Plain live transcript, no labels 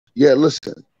Yeah,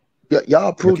 listen.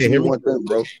 Y'all proved to me one thing,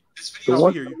 bro.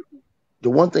 The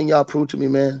one thing y'all proved to me,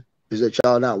 man, is that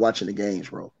y'all not watching the games,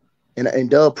 bro. And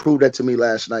Dub proved that to me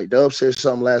last night. Dub said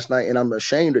something last night, and I'm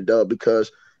ashamed of Dub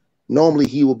because normally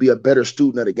he will be a better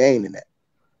student of the game than that.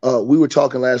 We were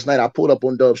talking last night. I pulled up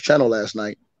on Dub's channel last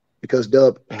night because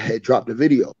Dub had dropped a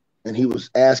video, and he was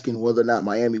asking whether or not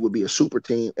Miami would be a super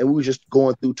team. And we were just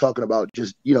going through talking about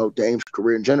just, Dame's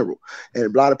career in general. And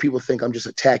a lot of people think I'm just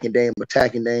attacking Dame.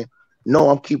 No,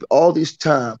 I'm keeping all this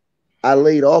time. I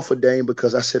laid off of Dame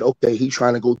because I said, okay, he's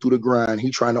trying to go through the grind.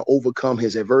 He's trying to overcome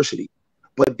his adversity.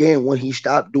 But then when he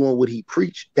stopped doing what he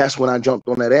preached, that's when I jumped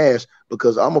on that ass,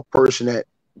 because I'm a person that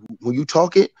when you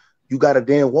talk it, you got to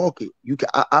damn walk it. You can,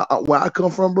 where I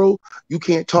come from, bro, you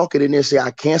can't talk it and then say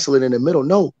I cancel it in the middle.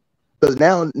 No, because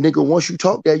now, nigga, once you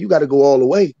talk that, you got to go all the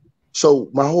way. So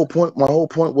my whole point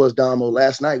was, Damo,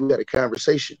 last night we had a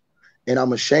conversation, and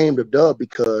I'm ashamed of Dub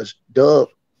because Dub,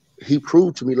 he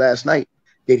proved to me last night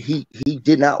that he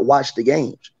did not watch the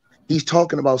games. He's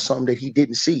talking about something that he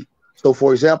didn't see. So,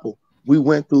 for example, we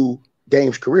went through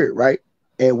Dame's career, right?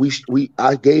 And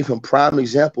I gave him prime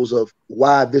examples of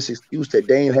why this excuse that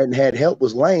Dame hadn't had help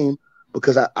was lame,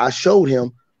 because I showed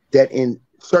him that in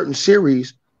certain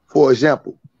series, for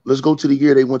example, let's go to the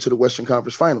year they went to the Western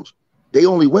Conference Finals. They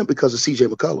only went because of C.J.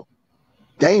 McCollum.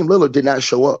 Dame Lillard did not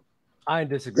show up. I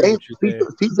disagree with you there.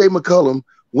 C.J. McCollum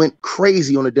went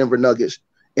crazy on the Denver Nuggets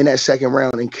in that second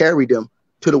round and carried them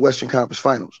to the Western Conference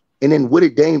Finals. And then what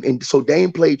did Dame? And so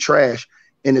Dame played trash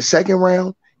in the second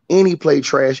round, and he played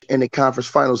trash in the conference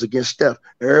finals against Steph.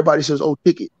 And everybody says, oh,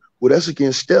 ticket. Well, that's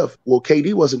against Steph. Well,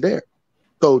 KD wasn't there.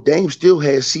 So Dame still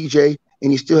had CJ,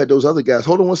 and he still had those other guys.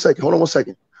 Hold on one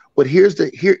second. But here's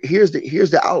the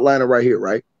outliner right here,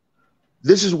 right?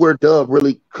 This is where Dub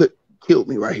really killed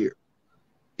me right here.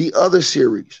 The other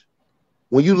series,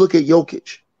 when you look at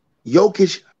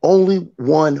Jokic only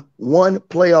won one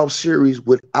playoff series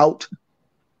without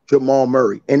Jamal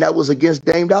Murray, and that was against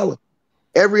Dame Dollar.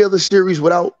 Every other series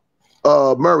without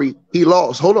Murray, he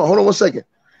lost. Hold on one second.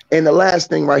 And the last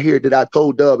thing right here that I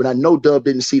told Dub, and I know Dub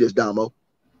didn't see this, Damo,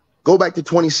 go back to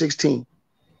 2016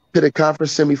 to the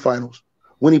conference semifinals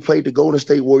when he played the Golden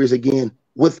State Warriors again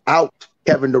without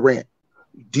Kevin Durant.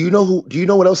 Do you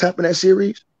know what else happened that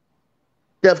series?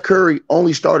 Steph Curry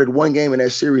only started one game in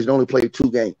that series and only played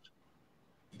 2 games.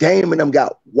 Dame and them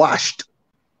got washed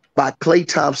by Klay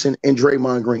Thompson and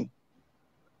Draymond Green.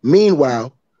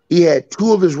 Meanwhile, he had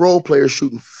 2 of his role players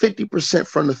shooting 50%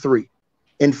 from the 3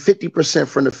 and 50%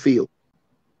 from the field.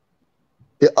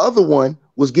 The other one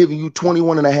was giving you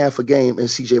 21.5 a game in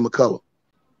C.J. McCollum.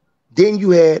 Then you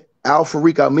had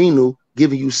Al-Farouq Aminu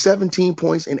giving you 17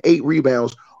 points and 8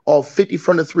 rebounds, all 50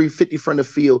 from the 3, 50 from the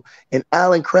field. And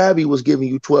Allen Crabbe was giving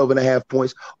you 12.5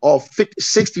 points, all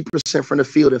 60% from the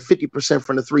field and 50%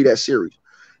 from the 3 that series.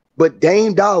 But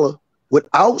Dame Dollar,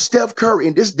 without Steph Curry,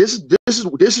 and this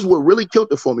is what really killed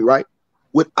it for me, right?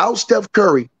 Without Steph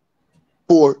Curry,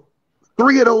 for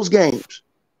 3 of those games,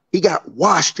 he got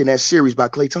washed in that series by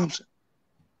Klay Thompson.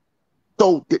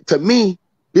 So to me,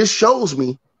 this shows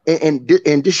me, and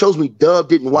this shows me Dub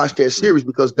didn't watch that series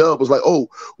because Dub was like, oh,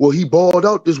 well, he balled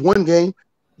out this one game.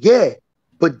 Yeah,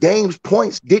 but Dame's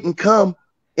points didn't come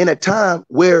in a time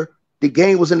where the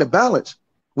game was in the balance.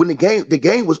 When the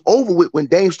game was over with, when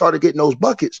Dame started getting those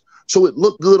buckets. So it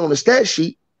looked good on the stat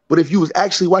sheet, but if you was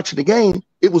actually watching the game,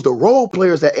 it was the role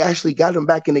players that actually got him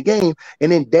back in the game,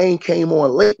 and then Dame came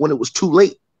on late when it was too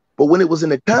late. But when it was in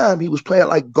the time, he was playing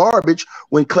like garbage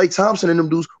when Klay Thompson and them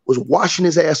dudes was washing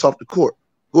his ass off the court.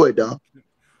 Go ahead, Dom.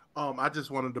 I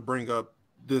just wanted to bring up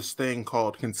this thing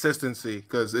called consistency,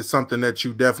 because it's something that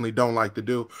you definitely don't like to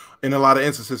do in a lot of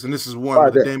instances, and this is one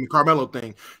with the Dame and Carmelo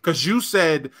thing. Because you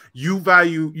said you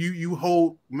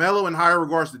hold Melo in higher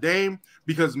regards to Dame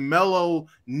because Melo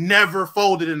never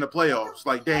folded in the playoffs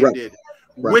like Dame did.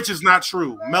 Right. Which is not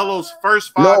true. Melo's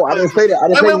first 5. No, I didn't say that. I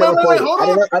didn't say he never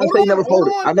folded. I didn't say he never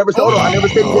folded. I never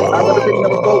said he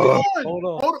never folded. Hold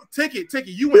on. Ticket.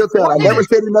 You I never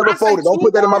said he never folded. Don't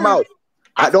put that in my mouth.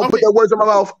 I don't put that words in my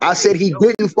mouth. I said he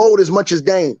didn't fold as much as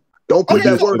Dame. Don't put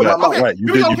that word in my mouth. Right.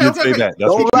 You did say that.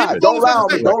 Don't lie. Don't lie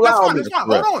on me. Don't lie on me.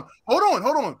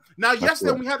 Hold on. Now,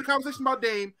 yesterday when we had the conversation about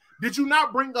Dame, did you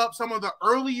not bring up some of the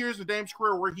early years of Dame's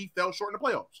career where he fell short in the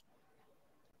playoffs?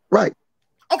 Right.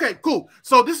 Okay, cool.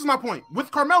 So this is my point. With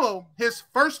Carmelo, his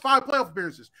first 5 playoff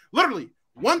appearances, literally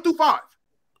 1 through 5,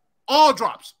 all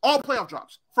drops, all playoff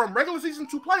drops. From regular season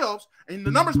to playoffs, and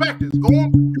the numbers back this. Go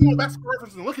back to the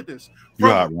references and look at this.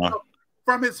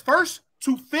 From his first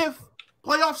to 5th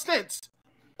playoff stints,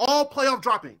 all playoff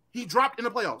dropping. He dropped in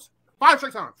the playoffs 5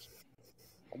 straight times.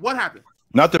 What happened?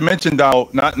 Not to mention Damo,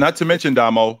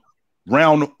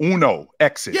 round uno,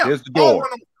 exit. Yeah, There's the door.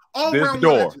 There's the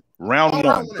door. Round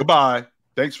one. Goodbye.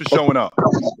 Thanks for showing up.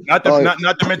 Not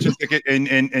to mention,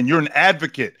 and you're an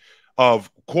advocate of,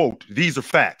 quote, these are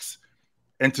facts.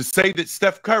 And to say that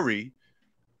Steph Curry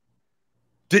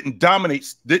didn't dominate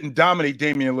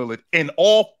Damian Lillard in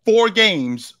all 4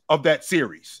 games of that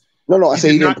series. No, I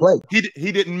say he didn't play.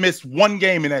 He didn't miss 1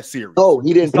 game in that series. No,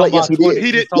 he didn't play. Yes, he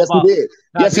did. Yes, he did.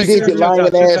 Yes, he did. You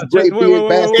lying ass, great beard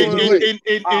bastard. He did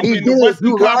it.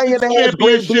 You lying ass,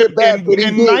 great beard bastard. He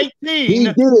did it. He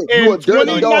did it. You a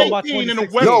dirty dog. In the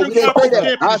No, he didn't say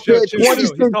that. I said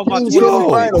 2016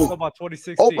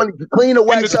 semifinals. Open, clean the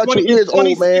wax out your ears,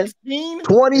 old man.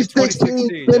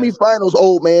 2016 semifinals,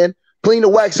 old man. Clean the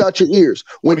wax out your ears.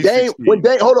 When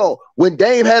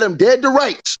Dame had him dead to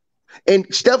rights, and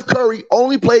Steph Curry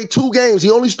only played 2 games.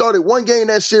 He only started 1 game in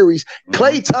that series.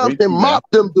 Klay Thompson mopped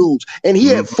them dudes. And he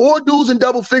had 4 dudes in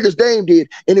double figures, Dame did.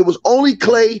 And it was only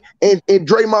Klay and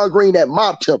Draymond Green that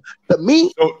mopped him. To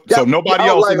me, so nobody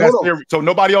else in that series. So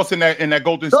nobody else in that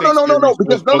Golden State. No.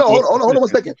 Because hold on 1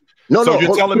 second. So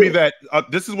you're telling me that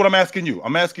this is what I'm asking you.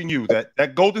 I'm asking you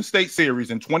that Golden State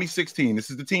series in 2016. This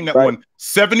is the team that won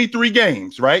 73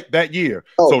 games, right? That year.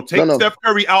 So take Steph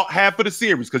Curry out half of the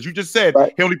series because you just said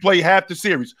he only played half the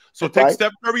series. So take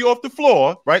Steph Curry off the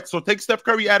floor, right? So take Steph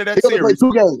Curry out of that series.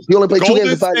 He only played 2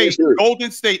 games in 5 years.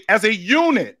 Golden State as a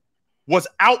unit was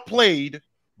outplayed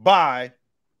by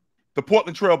the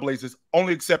Portland Trailblazers,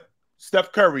 only except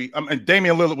Steph Curry and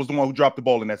Damian Lillard was the one who dropped the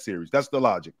ball in that series. That's the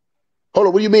logic. Hold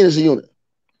on, what do you mean as a unit?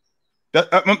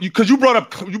 Because you brought up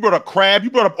Crab,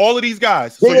 you brought up all of these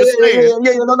guys. So you're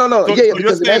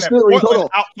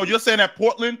saying that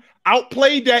Portland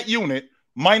outplayed that unit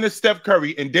minus Steph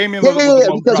Curry and Damian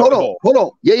Lillard. Because hold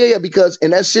on. Because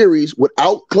in that series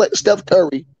without Steph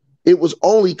Curry, it was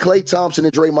only Klay Thompson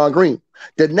and Draymond Green.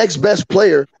 The next best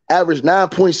player averaged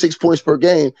 9.6 points per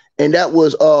game, and that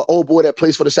was old boy that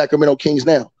plays for the Sacramento Kings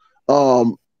now,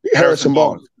 Harrison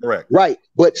Barnes. Correct. Right,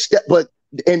 but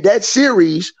in that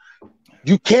series,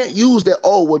 you can't use that.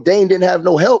 Oh, well, Dame didn't have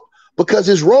no help because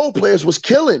his role players was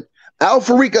killing.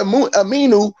 Al-Farouq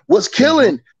Aminu was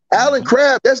killing. Alan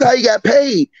Crabb, that's how he got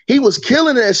paid. He was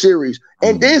killing in that series.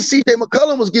 And then C.J.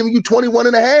 McCollum was giving you 21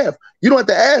 and a half. You don't have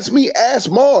to ask me,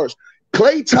 ask Mars.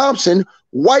 Klay Thompson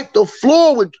wiped the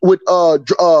floor with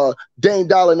Dame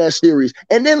Dollar in that series.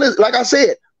 And then, like I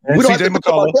said, and we don't C.J. have to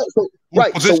talk about that. So,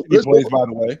 right. So plays, by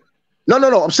the way.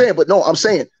 No. I'm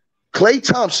saying Klay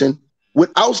Thompson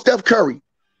without Steph Curry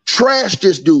trashed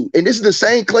this dude. And this is the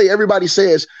same Klay everybody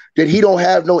says that he don't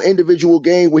have no individual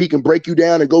game where he can break you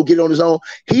down and go get it on his own.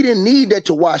 He didn't need that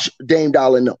to watch Dame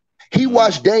Dollar and them. He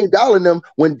watched Dame Dollar and them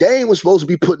when Dame was supposed to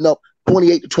be putting up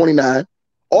 28 to 29.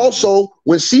 Also,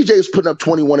 when CJ was putting up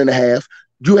 21 and a half,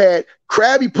 you had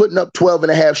Krabby putting up 12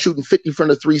 and a half, shooting 50 from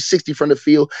the 3, 60 from the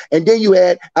field. And then you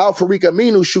had Al-Farouq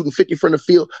Aminu shooting 50 from the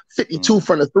field, 52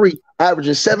 from the 3,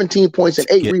 averaging 17 points and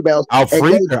 8 rebounds.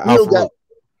 Al-Farouq.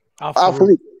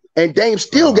 And Dame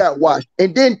still got washed.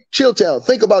 And then Chilltown,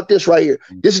 think about this right here.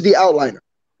 This is the outliner.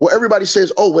 Where everybody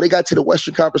says, oh, well, they got to the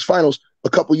Western Conference Finals a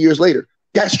couple years later.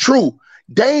 That's true.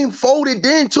 Dame folded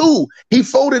then too. He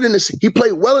folded he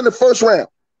played well in the first round.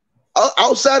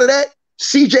 Outside of that,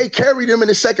 CJ carried him in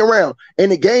the second round. In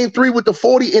the game 3 with the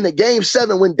 40, in the game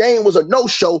 7 when Dame was a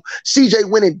no-show, CJ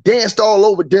went and danced all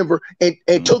over Denver and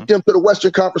took them to the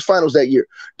Western Conference Finals that year.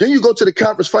 Then you go to the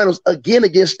Conference Finals again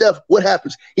against Steph. What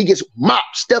happens? He gets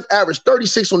mopped. Steph averaged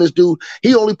 36 on this dude.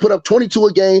 He only put up 22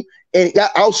 a game and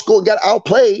got outscored, got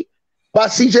outplayed by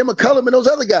CJ McCollum and those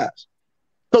other guys.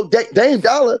 So Dame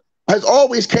Dollar has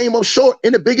always came up short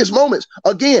in the biggest moments.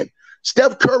 Again,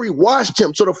 Steph Curry washed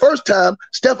him. So the first time,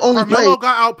 Steph only Carmelo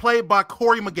got outplayed by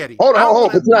Corey Maggette. Hold on.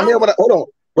 But you're not hearing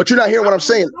But you're not hearing what I'm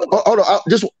saying.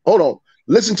 Hold on.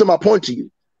 Listen to my point to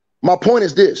you. My point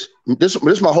is this. This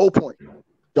is my whole point.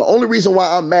 The only reason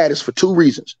why I'm mad is for 2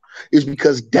 reasons. Is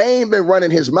because Dame been running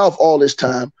his mouth all this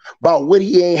time about what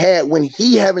he ain't had when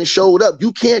he haven't showed up.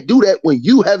 You can't do that when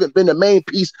you haven't been the main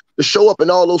piece to show up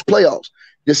in all those playoffs.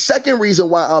 The second reason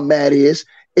why I'm mad is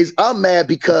I'm mad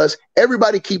because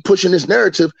everybody keep pushing this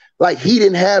narrative like he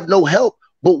didn't have no help.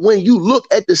 But when you look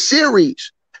at the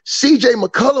series, CJ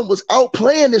McCollum was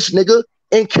outplaying this nigga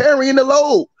and carrying the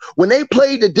load. When they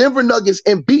played the Denver Nuggets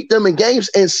and beat them in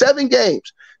 7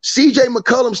 games, CJ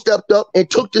McCollum stepped up and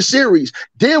took the series.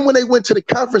 Then when they went to the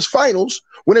conference finals,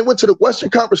 when they went to the Western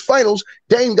Conference Finals,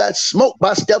 Dame got smoked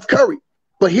by Steph Curry.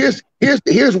 But here's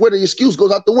where the excuse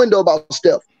goes out the window about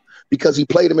Steph. Because he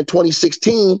played him in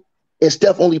 2016 and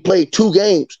Steph only played 2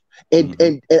 games.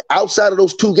 And outside of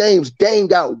those 2 games, Dame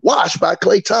got washed by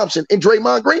Klay Thompson and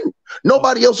Draymond Green.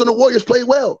 Nobody else on the Warriors played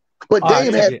well. But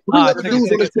Dame had 3 other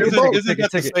dudes on the same boat. Isn't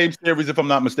that the same series, if I'm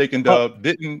not mistaken, Dub?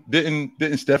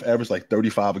 Didn't Steph average like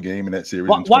 35 a game in that series?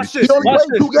 Watch this, Ticket.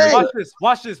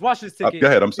 Go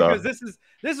ahead, I'm sorry. Because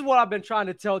this is what I've been trying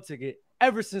to tell Ticket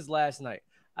ever since last night.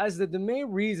 As the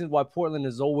main reason why Portland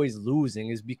is always losing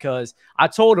is because I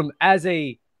told him as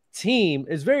a team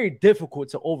it's very difficult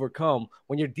to overcome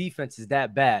when your defense is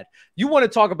that bad. You want to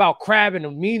talk about Crab and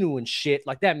Aminu and shit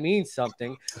like that means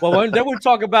something. But then we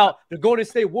talk about the Golden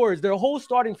State Warriors, their whole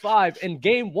starting 5 in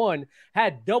game 1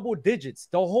 had double digits,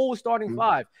 the whole starting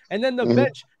 5. And then the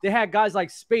bench, they had guys like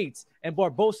Spates and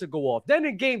Barbosa go off. Then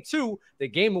in game 2, the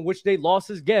game in which they lost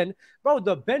again, bro,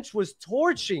 the bench was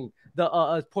torching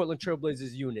the Portland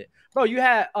Trailblazers unit. Bro, you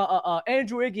had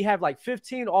Andrew Iggy have like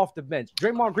 15 off the bench.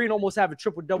 Draymond Green almost have a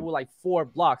triple-double with like 4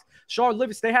 blocks. Sean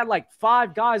Livingston, they had like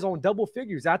 5 guys on double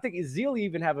figures. I think Ezeli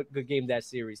even have a good game that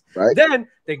series. Right. Then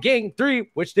the game 3,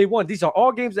 which they won. These are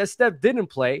all games that Steph didn't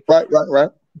play. Right.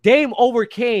 Dame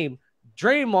overcame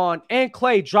Draymond and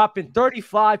Clay dropping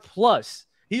 35 plus.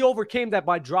 He overcame that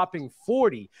by dropping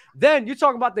 40. Then you're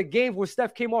talking about the game where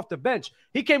Steph came off the bench.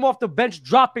 He came off the bench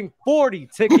dropping 40,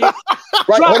 Ticket. Right,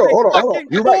 hold on.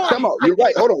 You're right. Come on. You're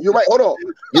right. Hold on. You're right.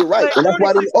 And that's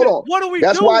why I didn't, hold on. What are we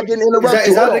That's doing? why I didn't interrupt you.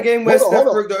 Is that the game where Steph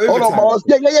broke the overtime? Hold on, Mars.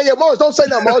 Yeah, Mars. Don't say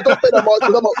nothing, Mars.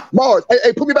 Mars.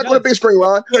 Hey, put me back on the big screen,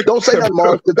 Ron. Don't say nothing,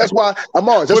 Mars. Because that's why I'm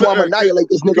Mars. That's why I'm annihilate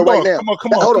this nigga right now.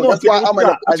 Come on. Hold on. That's why I'm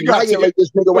gonna annihilate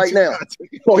this nigga right now.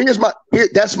 So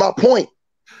that's my point.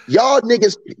 Y'all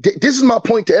niggas, this is my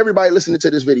point to everybody listening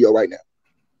to this video right now.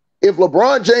 If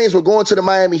LeBron James were going to the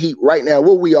Miami Heat right now,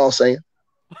 what we all saying?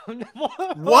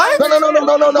 What?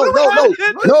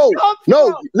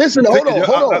 No. Listen, hold on.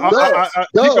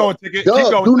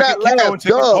 Do not laugh.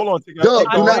 Do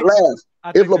not laugh.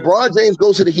 If LeBron James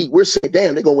goes to the Heat, we're saying,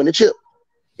 damn, they're gonna win the chip.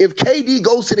 If KD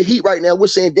goes to the Heat right now, we're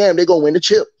saying, damn, they're gonna win the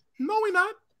chip. No, we're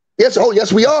not. Yes,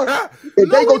 we are. If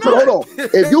they go to hold on.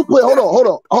 If you put hold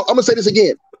on. I'm gonna say this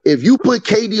again. If you put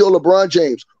KD or LeBron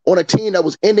James on a team that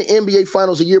was in the NBA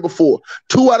Finals a year before,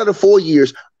 2 out of the 4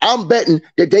 years, I'm betting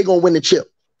that they're gonna win the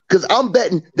chip. Because I'm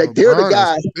betting that they're the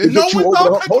guys to get you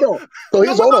over. Hold on. So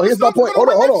here's my point. Hold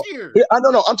on. I'm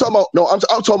talking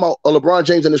about LeBron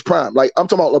James in his prime. Like I'm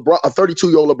talking about a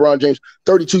 32-year-old LeBron James,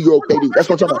 32-year-old KD. That's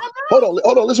what I'm talking about.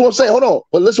 Hold on. Listen what I'm saying. Hold on.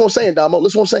 But listen what I'm saying, Damo.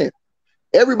 Listen what I'm saying.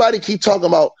 Everybody keep talking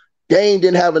about Dame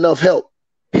didn't have enough help.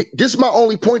 This is my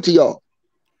only point to y'all.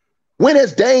 When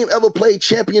has Dame ever played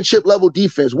championship level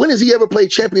defense? When has he ever played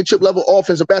championship level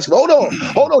offensive basketball?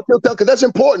 Hold on, Chill, because that's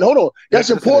important. Hold on. That's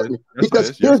important.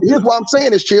 Because here's why I'm saying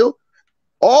this, Chill.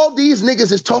 All these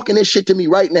niggas is talking this shit to me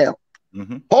right now.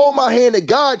 Hold my hand to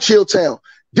God, Chill Town.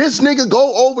 This nigga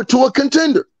go over to a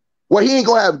contender where he ain't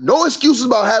gonna have no excuses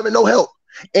about having no help.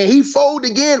 And he fold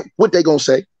again, what they gonna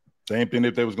say? Same thing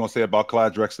that they was gonna say about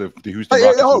Clyde Drexler, the Houston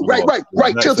Rockets.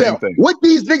 Right. Chill Town. What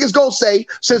these niggas gonna say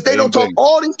since they don't talk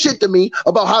all this shit to me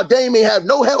about how Dame may have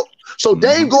no help? So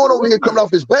Dame going over here coming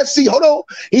off his best season. Hold on.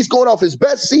 He's going off his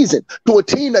best season to a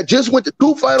team that just went to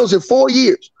 2 finals in 4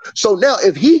 years. So now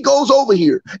if he goes over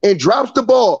here and drops the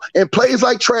ball and plays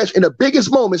like trash in the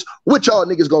biggest moments, what y'all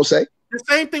niggas gonna say? The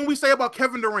same thing we say about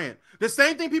Kevin Durant. The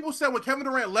same thing people said when Kevin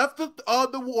Durant left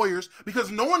the Warriors because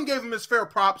no one gave him his fair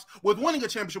props with winning a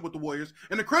championship with the Warriors.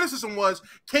 And the criticism was,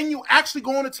 can you actually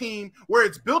go on a team where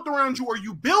it's built around you or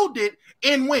you build it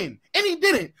and win? And he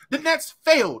didn't. The Nets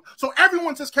failed. So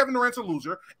everyone says Kevin Durant's a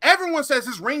loser. Everyone says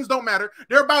his rings don't matter.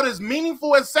 They're about as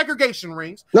meaningful as segregation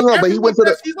rings. No, but he went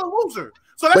to he's a loser.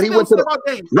 So that's what about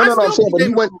Dame. I'm saying, but he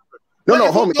went. No,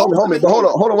 homie. But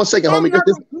hold on 1 second, homie.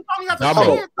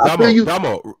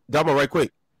 Damo, right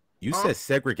quick. You said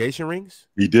segregation rings?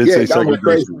 He did say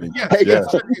segregation rings. Hey,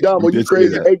 Damo, you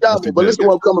crazy. Hey, Damo, but listen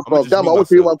where I'm coming from. Damo, I want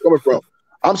to hear where I'm coming from.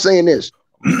 I'm saying this.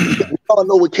 We all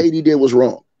know what KD did was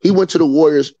wrong. He went to the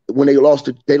Warriors when they lost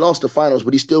the finals,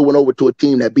 but he still went over to a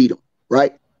team that beat him,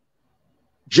 right?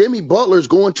 Jimmy Butler's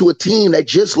going to a team that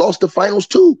just lost the finals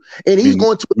too. And he's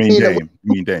going to a team that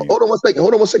Hold on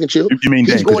 1 second, Chill. You mean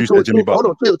Dame, because you said Jimmy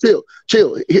Butler. Hold on,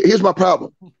 chill. Here's my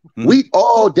problem. We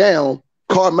all down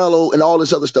Carmelo and all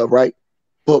this other stuff, right?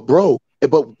 But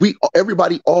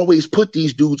everybody always put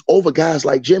these dudes over guys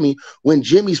like Jimmy when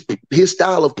his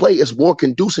style of play is more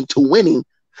conducive to winning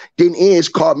than is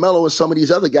Carmelo and some of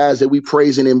these other guys that we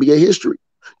praise in NBA history.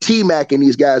 T-Mac and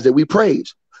these guys that we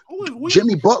praise.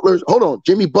 Jimmy Butler's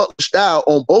style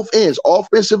on both ends,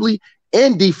 offensively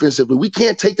and defensively. We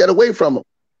can't take that away from him.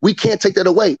 We can't take that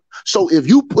away. So if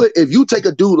you take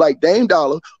a dude like Dame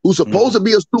Dollar, who's supposed to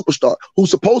be a superstar, who's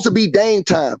supposed to be Dame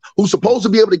time, who's supposed to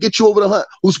be able to get you over the hump,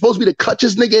 who's supposed to be the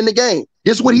clutchest nigga in the game.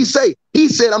 This is what he say. He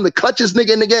said, I'm the clutchest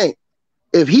nigga in the game.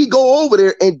 If he go over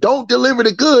there and don't deliver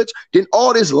the goods, then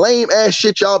all this lame ass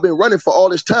shit y'all been running for all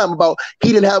this time about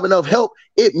he didn't have enough help,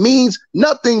 it means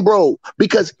nothing, bro,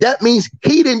 because that means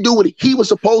he didn't do what he was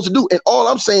supposed to do. And all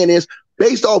I'm saying is,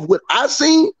 based off what I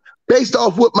seen, based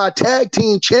off what my tag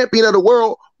team champion of the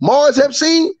world, Mars, have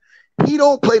seen, he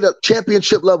don't play the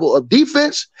championship level of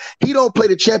defense. He don't play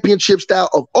the championship style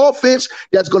of offense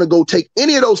that's going to go take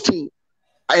any of those teams.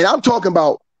 And I'm talking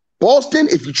about Boston,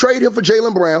 if you trade him for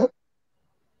Jaylen Brown,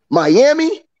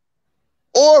 Miami,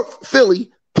 or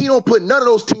Philly, he don't put none of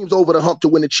those teams over the hump to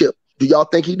win the chip. Do y'all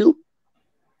think he do?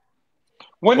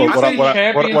 When you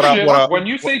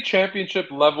say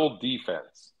championship level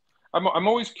defense, I'm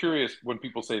always curious when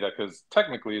people say that, because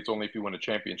technically it's only if you win a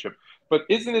championship. But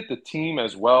isn't it the team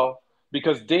as well?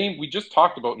 Because Dame, we just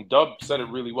talked about, and Dub said it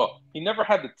really well, he never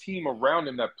had the team around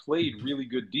him that played really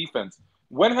good defense.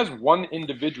 When has one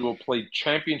individual played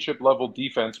championship level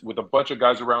defense with a bunch of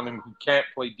guys around him who can't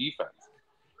play defense?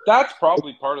 That's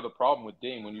probably part of the problem with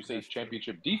Dame when you say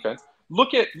championship defense.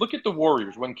 Look at the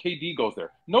Warriors when KD goes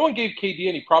there. No one gave KD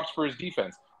any props for his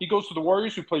defense. He goes to the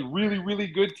Warriors who play really, really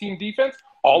good team defense.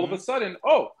 All of a sudden,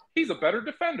 oh, he's a better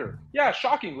defender. Yeah,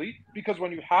 shockingly, because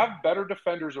when you have better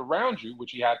defenders around you,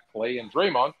 which he had Clay and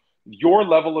Draymond, your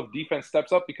level of defense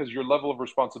steps up because your level of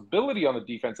responsibility on the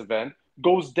defensive end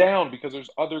goes down because there's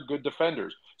other good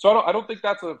defenders. So I don't think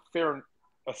that's a fair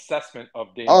assessment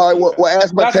of Dame's all right, well,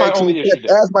 as my tag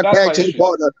team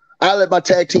partner, I let my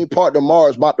tag team partner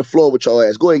Mars mop the floor with your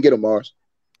ass. Go ahead and get him, Mars.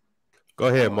 Go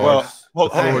ahead, Mars.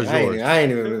 I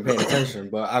ain't even been paying attention,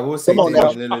 but I will say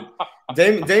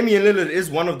Damian Lillard is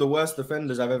one of the worst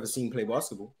defenders I've ever seen play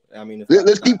basketball. I mean,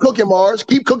 let's keep cooking, Mars.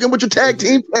 Keep cooking with your tag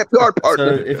team partner.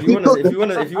 So if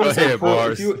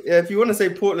you want to say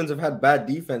Portland's have had bad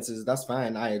defenses, that's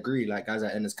fine. I agree. Like guys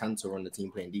like Enes Kanter on the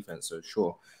team playing defense, so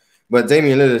sure. But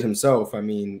Damian Lillard himself, I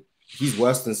mean, he's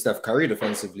worse than Steph Curry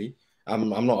defensively. I'm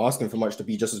not asking for much to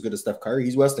be just as good as Steph Curry.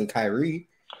 He's worse than Kyrie.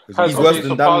 He's worse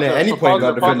than down there. Any point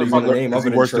guard defender in the name. Is he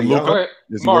worse than Luka?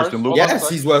 Is he worse than Luka? Yes,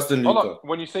 he's worse than Luka. Hold on.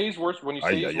 When you say he's worse,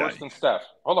 worse than Steph.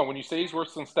 Hold on. When you say he's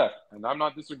worse than Steph, and I'm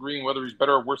not disagreeing whether he's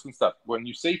better or worse than Steph. When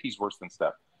you say he's worse than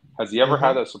Steph, has he ever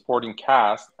had a supporting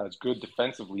cast as good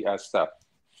defensively as Steph?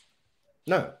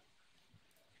 No.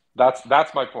 That's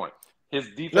my point. His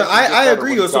defense. No, I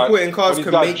agree. Your supporting cast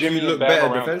can make you look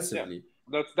better defensively.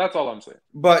 Yeah. That's all I'm saying.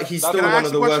 But he's still one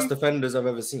of the worst defenders I've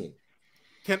ever seen.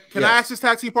 Can I ask his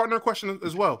tag team partner a question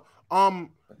as well?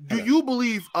 Do you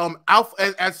believe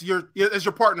Alpha, as your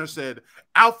partner said,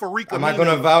 Alpha am I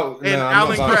gonna vote? And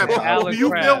Alan Crabbe? Do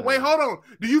you feel? Wait, hold on.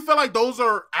 Do you feel like those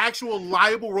are actual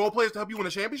liable role players to help you win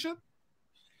a championship?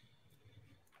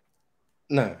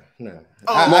 No.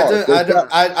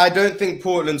 I don't think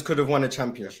Portland could have won a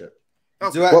championship.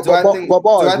 Do I think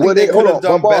they could have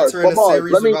done better in a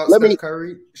series without Steph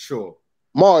Curry? Sure.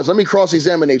 Mars, let me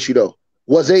cross-examinate you though.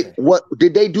 What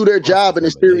did they do their job in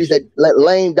the series that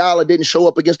Lane Dollar didn't show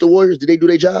up against the Warriors? Did they do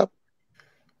their job?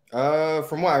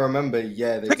 From what I remember,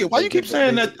 yeah. Why you keep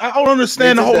saying that? I don't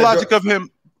understand the whole logic of him.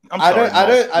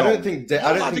 I don't think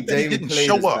Dame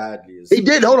played as badly as he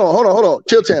did. Hold on.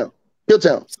 Chill town. So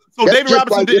David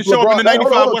Robinson didn't show up in the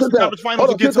 95 Western Conference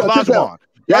Finals against Olajuwon.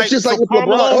 That's just like if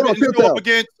LeBron didn't show up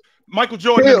against Michael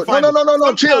Jordan in the finals.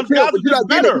 No, chill. You're not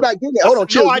getting it. Hold on,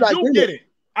 chill. No, I do get it.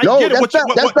 I get it.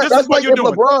 This is what you're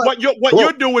doing. What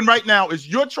you're doing right now is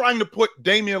you're trying to put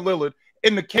Damian Lillard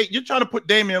in the case. You're trying to put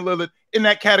Damian Lillard in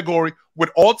that category with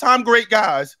all-time great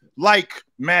guys like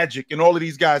Magic and all of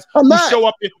these guys who show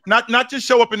up, not just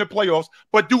show up in the playoffs,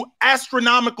 but do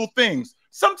astronomical things.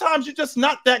 Sometimes you're just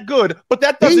not that good, but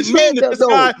that doesn't mean that this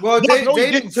guy. Well,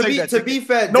 to be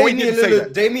fair,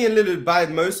 Damian Lillard by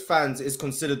most fans is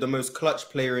considered the most clutch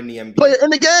player in the NBA. Player in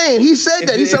the game, he said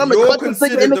that. He said I'm the clutchest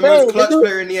player in the game. Most clutch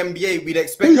player in the NBA. We'd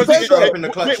expect him to show up in the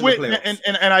clutch in the playoffs.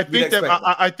 And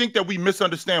I think that we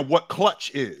misunderstand what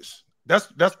clutch is. That's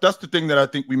the thing that I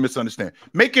think we misunderstand.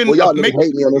 Making a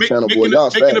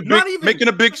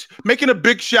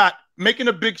big shot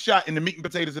in the meat and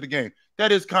potatoes of the game.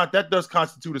 That does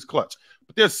constitute as clutch.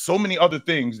 But there's so many other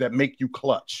things that make you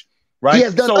clutch, right? He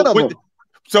has done none of them.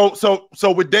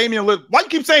 So with Damian Lillard, why you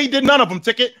keep saying he did none of them?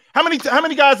 Ticket. How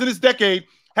many guys in this decade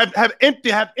have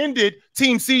ended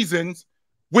team seasons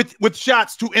with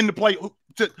shots to end the play?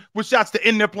 With shots to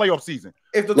end their playoff season.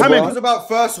 If the talk was about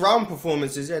first round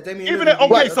performances, yeah, Damian. Even if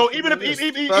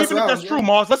that's true,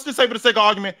 Mars, let's just say for the sake of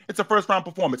argument, it's a first round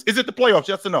performance. Is it the playoffs?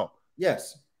 Yes or no?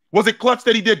 Yes. Was it clutch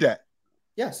that he did that?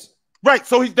 Yes. Right,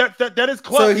 so that is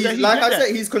clutch. So he's like I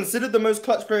said, he's considered the most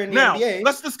clutch player in the NBA.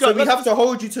 Let's discuss. So we have to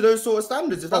hold you to those sort of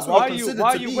standards. If that's what considered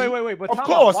to be. Wait. But of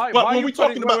course, why when we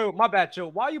talking about my bad, Joe.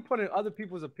 Why are you putting other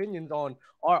people's opinions on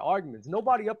our arguments?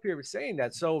 Nobody up here is saying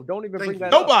that, so don't even bring that.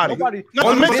 Nobody.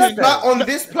 On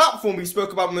this platform, we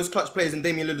spoke about most clutch players, and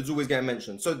Damian Lillard's always getting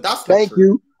mentioned. So that's thank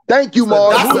you. Thank you,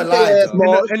 Mars. That's a lie.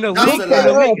 In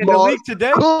the league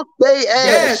today.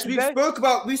 Yes, we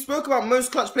spoke about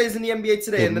most clutch players in the NBA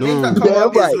today, and the names that come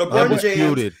up is LeBron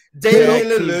James, Damian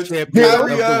Lillard,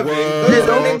 Kyrie Irving. Those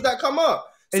are the names that come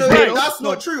up. So that's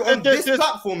not true. On this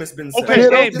platform, it's been said.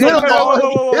 Okay,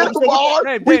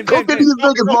 we cooking these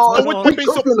niggas, Mars. We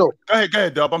cooking them. Go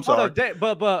ahead, Dub. I'm sorry.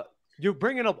 But you're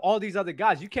bringing up all these other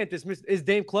guys. You can't dismiss. Is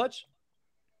Dame clutch?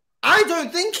 I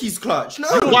don't think he's clutch. No.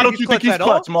 Why don't you think he's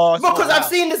clutch, Mars? Because I've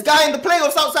seen this guy in the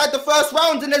playoffs outside the first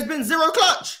round, and there's been zero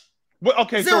clutch. Well,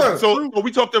 okay, so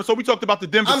we talked about the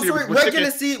Denver series.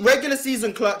 Regular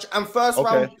season clutch and first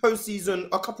round postseason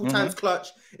a couple times clutch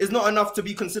is not enough to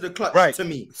be considered clutch to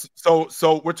me. So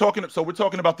we're talking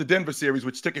about the Denver series,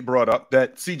 which Ticket brought up,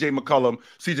 that CJ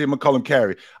McCollum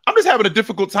carried. I'm just having a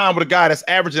difficult time with a guy that's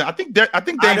averaging. I think Dame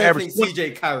averaged.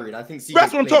 CJ carried. I think CJ.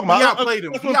 That's what I'm talking about. He outplayed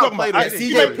him.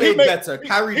 CJ played better.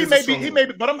 Carried. He may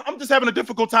be, but I'm just having a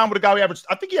difficult time with a guy who averaged.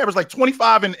 I think he averaged like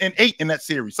 25 and 8 in that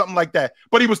series, something like that.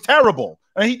 But he was terrible.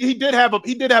 And he did have a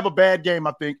bad game,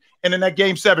 I think. And in that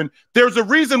game 7, there's a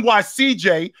reason why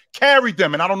CJ carried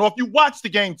them. And I don't know if you watched the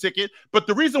game, Ticket, but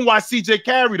the reason why CJ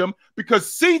carried them,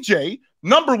 because CJ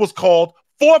number was called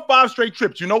 4 or 5 straight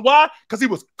trips. You know why? Because he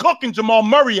was cooking Jamal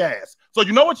Murray ass. So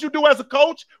you know what you do as a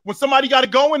coach when somebody got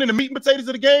it going in the meat and potatoes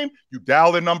of the game? You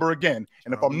dial their number again.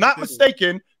 And if I'm not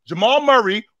mistaken, Jamal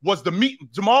Murray was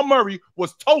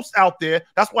toast out there.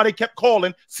 That's why they kept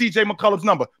calling CJ McCollum's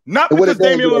number. Not because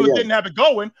Damian Lillard didn't have it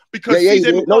going, because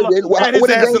CJ McCollum had his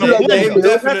ass in a blender.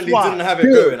 Definitely didn't have it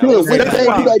going. Hold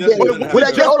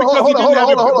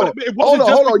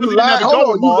on. You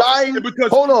lying.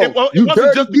 It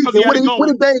wasn't just because he had it going. What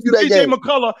did Dame do that game? CJ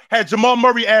McCollum had Jamal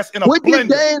Murray ass in a blender. What did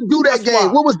Dame do that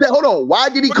game? What was that? Hold on. Why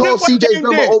did he call CJ's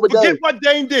number over Dame? Forget what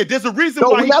Dame did. There's a reason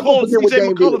why he called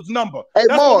CJ McCollum's number. Hey,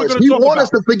 Mars, he want us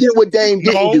to forget what Dame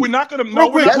did. No, we're not going to.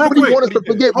 That's what he want us to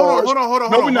forget, Mars. Hold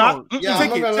on. No, we're not. Yeah, I'm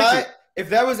not gonna lie. If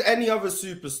there was any other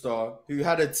superstar who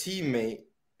had a teammate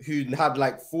who had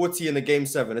like 40 in the game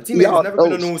 7, a teammate who's never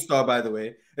been an all-star, by the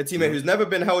way, a teammate who's never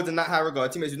been held in that high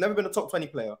regard, a teammate who's never been a top 20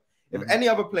 player. If any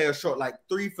other player shot like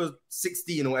 3 for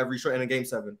 16 or whatever he shot in a game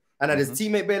 7, and had his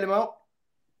teammate bail him out,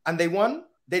 and they won,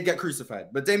 they'd get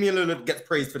crucified. But Damian Lillard gets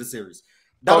praised for the series.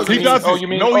 He does. No, he does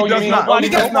not.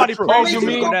 Nobody praised him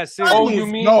for that series.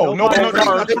 No.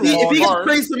 If he gets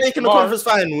praised for making the conference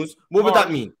finals, what would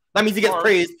that mean? That means he gets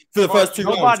praised for the first 2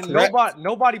 rounds.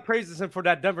 Nobody praises him for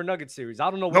that Denver Nuggets series. I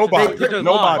don't know. Nobody. Use your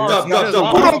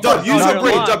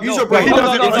brain.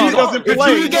 If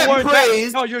you get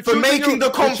praised for making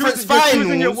the conference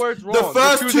finals, the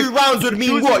first 2 rounds would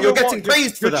mean what? You're getting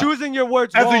praised for that. You're choosing your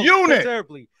words as a unit.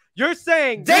 Terribly. You're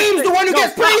saying Dame's the one who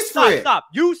gets praised for it. Stop.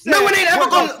 You said no one ain't ever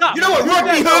gone. You know what?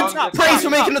 Rodney Hood praised for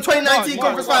making the 2019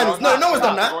 conference finals. No one's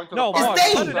done that. No, it's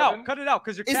Dame. Cut it out,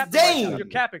 because you're capping. It's Dame. You're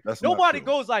capping. Nobody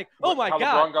goes like, oh my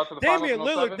God, Damian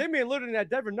Lillard in that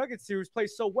Denver Nuggets series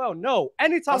plays so well. No,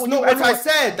 anytime that's not what I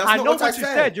said. I know what you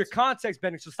said. You're context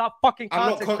bending, so stop fucking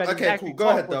context bending. Okay, cool. Go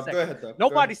ahead, Dub.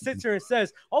 Nobody sits here and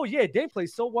says, oh yeah, Dame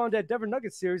plays so well in that Denver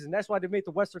Nuggets series, and that's why they made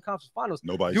the Western Conference Finals.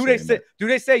 Do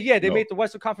they say yeah, they made the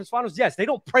Western Conference Finals? Yes, they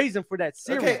don't praise him for that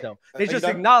series though. They just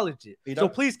acknowledge it. So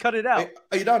please cut it out.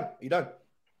 Are you done?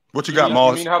 What you got,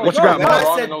 Mars? What you got,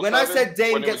 Mars? When I said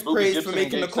Dame gets praised for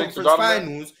making the conference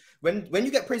finals, when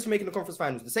you get praised for making the conference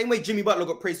finals, the same way Jimmy Butler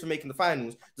got praised for making the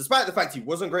finals, despite the fact he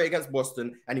wasn't great against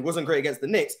Boston and he wasn't great against the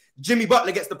Knicks, Jimmy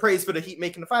Butler gets the praise for the Heat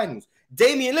making the finals.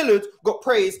 Damian Lillard got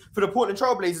praised for the Portland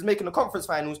Trailblazers making the conference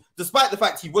finals, despite the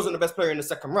fact he wasn't the best player in the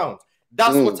second round.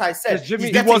 That's what I said.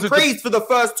 He's getting praised for the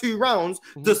first 2 rounds,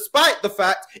 despite the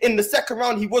fact in the second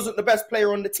round he wasn't the best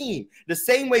player on the team. The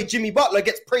same way Jimmy Butler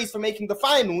gets praised for making the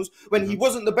finals when he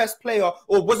wasn't the best player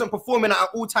or wasn't performing at an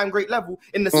all-time great level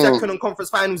in the second and conference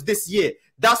finals this year.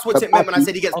 That's what it meant when I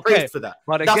said he gets praised for that.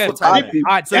 But again, that's what I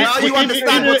meant. So now you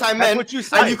understand what I meant,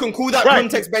 and you can call that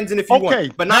context bending if you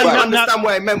want. But now you understand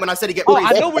what I meant when I said he gets praised.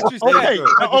 I know what you said. Okay.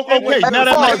 Now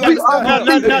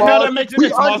that makes sense.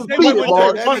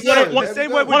 The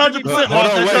same way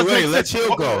 100%. Wait. Let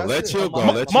Chill go.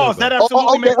 Mars, that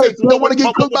absolutely makes sense. You don't want to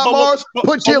get cooked by Mars?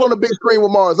 Put Chill on the big screen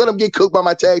with Mars. Let him get cooked by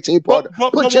my tag team partner.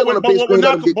 Put Chill on the big screen.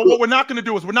 But what we're not going to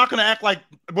do is we're not going to act like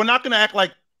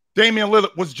Damian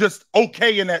Lillard was just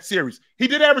okay in that series. He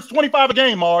did average 25 a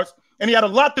game, Mars, and he had a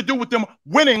lot to do with them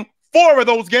winning 4 of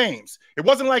those games. It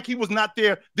wasn't like he was not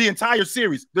there the entire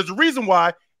series. There's a reason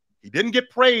why he didn't get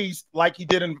praised like he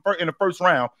did in the first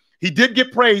round. He did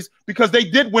get praised because they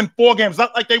did win 4 games.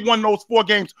 Not like they won those 4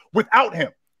 games without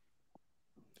him.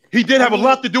 He did have a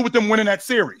lot to do with them winning that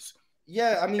series.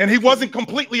 Yeah, I mean, and he wasn't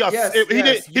completely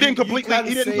he didn't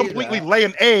completely lay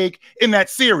an egg in that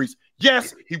series.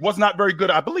 Yes, he was not very good.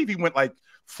 I believe he went like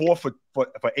 4 for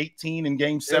 18 in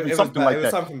game 7, something like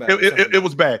that. It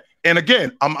was bad. And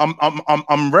again, I'm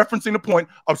referencing the point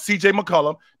of CJ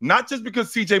McCollum, not just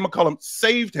because CJ McCollum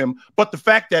saved him, but the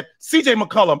fact that CJ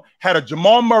McCollum had a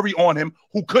Jamal Murray on him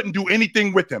who couldn't do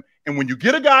anything with him. And when you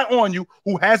get a guy on you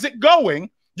who has it going,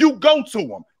 you go to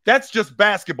him. That's just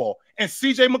basketball. And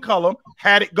CJ McCollum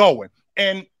had it going,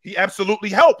 and he absolutely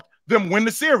helped them win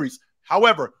the series.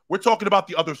 However, we're talking about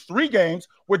the other 3 games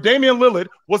where Damian Lillard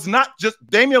was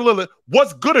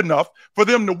good enough for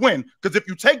them to win. Because if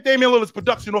you take Damian Lillard's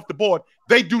production off the board,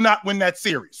 they do not win that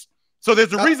series. So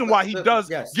there's a reason why he does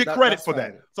get credit for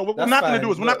that. So what we're not going to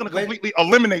do is we're not going to completely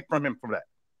eliminate from him for that.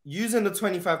 Using the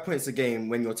 25 points a game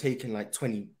when you're taking like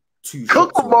 22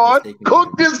 shots.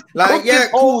 Cook this. Like, yeah,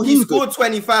 cool. He scored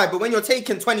 25, but when you're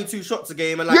taking 22 shots a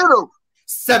game and like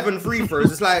 7 free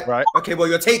throws, it's like, okay, well,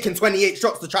 you're taking 28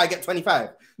 shots to try to get 25.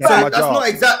 So that's not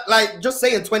exact. Like, just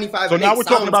saying 25. So now we're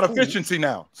talking about efficiency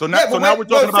now. So now we're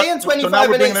talking about saying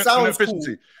 25 and 8 sounds cool.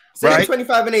 Saying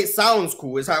 25 and 8 sounds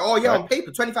cool. It's like, oh yeah, on paper,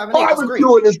 25 and 8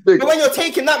 is great. But when you're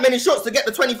taking that many shots to get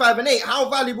the 25 and 8, how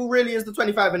valuable really is the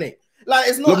 25 and 8? Like,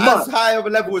 it's not as high of a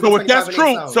level as the 25 and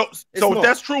 8 sounds. So if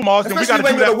that's true, Mars, then we got to do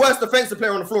that. Especially when you're the worst defensive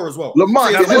player on the floor as well.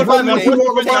 Lamont, taking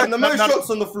the most shots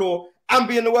on the floor and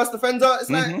being the worst defender, it's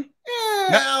like,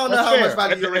 I don't know how much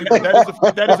value you're in.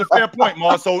 That is a fair point,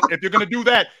 Mars. So if you're going to do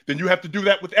that, then you have to do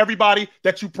that with everybody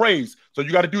that you praise. So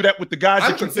you got to do that with the guys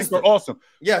that you think are awesome.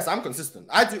 Yes, I'm consistent.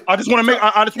 I do. I just want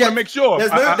to make sure.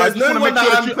 There's no one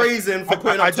that I'm praising for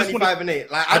putting up 25 and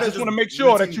 8. Like, I just want to make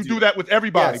sure that you do that with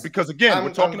everybody because again,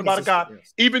 we're talking about a guy.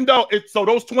 Even though so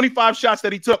those 25 shots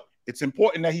that he took, it's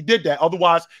important that he did that.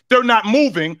 Otherwise, they're not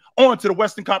moving on to the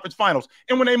Western Conference Finals.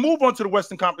 And when they move on to the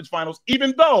Western Conference Finals,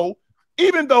 even though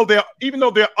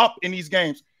they're up in these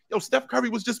games, Steph Curry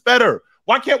was just better.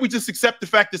 Why can't we just accept the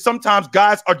fact that sometimes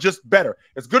guys are just better?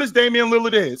 As good as Damian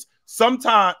Lillard is,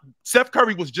 sometimes Steph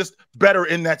Curry was just better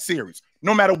in that series.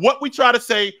 No matter what we try to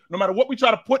say, no matter what we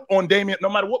try to put on Damian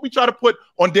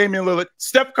Lillard,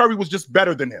 Steph Curry was just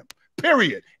better than him.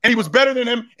 Period. And he was better than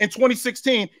him in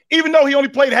 2016, even though he only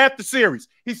played half the series.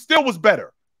 He still was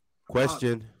better.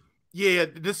 Question.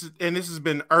 This has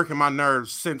been irking my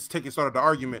nerves since Ticket started the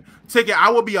argument. Ticket, I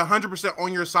will be 100%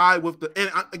 on your side with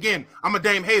again, I'm a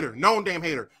Dame hater, known Dame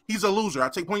hater. He's a loser. I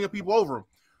take plenty of people over him.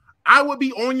 I would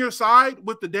be on your side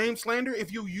with the Dame slander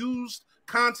if you used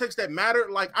context that mattered,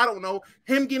 like, I don't know,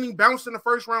 him getting bounced in the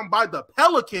first round by the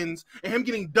Pelicans and him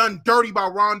getting done dirty by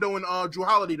Rondo and Drew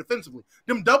Holiday defensively.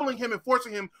 Them doubling him and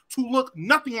forcing him to look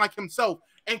nothing like himself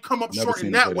and come up short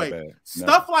in that way.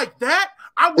 Stuff like that,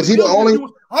 I would. Is he the only?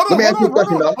 Let me ask you a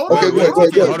question, though. Okay,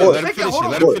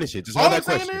 let him finish it. Just all I'm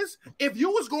saying is, if you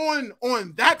was going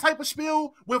on that type of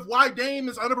spiel with why Dame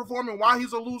is underperforming, why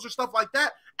he's a loser, stuff like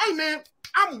that, hey man,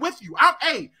 I'm with you.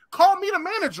 Call me the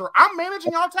manager. I'm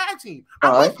managing y'all tag team.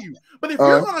 I'm with you. But if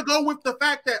you're gonna go with the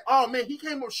fact that, oh man, he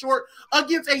came up short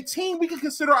against a team we can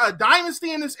consider a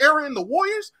dynasty in this era in the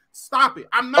Warriors, stop it.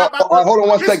 I'm not about to. Hold on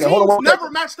 1 second. Hold on 1 second.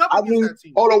 Never matched up against that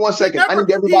team. Hold on 1 second. I need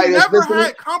everybody that's listening.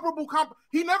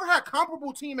 He never had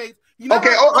comparable teammates.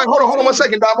 Hold on 1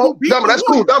 second, Damo. Damo, that's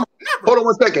cool. Damo. Hold on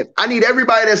 1 second. I need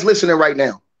everybody that's listening right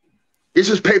now. This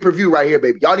is pay-per-view right here,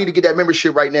 baby. Y'all need to get that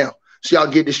membership right now so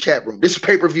y'all get this chat room. This is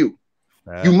pay-per-view.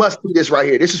 You must see this right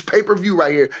here. This is pay-per-view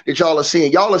right here that y'all are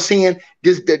seeing. Y'all are seeing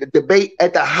this the debate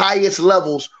at the highest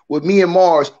levels with me and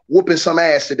Mars whooping some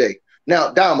ass today.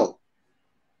 Now, Damo,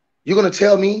 you're going to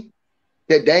tell me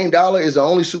that Dame Dollar is the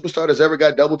only superstar that's ever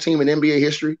got double team in NBA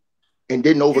history and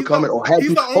didn't overcome it? Or have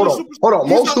you? Hold on.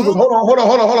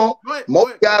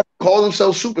 Most guys call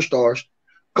themselves superstars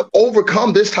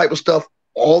overcome this type of stuff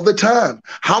all the time.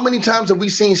 How many times have we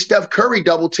seen Steph Curry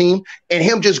double team and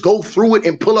him just go through it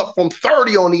and pull up from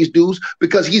 30 on these dudes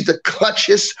because he's the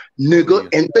clutchest nigga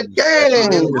in the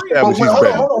game? Hold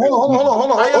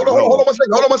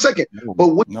on 1 second. But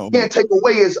what you can't take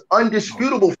away is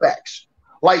undisputable facts.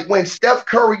 Like when Steph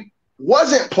Curry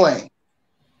wasn't playing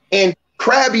and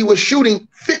Krabby was shooting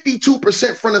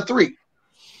 52% from the three,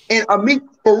 and Al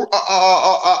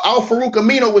Farouk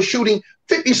Amino was shooting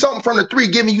 50-something from the three,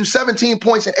 giving you 17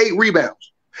 points and 8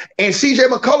 rebounds. And CJ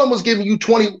McCollum was giving you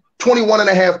 21 and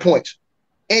a half points.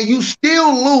 And you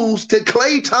still lose to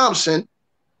Klay Thompson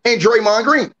and Draymond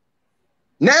Green.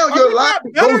 Now your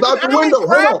logic goes out the window.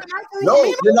 Hold on. No,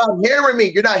 you're not hearing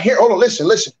me. You're not hearing. Hold on,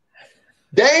 listen.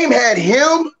 Dame had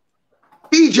him,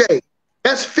 PJ.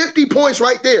 That's 50 points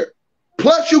right there.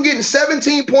 Plus you getting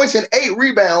 17 points and 8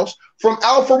 rebounds from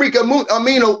Al-Farouq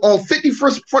Aminu on 50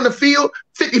 from the field,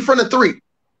 50 from the three.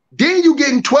 Then you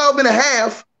getting 12 and a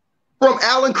half from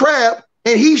Allen Crabbe,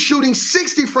 and he's shooting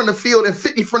 60 from the field and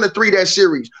 50 from the three that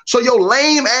series. So your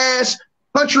lame ass,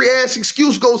 country ass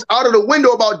excuse goes out of the window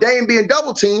about Dame being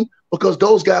double teamed because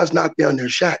those guys knocked down their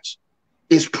shots.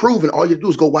 It's proven. All you do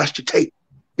is go watch the tape.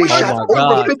 They shot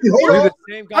over 50. Hold on.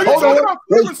 They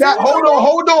shot. Hold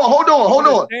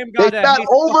on. They shot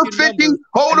over 50.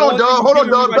 Hold on,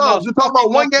 Dub. You talking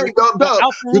about one game, Dub.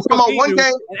 You talking about one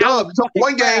game, Dub. You talking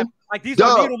one game. Like these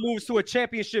are needle moves to a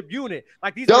championship unit.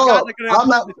 Like these are guys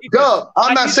that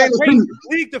I'm not saying the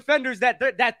league defenders that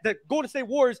the Golden State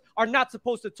Warriors are not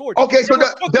supposed to torch. Okay, so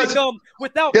does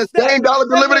Dame Dollar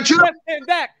deliver the chip?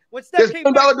 When Steph came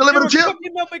back, deliver the chip?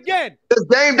 Again. Does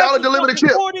Dame Dollar deliver the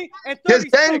chip? Does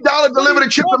Dame Dollar deliver the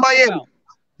chip to Miami?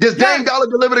 Does Dame Dollar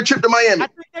deliver the chip to Miami? I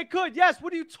think they could. Yes.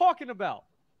 What are you talking about?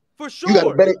 For sure.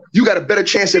 You got a better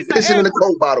chance at pissing in a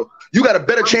Coke bottle. You got a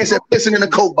better chance at pissing in a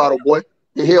Coke bottle, boy.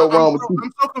 The hell wrong with you?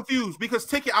 I'm so confused because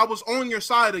Ticket, I was on your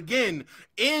side again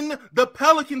in the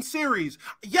Pelican series.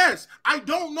 Yes, I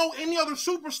don't know any other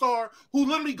superstar who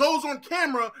literally goes on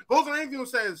camera, goes on an interview and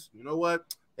says, you know what?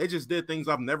 They just did things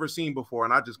I've never seen before,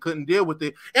 and I just couldn't deal with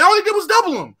it. And all they did was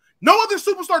double him. No other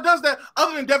superstar does that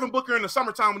other than Devin Booker in the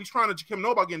summertime when he's trying to let him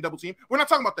know about getting double teamed. We're not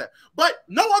talking about that. But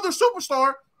no other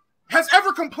superstar has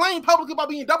ever complained publicly about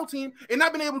being double teamed and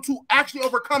not been able to actually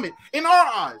overcome it in our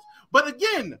eyes. But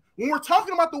again, when we're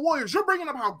talking about the Warriors, you're bringing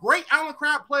up how great Allen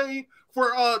Crabbe played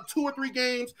for 2 or 3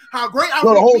 games, how great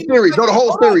the whole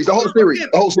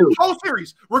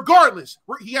series. Regardless,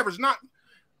 he averaged not.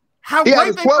 How he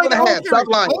had 12 and a half. Stop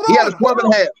lying. He had 12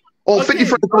 and a half on 50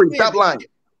 from the three. Stop lying.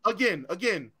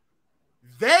 Again,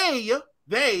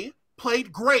 they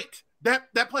played great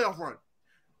that playoff run.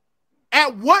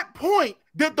 At what point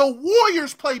did the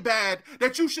Warriors play bad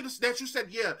that you said,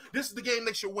 yeah, this is the game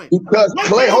they should win? Because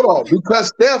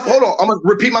Steph, I'm gonna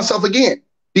repeat myself again.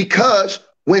 Because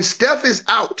when Steph is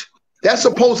out, that's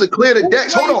supposed to clear the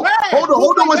decks. Hold on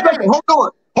one second.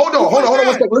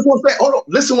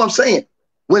 Listen what I'm saying.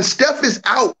 When Steph is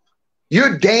out,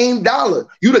 you're Dame Dollar.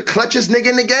 You the clutchest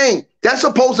nigga in the game. That's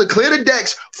supposed to clear the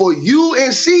decks for you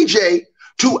and CJ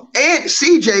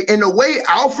and the way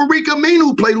Al-Farouq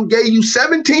Aminu played, who gave you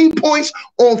 17 points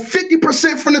on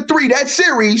 50% from the three that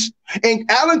series, and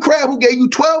Allen Crabbe, who gave you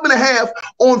 12 and a half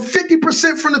on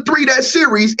 50% from the three that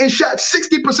series and shot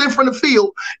 60% from the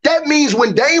field. That means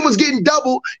when Dame was getting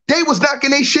double, they was knocking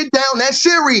their shit down that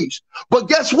series. But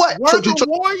guess what?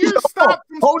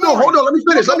 Hold on.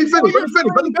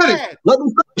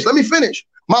 Let me finish.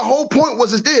 My whole point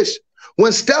was this.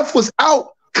 When Steph was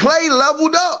out, Clay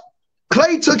leveled up.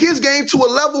 Clay took his game to a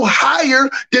level higher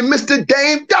than Mr.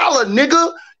 Dame Dollar,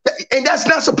 nigga. And that's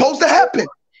not supposed to happen.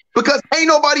 Because ain't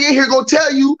nobody in here gonna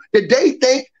tell you that they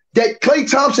think that Klay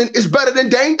Thompson is better than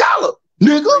Dame Dollar,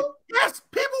 nigga. Yes,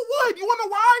 people would. You wanna know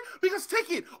why? Because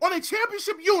Ticket, on a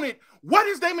championship unit, what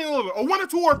is Damian Lillard? A 1 or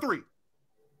 2 or 3?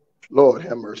 Lord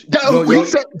have mercy. Dub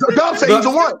said he's a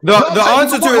 1. The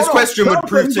answer to his question would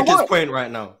prove Ticket's point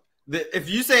right now. If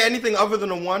you say anything other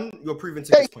than a 1, you're proving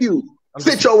Ticket's point. Thank you.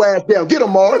 Sit your ass down. Get him,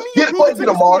 Mars. Get him, Mars.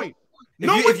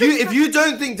 If you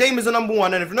don't think Dame is a number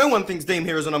 1, and if no one thinks Dame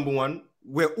here is a number 1,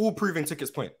 we're all proving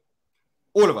Ticket's point.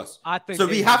 All of us. I think so.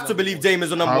 We have to believe Dame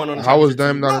is a number 1 on the How is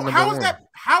Dame not a number 1?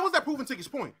 How is that proving Ticket's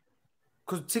point?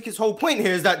 Because Ticket's whole point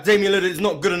here is that Damian Lillard is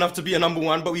not good enough to be a number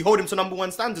 1, but we hold him to number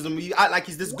 1 standards and we act like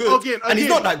he's this good, and he's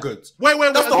not that good. Wait.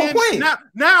 That's the whole point.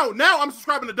 Now I'm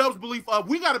subscribing to Dub's belief of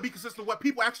we got to be consistent with what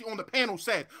people actually on the panel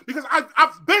said, because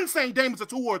I've been saying Dame is a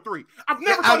 2 or 3. I've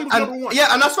never thought he was number 1.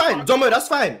 Yeah, and that's fine. Domo, that's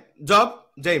fine. Dub,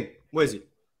 Dame, where is he?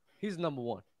 He's number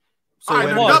 1. So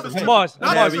Mars.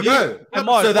 There we go.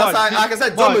 So that's like I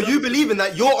said, Domo, you believe in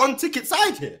that. You're on Ticket's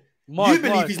side here. You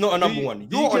believe he's not a number 1.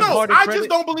 I just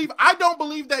don't believe. I don't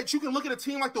believe that you can look at a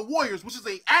team like the Warriors, which is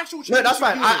a actual. No, that's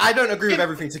fine. I don't agree with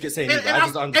everything Ticket's saying. And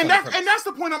that's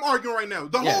the point I'm arguing right now.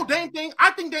 The whole Dame thing.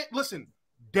 I think that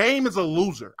Dame is a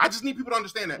loser. I just need people to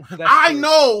understand that. I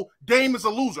know Dame is a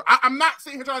loser. I'm not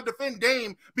sitting here trying to defend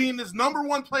Dame being this number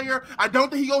 1 player. I don't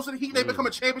think he goes to the Heat. They become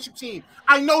a championship team.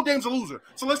 I know Dame's a loser.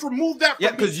 So let's remove that.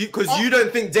 Yeah, because you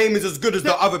don't think Dame is as good as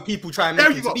the other people try and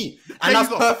make him to be. And that's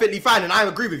perfectly fine. And I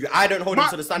agree with you. I don't hold him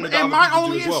to the standard that other people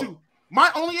do as well.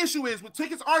 My only issue is with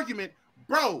Ticket's argument,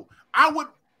 bro,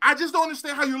 I just don't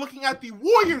understand how you're looking at the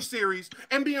Warriors series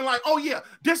and being like, "Oh yeah,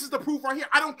 this is the proof right here."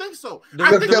 I don't think so.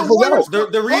 I think the Warriors.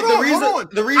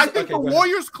 I think the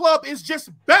Warriors club is just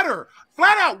better,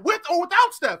 flat out, with or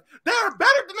without Steph. They are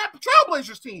better than that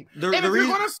Trailblazers team. Go ahead.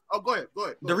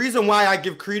 The reason why I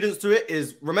give credence to it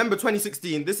is, remember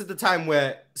 2016. This is the time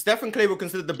where Steph and Klay were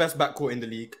considered the best backcourt in the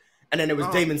league, and then it was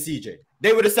Dame and CJ.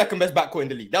 They were the second best backcourt in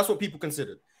the league. That's what people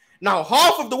considered. Now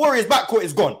half of the Warriors backcourt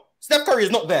is gone. Steph Curry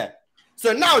is not there.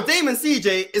 So now Dame and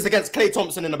CJ is against Klay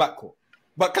Thompson in the backcourt.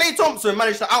 But Klay Thompson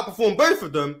managed to outperform both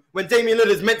of them when Damian Lillard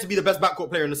is meant to be the best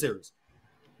backcourt player in the series.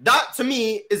 That, to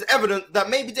me, is evident that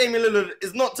maybe Damian Lillard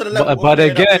is not to the level. But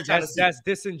again, that's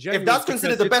disingenuous. If that's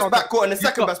considered the best backcourt and the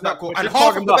second best backcourt, and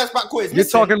half of the best backcourt is missing,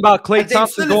 you're talking about Klay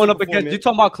Thompson going up against. You're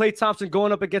talking about Klay Thompson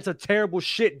going up against a terrible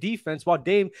shit defense, while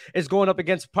Dame is going up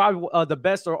against probably the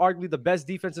best or arguably the best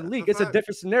defense in the league. It's a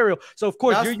different scenario. So of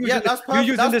course you're using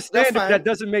this standard that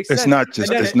doesn't make sense. It's not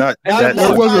just. It's not. You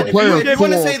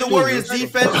want to say the Warriors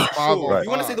defense? Sure. You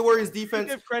want to say the Warriors defense?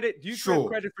 Do you give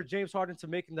credit for James Harden to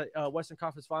making the Western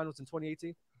Conference Finals in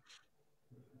 2018?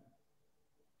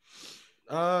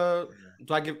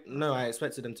 Do I give? No, I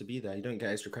expected them to be there. You don't get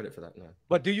extra credit for that, no.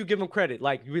 But do you give them credit?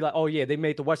 Like, you be like, oh yeah, they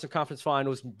made the Western Conference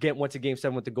Finals, went to Game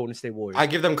 7 with the Golden State Warriors. I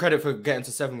give them credit for getting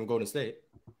to 7 with Golden State.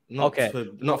 Not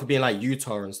for being like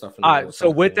Utah and stuff. All right, so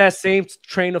with that same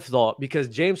train of thought, because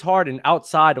James Harden,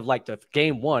 outside of like the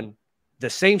Game 1, the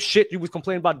same shit you was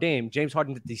complaining about Dame, James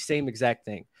Harden did the same exact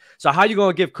thing. So how you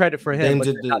gonna give credit for him?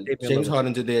 James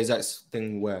Harden did the exact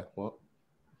thing where? What?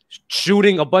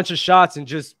 Shooting a bunch of shots and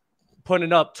just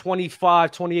putting up 25,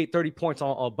 28, 30 points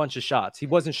on a bunch of shots. He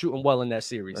wasn't shooting well in that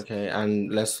series. Okay,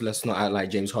 and let's not act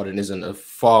like James Harden isn't a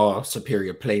far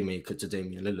superior playmaker to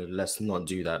Damian Lillard. Let's not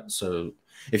do that. So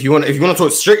if you want to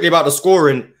talk strictly about the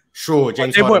scoring, sure,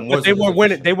 James Harden was. They weren't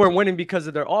winning. They weren't winning because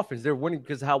of their offense. They're winning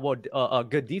because of how well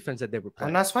good defense that they were playing.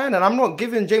 And that's fine. And I'm not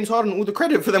giving James Harden all the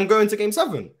credit for them going to Game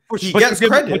 7. He gets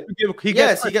credit. He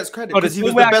gets credit because he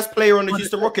was the best player on the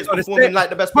Houston Rockets, performing like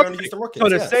the best player on the Houston Rockets. So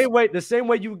the same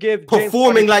way you give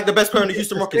performing like the best player on the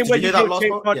Houston Rockets. Did you hear that last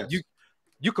part?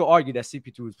 You could argue that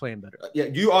CP2 was playing better. Yeah,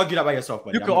 you argue that by yourself,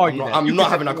 buddy. You could argue that. I'm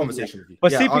not having that conversation with you.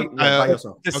 But CP,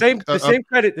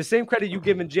 the same credit you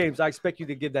giving James, I expect you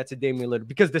to give that to Damian Lillard,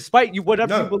 because despite you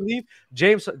whatever you believe,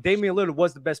 Damian Lillard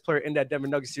was the best player in that Denver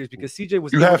Nuggets series, because CJ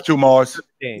was. You have to, Mars.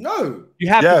 No, you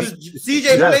have to.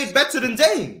 CJ played better than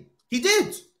Dame. He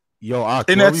did. Yo, what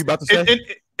are you about to say?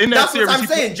 That's what I'm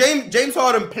saying. James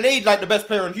Harden played like the best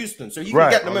player in Houston, so he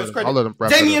can get the most credit.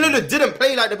 Damian Lillard didn't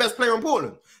play like the best player in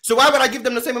Portland, so why would I give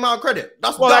them the same amount of credit?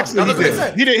 That's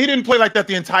he didn't play like that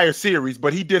the entire series,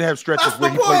 but he did have stretches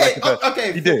where he played like that.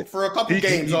 Okay, he did for a couple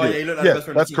games. He looked like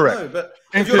the best player on the team. That's correct. No, but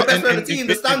if you're the best player on the team,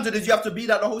 the standard is you have to be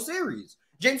that the whole series.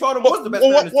 James Harden was the best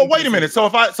player on the team. Well, wait a minute. So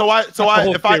if not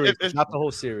the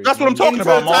whole series. That's what I'm talking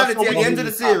about. At the end of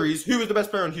the series, who was the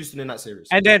best player in Houston in that series?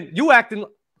 And then you acting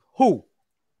who?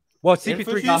 Well,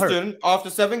 CP3 got hurt.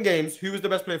 After 7 games, who was the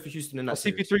best player for Houston in that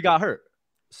series? CP3 got hurt.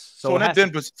 So in that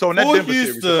Denver series, at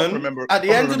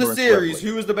the end of the series,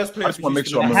 who was the best player? I just want to make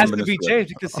sure it has to be James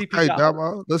because CP got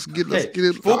hurt. Let's get it.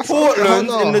 For Portland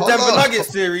in the Denver Nuggets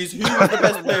series, who was the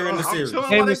best player in the series?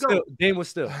 Dame was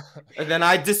still. And then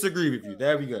I disagree with you.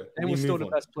 There we go. Dame was still the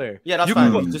best player. Yeah, that's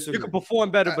fine. You can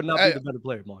perform better, but not be the better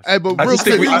player, Mars. Hey, but real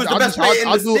quick,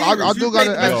 I do got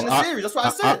to ask. That's what I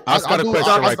said. I got a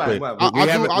question right quick. We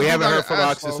haven't heard from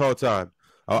Ox this whole time.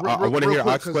 I want to hear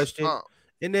Ox's question.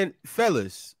 And then,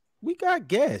 fellas, we got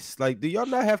guests. Like, do y'all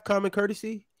not have common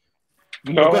courtesy?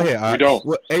 No, go ahead. We don't.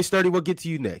 H30, we'll get to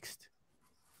you next.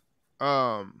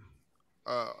 Oh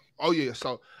yeah.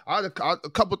 So I had a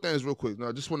couple things real quick. Now,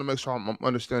 I just want to make sure I'm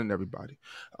understanding everybody.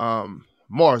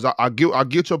 Mars, I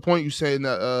get your point. You saying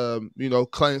that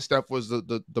Klay and Steph was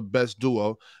the best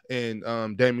duo, and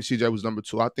Dame and CJ was number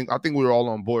 2. I think we were all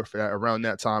on board for that around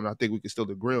that time. I think we can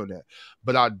still agree on that.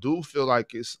 But I do feel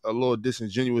like it's a little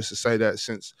disingenuous to say that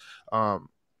since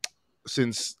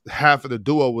half of the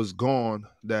duo was gone,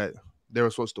 that they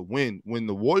were supposed to win when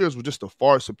the Warriors were just a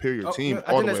far superior team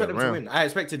all the way around. I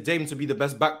expected Dame to be the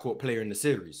best backcourt player in the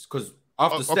series because.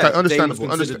 Understandable,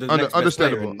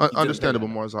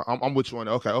 Mars. I'm with you on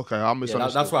that. Okay, I misunderstood. Yeah,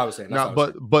 that's what I was saying.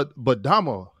 But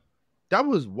Damo, that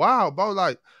was wild, bro.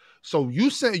 Like, so you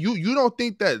said you don't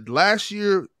think that last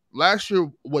year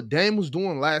what Dame was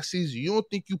doing last season, you don't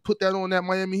think you put that on that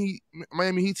Miami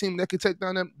Heat team that could take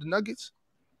down the Nuggets?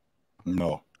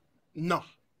 No. Y'all.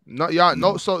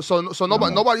 No. So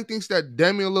nobody thinks that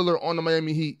Damian Lillard on the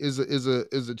Miami Heat is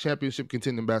a championship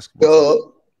contending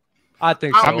basketball. I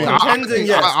think so. Contending,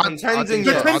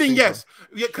 yes.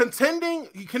 Yeah, contending.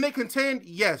 Can they contend?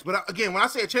 Yes. But again, when I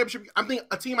say a championship, I think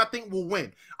a team will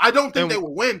win. I don't think they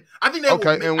will win. I think they will.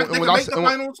 They can make the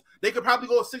finals. They could probably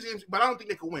go 6 games, but I don't think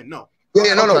they could win. No.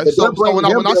 Yeah, no. So when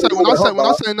I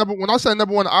say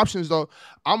number one options though,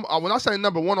 when I say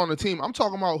number one on the team, I'm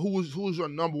talking about who's your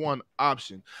number one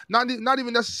option. Not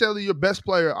even necessarily your best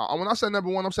player. When I say number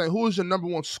one, I'm saying who is your number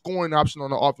one scoring option on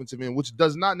the offensive end, which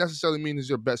does not necessarily mean is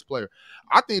your best player.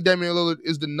 I think Damian Lillard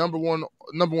is the number one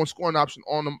scoring option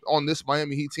on this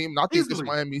Miami Heat team. And I think this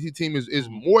Miami Heat team is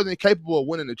more than capable of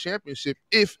winning the championship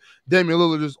if Damian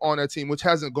Lillard is on that team, which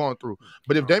hasn't gone through.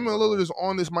 But if Damian Lillard is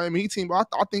on this Miami Heat team, I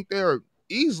think they're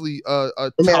easily a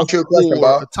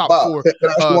top four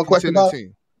team.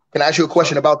 Can I ask you a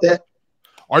question about that?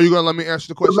 Are you gonna let me answer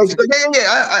the question?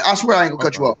 Yeah. I swear I ain't gonna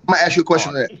cut you off. I'm gonna ask you a question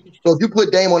on that. So if you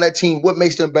put Dame on that team, what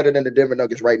makes them better than the Denver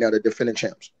Nuggets right now, the defending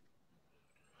champs?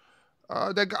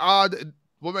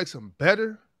 What makes them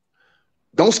better?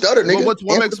 Don't stutter, nigga. What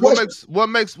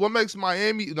makes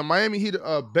the Miami Heat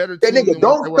a better team? That nigga,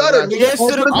 don't stutter,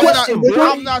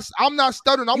 nigga. I'm not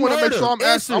stuttering. I want to make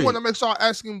sure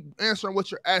I'm answering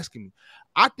what you're asking me.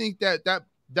 I think that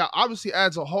obviously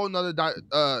adds a whole nother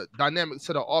dynamic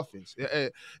to the offense.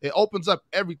 It opens up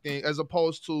everything as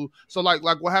opposed to like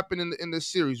what happened in this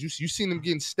series. You seen them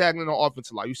getting stagnant on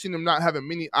offense a lot. You seen them not having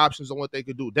many options on what they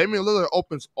could do. Damian Lillard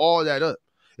opens all that up.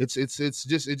 It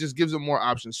just gives them more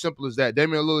options. Simple as that.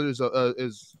 Damian Lillard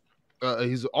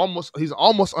he's almost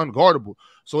unguardable.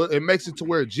 So it makes it to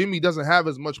where Jimmy doesn't have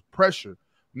as much pressure.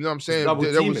 You know what I'm saying?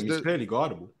 He's clearly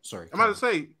guardable. Sorry, I'm about to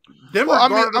say Denver.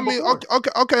 Well,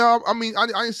 okay. I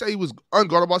didn't say he was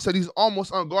unguardable. I said he's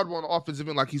almost unguardable on the offensive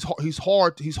end. Like he's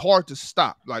hard to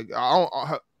stop. Like how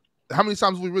many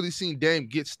times have we really seen Dame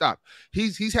get stopped?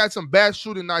 He's had some bad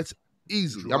shooting nights.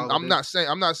 Easily, I'm not saying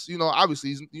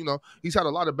obviously he's had a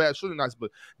lot of bad shooting nights, but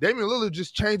Damian Lillard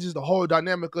just changes the whole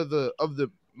dynamic of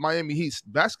the Miami Heat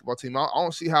basketball team. I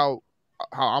don't see how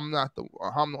I'm the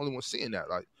only one seeing that.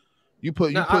 Like you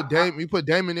put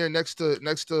Dame in there next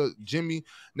to Jimmy,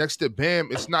 next to Bam,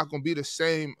 it's not going to be the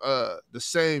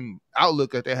same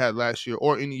outlook that they had last year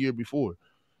or any year before.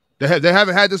 They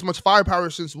haven't had this much firepower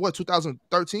since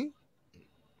 2013.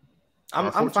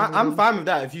 I'm fine with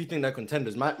that if you think they're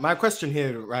contenders. My question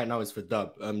here right now is for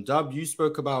Dub. Dub, you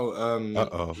spoke about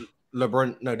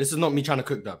LeBron. No, this is not me trying to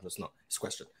cook Dub. That's not his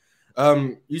question.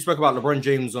 You spoke about LeBron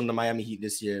James on the Miami Heat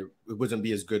this year. It wouldn't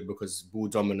be as good because ball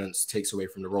dominance takes away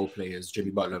from the role players.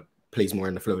 Jimmy Butler plays more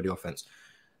in the flow of the offense.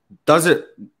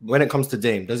 When it comes to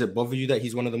Dame, does it bother you that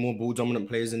he's one of the more ball dominant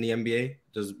players in the NBA?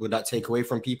 Would that take away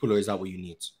from people, or is that what you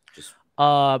need?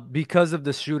 Because of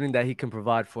the shooting that he can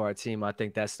provide for our team, I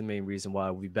think that's the main reason why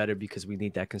we're better, because we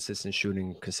need that consistent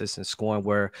shooting, consistent scoring,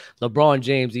 where LeBron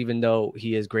James, even though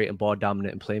he is great in ball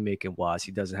dominant and playmaking wise,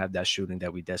 he doesn't have that shooting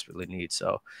that we desperately need.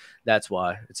 So that's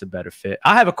why it's a better fit.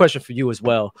 I have a question for you as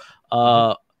well.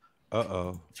 For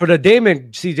the Dame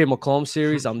and CJ McCollum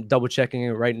series, I'm double checking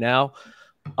it right now.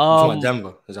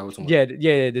 Denver. Is that what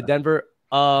the Denver.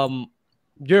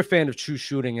 You're a fan of true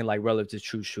shooting and like relative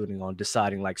true shooting on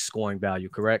deciding like scoring value,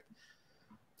 correct?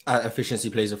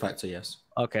 Efficiency plays a factor, yes.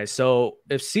 Okay, so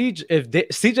if CJ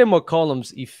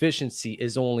McCollum's efficiency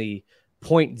is only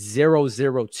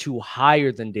 0.002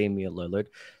 higher than Damian Lillard,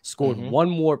 scored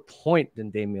one more point than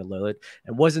Damian Lillard,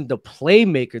 and wasn't the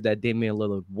playmaker that Damian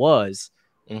Lillard was,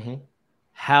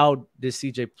 how did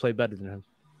CJ play better than him?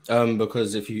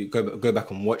 Because if you go back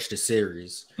and watch the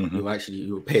series,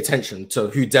 you'll pay attention to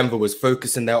who Denver was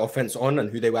focusing their offense on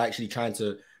and who they were actually trying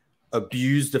to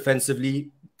abuse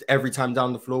defensively every time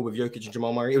down the floor with Jokic and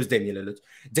Jamal Murray. It was Damian Lillard.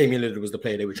 Damian Lillard was the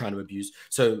player they were trying to abuse.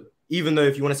 So even though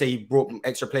if you want to say he brought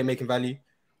extra playmaking value,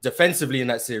 defensively in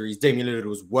that series, Damian Lillard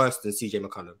was worse than CJ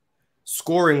McCollum.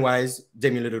 Scoring-wise,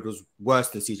 Damian Lillard was worse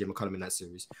than CJ McCollum in that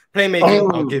series.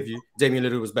 Playmaking, I'll give you, Damian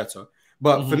Lillard was better.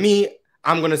 But for me,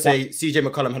 I'm going to say CJ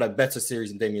McCollum had a better series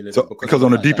than Damian Lillard. Because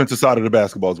on the defensive side of the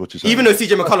basketball is what you're saying. Even though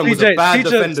CJ McCollum was a bad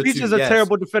defender too. CJ's a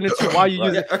terrible defender too. Why are you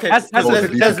using okay.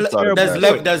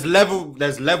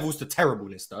 There's levels to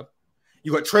terribleness, stuff.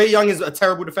 You got Trae Young is a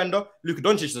terrible defender. Luka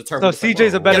Doncic is a terrible defender. So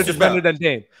CJ's a better defender than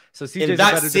Dame. So CJ's in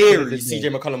that series,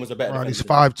 CJ McCollum was a better defender. He's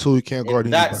 5'2", he can't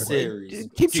guard that series.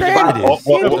 Keep trying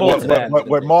it.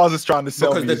 What Mars is trying to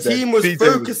sell because the team was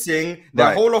focusing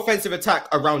their whole offensive attack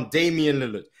around Damian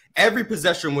Lillard. Every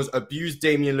possession was abused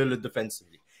Damian Lillard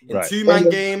defensively. In two-man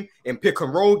game, in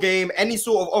pick-and-roll game, any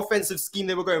sort of offensive scheme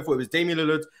they were going for, it was Damian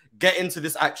Lillard, get into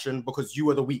this action because you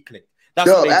are the weak link. That's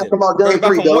what they did. Ask about game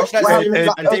 3, though.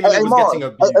 And Damian was getting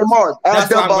a beat.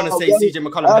 That's why I'm going to say CJ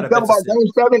McCollum had a better about game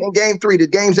 7 and game 3. The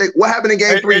games, what happened in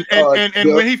game 3?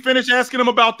 And when he finished asking him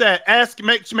about that,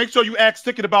 make sure you ask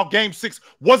Ticket about game 6.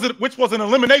 Which was an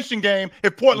elimination game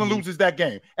if Portland loses that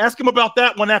game? Ask him about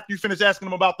that one after you finish asking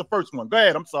him about the first one. Go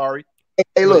ahead. I'm sorry.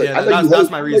 Hey, look,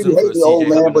 that's my reason for CJ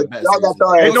man, but y'all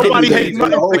got ain't nobody hating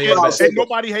nothing. Ain't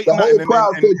nobody hating nothing. The whole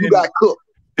crowd said you got cooked.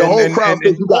 The whole crowd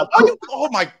said you got cooked. Oh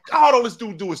my God! All this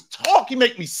dude do is talk. He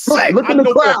make me sick. Look in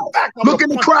the crowd. Look in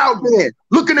the crowd, then.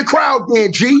 Look in the crowd,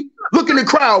 then. G. Look in the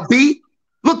crowd, B.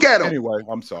 Look at him. Anyway,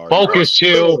 I'm sorry. Focus,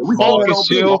 chill. Focus,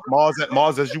 chill.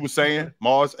 Mars, as you were saying,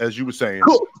 you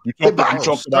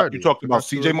talked about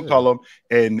CJ McCollum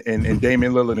and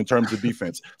Damian Lillard in terms of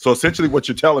defense. So essentially, what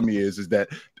you're telling me is that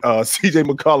CJ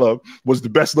McCollum was the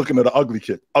best looking of the ugly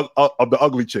chicks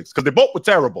because they both were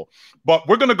terrible. But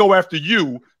we're gonna go after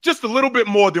you just a little bit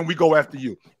more than we go after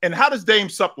you. And how does Dame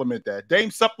supplement that?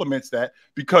 Dame supplements that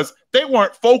because they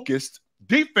weren't focused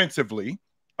defensively.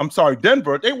 I'm sorry,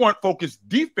 Denver, they weren't focused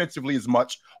defensively as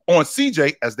much on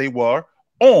CJ as they were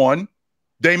on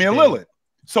Damian Lillard.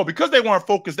 So because they weren't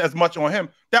focused as much on him,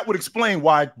 that would explain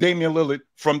why Damian Lillard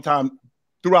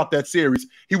throughout that series,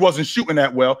 he wasn't shooting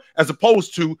that well, as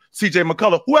opposed to CJ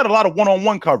McCollum, who had a lot of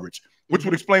one-on-one coverage, which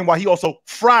would explain why he also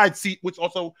fried which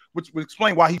would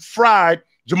explain why he fried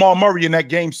Jamal Murray in that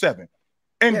game 7.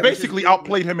 And basically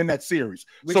outplayed him in that series.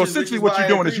 So essentially what you're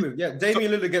doing is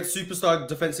Damian Lillard gets superstar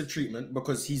defensive treatment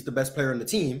because he's the best player on the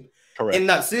team. Correct. In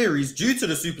that series, due to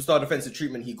the superstar defensive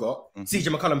treatment he got, CJ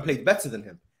McCollum played better than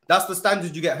him. That's the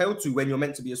standard you get held to when you're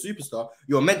meant to be a superstar.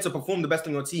 You're meant to perform the best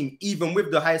on your team, even with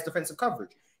the highest defensive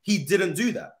coverage. He didn't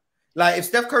do that. Like, if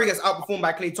Steph Curry gets outperformed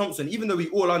by Klay Thompson, even though we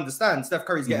all understand Steph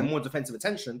Curry's getting more defensive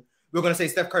attention, we're going to say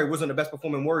Steph Curry wasn't the best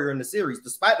performing Warrior in the series,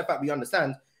 despite the fact we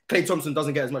understand Klay Thompson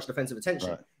doesn't get as much defensive attention.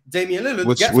 Right. Damian Lillard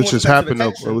which has happened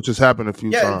a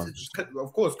few times.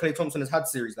 Of course, Klay Thompson has had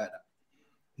series like that.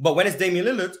 But when it's Damian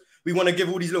Lillard, we want to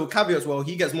give all these little caveats. Well,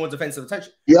 he gets more defensive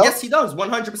attention. Yep. Yes, he does.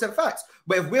 100% facts.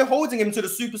 But if we're holding him to the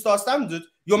superstar standard,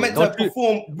 you're meant to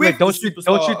perform with don't you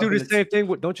do the same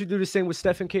thing? Don't you do the same with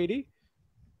Steph and KD?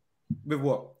 With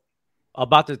what?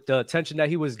 About the attention that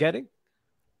he was getting?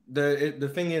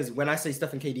 The thing is, when I say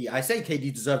Steph and KD, I say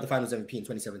KD deserved the Finals MVP in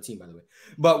 2017, by the way.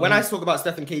 But when I talk about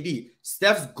Steph and KD,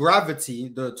 Steph's gravity,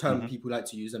 the term people like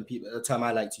to use and the term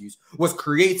I like to use, was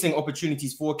creating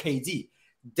opportunities for KD.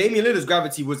 Damian Lillard's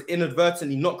gravity was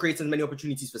inadvertently not creating many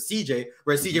opportunities for CJ,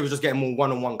 whereas CJ was just getting more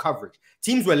one-on-one coverage.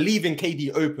 Teams were leaving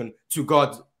KD open to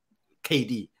guard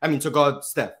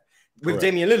Steph. With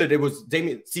Damian Lillard,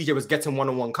 CJ was getting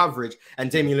one-on-one coverage, and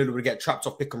Damian Lillard would get trapped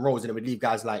off pick and rolls, and it would leave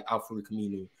guys like Al-Farouq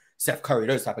Aminu, Steph Curry,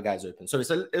 those type of guys open. So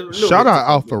it's a shout out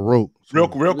Al-Farouq. Real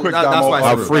quick, that's why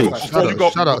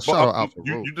shout out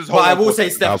Al-Farouq. But I will say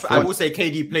Steph. I will say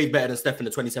KD played better than Steph in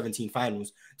the 2017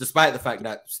 finals, despite the fact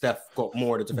that Steph got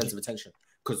more of the defensive attention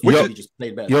because he just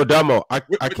played better. Yo, Damo, I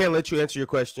can't let you answer your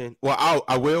question. Well,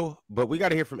 I will, but we got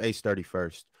to hear from Ace 30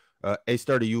 first. Ace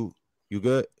 30, you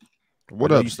good?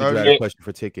 What up, Sturdy? Question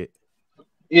for Ticket.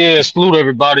 Yeah, salute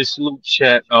everybody. Salute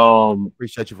chat.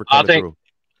 Appreciate you for coming through.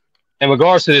 In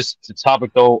regards to this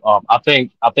topic, though, I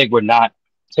think we're not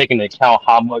taking into account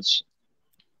how much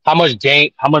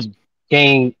Dame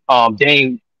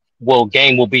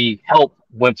will be helped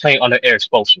when playing under Eric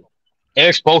Spoelstra.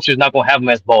 Eric Spoelstra is not going to have him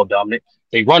as ball dominant.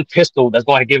 They run pistol. That's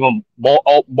going to give him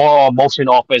more motion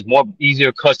offense, more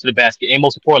easier cuts to the basket, and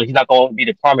most importantly, he's not going to be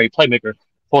the primary playmaker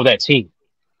for that team.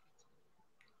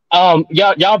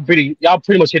 Y'all pretty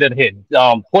much hit it ahead.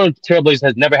 Portland Trailblazers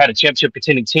has never had a championship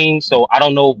contending team, so I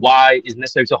don't know why it's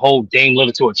necessary to hold Dame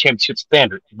Lillard to a championship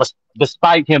standard. But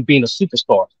despite him being a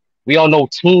superstar, we all know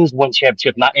teams win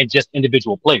championships, not just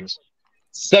individual players.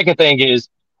 Second thing is,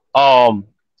 I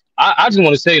just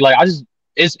want to say,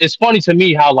 it's funny to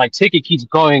me how Ticket keeps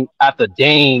going after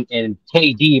Dame and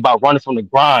KD about running from the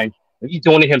grind, and he's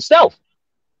doing it himself.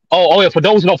 Oh yeah. For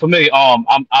those who don't familiar, I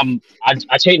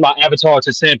changed my avatar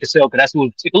to Sam Cassell because that's who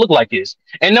Ticket look like is.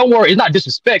 And don't worry, it's not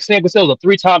disrespect. Sam Cassell is a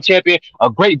 3-time champion, a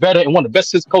great veteran, and one of the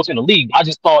best coaches in the league. I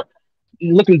just thought,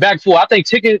 looking back I think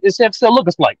Ticket and Sam Cassell look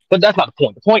like, but that's not the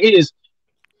point. The point is,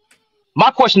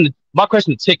 my question to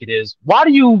Ticket is, why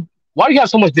do you have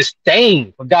so much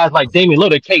disdain for guys like Damian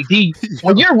Lillard, KD,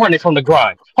 when you're running from the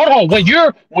grind? Hold on, when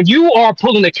you are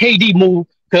pulling the KD move,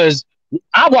 because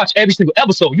I watch every single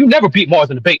episode. You never beat Mars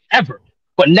in the debate ever.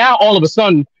 But now all of a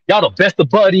sudden, y'all the best of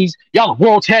buddies. Y'all the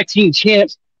world tag team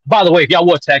champs. By the way, if y'all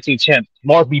was tag team champs,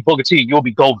 Mars beat Booker T, you'll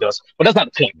be Gold Dust. But that's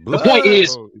not the point. The point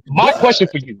is, my question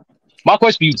for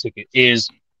you, Ticket, is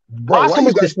Roster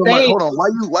was the same. Hold on, why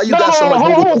you got so much?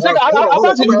 Hold on a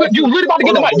second. You really about to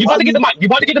get the mic. You about to get the mic. You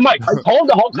about to get the mic. Hold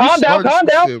on. Calm down. Calm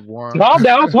down.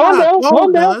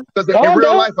 Because in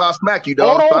real life, I'll smack you,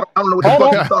 dog. I don't know what the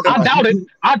fuck you're talking about.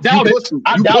 I doubt it.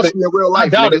 In real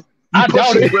life, nigga. I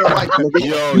doubt it. Emotional.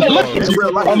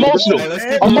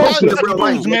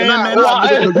 Like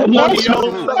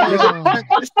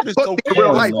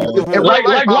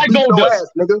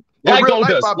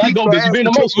gold does. You being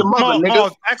emotional.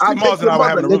 Actually, Mars and I were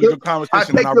having a really good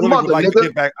conversation, and I really would like to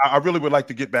get back. I really would like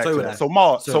to get back to that. So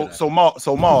Mars, the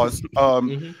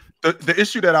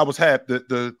issue that I was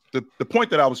the point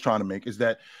that I was trying to make is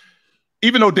that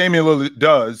even though Damian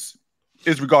Lillard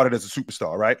is regarded as a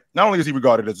superstar, right? Not only is he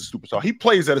regarded as a superstar, he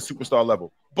plays at a superstar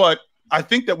level. But I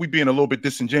think that we're being a little bit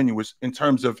disingenuous in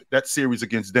terms of that series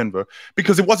against Denver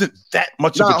because it wasn't that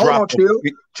much of a drop.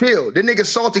 Chill. The nigga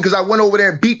salty because I went over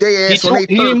there and beat their ass.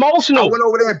 He emotional. I went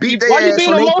over there and beat their ass. Why you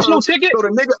being emotional, Ticket? So the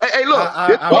nigga, hey, look.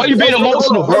 Why you being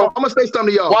emotional, bro? I'm gonna say something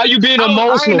to y'all. Why you being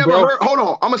emotional, bro? Hold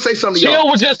on. I'm gonna say something to y'all.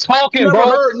 Chill was just talking, bro.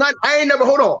 I ain't never.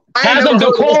 Hold on. Has him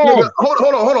decorum. Hold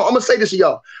on. I'm gonna say this to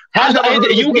y'all. Your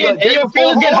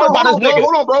feelings get hurt by this nigga.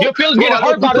 Hold on, bro. Your feelings get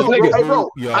hurt by this nigga. Hey, bro.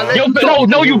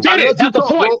 No, you didn't. That's the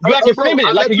point. You acting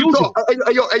feminine like you usual. Hey,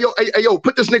 yo,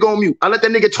 put this nigga on mute. I let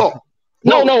that nigga talk.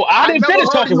 No, I didn't finish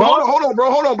talking, bro.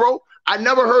 Hold on, bro. I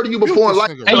never heard of you before in life.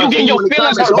 And you getting your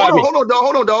feelings hurt by me. Hold on,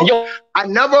 dog. I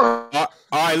never heard. All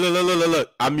right,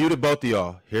 look. I muted both of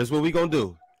y'all. Here's what we gonna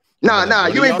do. Nah,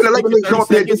 you ain't gonna let me go up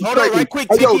there. Hold on, right quick.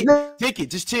 Take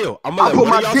it. Just chill. I'm gonna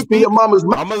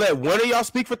let one of y'all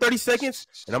speak for 30 seconds,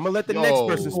 and I'm gonna let the next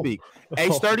person speak.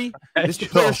 H30, this is the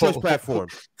Player Choice platform.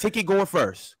 Ticket going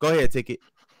first. Go ahead, Ticket.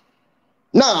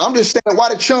 Nah, I'm just saying why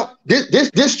the chump,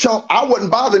 this chump, I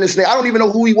wasn't bothering this nigga. I don't even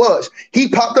know who he was. He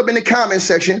popped up in the comment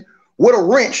section with a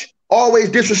wrench, always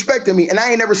disrespecting me, and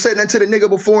I ain't never said nothing to the nigga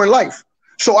before in life.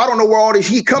 So I don't know where all this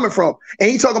heat coming from. And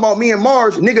he talking about me and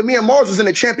Mars. Nigga, me and Mars was in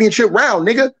the championship round,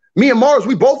 nigga. Me and Mars,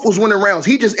 we both was winning rounds.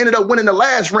 He just ended up winning the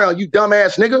last round, you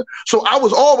dumbass nigga. So I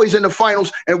was always in the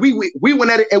finals, and we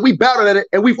went at it, and we battled at it,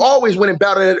 and we've always went and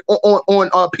battled at it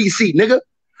on PC, nigga.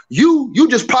 You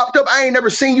just popped up. I ain't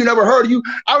never seen you, never heard of you.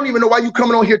 I don't even know why you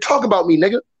coming on here talking about me,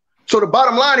 nigga. So the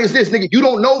bottom line is this, nigga. You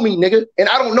don't know me, nigga, and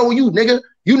I don't know you, nigga.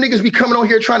 You niggas be coming on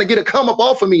here trying to get a come up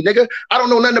off of me, nigga. I don't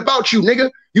know nothing about you,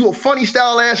 nigga. You a funny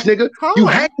style ass nigga.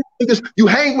 You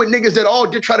hang with niggas that all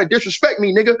did try to disrespect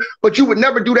me, nigga. But you would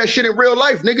never do that shit in real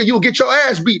life, nigga. You'll get your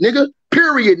ass beat, nigga.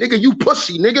 Period, nigga. You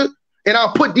pussy, nigga. And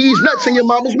I'll put these nuts in your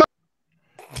mama's mouth.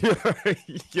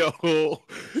 Yo,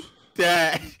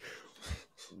 that.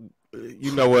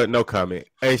 You know what? No comment.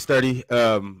 Hey, Sturdy,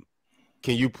 can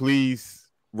you please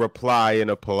reply in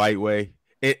a polite way?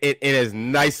 In as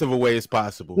nice of a way as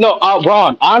possible. No,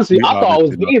 Ron. Honestly, I thought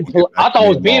I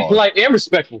was being polite and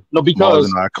respectful. No,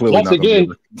 because once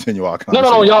again,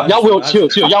 no, y'all will chill.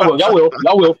 Y'all will.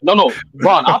 No,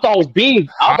 Ron. I thought I was being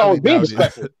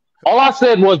respectful. All I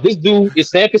said was this dude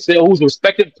is Sam Cassell, who's a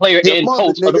respected player and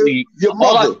coach of the league.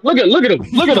 Look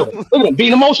at him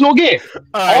being emotional again.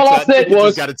 All I said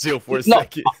was, gotta chill for a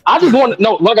second. I just want to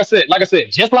know. Like I said,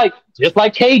 just like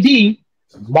KD.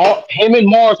 Him and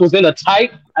Mars was in a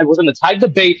tight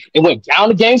debate. It went down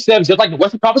to Game 7, just like the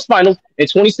Western Conference Finals in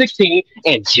 2016.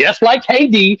 And just like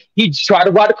KD, he tried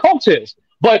to ride the coattails.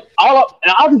 But I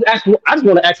just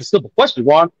want to ask a simple question,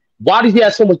 Ron. Why does he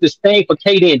have so much disdain for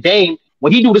KD and Dame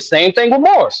when he do the same thing with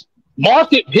Mars? Mars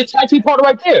did his tag team partner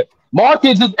right there. Mars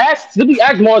did just ask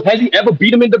Mars, has he ever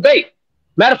beat him in debate?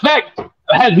 Matter of fact,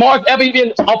 has Mars ever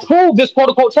even approved this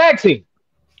quote-unquote tag team?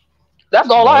 That's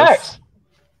all I ask.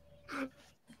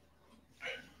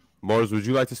 Mars, would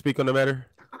you like to speak on the matter?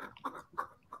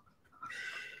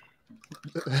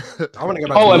 I want to get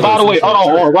back. Oh, and by the way,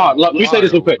 hold on, Ron. Let me say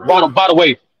this real quick. Ron, by the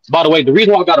way, the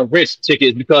reason why I got a rich ticket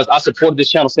is because I supported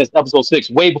this channel since episode 6,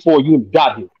 way before you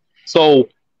got here. So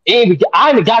I ain't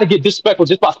got to get disrespectful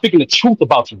just by speaking the truth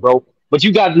about you, bro. But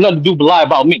you got nothing to do but lie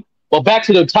about me. But back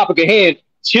to the topic at hand,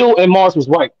 Chill and Mars was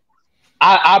right.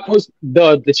 I put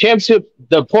the championship.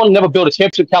 The Portland never built a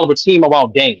championship caliber team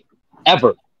around Dame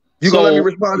ever. You gonna let me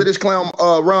respond to this clown,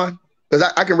 Ron?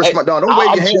 Because I can respond. Don't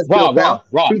wave your hands, Ron. I'm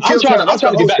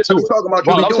trying to get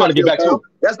back to it.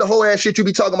 That's the whole ass shit you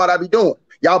be talking about. I be doing.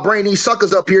 Y'all bring these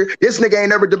suckers up here. This nigga ain't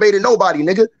never debated nobody,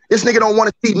 nigga. This nigga don't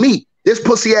want to see me. This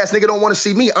pussy ass nigga don't want to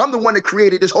see me. I'm the one that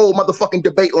created this whole motherfucking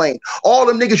debate lane. All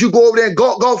them niggas you go over there and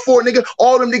go for, nigga,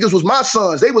 all them niggas was my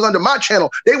sons. They was under my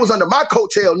channel. They was under my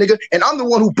coattail, nigga. And I'm the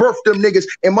one who birthed them niggas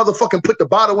and motherfucking put the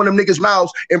bottle in them niggas'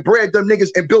 mouths and bred them niggas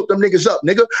and built them niggas up,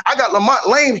 nigga. I got Lamont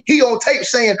Lane, he on tape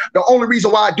saying the only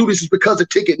reason why I do this is because of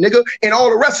Ticket, nigga. And all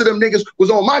the rest of them niggas was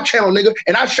on my channel, nigga.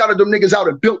 And I shouted them niggas out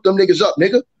and built them niggas up,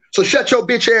 nigga. So shut your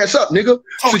bitch ass up, nigga.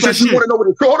 Since you want to know what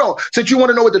the since you want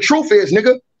to know what the truth is,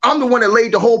 nigga, I'm the one that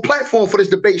laid the whole platform for this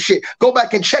debate shit. Go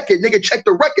back and check it, nigga. Check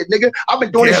the record, nigga. I've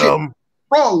been doing this shit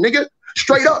wrong, nigga.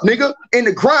 Straight up, nigga. In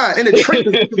the grind, in the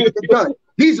trenches, done.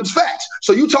 These are facts.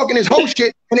 So you talking this whole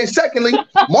shit, and then secondly,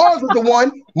 Mars was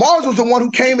the one who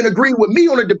came and agreed with me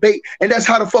on the debate, and that's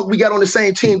how the fuck we got on the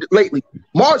same team lately.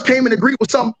 Mars came and agreed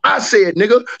with something I said,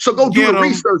 nigga. So go do the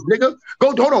research, nigga.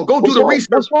 Go do the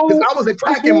research, because I was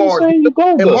attacking Mars,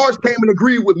 and Mars came and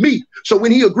agreed with me. So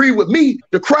when he agreed with me,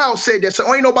 the crowd said that.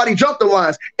 So ain't nobody jumped the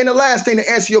lines. And the last thing to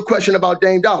answer your question about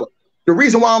Dame Dollar. The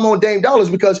reason why I'm on Dame Dollar is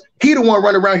because he the one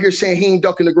running around here saying he ain't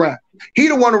ducking the grind. He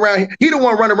the one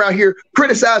running around here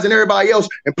criticizing everybody else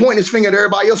and pointing his finger at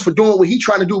everybody else for doing what he's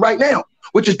trying to do right now,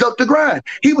 which is duck the grind.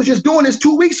 He was just doing this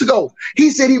 2 weeks ago. He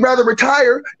said he'd rather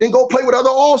retire than go play with other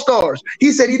all-stars.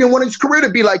 He said he didn't want his career to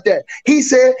be like that. He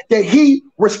said that he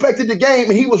respected the game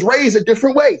and he was raised a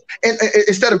different way. And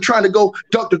instead of trying to go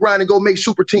duck the grind and go make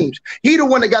super teams, he the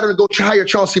one that got him to go hire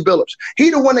Chauncey Billups. He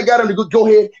the one that got him to go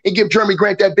ahead and give Jeremy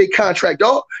Grant that big contract,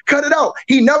 dog. Cut it out.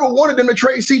 He never wanted them to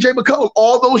trade CJ McCollum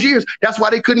all those years. That's why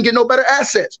they couldn't get no better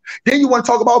assets. Then you want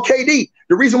to talk about KD.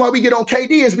 The reason why we get on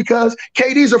KD is because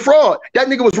KD's a fraud. That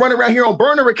nigga was running around here on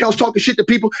burner accounts talking shit to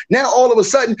people. Now all of a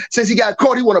sudden, since he got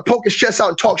caught, he want to poke his chest out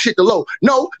and talk shit to Low.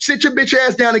 No, sit your bitch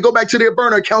ass down and go back to their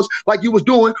burner accounts like you was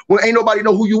doing when ain't nobody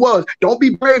know who you was. Don't be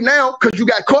brave now because you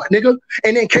got caught, nigga.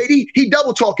 And then KD, he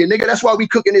double talking, nigga. That's why we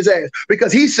cooking his ass,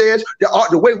 because he says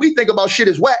the way we think about shit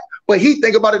is whack. But he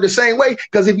think about it the same way,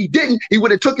 because if he didn't, he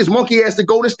would have took his monkey ass to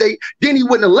Golden State. Then he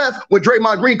wouldn't have left when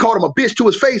Draymond Green called him a bitch to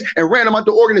his face and ran him out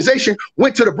the organization,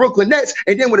 went to the Brooklyn Nets,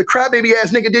 and then when the crybaby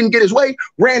ass nigga didn't get his way,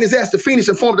 ran his ass to Phoenix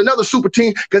and formed another super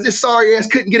team because his sorry ass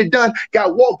couldn't get it done,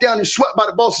 got walked down and swept by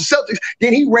the Boston Celtics.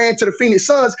 Then he ran to the Phoenix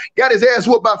Suns, got his ass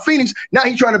whooped by Phoenix. Now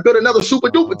he trying to build another super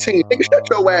duper team. Nigga, shut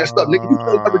your ass up, nigga. You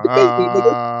can't ever debate me,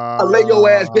 nigga. I lay your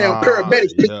ass down,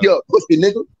 paramedics pick you up, pussy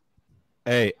nigga.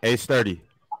 Hey, Sturdy.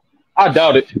 I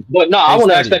doubt it. But no, I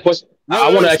want to ask that question.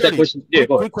 I want to ask that question. Yeah,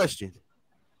 go ahead. Quick question.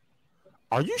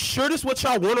 Are you sure this is what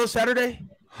y'all want on Saturday?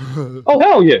 Oh,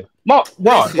 hell yeah.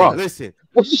 Listen.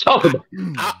 What you talking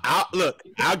about? Look,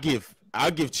 I'll give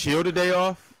Chill the day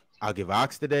off. I'll give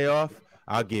Ox the day off.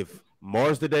 I'll give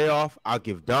Mars the day off. I'll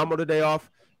give Damo the day off.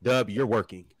 Dub, you're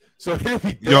working. So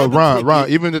yo, Ron,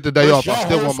 even if the day off, I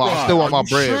still want my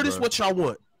bread. Sure this is what y'all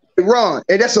want? Ron,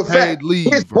 and that's a fact.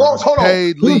 Leave, his boss, hold on.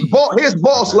 His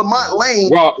boss, Lamont Lane,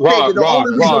 the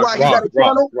only reason why he got a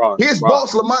channel. His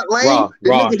boss, Lamont Lane, the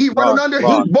nigga he running under,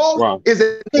 his boss is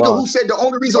a nigga who said the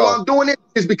only reason why I'm doing it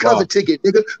is because of Ticket,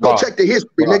 nigga. Go check the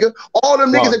history, nigga. All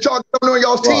them niggas that y'all coming on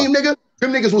y'all's team, nigga.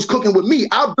 Them niggas was cooking with me.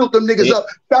 I built them niggas up,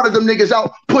 shouted them niggas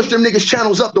out, pushed them niggas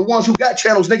channels up, the ones who got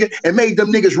channels, nigga, and made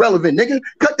them niggas relevant, nigga.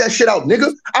 Cut that shit out,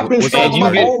 nigga. I've been starting my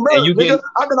own merit, nigga.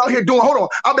 I've been out here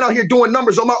doing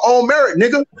numbers on my own merit,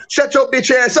 nigga. Shut your bitch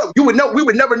ass up. We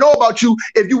would never know about you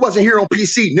if you wasn't here on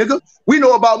PC, nigga. We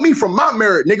know about me from my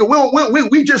merit, nigga.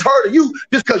 We just heard of you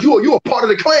just because you a part of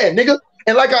the clan, nigga.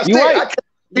 And like I said,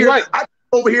 I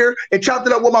over here and chopped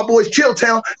it up with my boys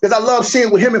Chilltown because I love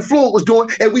seeing what him and Fluid was doing,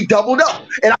 and we doubled up.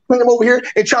 And I came over here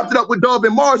and chopped it up with Dub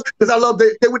and Mars because I love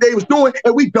what they was doing,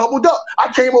 and we doubled up.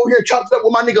 I came over here and chopped it up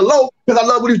with my nigga Low because I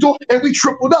love what he's doing, and we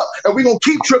tripled up. And we gonna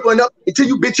keep tripling up until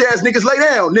you bitch ass niggas lay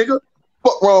down, nigga.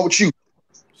 What wrong with you?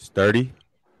 Sturdy.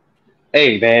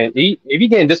 Hey man, if you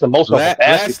getting this emotional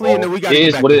basketball, it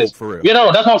is what it is. You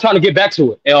know, that's what I'm trying to get back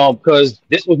to it. Because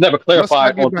this was never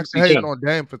clarified on PC channel. No.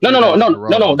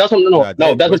 That's what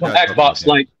that's on Xbox.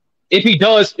 Like, if he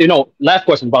does, last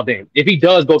question about Dame. If he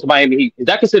does go to Miami Heat, is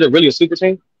that considered really a super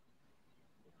team?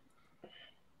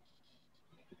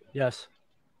 Yes.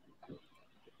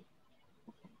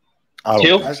 I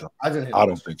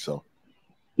don't think so.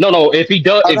 No. If Dame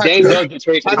does get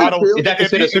traded, is that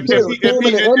considered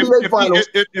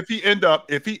if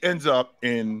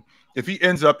he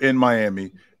ends up in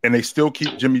Miami and they still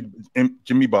keep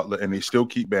Jimmy Butler and they still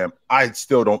keep Bam, I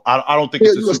still don't. I don't think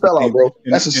it's a super sellout, bro.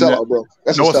 That's a sellout, bro.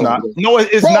 No, it's not. No,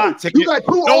 it is not. You got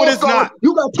two no, it is not.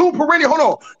 You got two perennial. Hold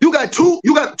on. You got two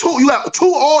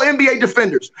all NBA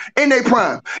defenders in their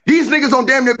prime. These niggas on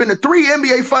damn near been to 3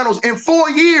 NBA finals in 4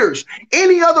 years.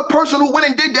 Any other person who went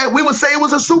and did that, we would say it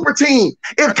was a super team.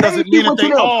 If KD went to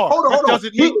them, hold on.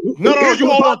 No, you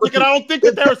hold on. I don't think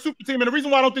that they're a super team, and the reason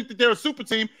why I don't think that they're a super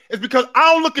team is because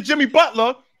I don't look at Jimmy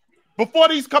Butler. Before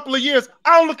these couple of years,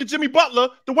 I don't look at Jimmy Butler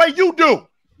the way you do.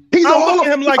 He's a Hall of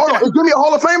Famer. Like that. Is Jimmy a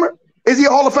Hall of Famer? Is he a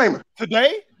Hall of Famer?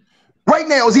 Today? Right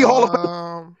now, is he a Hall of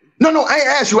Famer? No, I ain't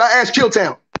asked you. I asked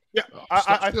Chilltown. Yeah,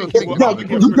 I think you done,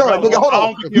 nigga. Hold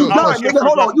on. You done, nigga.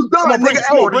 Hold on. You done,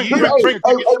 nigga. Bring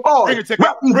it,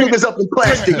 wrap these niggas up in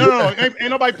plastic. No. Ain't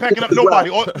nobody packing up nobody.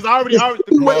 Because I already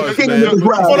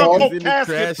the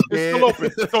casket is still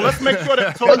open. So let's make sure we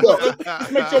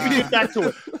get back to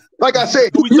it. Like I said,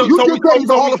 you just said he's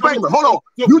a Hall of Famer. Hold on.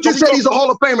 You just said he's a Hall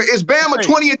of Famer. Is Bam a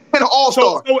 20 and 10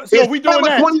 All-Star? So we doing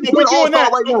that.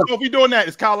 So we doing that.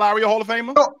 Is Kyle Lowry a Hall of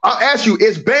Famer? No, I'll ask you,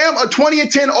 is Bam a 20 and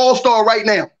 10 All-Star right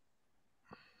now?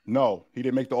 No, he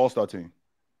didn't make the All-Star team.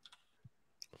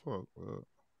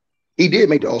 He did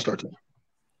make the All-Star team.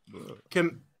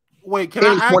 Can I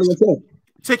ask?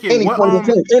 Ticket.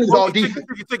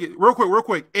 Real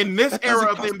quick. In this era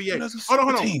of the NBA,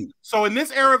 hold on. So in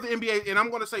this era of the NBA, and I'm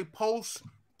going to say post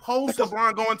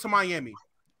LeBron going to Miami,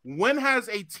 when has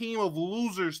a team of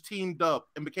losers teamed up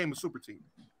and became a super team?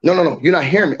 No. You're not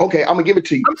hearing me. Okay, I'm gonna give it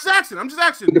to you. I'm just asking. The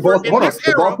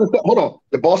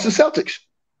Boston Celtics,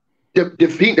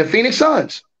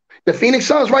 the Phoenix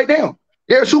Suns, right now,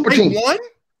 they're a super team. Won?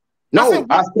 No,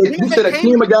 you said a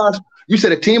team of guys. You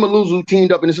said a team of losers who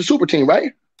teamed up and it's a super team,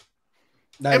 right?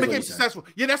 And became successful.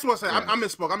 Yeah, that's what I said. I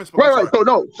misspoke. Right.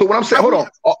 So what I'm saying, hold on.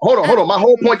 My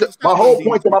whole point to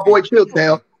my boy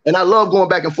Chilltown, and I love going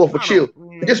back and forth with Chill.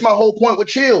 This is my whole point with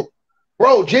Chill.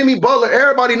 Bro, Jimmy Butler,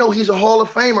 everybody know he's a Hall of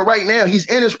Famer right now. He's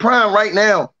in his prime right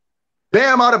now.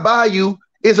 Bam Adebayo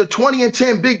is a 20 and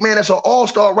 10 big man that's an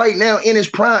all-star right now in his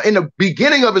prime, in the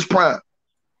beginning of his prime.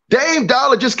 Dame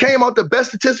Dollar just came out the best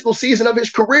statistical season of his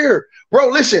career. Bro,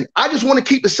 listen, I just want to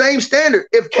keep the same standard.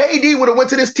 If KD would have went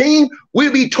to this team,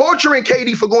 we'd be torturing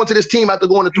KD for going to this team after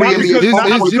going to 3 NBA.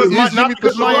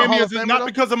 Not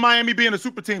because of Miami being a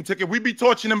super team, Ticket. We'd be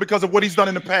torturing him because of what he's done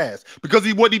in the past. Because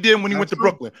of what he did when he went to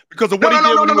Brooklyn. Because of what he did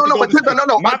when he went to Golden State.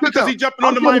 Not because he's jumping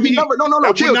on the Miami Heat.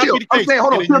 No, chill. I'm saying,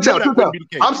 hold on, Chilltown.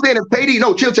 I'm saying if KD,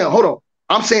 Chilltown, hold on.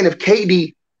 I'm saying if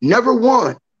KD never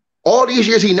won, all these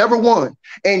years he never won.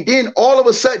 And then all of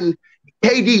a sudden,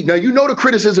 KD, now you know the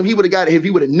criticism he would have got if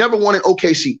he would have never won in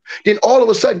OKC. Then all of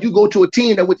a sudden you go to a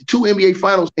team that went to 2 NBA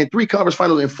finals and 3 conference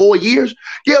finals in 4 years.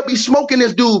 They'll be smoking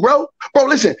this dude, bro. Bro,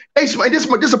 listen, this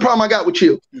is a problem I got with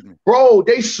Chill. Bro,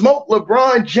 they smoked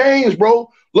LeBron James, bro.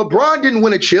 LeBron didn't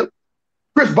win a chip.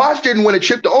 Chris Bosh didn't win a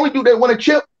chip. The only dude that won a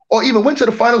chip or even went to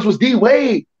the finals was D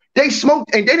Wade. They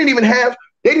smoked, and they didn't even have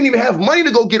money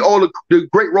to go get all the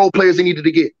great role players they needed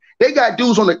to get. They got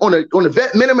dudes on the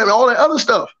vet minimum and all that other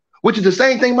stuff, which is the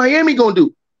same thing Miami gonna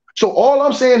do. So all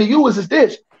I'm saying to you is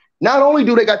this: not only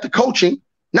do they got the coaching,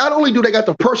 not only do they got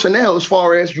the personnel, as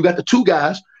far as you got the 2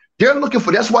 guys, they're looking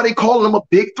for. That's why they call them a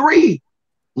big 3.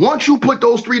 Once you put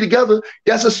those 3 together,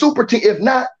 that's a super team. If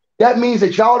not, that means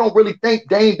that y'all don't really think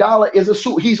Dame Dollar is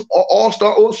he's an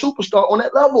all-star or a superstar on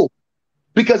that level.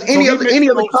 Because any other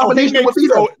combination would be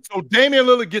there. So Damian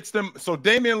Lillard gets them. So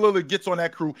Damian Lillard gets on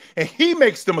that crew, and he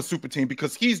makes them a super team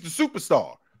because he's the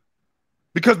superstar.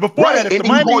 Because before that, if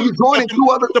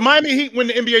the Miami Heat win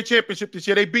the NBA championship this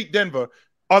year, they beat Denver.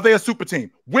 Are they a super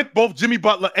team with both Jimmy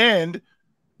Butler and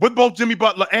Bam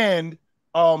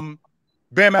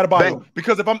Adebayo?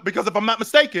 Because if I'm not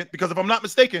mistaken,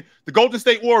 the Golden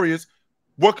State Warriors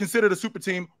were considered a super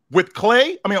team with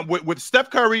with Steph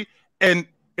Curry and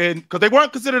because they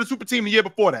weren't considered a super team the year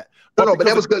before that. But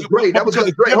that was because Dre. That was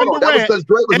because Dre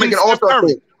was making all-star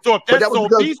team. So if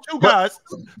these two guys,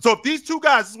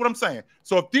 this is what I'm saying.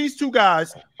 So if these 2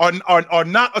 guys are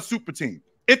not a super team,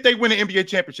 if they win an NBA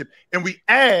championship and we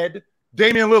add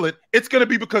Damian Lillard, it's going to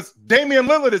be because Damian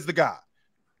Lillard is the guy.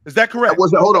 Is that correct?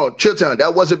 Hold on, Chilltown.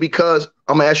 That wasn't because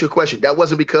I'm gonna ask you a question. That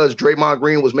wasn't because Draymond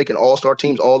Green was making all-star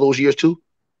teams all those years too.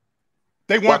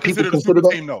 They weren't considered a super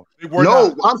team, though.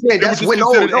 No, I'm saying that's when.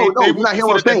 No. You're not hearing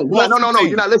what I'm saying. No.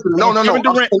 You're not listening.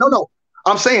 No.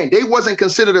 I'm saying they wasn't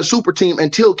considered a super team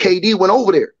until KD went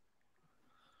over there.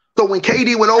 So when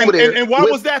KD went over there, and why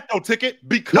was that though, Ticket?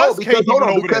 Because KD went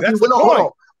over there.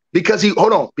 Because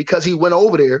he went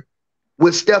over there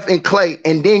with Steph and Clay,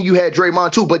 and then you had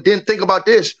Draymond too. But then think about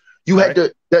this: you had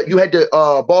the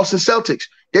Boston Celtics.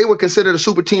 they were considered a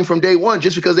super team from day one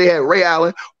just because they had Ray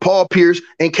Allen, Paul Pierce,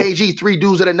 and KG, 3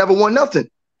 dudes that had never won nothing.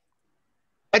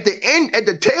 At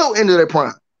the tail end of their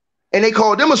prime. And they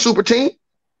called them a super team.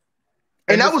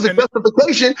 And that was a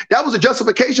justification. That was a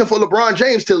justification for LeBron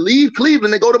James to leave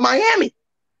Cleveland and go to Miami.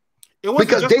 It was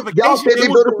because y'all said they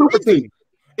built a super team.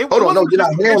 Hold on, no, you're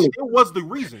not hearing me. It was the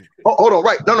reason. Hold on,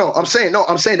 right? No. I'm saying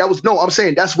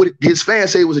that's what his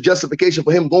fans say was a justification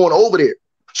for him going over there.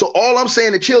 So all I'm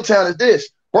saying to Chilltown is this,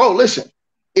 bro. Listen,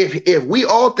 if we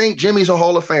all think Jimmy's a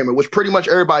Hall of Famer, which pretty much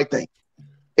everybody think,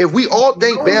 if we all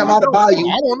think Bam Adebayo,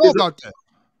 I don't know about that.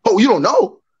 Oh, you don't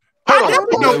know? Hold on.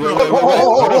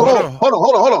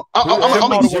 I'm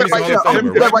gonna give it right now.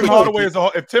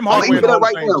 If Tim Hardaway is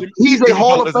right now, he's a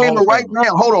Hall of Famer right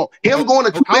now. Hold on, him going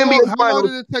to NBA How long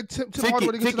did it take Tim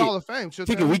Hardaway to get to the Hall of Fame?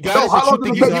 We got it. How long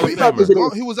did it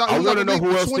take? He was I want to know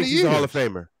who else thinks he's a Hall of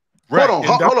Famer. Hold on.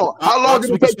 How long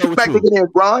did it take T-Mac to get in,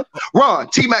 Ron?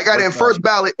 T-Mac got in first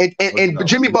ballot, and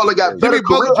Jimmy Butler got better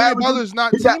career average. Jimmy Butler's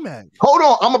not T-Mac. Hold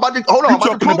on, I'm about to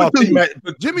prove it to you.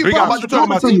 Jimmy Butler's talking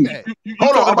about T-Mac.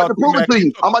 Hold on, I'm about to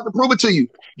prove it to you.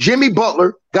 Jimmy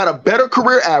Butler got a better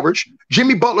career average.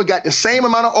 Jimmy Butler got the same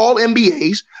amount of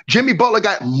All-NBAs. Jimmy Butler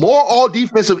got more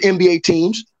All-Defensive NBA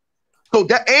teams. So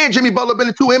and Jimmy Butler been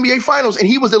in 2 NBA Finals, and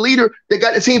he was the leader that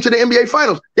got the team to the NBA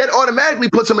Finals. That automatically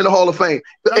puts him in the Hall of Fame.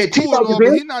 That's cool,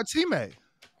 but he's not T-Mac.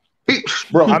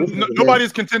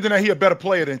 Nobody's contending that he's a better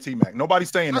player than T-Mac. Nobody's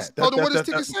saying that. What is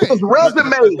Ticket saying? His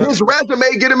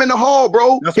resume get him in the Hall,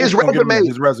 bro. His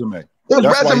resume.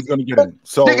 That's why he's going to get in.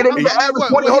 So nigga, they average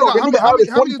 20. Hold on, how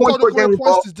many total career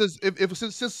points does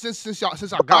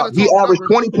since I got it? He averaged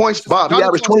 20 points, Bob. He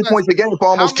averaged 20 points a game for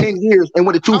almost 10 years and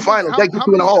went to 2 finals. That gets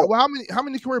you in the Hall. How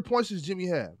many career points does Jimmy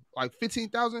have? Like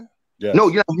 15,000? Yes. No,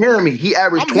 you're not hearing me. He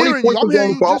averaged 20 points a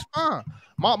game for just fine.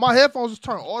 My headphones just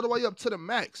turned all the way up to the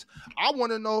max. I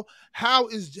want to know how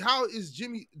is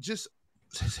Jimmy just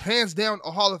hands down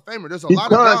a Hall of Famer? There's a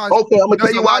lot of guys. Okay, I'm gonna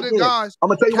tell you why again. I'm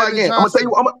gonna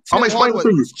explain it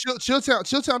to you.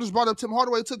 Chilltown just brought up Tim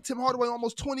Hardaway. It took Tim Hardaway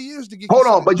almost 20 years to get. Hold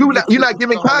on, but you're not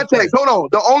giving context. Hold on.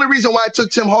 The only reason why it took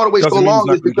Tim Hardaway so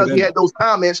long is because he had those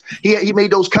comments. He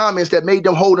made those comments that made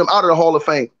them hold him out of the Hall of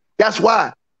Fame. That's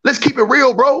why. Let's keep it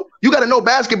real, bro. You got to know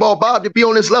basketball, Bob, to be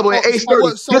on this level. And This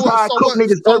is how I cook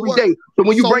niggas every day. So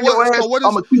when you bring your ass, I'm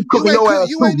going to keep cooking your ass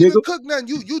too, nigga. You ain't even cook nothing.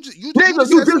 You just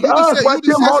asked why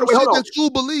Tim Hardaway. Hold on. That you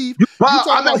believe.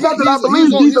 I'm not saying I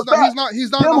believe he's a fact.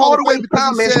 Tim Hardaway's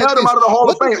comments held him out of the Hall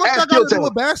of Fame. Ask Chilltown.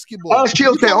 Ask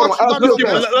Chilltown.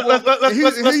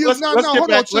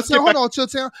 Hold on,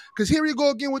 Chilltown. Because here you go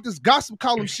again with this gossip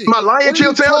column shit. I'm not lying,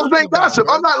 Chilltown. This ain't gossip.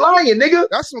 I'm not lying, nigga.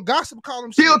 That's some gossip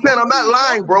column shit. Chilltown, I'm not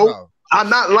lying, bro. I'm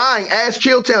not lying. Ask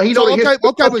Chilltown. He knows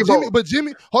but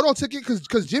Jimmy, hold on, Ticket,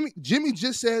 because Jimmy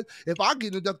just said if I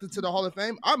get inducted to the Hall of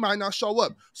Fame, I might not show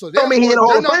up. So they're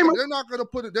not gonna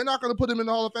put him in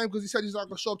the Hall of Fame because he said he's not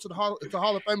gonna show up to the Hall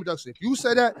of Fame induction. If you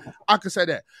say that, I can say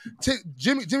that.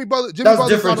 Jimmy Butler. That's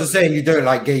different to saying you don't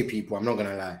like gay people. I'm not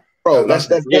gonna lie. Bro, that's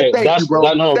the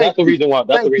reason why.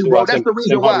 That's the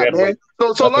reason why, man.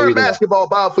 So learn basketball,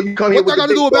 Bob, before you come here. What I got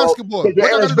to do with basketball? No,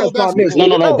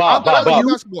 Bob. You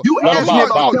asked me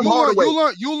about Tim Hardaway.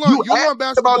 You learn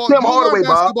basketball. Tim Hardaway,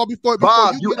 Bob.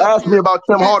 Bob, you asked me about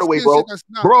Tim Hardaway, bro.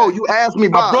 Bro, you asked me,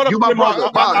 Bob. You my brother.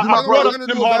 Bob, you my brother.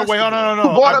 Tim Hardaway. No.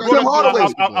 You brought up Tim Hardaway.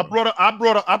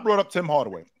 I brought up Tim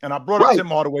Hardaway, and I brought up Tim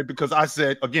Hardaway because I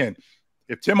said again,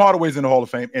 if Tim Hardaway's in the Hall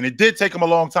of Fame, and it did take him a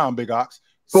long time, Big Ox.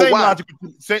 Same logic,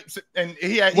 and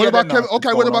he had. What about Kevin?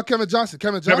 Okay, what about Kevin Johnson?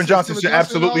 Kevin Johnson should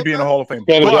absolutely be in the Hall of Fame.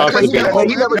 He never did what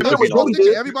Jimmy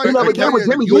did. Everybody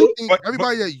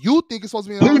that you think is supposed to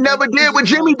be in the Hall of Fame. He never did what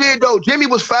Jimmy did though. Jimmy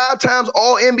was 5 times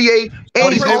All NBA,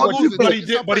 and he's all. But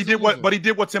he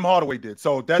did what Tim Hardaway did.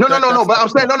 So that. No. But I'm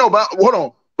saying no. But hold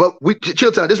on. But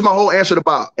Chilltown. This is my whole answer to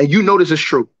Bob, and you know this is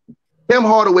true. Tim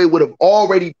Hardaway would have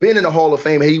already been in the Hall of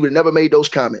Fame, and he would have never made those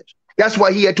comments. That's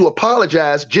why he had to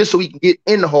apologize just so he can get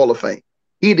in the Hall of Fame.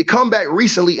 He had to come back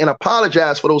recently and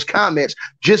apologize for those comments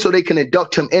just so they can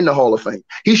induct him in the Hall of Fame.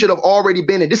 He should have already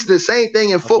been in. This is the same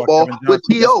thing in football with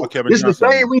T.O. This is the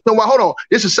same reason why. Hold on.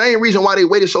 This is the same reason why they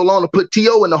waited so long to put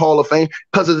T.O. in the Hall of Fame,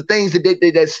 because of the things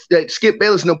that Skip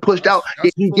Bayless and them pushed out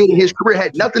that he did in his career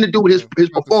had nothing to do with his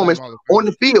performance on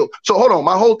the field. So hold on.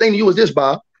 My whole thing to you is this,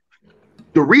 Bob.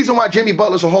 The reason why Jimmy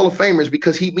Butler's a Hall of Famer is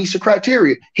because he meets the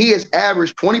criteria. He has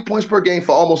averaged 20 points per game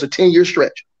for almost a 10-year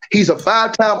stretch. He's a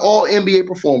 5-time All-NBA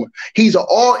performer. He's an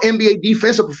All-NBA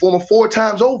defensive performer 4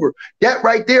 times over. That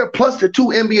right there, plus the 2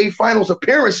 NBA Finals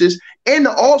appearances and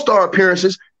the All-Star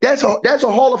appearances, that's a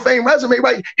Hall of Fame resume,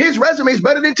 right? His resume is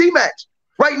better than T-Mac's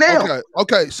right now.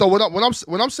 Okay. So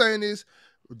what I'm saying is,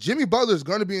 Jimmy Butler is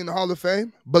going to be in the Hall of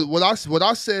Fame, but what I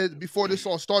said before this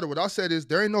all started, what I said is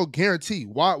there ain't no guarantee.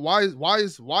 Why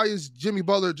is Jimmy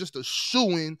Butler just a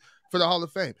shoo-in for the Hall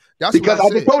of Fame? That's because I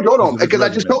just told you. Hold on, because I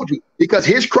just told you. Because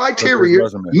his criteria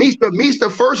meets the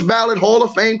first ballot Hall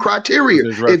of Fame criteria.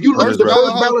 If you look at the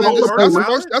first ballot Hall of Fame,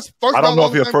 that's first. I don't know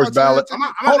if you're first ballot.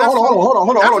 Hold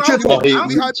on.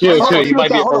 Chill. You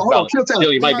might be a first ballot.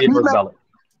 Chill. You might be a first ballot.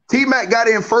 T-Mac got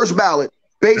in first ballot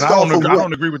based off of I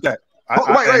don't agree with that. Hold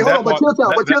on, but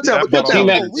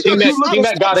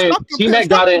T-Mac got in. T-Mac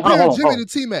got in. Hold on. Jimmy to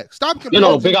T-Mac. Stop comparing.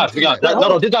 No, big guys.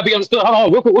 No, this got to be understood.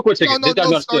 Hold on, real quick, ticket. This got to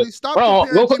be understood. Stop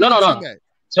No.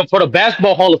 So for the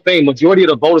Basketball Hall of Fame, majority of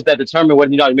the voters that determine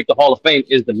whether or not you make the Hall of Fame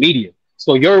is the media.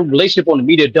 So your relationship on the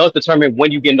media does determine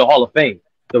when you get in the Hall of Fame.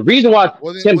 The reason why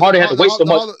Tim Hardaway had to wait so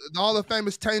much. The Hall of Fame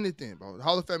is tainted, then, bro. The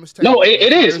Hall of Fame is tainted. No,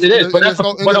 it is. But that's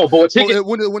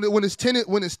when it's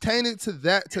tainted to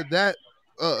that.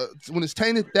 When it's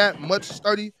tainted that much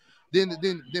study, then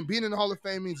being in the Hall of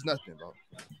Fame means nothing, bro.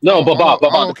 No, but Bob,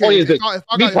 the point is this. If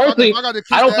I got to kiss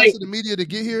the ass of the media to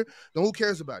get here, then who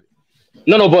cares about it?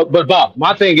 No, but Bob,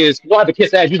 my thing is you don't have to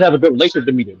kiss ass. You just have a good relationship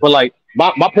with the media. But like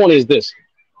my point is this.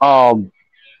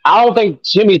 I don't think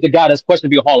Jimmy's the guy that's questioned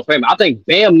to be a Hall of Famer. I think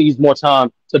Bam needs more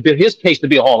time to build his case to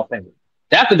be a Hall of Famer.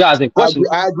 That's the guy's in question.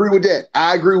 I agree with that.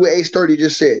 I agree with H30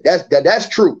 just said. That's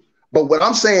true. But what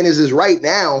I'm saying is right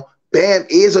now, Bam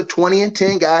is a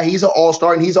 20-10 guy. He's an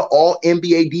all-star, and he's an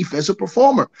all-NBA defensive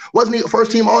performer. Wasn't he a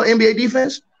first-team all-NBA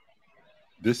defense?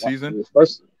 This season?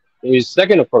 He was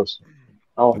second or first?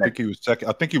 I think he was second.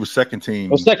 I think he was second team. He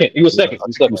was second.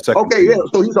 Okay, yeah.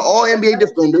 So he's an all-NBA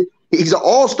defender. He's an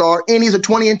all-star, and he's a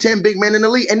 20-10 big man in the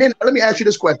league. And then let me ask you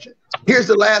this question. Here's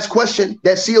the last question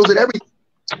that seals it everything.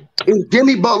 Is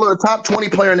Jimmy Butler a top 20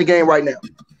 player in the game right now?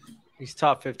 He's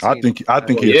top 15. I think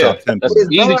he's top 10. Is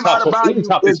Bam out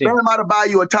to buy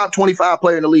you a top 25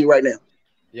 player in the league right now?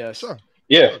 Yeah, sure.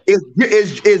 Yeah. Is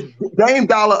Dame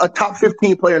Dollar a top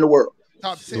 15 player in the world?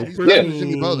 Top 10. He's better than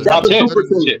Jimmy Butler. That's a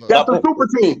super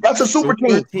team. That's a super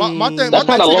team. My thing. That's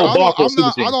kind of low bar for a super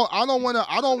team. I don't want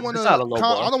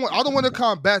to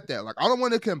combat that. Like I don't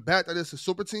want to combat that it's a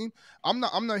super team. I'm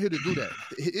not here to do that.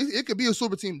 It could be a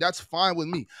super team. That's fine with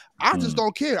me. I just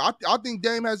don't care. I think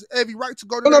Dame has every right to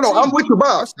go to. No. I'm with you,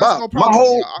 Bob.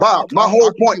 My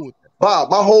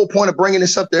whole point of bringing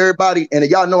this up to everybody, and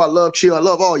y'all know I love Chill. I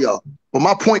love all y'all. But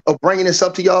my point of bringing this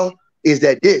up to y'all is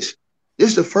that this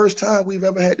is the first time we've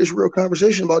ever had this real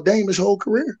conversation about Dame his whole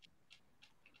career.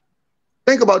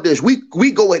 Think about this.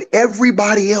 We go at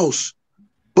everybody else,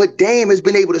 but Dame has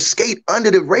been able to skate under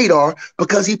the radar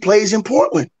because he plays in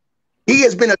Portland. He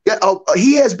has been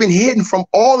hidden from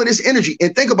all of this energy.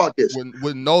 And think about this.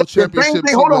 With no championship.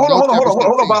 Hold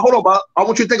on, Bob. I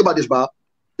want you to think about this, Bob.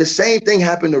 The same thing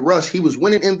happened to Russ. He was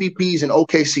winning MVPs in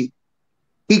OKC.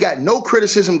 He got no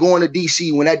criticism going to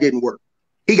DC when that didn't work.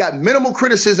 He got minimal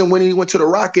criticism when he went to the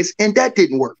Rockets, and that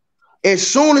didn't work. As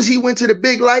soon as he went to the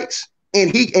big lights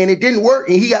and it didn't work,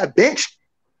 and he got benched,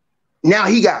 now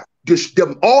he got just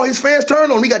all his fans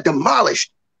turned on him. He got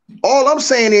demolished. All I'm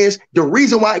saying is the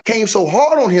reason why it came so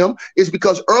hard on him is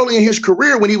because early in his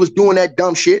career when he was doing that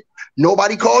dumb shit,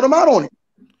 nobody called him out on it.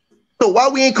 So why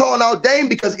we ain't calling out Dame?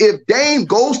 Because if Dame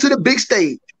goes to the big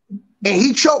stage and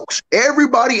he chokes,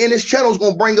 everybody in this channel is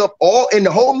going to bring up and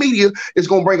the whole media is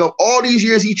going to bring up all these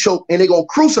years he choked, and they're going to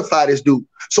crucify this dude.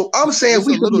 So I'm saying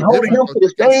we should be holding him to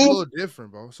the same. It's a little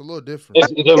different, bro. It's a little different.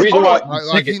 The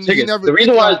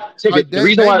reason why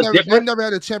he never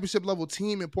had a championship level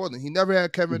team in Portland. He never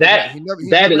had Kevin. That, he never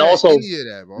and had also any of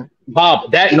that, bro.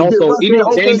 Bob. That and also even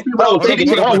though Dame,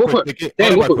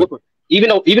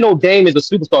 even though Dame is a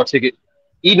superstar ticket,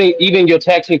 even your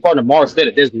tag team partner Mark said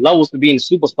it. There's levels to being a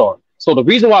superstar. So the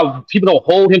reason why people don't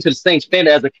hold him to the same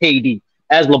standard as a KD,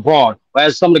 as LeBron, or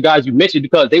as some of the guys you mentioned,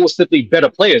 because they were simply better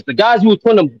players. The guys you were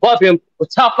putting above him were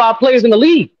top 5 players in the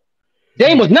league.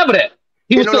 Dame was never that.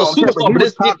 He was still a superstar,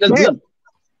 but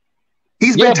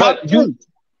he's been top 10.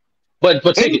 But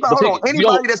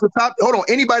anybody that's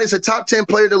a top 10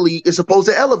 player in the league is supposed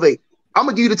to elevate. I'm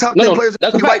gonna give you the top 10 players.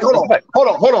 That's right. Hold on.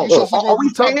 Are we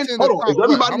saying? Hold on. Is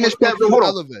everybody in this chat room? Hold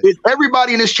on. Is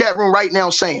everybody in this chat room right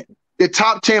now saying the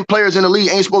top 10 players in the league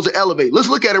ain't supposed to elevate? Let's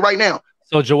look at it right now.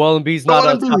 So Joel Embiid's not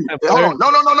a top 10 player? Hold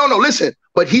on. No. Listen,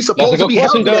 but he's supposed to be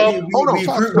elevated. Hold on. Is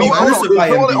Joel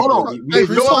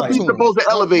Embiid supposed to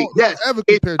elevate? Yes.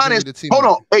 Hold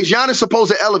on. Is Giannis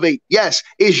supposed to elevate? Yes.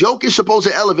 Is Jokic supposed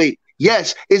to elevate?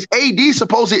 Yes. Is AD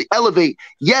supposed to elevate?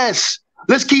 Yes.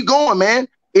 Let's keep going, man.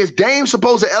 Is Dame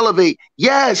supposed to elevate?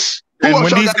 Yes. And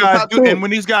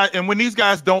when these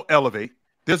guys don't elevate,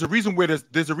 there's a reason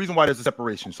why there's a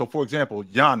separation. So, for example,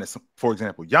 Giannis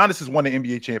has won the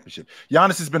NBA championship.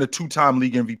 Giannis has been a 2-time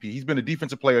league MVP. He's been a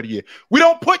defensive player of the year. We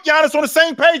don't put Giannis on the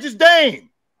same page as Dame.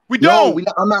 We don't.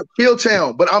 No, I'm not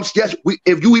Chilltown, but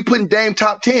if we putting Dame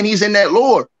top 10, he's in that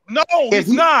lore. No,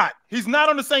 he's not. He's not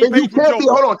on the same page with Joe.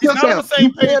 Hold on, he's not on the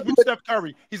same page with Steph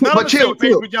Curry. He's not on the same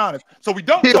page with Giannis. So we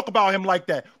don't talk about him like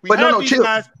that. We have these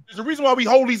guys. There's a reason why we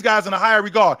hold these guys in a higher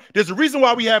regard. There's a reason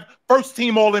why we have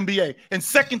first-team All-NBA and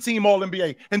second-team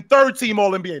All-NBA and third-team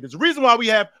All-NBA. There's a reason why we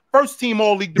have first-team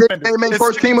All-League defenders. Didn't they make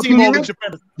first-team a few years?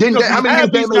 How many years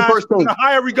they made first team? In a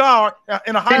higher regard,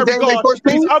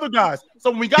 these other guys.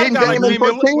 So when we got a guy like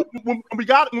Damian, when we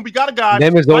got a guy,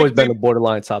 Damian's always been a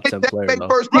borderline top 10 player.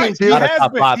 Right. He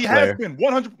has been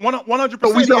 100%.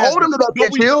 So we should hold him to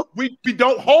that, Chill. We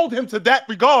don't hold him to that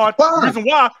regard. Why? The reason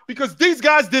why? Because these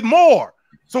guys did more.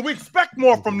 So we expect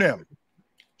more from them.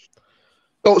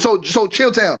 So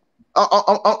Chilltown,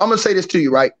 I'm gonna say this to you,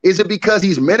 right? Is it because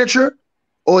he's miniature,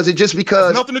 or is it just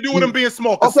because nothing to do with him being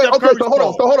small? Okay, so hold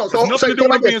on. So nothing to do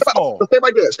with him being small. So stay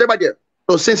right there.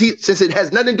 So since it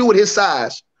has nothing to do with his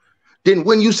size, then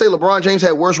when you say LeBron James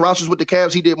had worse rosters with the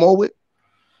Cavs, he did more with?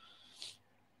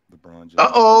 LeBron James.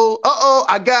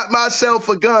 I got myself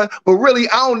a gun, but really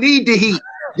I don't need the heat.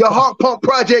 Your Heart Pump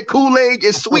Project Kool-Aid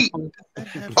is sweet. Hey,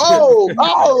 Marge,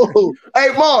 I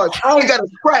only got a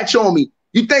scratch on me.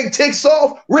 You think tick's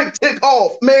off? Rick, tick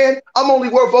off, man. I'm only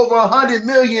worth over 100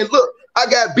 million. Look, I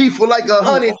got beef with like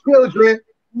 100 children.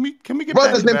 Can we get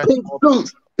brothers in pink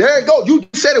suits? There you go. You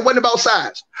said it wasn't about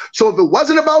size. So if it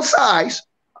wasn't about size,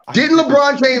 didn't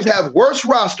LeBron James have worse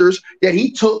rosters that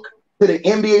he took to the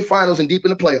NBA Finals and deep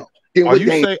in the playoffs? Are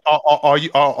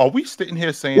we sitting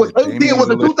here saying was the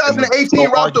 2018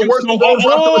 roster worse than those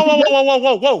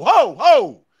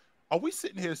Whoa. Are we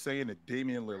sitting here saying that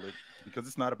Damian Lillard, because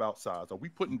it's not about size, are we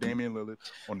putting Damian Lillard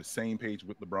on the same page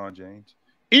with LeBron James?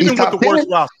 Even with the worst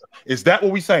roster. Is that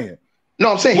what we're saying?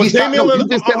 No, I'm saying he's Damian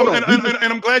Lillard,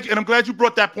 and I'm glad you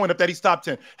brought that point up that he's top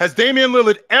 10. Has Damian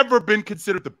Lillard ever been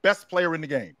considered the best player in the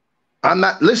game? I'm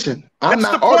not. Listen, I'm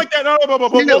not. That's the point that. I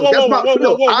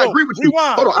agree with you.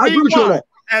 Rewind. Hold on, I agree with you on that.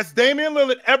 Has Damian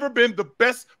Lillard ever been the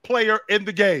best player in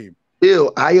the game?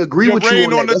 Bill, I agree with you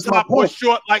on that. That's my point.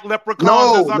 Short like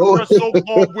leprechauns, as I crush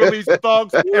so-called willies,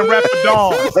 thugs, and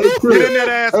rapadons. Get in that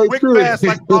ass quick fast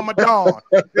like Ramadan.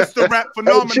 It's the rap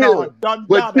phenomenon.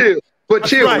 But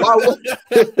chill. Right.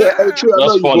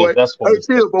 That's funny.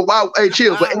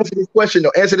 Chill. But answer this question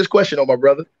though. Answer this question, my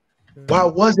brother. Why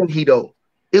wasn't he though?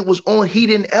 It was on. He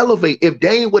didn't elevate. If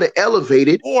Dame would have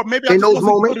elevated, or maybe in those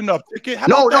moments, good enough.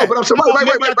 No. But I'm saying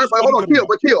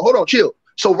Hold on, chill.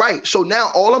 So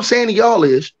now all I'm saying to y'all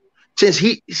is, since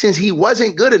he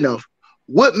wasn't good enough,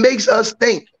 what makes us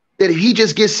think that if he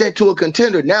just gets sent to a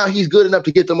contender, now he's good enough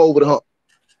to get them over the hump?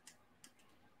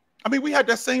 I mean, we had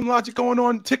that same logic going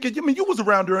on. Ticket. I mean, you was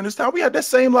around during this time. We had that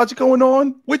same logic going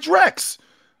on with Drex.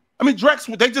 I mean,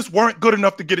 Drex, they just weren't good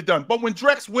enough to get it done. But when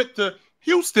Drex went to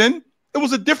Houston, it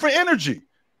was a different energy.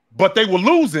 But they were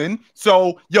losing.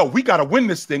 So, we got to win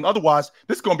this thing. Otherwise,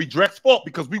 this is going to be Drex's fault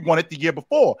because we won it the year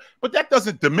before. But that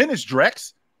doesn't diminish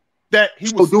Drex. That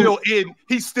he was still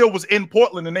was in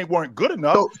Portland and they weren't good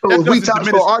enough. So when we're talking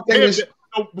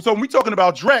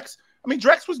about Drex, I mean,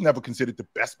 Drex was never considered the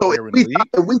best player in the league.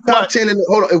 If we top 10 in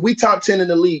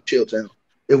the league, Chilltown.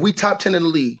 If we top 10 in the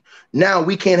league, now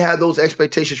we can't have those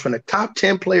expectations from the top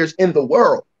 10 players in the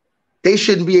world. They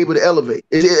shouldn't be able to elevate.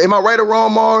 Am I right or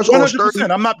wrong, Mars? 100%.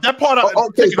 I'm not that part of it.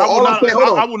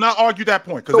 I will not argue that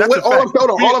point because that's a fact.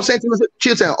 All I'm saying to you is,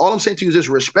 Chilltown, all I'm saying to you is this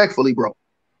respectfully, bro.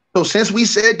 So since we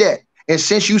said that, and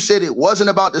since you said it wasn't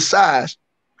about the size,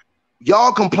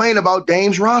 y'all complain about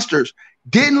Dame's rosters.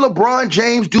 Didn't LeBron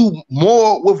James do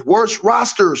more with worse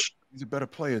rosters? He's a better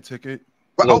player, Ticket.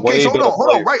 Right, okay, so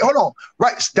hold on.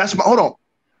 Right, that's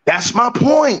my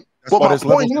point. Listen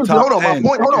what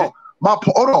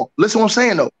I'm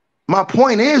saying though. My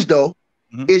point is though,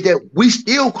 is that we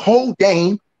still hold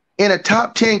Dame in a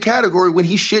top 10 category when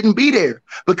he shouldn't be there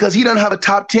because he doesn't have a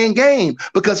top 10 game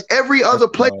because every other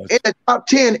player in the top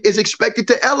 10 is expected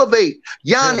to elevate.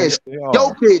 Giannis,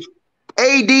 Jokic,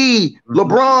 AD,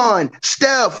 LeBron,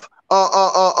 Steph,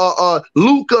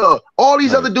 Luka, all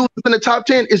these other dudes in the top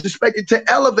 10 is expected to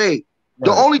elevate.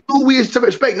 The only dude we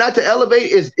expect not to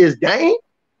elevate is Dame.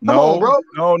 Come on, bro.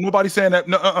 No, nobody's saying that.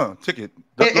 No, Ticket.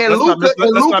 And Luka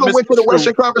went to the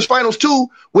Western Conference Finals too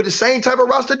with the same type of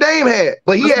roster Dame had.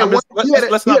 But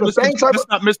let's not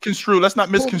misconstrue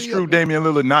Damian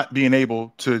Lillard not being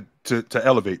able to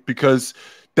elevate because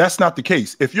that's not the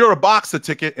case. If you're a boxer,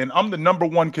 Ticket, and I'm the number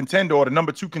 1 contender or the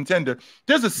number 2 contender,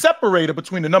 there's a separator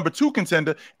between the number 2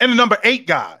 contender and the number 8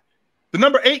 guy. The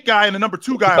number 8 guy and the number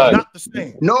 2 guy are not the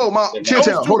same. No, Chill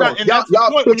Town, hold on.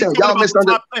 Y'all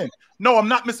misunderstand. No, I'm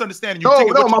not misunderstanding you.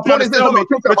 No, my point is this.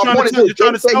 You're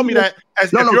trying to tell me that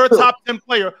if you're a top 10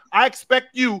 player, I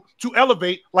expect you to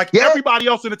elevate like everybody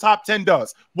else in the top 10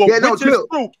 does. Well, which is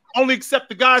true. Only except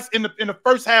the guys in the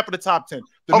first half of the top 10.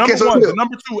 The number 1, the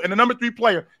number 2, and the number 3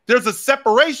 player. There's a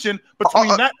separation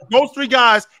between those 3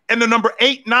 guys and the number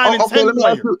 8, 9, and 10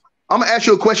 players. I'm gonna ask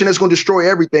you a question that's gonna destroy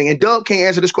everything, and Doug can't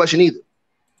answer this question either.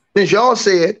 Since y'all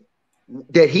said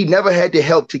that he never had the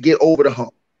help to get over the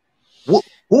hump,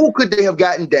 who could they have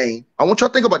gotten Dame? I want y'all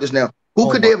to think about this now. Who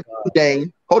could they have gotten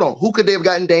Dame? Hold on. Who could they have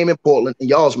gotten Dame in Portland, in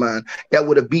y'all's mind, that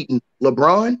would have beaten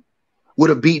LeBron, would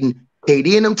have beaten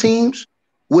KD in them teams,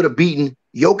 would have beaten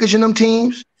Jokic in them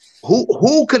teams?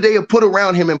 Who could they have put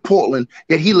around him in Portland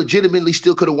that he legitimately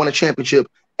still could have won a championship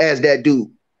as that dude?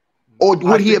 Or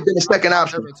would he have been a second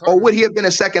option? Or would he have been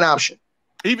a second option?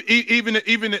 Even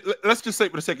let's just say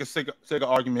for the sake of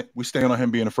argument, we stand on him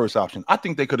being the first option. I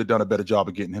think they could have done a better job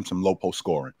of getting him some low post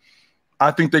scoring. I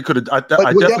think they could have. I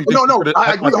agree. They could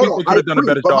have done a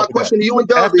better job. My question to you and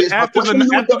Dub is after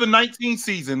the 19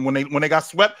 season when they got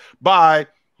swept by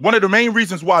one of the main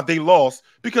reasons why they lost,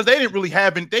 because they didn't really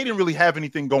have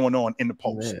anything going on in the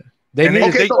post. They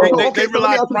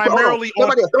relied primarily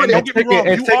on.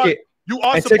 You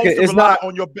are supposed to rely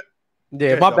on your.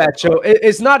 Yeah, my bad, Joe.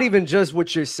 It's not even just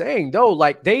what you're saying, though.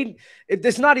 Like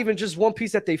it's not even just one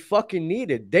piece that they fucking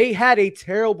needed. They had a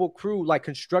terrible crew, like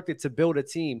constructed to build a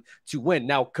team to win.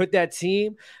 Now, could that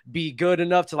team be good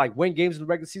enough to like win games in the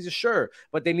regular season? Sure,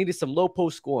 but they needed some low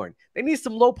post scoring. They need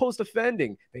some low post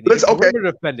defending. They needed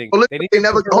defending. Hold on.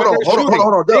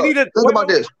 They needed. Think about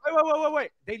this.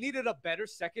 Wait. They needed a better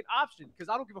second option because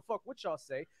I don't give a fuck what y'all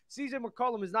say. CJ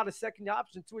McCollum is not a second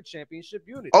option to a championship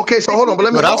unit. Okay, so hold on, but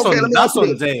let me. That's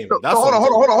on Dame. Hold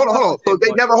on. So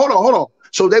they never. Hold on.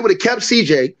 So they would have kept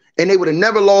CJ and they would have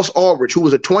never lost Aldridge, who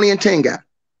was a 20-10 guy,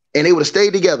 and they would have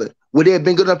stayed together. Would they have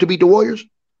been good enough to beat the Warriors?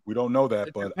 We don't know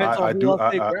that, but I do. Hold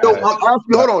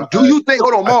on. Do you think?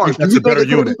 Hold on, Mars. Do you think they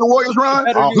could beat the Warriors, Ron?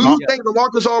 Do you think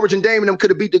LaMarcus Aldridge and Dame and them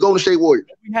could have beat the Golden State Warriors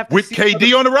with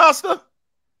KD on the roster?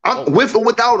 With or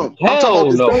without him?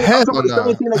 Hell no.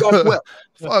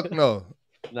 Fuck no.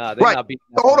 Nah, they're not beating.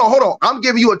 So hold on. I'm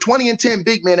giving you a 20-10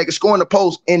 big man that can score in the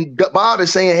post, and Bob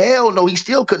is saying, hell no, he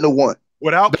still couldn't have won.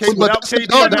 Without KD, that's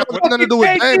nothing to do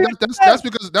with Dame.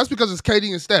 That's because it's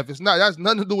KD and Steph. It's not. That's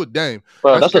nothing to do with Dame.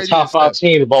 Bro, that's a top 5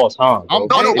 team of all time. Dame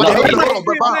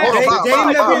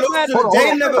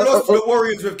never lost to the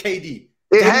Warriors with KD.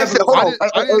 It has to. Hold on.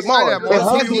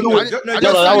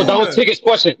 That was Ticket's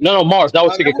question. No, Mars. That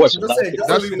was Ticket's question.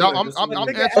 I'm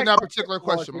answering that particular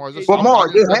question, Mars. But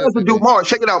Mars, it has to do. Mars,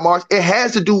 check it out, Mars. It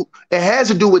has to do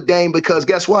with Dame because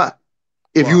guess what?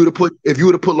 If you would have put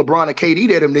LeBron and KD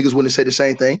there, them niggas wouldn't have said the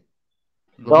same thing.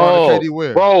 Bro,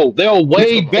 they're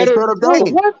way better. Hold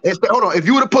on. If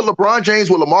you would have put LeBron James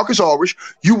with LaMarcus Aldridge,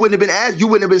 you wouldn't have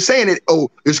been saying it.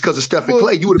 Oh, it's because of Steph and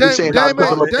Clay. You would have been saying Dame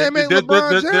ain't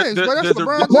LeBron James. That's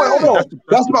LeBron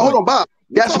James. Hold on, Bob.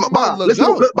 That's my Bob.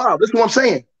 Listen, Bob. Listen to what I'm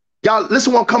saying. Y'all,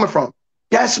 listen where I'm coming from.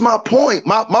 That's my point.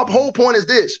 My whole point is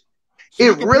this.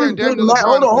 It really didn't matter.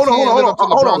 Hold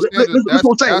on. Listen what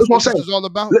I'm saying.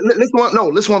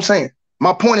 Listen what I'm saying.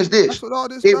 My point is this.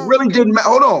 It really didn't matter.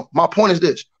 Hold on. My point is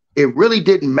this. It really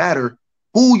didn't matter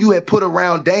who you had put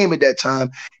around Dame at that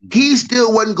time. He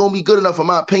still wasn't going to be good enough, in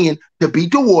my opinion, to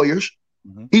beat the Warriors.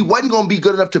 Mm-hmm. He wasn't going to be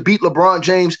good enough to beat LeBron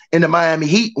James and the Miami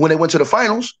Heat when they went to the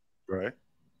finals. Right.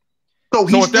 So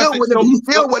he still wasn't going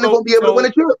to be able to win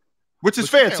a chip. Which is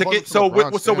fair, Ticket. So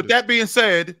with that being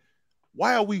said,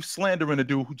 why are we slandering a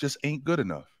dude who just ain't good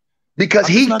enough? Because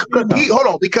he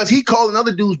calling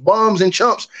other dudes bums and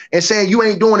chumps and saying you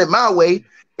ain't doing it my way.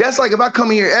 That's like if I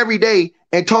come here every day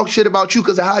and talk shit about you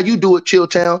because of how you do it, Chill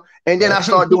Town, and then I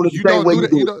start doing it the same way you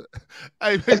do it.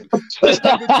 Hey,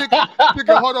 Ticket,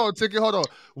 hold on.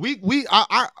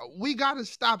 We gotta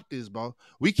stop this, bro.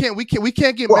 We can't get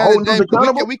mad at Dame.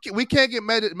 We can't get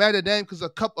mad at Dame because a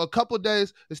couple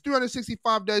days, it's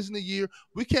 365 days in a year.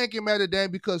 We can't get mad at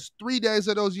Dame because 3 days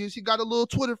of those years he got a little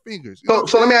Twitter fingers.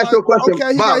 So let me ask you a question,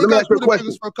 Bob. Let me ask you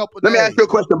a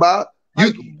question, Bob.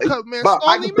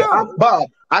 Bob,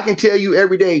 I can tell you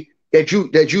every day that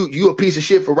you a piece of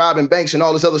shit for robbing banks and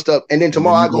all this other stuff, and then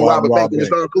tomorrow I go rob a bank and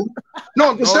it's all cool.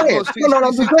 No, I'm just saying.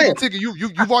 I'm just saying.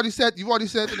 You've already said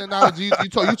the analogy.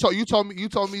 You told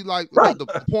me like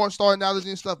the porn star analogy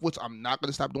and stuff, which I'm not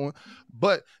gonna stop doing.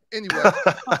 But anyway,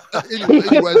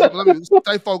 let me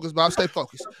stay focused, Bob. Stay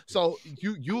focused. So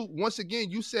you once again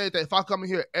you said that if I come in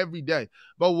here every day,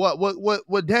 but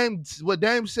what Dame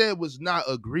said was not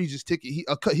egregious, Ticket.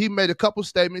 He made a couple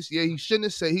statements. Yeah, he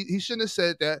shouldn't have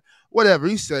said that. Whatever,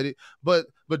 he said it. But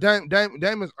Dame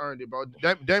has earned it, bro.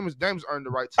 Dame's earned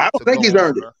the right to I don't think he's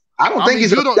earned it. I don't think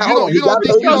he's. You don't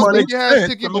think he has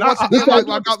ticket, but once again,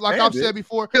 like I've said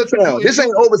before, this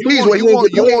ain't overseas where you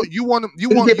want a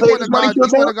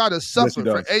guy to suffer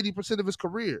for 80% of his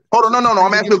career. Hold on, no.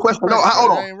 I'm asking you a question. No,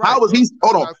 hold on. How was he?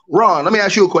 Hold on, Ron. Let me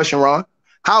ask you a question, Ron.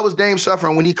 How was Dame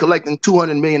suffering when he collecting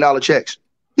 $200 million checks?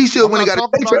 He still when he got a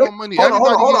paycheck. Hold on.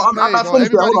 I'm not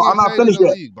finished yet. Hold on. I'm not finished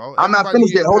yet. I'm not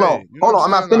finished yet. Hold on. I'm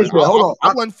not finished yet. Hold on.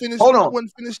 I wasn't finished. I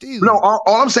wasn't finished either. No,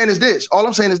 all I'm saying is this.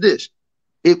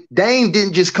 If Dame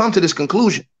didn't just come to this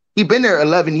conclusion, he been there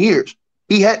 11 years.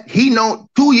 He known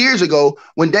 2 years ago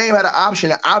when Dame had an option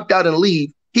to opt out and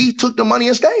leave, he took the money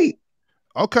and stayed.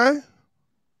 Okay.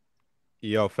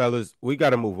 Yo, fellas, we got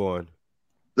to move on.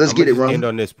 Let's get it, Ron. End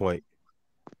on this point.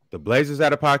 The Blazers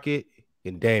out of pocket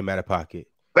and Dame out of pocket.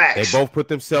 Facts. They both put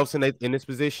themselves in this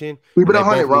position. Keep it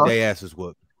 100, Ron. Their asses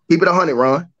whooped. Keep it 100,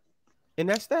 Ron. And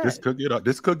that's that. This could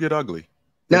get ugly.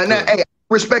 Now, hey,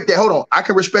 respect that. Hold on. I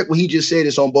can respect what he just said.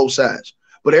 It's on both sides.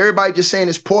 But everybody just saying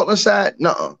it's Portland side?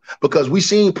 Nuh-uh. Because we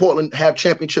seen Portland have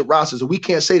championship rosters, and we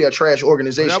can't say they're a trash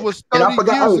organization. That was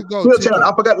 30 years ago.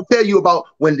 I forgot to tell you about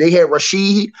when they had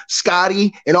Rashid,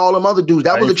 Scotty, and all them other dudes.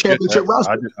 That was a championship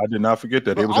roster. I did not forget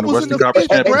that. They was in the Western Conference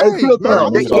Championship.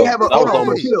 That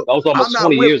was almost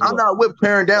 20 years ago. I'm not whip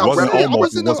tearing down. It wasn't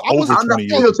almost. It was over 20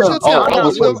 years. I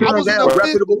was in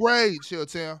the 5th grade,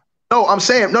 Chilltown. No, I'm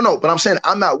saying but I'm saying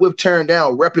I'm not with tearing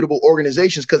down reputable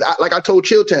organizations because, like I told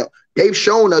Chilltown, they've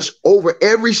shown us over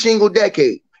every single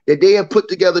decade that they have put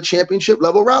together championship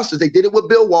level rosters. They did it with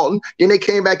Bill Walton, then they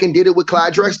came back and did it with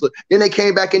Clyde Drexler, then they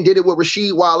came back and did it with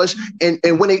Rasheed Wallace, and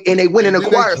when they went and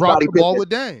acquired Scottie Pippen. Ball with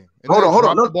Dame. Hold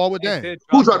on. The ball with Dame.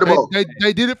 Who dropped the ball?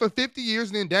 They did it for 50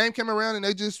 years, and then Dame came around and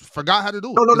they just forgot how to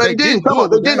do it. No, they didn't. They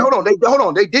didn't. Hold on.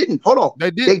 They didn't. Hold on. They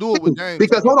didn't do it with Dame.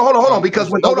 Because hold on. Because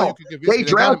they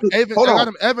drafted. Hold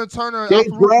on. Evan Turner. They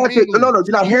drafted. No.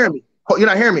 You're not hearing me. You're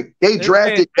not hearing me. They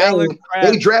drafted Dame.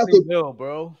 They drafted.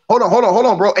 Bro. Hold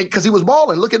on, bro. Because he was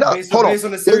balling. Look it up. Hold on. Based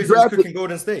on the series, he was cooking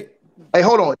Golden State. Hey,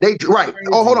 hold on.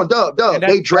 Hold on, Dub.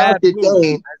 They drafted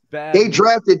Dame. They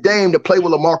drafted Dame to play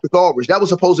with LaMarcus Aldridge. That was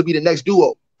supposed to be the next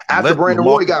duo. After Brandon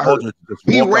Roy got hurt,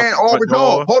 he ran Aldridge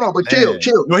off. Hold on, but chill.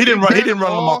 No, he didn't run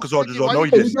LaMarcus Aldridge off. No,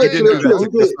 he didn't. He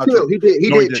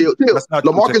did. Chill.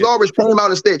 LaMarcus Aldridge came out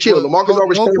instead. Chill. LaMarcus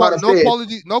Aldridge came out instead.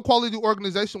 No quality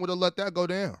organization would have let that go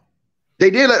down.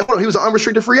 They did. He was an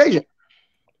unrestricted free agent.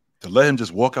 To let him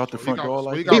just walk out the front door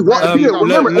like that. Lo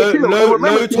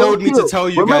told me to tell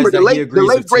you guys that he agrees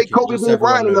with great Kobe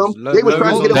Bryant and them. They were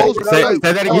trying to get a hold of that.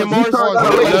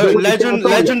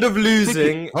 Legend of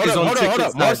losing is on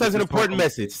tickets. Mars has an important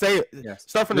message. Say it.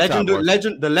 Start from the top.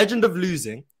 The legend of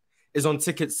losing is on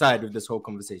ticket side of this whole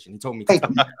conversation. He told me. Thank you.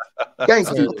 Okay,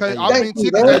 I mean,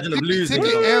 ticket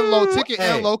and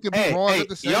low can be wrong at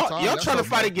the same time. Y'all trying to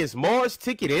fight against Mars,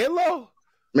 ticket and low?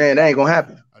 Man, that ain't gonna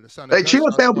happen. Hey,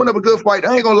 Chilltown put up a good fight.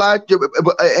 I ain't gonna lie.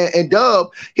 And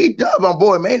Dub, he dubbed my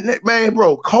boy, man,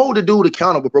 bro. Hold the dude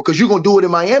accountable, bro, because you're gonna do it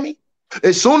in Miami.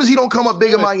 As soon as he don't come up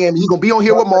big in Miami, he's gonna be on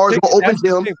here with Mars, gonna open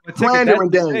gym, slandering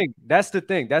Dame. That's the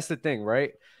thing,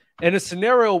 right? In a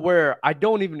scenario where I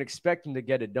don't even expect him to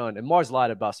get it done, and Mars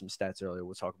lied about some stats earlier.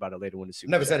 We'll talk about it later when the Super.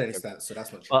 Never said any stats, so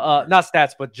that's not true. Not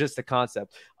stats, but just the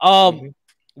concept.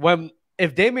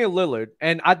 If Damian Lillard,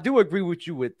 and I do agree with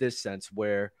you with this sense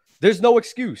where there's no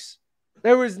excuse.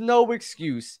 There is no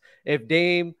excuse if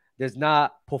Dame does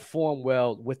not perform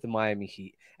well with the Miami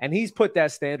Heat. And he's put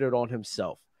that standard on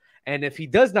himself. And if he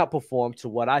does not perform to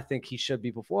what I think he should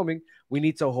be performing, we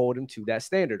need to hold him to that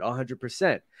standard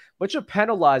 100%. But you're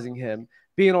penalizing him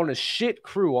being on a shit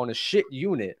crew, on a shit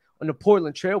unit, on the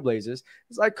Portland Trailblazers.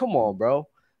 It's like, come on, bro.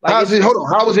 Like, how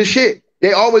was his shit?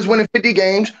 They always winning 50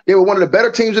 games. They were one of the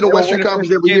better teams in the Western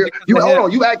Conference every year. You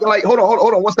acting like hold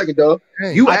on 1 second, Dub.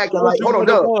 You acting like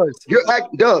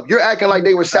Dub. You're acting like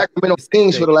they were Sacramento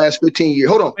Kings for the last 15 years.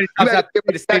 Hold on.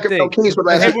 Sacramento Kings for the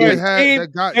last 15 years.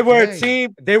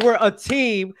 They were a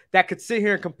team that could sit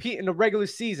here and compete in the regular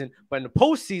season, but in the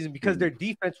postseason, because their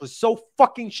defense was so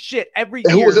fucking shit every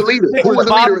year. Who was the leader? Who was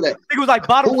the leader of that? I think it was like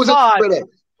bottom 5.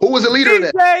 Who was the leader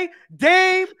of that?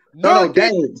 Dame. No,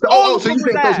 Dame. So you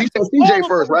said CJ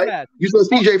first, right? You said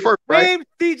CJ first, right? Dame,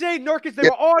 CJ, Nurkic, they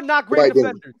were all not great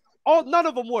defenders. None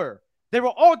of them were. They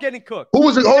were all getting cooked. Who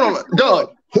was it? Hold on,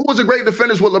 Doug. Who was the great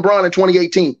defenders with LeBron in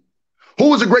 2018? Who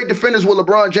was the great defenders with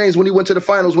LeBron James when he went to the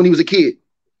finals when he was a kid?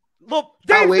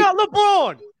 Dame's not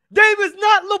LeBron. Dame is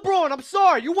not LeBron. I'm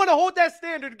sorry. You want to hold that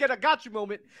standard to get a gotcha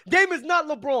moment. Dame is not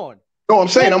LeBron. No, I'm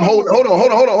saying hold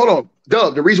on.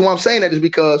 Doug, the reason why I'm saying that is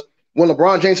because when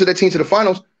LeBron James took that team to the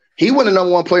finals, he wasn't the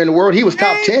 #1 player in the world. He was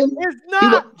top 10. Is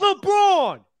not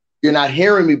LeBron. You're not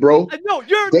hearing me, bro. No,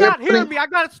 you're not hearing me. I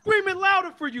got to scream it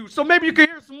louder for you, so maybe you can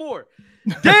hear some more.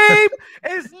 Dame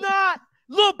is not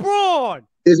LeBron.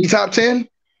 Is he top 10?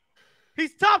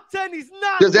 He's top 10. He's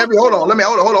not. Does every hold on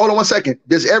 1 second.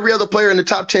 Does every other player in the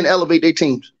top 10 elevate their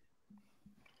teams?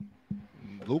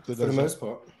 Luka For the most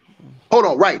part. Hold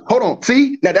on.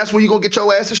 See, now that's when you're gonna get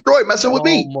your ass destroyed messing with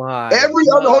me. Every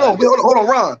other hold on,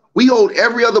 Ron. We hold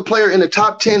every other player in the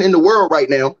top 10 in the world right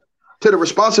now to the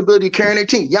responsibility of carrying their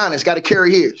team. Giannis got to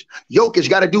carry his. Jokic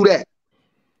got to do that.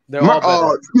 They're all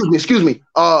better. Excuse me.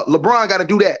 LeBron got to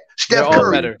do that. Steph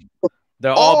Curry.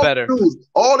 They're all better. Dudes,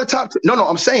 all the top 10. No,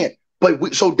 I'm saying.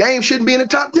 But so Dame shouldn't be in the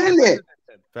top 10 then.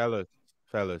 Fellas.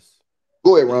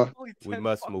 Go ahead, Ron. We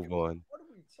must move on.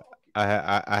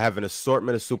 I have an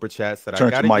assortment of super chats that I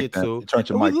gotta get to. Turn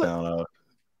your mic down.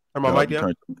 Turn my mic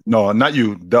down? No, not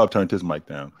you. Dub turned his mic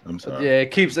down. I'm sorry. Yeah,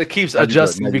 it keeps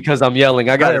adjusting because I'm yelling.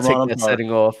 I gotta take that setting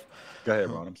off. Go ahead,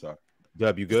 Ron. I'm sorry.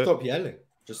 Dub, you good?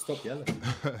 Just stop yelling.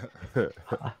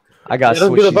 I got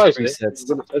switch presets. That's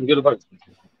good advice.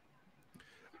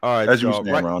 All right, as you y'all,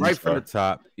 saying, Ron, right from the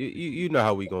top. You know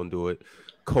how we gonna do it.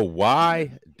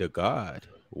 Kawhi the God.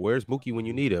 Where's Mookie when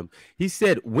you need him? He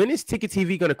said, when is Ticket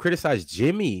TV going to criticize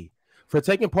Jimmy for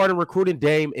taking part in recruiting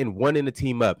Dame and wanting the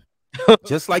team up?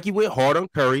 Just like he went hard on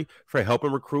Curry for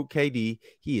helping recruit KD,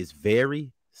 he is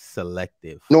very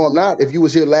selective. No, I'm not. If you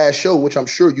was here last show, which I'm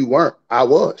sure you weren't, I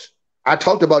was. I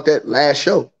talked about that last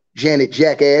show, Janet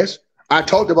Jackass. I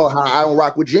talked about how I don't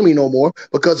rock with Jimmy no more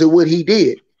because of what he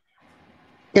did.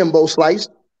 Himbo Slice.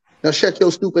 Now shut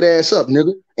your stupid ass up,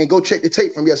 nigga, and go check the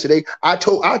tape from yesterday. I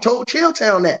told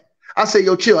Chilltown that. I said,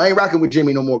 yo, Chill, I ain't rocking with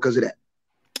Jimmy no more because of that.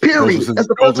 Period. That's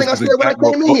the first thing I said when I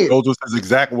came in here. Those was his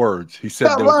exact words. He said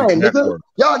stop lying, nigga. Words.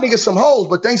 Y'all niggas some hoes,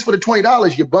 but thanks for the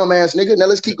 $20, you bum ass nigga. Now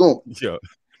let's keep going. Yo,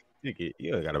 you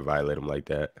don't gotta violate him like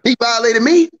that. He violated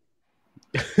me.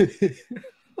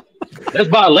 That's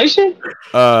violation?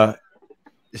 When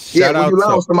you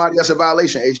lie on somebody, that's a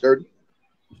violation, age 30.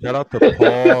 Shout out to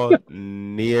Paul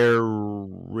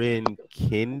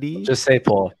Nierinkindi. Just say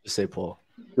Paul. Shout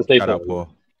out,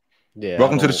 Paul. Yeah.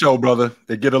 Welcome to the show, brother.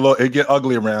 It get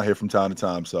ugly around here from time to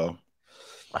time. So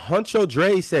Huncho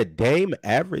Dre said Dame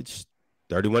averaged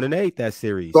 31-8 that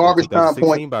series. Garbage time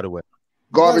point, by the way.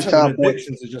 Garbage time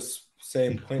predictions are just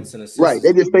saying points and assists. Right.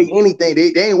 They just say anything.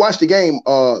 They ain't watched the game,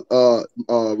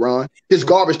 Ron. Just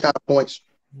garbage time points.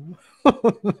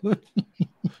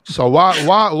 So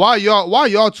why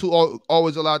y'all two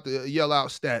always allowed to yell out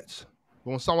stats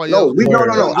when somebody else?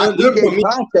 No. I'm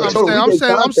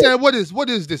saying what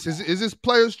is this? Is this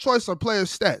player's choice or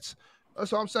player's stats?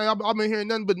 That's what I'm saying. I've been hearing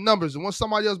nothing but numbers, and when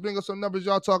somebody else brings up some numbers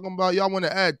y'all talking about, y'all want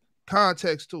to add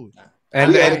context to it. I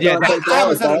haven't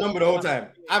said a number the whole time.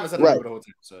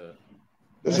 So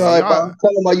that's all right, Bob.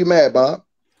 Tell them why you mad, Bob.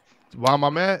 Why am I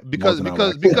mad? Because this is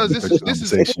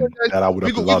that I would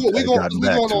have loved to have gotten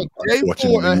back to.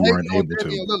 Unfortunately, we weren't able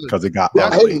to because it got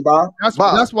ugly. That's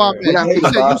why I'm mad.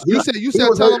 You said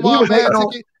tell him why I'm mad.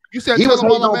 You said he was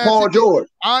hating on Paul George.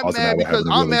 I'm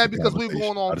mad because we've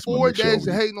gone on 4 days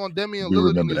of hating on Damian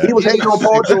Lillard. He was hating on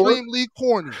Paul George. Extremely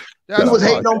corny. He was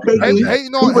hating on KD.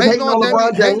 Hating on Damian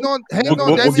Lillard. Hating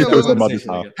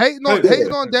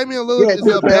on Damian Lillard is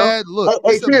a bad look.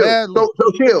 It's a bad look.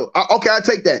 So chill. Okay, I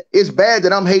take that. It's bad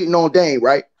that I'm hating on Dame,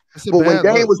 right? But when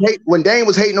Dame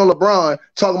was hating on LeBron,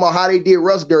 talking about how they did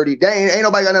Russ dirty, Dame ain't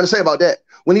nobody got nothing to say about that.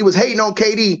 When he was hating on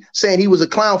KD, saying he was a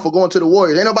clown for going to the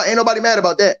Warriors, ain't nobody mad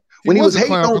about that. When he was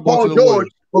hating on Paul George,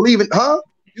 believing,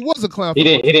 he was a clown. He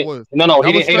didn't hate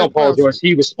on Paul George.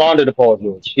 He responded to Paul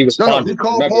George. He responded. He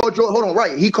called Paul George. Hold on,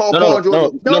 right? He called Paul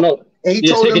George. No. And he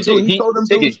told him he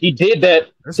did that.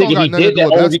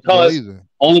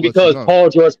 Only because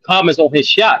Paul George comments on his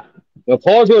shot. When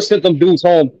Paul George sent them dudes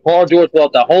home, Paul George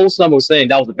thought the whole summer was saying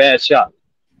that was a bad shot.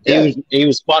 Yeah. He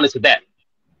responded to that.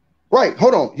 Right,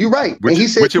 hold on. You're right. Which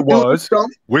it was. Chill.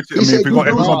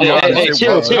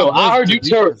 I heard you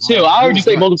chill. I heard you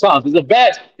say multiple times. It's a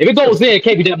bad. If it goes in, it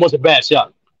can't be that much a bad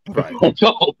shot. Right. Right.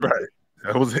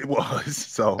 It was.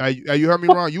 So. You heard me,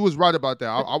 Ron. You was right about that.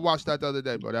 I watched that the other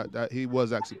day, but that he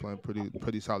was actually playing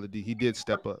pretty solid D. He did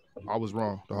step up. I was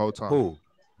wrong the whole time. Who?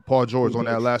 Paul George on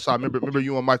that last shot. Remember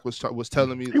you and Mike was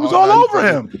telling me he was all over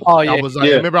him. Oh yeah. I was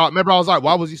like, remember I was like,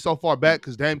 why was he so far back?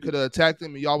 Because Dame could have attacked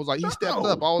him, and y'all was like, he stepped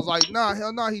up. I was like, nah,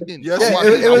 hell no, he didn't. Yes,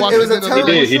 it was a terrible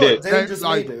shot. He did. Dame just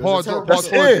like made it. Paul George. I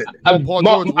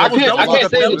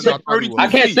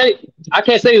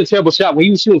can't say it's a terrible shot when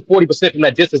you shoot 40% from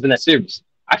that distance in that series.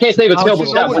 I can't say it's a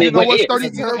terrible shot when it went in.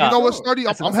 You know what, Sturdy?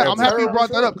 I'm happy you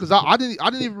brought that up because I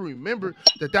didn't even remember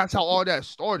that's how all that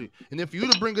started. And if you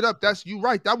to bring it up, that's you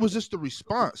right. That was just the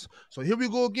response. So here we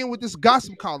go again with this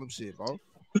gossip column shit, bro.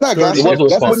 Not gossip. It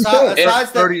was That's what he said. Aside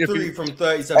Steph 3 from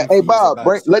 37 Hey feet, Bob,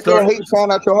 let your hate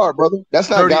sound out your heart, brother. That's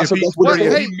not gossip. That's what he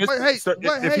said.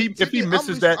 If he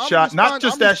misses that shot, not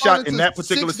just that shot in that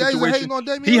particular situation,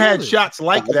 he had shots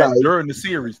like that during the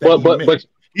series. But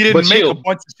he didn't make a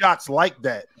bunch of shots like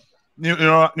that. You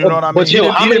know what I mean? He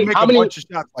didn't make a bunch of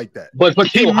shots like that. But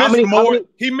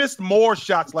he missed more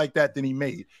shots like that than he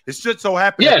made. It's just so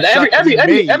happened. Yeah,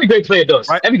 every great player does.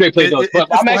 Right? Every great player does. But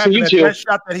I'm asking you, Chill. That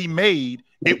shot that he made,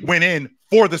 it went in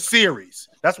for the series.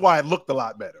 That's why it looked a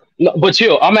lot better. No, but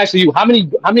Chill, I'm asking you, how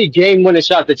many game-winning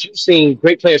shots that you've seen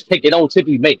great players take it don't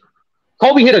typically make?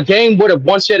 Kobe hit a game with a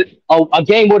a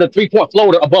game with a 3-point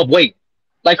floater above weight.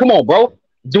 Like, come on, bro.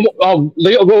 Your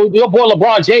boy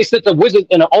LeBron James set the Wizards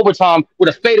in an overtime with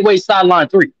a fadeaway sideline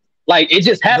 3. Like, it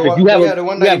just happened. You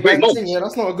have great moments. Yeah,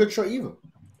 that's not a good shot either.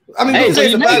 I mean, you say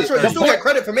it's a bad shot. You still get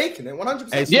credit for making it.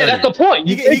 100%. Yeah, that's the point.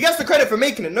 He gets the credit for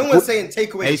making it. No one's saying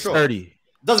take away the shot. 30.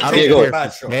 Doesn't take away a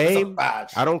bad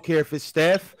shot. I don't care if it's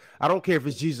Steph. I don't care if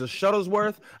it's Jesus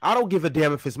Shuttlesworth. I don't give a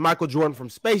damn if it's Michael Jordan from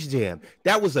Space Jam.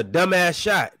 That was a dumbass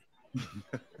shot,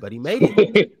 but he made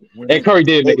it. And Curry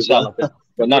did make a shot like that,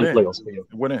 but not in playoffs. It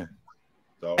went in.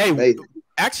 So. Hey,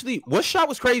 actually, what shot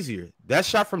was crazier? That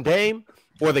shot from Dame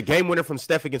or the game winner from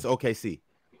Steph against OKC?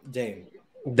 Dame.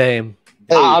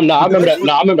 I remember that.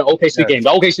 No, I remember the OKC game. The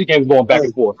OKC game was going back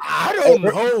and forth. I don't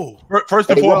know. First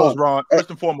and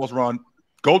foremost, Ron,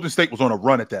 Golden State was on a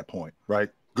run at that point, right?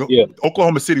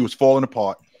 Oklahoma City was falling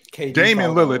apart.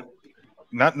 Damian Lillard,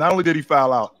 not only did he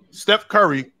foul out, Steph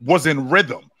Curry was in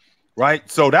rhythm, right?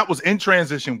 So that was in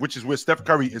transition, which is where Steph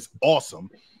Curry is awesome.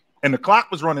 And the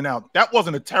clock was running out. That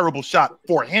wasn't a terrible shot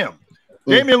for him.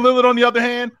 Damian Lillard, on the other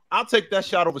hand, I'll take that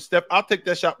shot over Steph. I'll take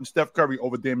that shot from Steph Curry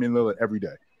over Damian Lillard every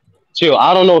day. Chill.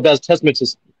 I don't know if that's testament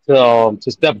to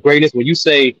Steph greatness. When you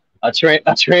say a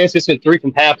transition 3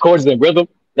 from half court is in rhythm,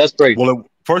 that's great. Well,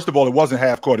 first of all, it wasn't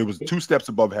half court. It was 2 steps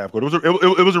above half court.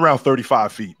 It was around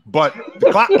 35 feet, but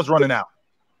the clock was running out.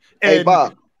 And hey,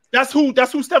 Bob. That's who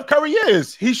Steph Curry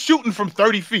is. He's shooting from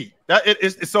 30 feet.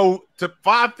 So to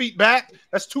 5 feet back,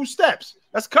 that's 2 steps.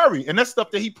 That's Curry, and that's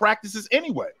stuff that he practices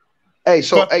anyway. Hey,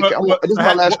 so this is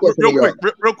my last question.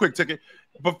 Real quick, Ticket.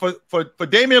 But for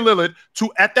Damian Lillard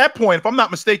to, at that point, if I'm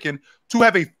not mistaken, to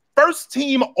have a first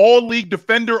team all league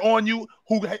defender on you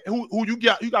who you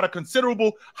got a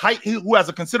considerable height, who has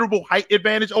a considerable height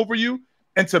advantage over you,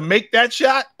 and to make that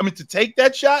shot, to take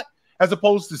that shot, as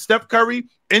opposed to Steph Curry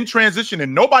in transition,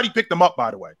 and nobody picked him up, by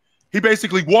the way. He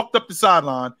basically walked up the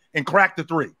sideline and cracked the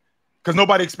 3 because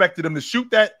nobody expected him to shoot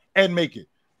that and make it.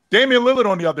 Damian Lillard,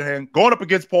 on the other hand, going up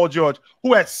against Paul George,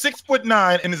 who at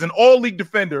 6'9" and is an all-league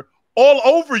defender, all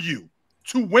over you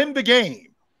to win the game.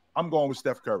 I'm going with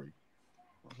Steph Curry.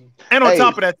 And on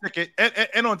top of that, Ticket,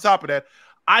 and on top of that,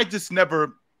 I just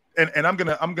never, and I'm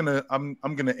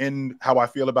gonna end how I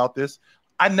feel about this.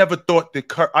 I never thought that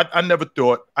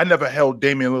I never held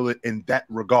Damian Lillard in that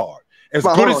regard. As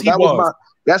good as he was.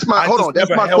 That's my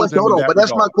question. Hold on, but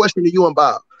that's my question to you and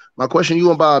Bob. My question to you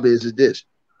and Bob is this.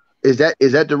 Is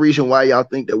that the reason why y'all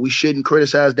think that we shouldn't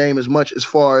criticize Dame as much, as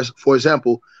far as, for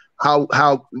example, how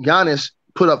Giannis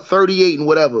put up 38 and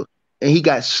whatever, and he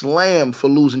got slammed for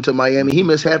losing to Miami. He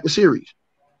missed half the series,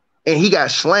 and he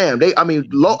got slammed.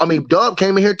 Dub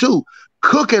came in here too,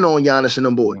 cooking on Giannis and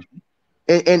them boys,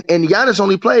 and Giannis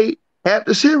only played half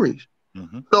the series.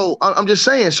 So I'm just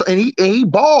saying. So and he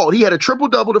balled. He had a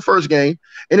triple-double the first game,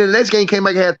 and then the next game came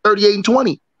back and had 38 and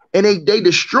 20, and they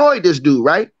destroyed this dude,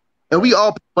 right? And we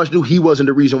all pretty much knew he wasn't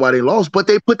the reason why they lost, but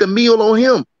they put the meal on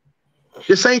him.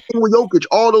 The same thing with Jokic.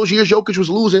 All those years Jokic was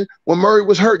losing. When Murray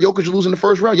was hurt, Jokic was losing the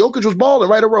first round. Jokic was balling,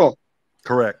 right or wrong?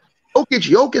 Correct.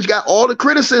 Jokic got all the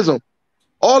criticism.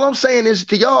 All I'm saying is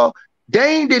to y'all,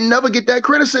 Dame didn't never get that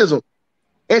criticism.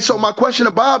 And so my question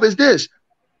to Bob is this.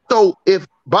 So if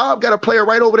Bob got a player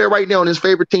right over there right now on his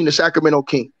favorite team, the Sacramento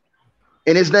Kings,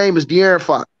 and his name is De'Aaron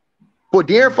Fox. Well,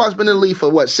 De'Aaron Fox been in the league for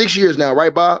what, 6 years now,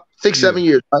 right, Bob? 7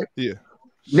 years, right? Yeah.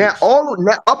 Now,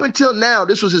 up until now,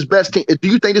 this was his best team. Do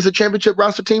you think this is a championship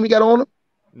roster team he got on him?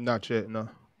 Not yet, no.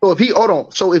 So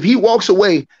if he walks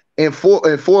away in 4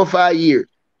 or 5 years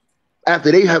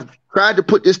after they have tried to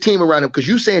put this team around him, because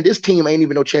you saying this team ain't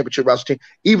even no championship roster team,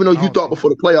 even though you thought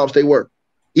before the playoffs they were.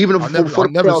 Even before the playoffs.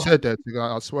 I never said that.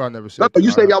 I swear I never said that.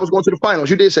 You said y'all was going to the finals.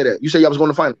 You did say that. You said y'all was going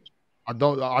to the finals. I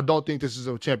don't think this is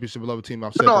a championship level team.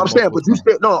 I'm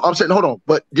saying, hold on.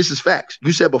 But this is facts.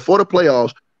 You said before the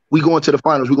playoffs, we going to the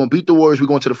finals. We're gonna beat the Warriors. We're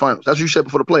going to the finals. That's what you said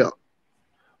before the playoffs.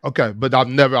 Okay, but I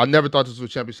never thought this was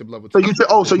a championship level team. So you said,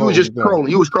 so you were just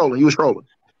trolling. You was trolling.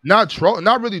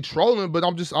 Not really trolling, but I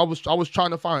was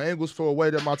trying to find angles for a way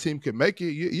that my team could make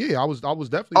it. Yeah, I was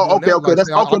definitely. Oh, okay. Like,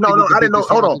 That's okay. No, I didn't know.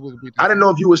 Hold on, I didn't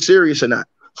know if you were serious or not.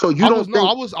 So you don't think?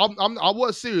 I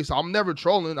was serious. I'm never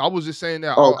trolling. I was just saying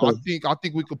that. Okay. I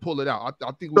think we could pull it out.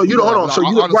 I think. So you don't hold on. So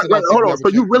you hold on. So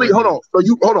you really hold on. So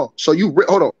you hold on. So you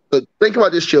hold on. So think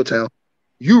about this, Chilltown.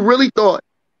 You really thought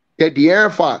that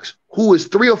De'Aaron Fox, who is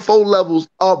 3 or 4 levels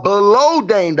below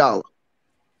Dame Dollar,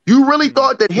 you really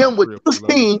thought that him with this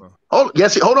team? Hold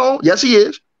on. Yes, he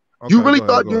is. Okay, you really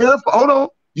thought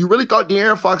You really thought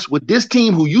De'Aaron Fox with this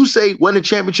team, who you say wasn't a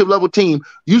championship level team,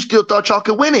 you still thought y'all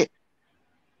could win it?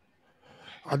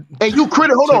 And you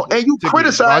criticized. I didn't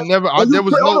think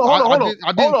we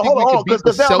could beat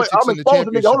the Celtics in the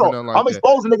championship. I'm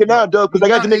exposing nigga now, Doug, because I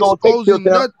got the nigga on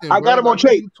tape. I got him on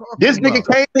tape. This nigga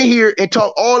came in here and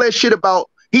talked all that shit about.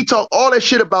 He talked all that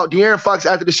shit about De'Aaron Fox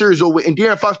after the series over, and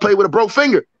De'Aaron Fox played with a broke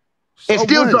finger and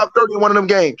still dropped 30 in one of them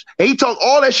games. And he talked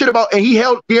all that shit about, and he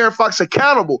held De'Aaron Fox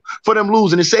accountable for them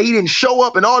losing and say he didn't show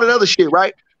up and all that other shit,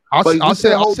 right? I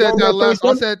said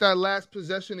that last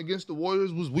possession against the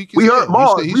Warriors was weak. We heard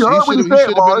Mars. He should have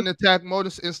been in attack mode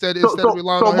instead of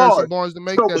relying on Harrison Barnes to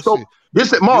make that shit.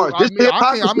 This is Mars.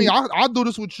 I'll do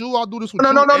this with you. I'll do this with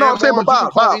you. No. I'm saying, but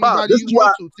Bob. This is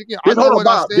why. I know what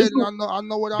I said. I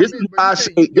know what I meant.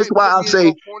 This is why I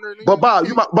say. But Bob,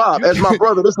 Bob, as my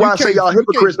brother. This is why I say y'all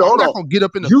hypocrites. Hold on. Get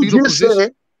up in the fetal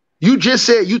position. You just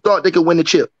said you thought they could win the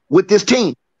chip with this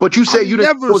team, but you said you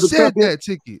never said that,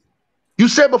 Ticket. You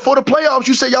said before the playoffs,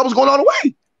 you said y'all was going all the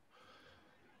way.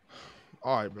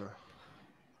 All right, bro.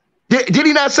 Did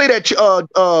he not say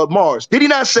that, Mars? Did he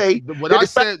not say what I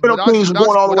said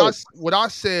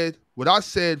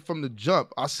from the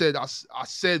jump? I said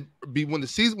when the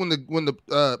season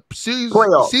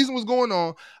was going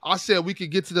on, I said we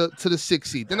could get to the 6th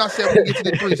seed. Then I said we could get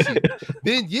to the 3 seed.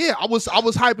 Then I was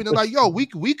hyping it like, yo, we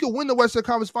could win the Western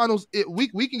Conference Finals.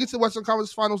 We can get to the Western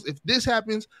Conference Finals if this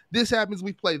happens.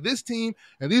 We play this team,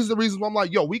 and these are the reasons why I'm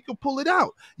like, yo, we could pull it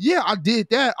out. Yeah, I did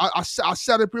that. I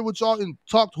sat up here with y'all and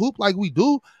talked hoop like we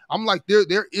do. I'm like,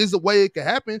 there is a way it could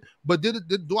happen, but do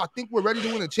I think we're ready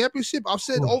to win a championship? I've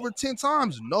said over 10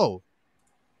 times, no.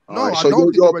 Right,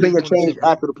 so your opinion changed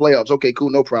after the playoffs. Okay, cool,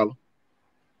 no problem.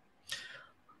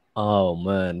 Oh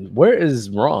man, where is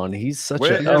Ron? He's such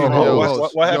what happened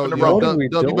to Ron? Dub,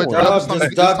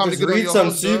 just read some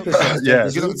Superchats.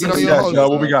 Yeah,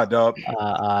 what we got, Dub?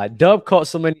 Dub caught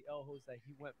so many L hosts that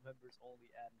he went members only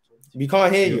at. We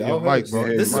can't hear you. Mike, bro.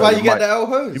 This is why you get the L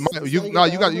host. You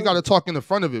got to talk in the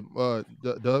front of it,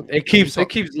 Dub. It keeps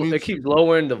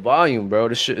lowering the volume, bro.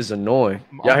 This shit is annoying.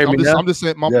 Y'all hear me now? I'm just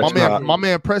saying, my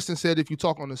man Preston said if you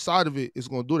talk on the side of it, it's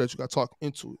gonna do that. You got to talk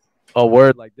into it. A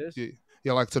word like this?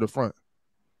 Yeah, like to the front.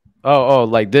 Oh,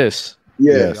 like this.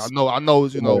 Yes. I know,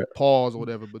 pause or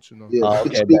whatever, but Yeah,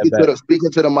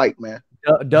 speaking to the mic, man.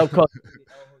 Dub caught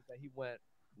that he went,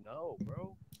 no,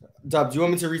 bro. Dub, do you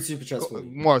want me to read Superchats for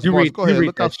you? Mars, go ahead.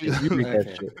 Look up.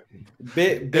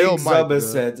 Big Zubba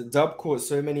said Dub caught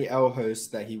so many L hosts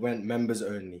that he went members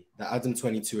only. The Adam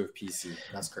 22 of PC.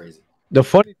 That's crazy. The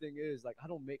funny thing is, like, I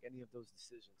don't make any of those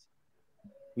decisions.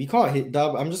 We can't hit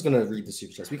Dub. I'm just gonna read the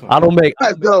Superchats. We can't. I don't make.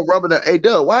 Doug rubbing the. Hey,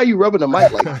 Doug, why are you rubbing the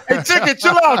mic like that? Hey, Ticket,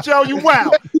 chill out, Joe. You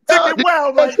wow. Ticket,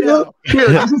 wow right now.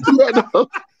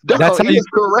 That's how he is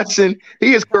caressing.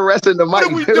 He is caressing the mic.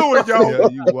 What are we doing, Joe?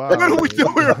 What are we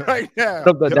doing right now?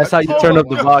 That's how you turn up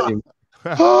the volume.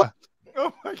 Oh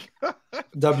my God.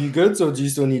 Dub, you good, or do you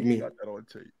still need me?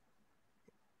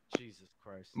 Jesus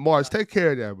Christ. Mars, take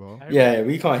care of that, bro. Yeah,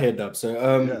 we can't hear Dub. So,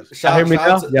 y'all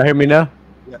hear me now?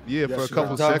 Yeah, for a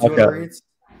couple seconds. Okay.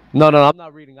 No, I'm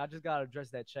not reading. I just gotta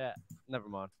address that chat. Never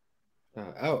mind.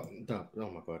 Oh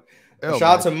my God. Shout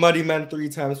out to Muddy Man 3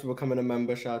 times for becoming a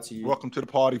member. Shout out to you. Welcome to the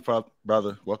party,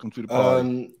 brother. Welcome to the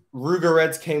party. Ruger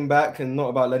Reds came back and not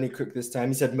about Lenny Cook this time.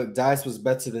 He said McDice was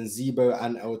better than Zebo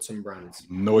and Elton Brand.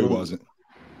 No, he wasn't.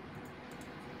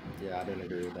 Yeah, I don't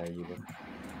agree with that either.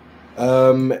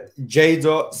 J.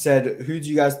 Dot said, who do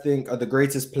you guys think are the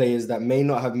greatest players that may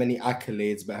not have many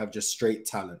accolades but have just straight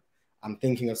talent? I'm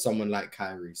thinking of someone like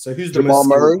Kyrie. So who's the most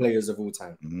skilled players of all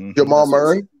time? Mm-hmm.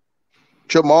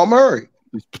 Jamal Murray.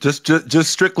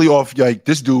 Just strictly off like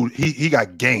this dude, he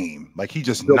got game. Like he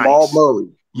just Jamal Murray.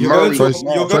 You're going to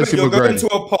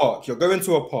a park. You're going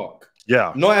to a park.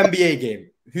 Yeah. Not NBA game.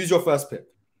 Who's your first pick?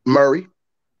 Murray.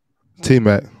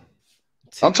 T-Mac.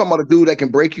 I'm talking about a dude that can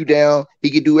break you down. He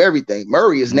can do everything.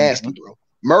 Murray is nasty, bro.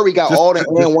 Murray got all the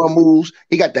and one moves.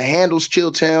 He got the handles,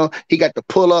 chill town. He got the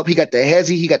pull up. He got the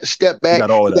hezzy. He got the step back. He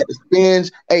got the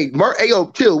spins. Hey,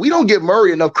 chill. We don't give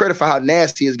Murray enough credit for how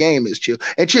nasty his game is, chill.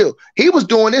 And chill, he was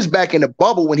doing this back in the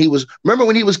bubble when he was. Remember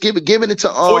when he was giving it to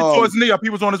tore his knee up. He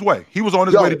was on his way. He was on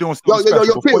his way to doing something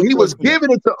special. Chill, he was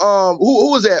giving it to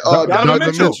who was that? Donovan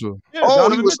Mitchell. Yeah,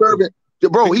 Donovan he was serving.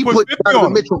 Bro, he put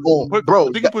Donovan Mitchell on. Bro,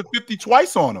 I think he put 50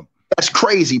 twice on him. That's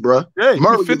crazy, bro. Yeah, he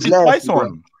put 50 twice on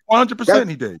him. 100%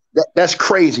 he did. That's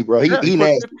crazy, bro. He put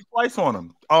nasty. 50 twice on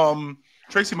him.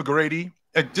 Tracy McGrady,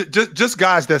 just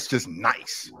guys that's just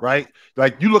nice, right?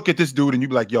 Like you look at this dude and you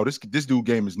be like, yo, this dude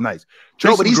game is nice.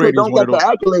 No, but he said don't got the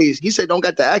accolades. He said don't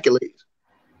got the accolades.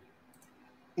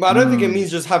 But I don't think it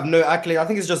means just have no accolades. I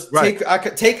think it's just take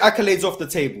accolades off the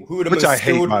table. Who are the most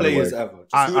skilled players ever?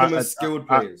 Just who are the most skilled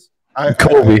players?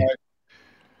 Kobe.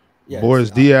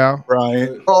 Boris Diaw.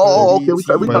 Bryant. Oh, okay. We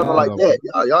talking like that.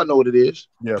 Y'all know what it is.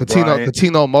 Yeah,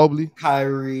 Coutinho Mobley.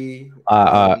 Kyrie.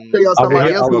 Tell y'all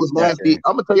somebody else who was nasty.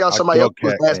 I'm gonna tell y'all somebody else who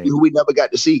was nasty who we never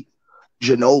got to see.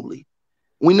 Ginobili.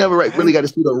 We never really got to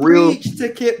see the real.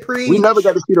 We never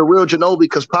got to see the real Ginobili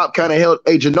because Pop kind of held.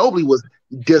 Hey, Ginobili was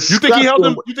disgusting. You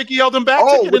think he held them back?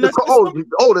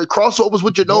 The crossovers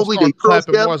with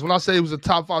Ginobili. When I say he was a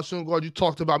top 5 shooting guard, you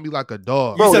talked about me like a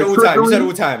dog. You said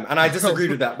all time, and I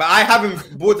disagreed with that. But I have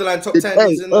him borderline top 10.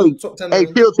 Top 10. Hey,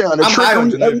 Chill Town, the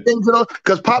trickery, everything,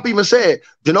 because Pop even said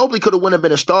Ginobili could have went and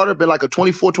been a starter, been like a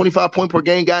 24, 25 point per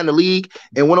game guy in the league,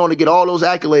 and went on to get all those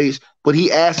accolades. But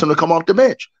he asked him to come off the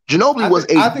bench. Ginobili was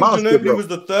a monster. I think Ginobili was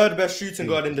the third best shooting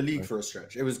guard in the league for a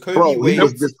stretch. It was Kobe, Wade,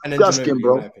 and then Ginobili,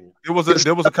 bro. in my opinion.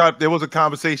 There was a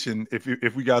conversation,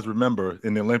 if we guys remember,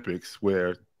 in the Olympics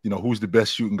where who's the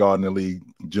best shooting guard in the league?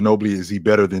 Ginobili, is he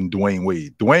better than Dwayne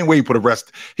Wade? Dwayne Wade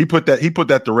he put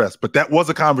that to rest. But that was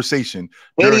a conversation.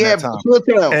 And he had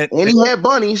and he had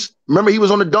bunnies. Remember, he was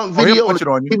on the dunk video. He'll punch it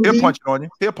on you. He'll punch it on you.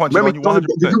 He'll punch it on you.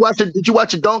 100%. Did you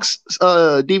watch the Dunks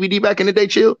DVD back in the day,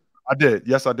 Chill? I did.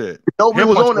 Yes, I did. Nobody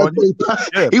was on that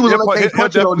thing. He was on that thing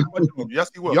punching on you. Yes,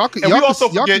 he will. Y'all can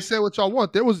say what y'all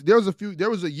want. There was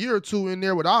a year or two in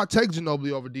there where I'll take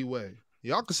Ginobili over D Wade.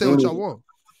 Y'all can say what y'all want.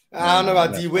 I don't know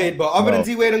about D Wade, but other than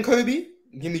D Wade and Kobe,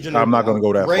 give me Ginobili. I'm not going to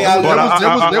go that Ray far.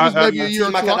 Allen, there was maybe a year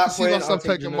or two. I can see myself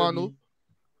taking Manu.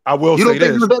 I will say this. You don't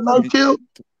think he was that nice, Chill?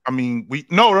 I mean,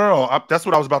 no. That's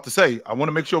what I was about to say. I want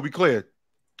to make sure we clear.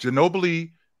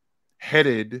 Ginobili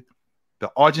headed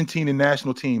the Argentinian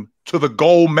national team to the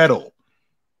gold medal.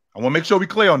 I want to make sure we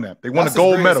clear on that. They won a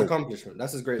gold medal.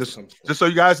 That's his greatest accomplishment. Just so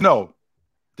you guys know,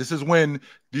 this is when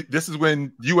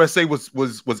USA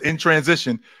was in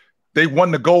transition. They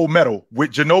won the gold medal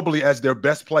with Ginobili as their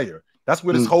best player. That's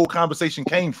where this whole conversation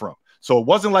came from. So it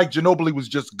wasn't like Ginobili was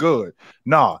just good.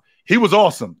 Nah, he was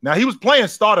awesome. Now he was playing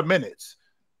starter minutes.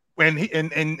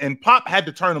 And Pop had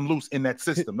to turn him loose in that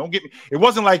system. Don't get me. It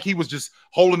wasn't like he was just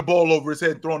holding the ball over his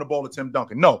head and throwing the ball to Tim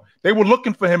Duncan. No, they were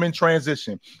looking for him in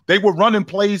transition. They were running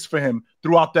plays for him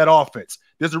throughout that offense.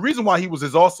 There's a reason why he was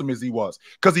as awesome as he was,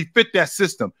 because he fit that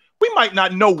system. We might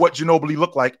not know what Ginobili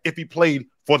looked like if he played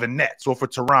for the Nets or for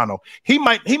Toronto. He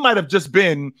might have just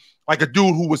been like a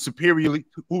dude who was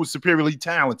superiorly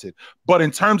talented. But in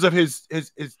terms of his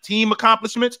team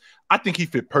accomplishments, I think he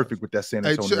fit perfect with that San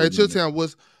Antonio. Hey, Chilltown,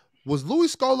 was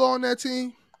Louis Scola on that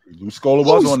team? Louis Scola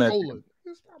was on that team.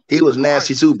 He was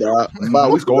nasty too, dog.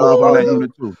 Louis Scola was on that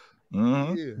unit too.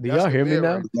 Do y'all hear me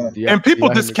now? And people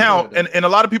discount, and a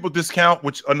lot of people discount,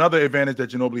 which another advantage that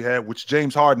Ginobili had, which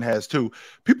James Harden has too.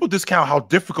 People discount how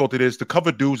difficult it is to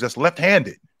cover dudes that's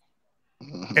left-handed.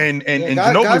 And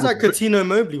guys like Coutinho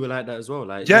Mobley were like that as well.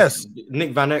 Like yes,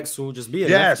 Nick Van Exel just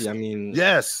being lefty. I mean,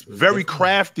 yes, very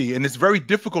crafty, and it's very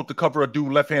difficult to cover a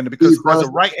dude left-handed because as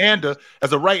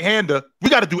a right-hander, we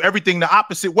got to do everything the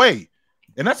opposite way,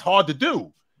 and that's hard to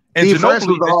do. And Ginobili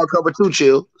was a hard cover too,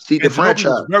 Chill. Steve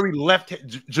franchise.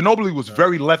 Ginobili was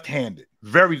very left-handed.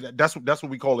 That's what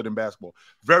we call it in basketball.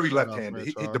 Very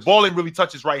left-handed. The ball didn't really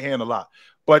touch his right hand a lot,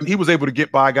 but he was able to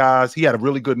get by guys. He had a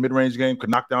really good mid-range game, could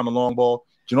knock down the long ball.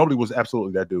 Ginobili was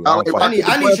absolutely that dude. I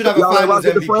should have a finals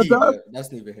MVP.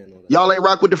 That's neither here nor there. Y'all ain't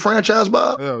rock with the franchise,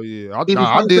 Bob? Hell yeah. I did.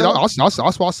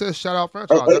 That's why I said shout out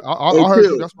franchise. I heard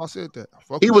you. That's why I said that.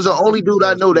 He was the only dude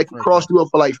I know that could cross you up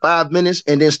for like 5 minutes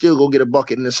and then still go get a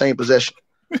bucket in the same possession.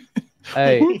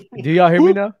 Hey, do y'all hear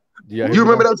me now? You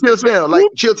remember that Chilltown? Like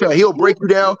Chilltown, he'll break you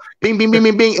down, bing, bing, bing,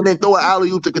 bing, bing, and then throw an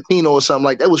alley-oop to Coutinho or something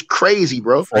like that. Was crazy,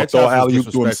 bro. Or throw an alley-oop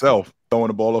to himself, throwing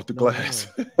the ball off the glass.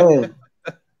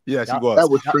 Yes, he was. That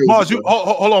was crazy. Mars,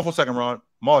 hold on for a second, Ron.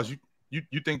 Mars,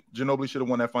 you think Ginobili should have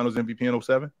won that Finals MVP in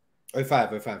 07?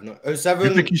 05, no 07.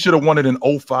 You think he should have won it in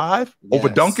 05 over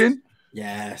Duncan?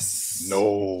 Yes.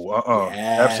 No.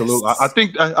 Yes. Absolutely.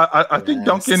 I think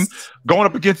Duncan going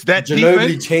up against that Ginobili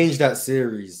defense changed that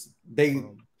series. The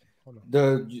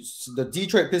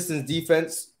Detroit Pistons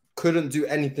defense couldn't do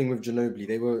anything with Ginobili.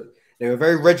 They were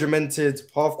very regimented,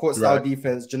 half-court style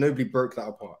defense. Ginobili broke that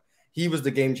apart. He was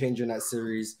the game changer in that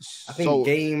series. I think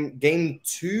game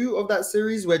 2 of that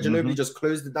series where Ginobili just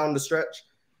closed it down the stretch.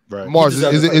 Right. Mars,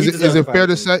 is it fair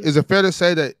to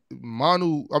say that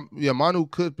Manu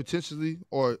could potentially,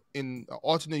 or in an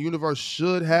alternate universe,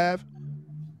 should have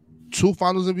 2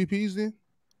 Finals MVPs then?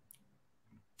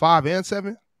 5 and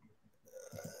 7?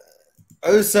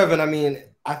 07, I mean,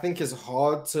 I think it's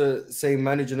hard to say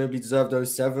Manu Ginobili deserved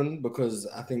 07 because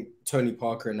I think Tony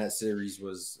Parker in that series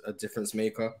was a difference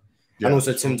maker. Yeah, and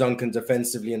also Tim Duncan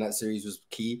defensively in that series was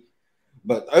key.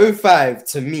 But 05,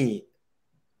 to me,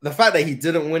 the fact that he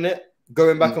didn't win it,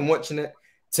 going back and watching it,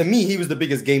 to me, he was the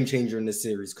biggest game changer in this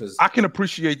series because I can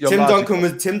appreciate your Tim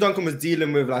Duncan was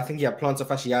dealing with, I think he had plantar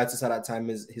fasciitis at that time.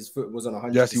 His foot wasn't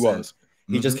 100%. Yes, he was.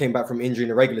 He just came back from injury in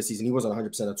the regular season. He wasn't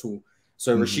 100% at all.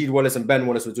 So Rasheed Wallace and Ben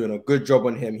Wallace were doing a good job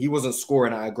on him. He wasn't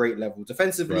scoring at a great level.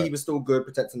 Defensively, he was still good,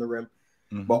 protecting the rim.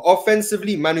 But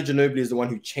offensively, Manu Ginobili is the one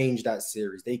who changed that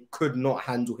series. They could not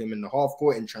handle him in the half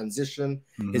court, in transition.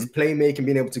 His playmaking,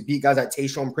 being able to beat guys like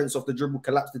Tayshaun Prince off the dribble,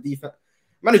 collapse the defense.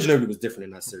 Manu Ginobili was different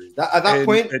in that series. At that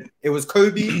point, it was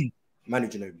Kobe, Manu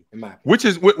Ginobili, in my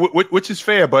opinion. Which is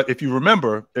fair, but if you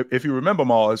remember,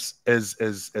 Mars,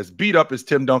 as beat up as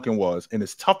Tim Duncan was, and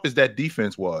as tough as that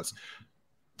defense was,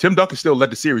 Tim Duncan still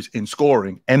led the series in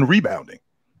scoring and rebounding.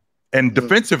 And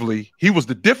defensively, he was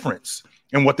the difference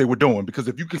in what they were doing. Because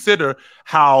if you consider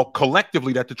how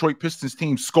collectively that Detroit Pistons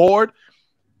team scored,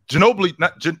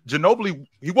 Ginobili,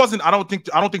 he wasn't. I don't think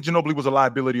Ginobili was a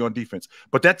liability on defense,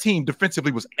 but that team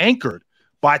defensively was anchored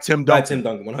by Tim Duncan.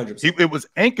 100%. It was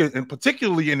anchored, and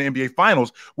particularly in the NBA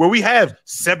Finals, where we have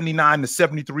 79 to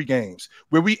 73 games,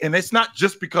 and it's not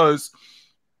just because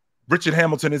Richard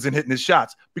Hamilton isn't hitting his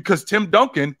shots, because Tim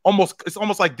Duncan it's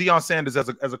almost like Deion Sanders as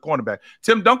a cornerback.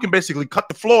 Tim Duncan basically cut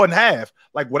the floor in half.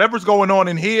 Like whatever's going on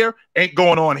in here ain't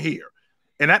going on here.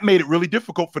 And that made it really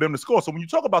difficult for them to score. So when you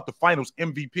talk about the Finals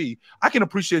MVP, I can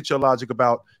appreciate your logic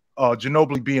about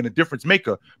Ginobili being a difference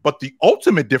maker, but the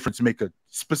ultimate difference maker,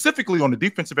 specifically on the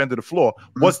defensive end of the floor,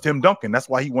 was Tim Duncan. That's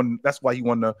why he won. That's why he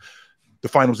won the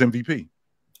Finals MVP.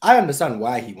 I understand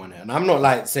why he won it, and I'm not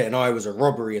like saying, "Oh, it was a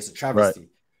robbery, it's a travesty." Right.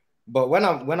 But when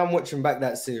I'm watching back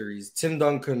that series, Tim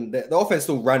Duncan, the offense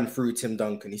still ran through Tim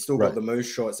Duncan. He still got the most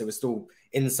shots. It was still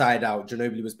inside out.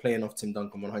 Ginobili was playing off Tim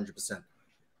Duncan 100%.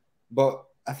 But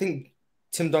I think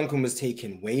Tim Duncan was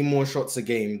taking way more shots a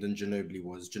game than Ginobili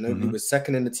was. Ginobili was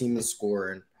second in the team in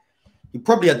scoring. He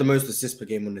probably had the most assists per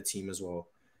game on the team as well.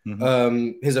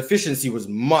 His efficiency was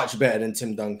much better than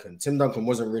Tim Duncan. Tim Duncan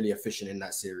wasn't really efficient in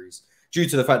that series due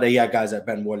to the fact that he had guys like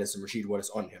Ben Wallace and Rasheed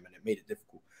Wallace on him, and it made it difficult.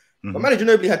 But Manu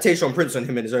Ginobili had Tayshaun Prince on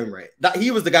him in his own right. That he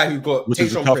was the guy who got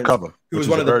Tayshaun Prince, who was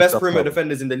one of the best perimeter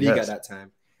defenders in the league at that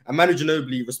time. And Manu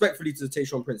Ginobili, respectfully to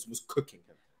Tayshaun Prince, was cooking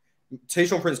him.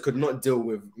 Tayshaun Prince could not deal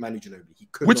with Manu Ginobili. He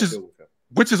could not deal with him.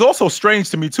 Which is also strange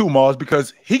to me too, Mars,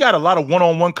 because he got a lot of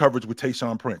one-on-one coverage with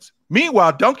Tayshaun Prince.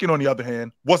 Meanwhile, Duncan, on the other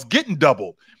hand, was getting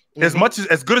doubled. As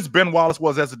good as Ben Wallace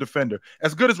was as a defender,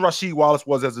 as good as Rasheed Wallace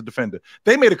was as a defender,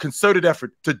 they made a concerted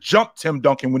effort to jump Tim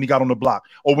Duncan when he got on the block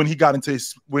or when he got into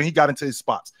his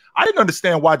spots. I didn't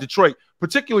understand why Detroit,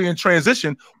 particularly in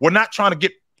transition, were not trying to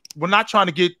get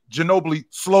Ginobili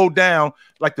slowed down,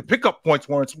 like the pickup points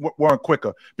weren't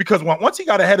quicker. Because once he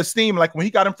got ahead of steam, like once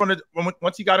he got in front of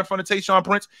Tayshaun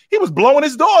Prince, he was blowing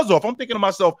his doors off. I'm thinking to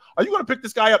myself, are you going to pick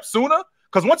this guy up sooner?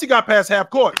 Because once he got past half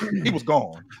court, he was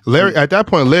gone. Larry, at that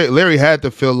point, Larry had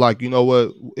to feel like, you know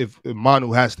what, if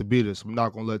Manu has to beat us, I'm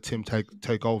not going to let Tim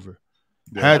take over.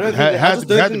 I don't think they could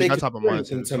do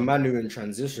anything to Manu in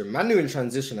transition. Manu in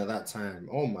transition at that time,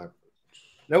 oh my,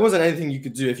 there wasn't anything you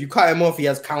could do. If you cut him off, he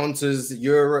has counters,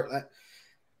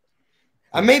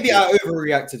 and maybe I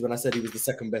overreacted when I said he was the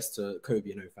second best to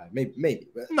Kobe in 05. Maybe.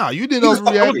 No, you didn't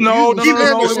overreact. No.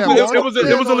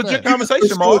 It was a legit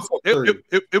conversation, Mark.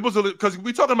 It was because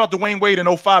we talking about Dwayne Wade in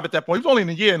 05 at that point. He was only in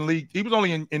a year in league. He was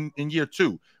only in year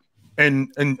 2.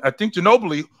 And I think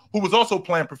Ginobili, who was also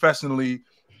playing professionally,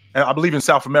 I believe in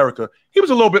South America, he was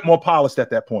a little bit more polished at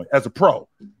that point as a pro.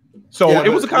 So it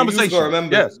was a conversation.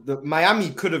 Remember,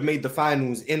 Miami could have made the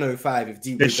finals in 05 if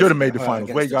D. They should have made the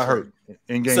finals. Wade got hurt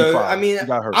in game 5. I mean,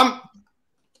 I'm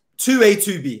 2A,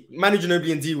 2B. Manu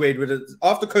Ginobili and D Wade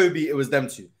after Kobe, it was them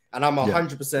two, and I'm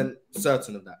 100%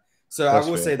 certain of that. So I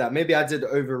will say that maybe I did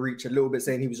overreach a little bit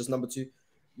saying he was just number 2,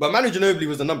 but Manu Ginobili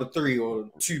was the number 3 or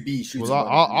 2B shooter. Well,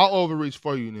 I'll overreach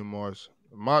for you then, Mars.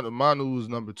 Manu was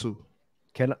number 2.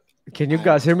 Can you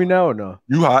guys hear me now or no?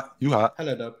 You hot.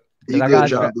 Hello, Dub.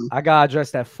 I gotta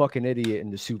address that fucking idiot in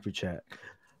the super chat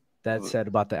that said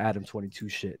about the Adam 22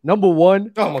 shit. Number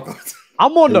one, oh my god,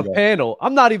 I'm on the panel.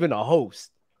 I'm not even a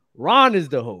host. Ron is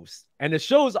the host, and the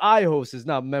shows I host is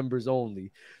not members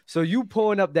only. So you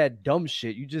pulling up that dumb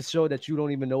shit, you just show that you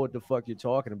don't even know what the fuck you're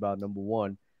talking about. Number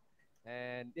one,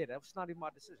 and yeah, that's not even my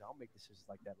decision. I'll make decisions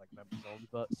like that, like members only.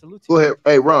 But salute to Go ahead,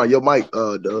 hey Ron, your mic,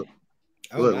 Doug.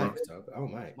 Oh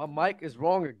my! My mic is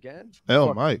wrong again.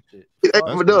 Hell, Mike. Hey,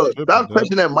 Doug, stop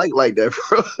touching that mic like that,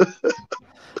 bro.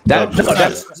 That's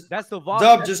the volume.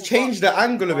 Dub, just change the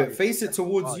angle of it. Face it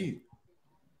towards you.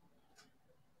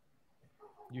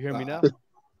 You hear me now?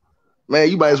 Man,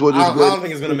 you might as well just. I don't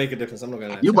think it's gonna make a difference. I'm not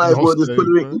gonna lie. You might as well just put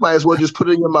it in. You might as well just put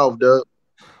it in your mouth, Doug.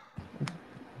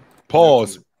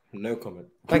 Pause. No comment.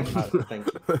 Thank you. Thank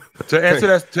you. To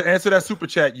answer that super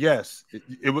chat, yes,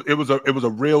 it was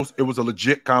a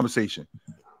legit conversation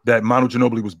that Manu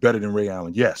Ginobili was better than Ray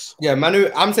Allen. Yes. Yeah, Manu.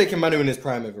 I'm taking Manu in his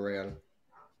prime over Ray Allen.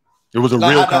 It was a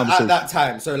real conversation at that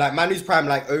time. So like Manu's prime,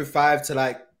 like 05 to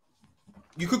like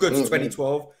you could go to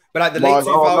 2012, but like the late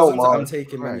 2000s, I'm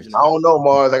taking Manu Ginobili. I don't know,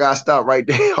 Mars. I gotta stop right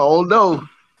there. I don't know.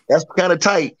 That's kind of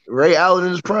tight. Ray Allen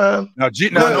in his prime. I'm not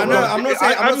saying Ray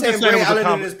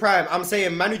Allen in his prime. I'm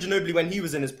saying Manu Ginobili when he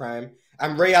was in his prime,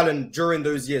 and Ray Allen during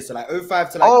those years. So like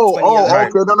 05 to like 20. Okay. No.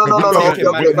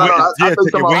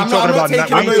 We ain't talking about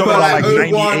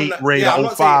 98 Ray,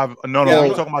 05. No,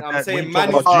 we're talking about that. I'm saying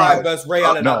Manu's prime versus Ray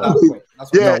Allen at that point.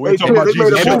 Yeah, we're talking about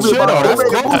Jesus.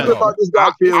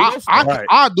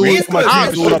 I do it. It's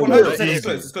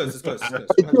close.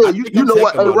 You know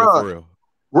what, hey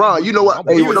Ron, you know what?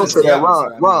 Hey, don't say that,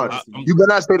 Ron. You better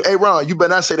not say that. Hey, Ron, you better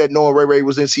not say that knowing Ray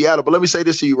was in Seattle. But let me say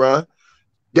this to you, Ron.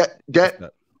 That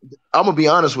I'm gonna be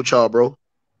honest with y'all, bro.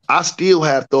 I still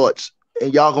have thoughts,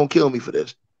 and y'all gonna kill me for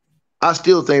this. I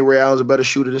still think Ray Allen's a better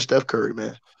shooter than Steph Curry,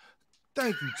 man.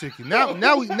 Thank you, Ticket. Now we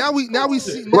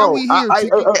see. Bro, we hear. I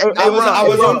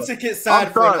was on Ticket's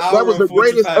side for an hour. That was the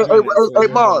greatest. Hey,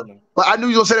 Mars. But I knew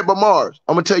you were gonna say that. But Mars,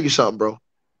 I'm gonna tell you something, bro.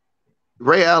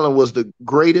 Ray Allen was the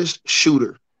greatest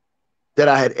shooter that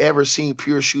I had ever seen,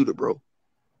 pure shooter, bro.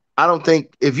 I don't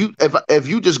think if you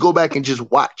just go back and just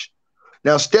watch.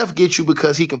 Now Steph gets you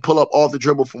because he can pull up all the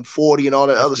dribble from 40 and all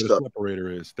that other stuff.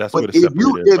 That's what the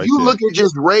separator is. If you look at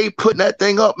just Ray putting that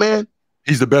thing up, man,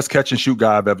 he's the best catch and shoot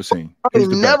guy I've ever seen. I've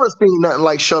never seen nothing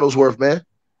like Shuttlesworth, man.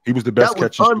 He was the best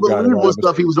catch and shoot guy. Unbelievable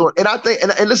stuff he was doing. And I think,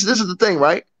 and listen, this is the thing,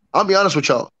 right? I'll be honest with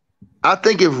y'all. I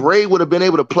think if Ray would have been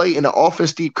able to play in the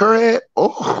offense Steve Kerr had,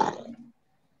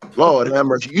 Lord have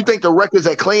mercy. You think the records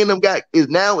that Clay and them got is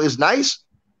nice?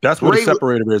 That's what the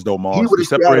separator is, though, Mars. The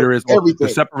separator is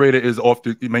off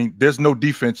the. I mean, there's no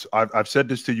defense. I've said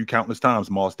this to you countless times,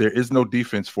 Mars. There is no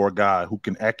defense for a guy who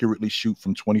can accurately shoot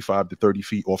from 25 to 30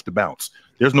 feet off the bounce.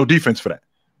 There's no defense for that.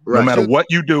 Right. No matter what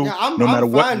you do, no matter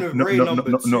what you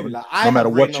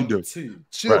do.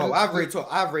 I've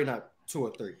rated not 2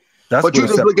 or 3. But you're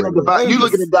just looking at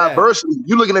the diversity.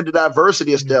 You're looking at the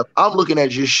diversity of Steph. I'm looking at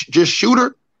just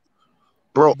shooter,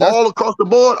 bro. All across the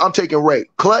board, I'm taking Ray.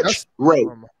 Clutch, Ray.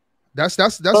 That's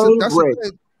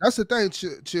the thing,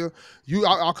 Chill.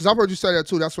 Because I've heard you say that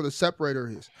too. That's what the separator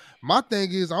is. My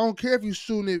thing is, I don't care if you're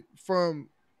shooting it from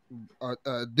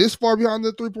this far behind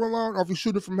the 3-point line, or if you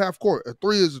shoot it from half court. A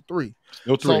 3 is a 3.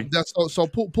 No 3. So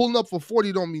pulling up for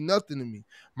 40 don't mean nothing to me.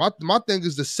 My thing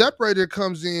is the separator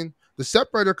comes in. The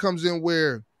separator comes in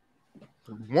where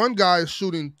one guy is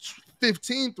shooting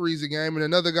 15 threes a game and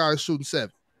another guy is shooting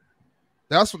 7.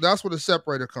 That's where the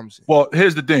separator comes in. Well,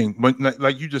 here's the thing. When,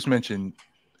 like you just mentioned,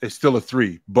 it's still a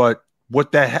 3. But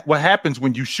what happens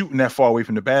when you shooting that far away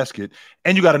from the basket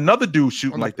and you got another dude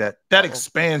shooting like that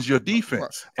expands your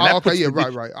defense. Right.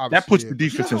 Right. That puts the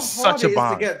defense in such a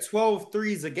bind. To get 12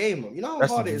 threes a game. You know how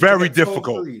that's hard it is very to get 12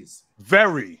 difficult. Threes?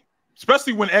 Very.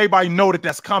 Especially when everybody know that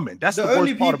that's coming. That's the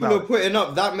only worst part people about who are putting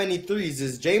up that many threes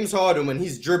is James Harden when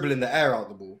he's dribbling the air out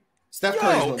the ball. Steph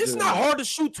Curry's it's not hard to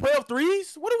shoot 12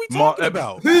 threes. What are we talking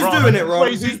about? Who's doing it, Ron?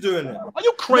 Who's doing it? Are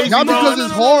you crazy? Not because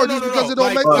it's hard, it's because it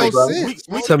don't make no sense.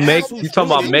 You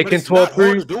talking about making 12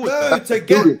 threes? No, to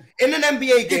get in an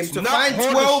NBA game to find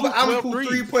 12 ample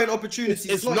 3-point opportunities.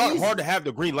 It's not hard to have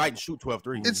the green light and shoot 12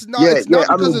 threes. It's not because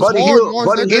it's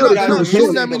hard. They're not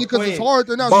shooting that many because it's hard.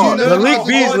 They're not shooting that many. Malik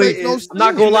Beasley, I'm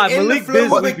not gonna lie, Malik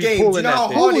Beasley be pulling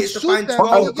that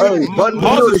thing.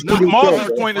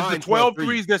 Mars' point is the 12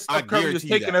 threes that Steph Curry is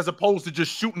taking as opposed to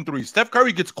just shooting threes. Steph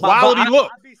Curry gets quality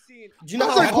looks. Do you know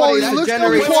how quality looks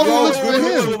generate 12 for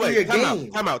him?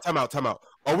 Time out.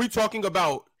 Are we talking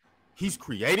about he's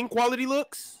creating quality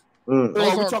looks? Or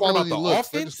are we talking about the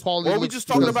offense? Or are we just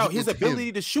talking about his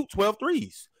ability to shoot 12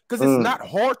 threes? Because it's not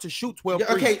hard to shoot 12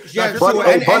 threes. Okay, yeah, Buddy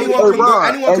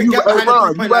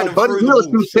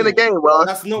Hield shoots 10 a game, Ron.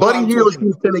 Buddy Hield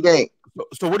shoots 10 a game.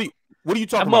 So what are you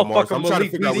talking about, Mars? I'm trying to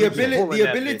figure out the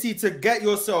ability to get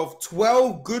yourself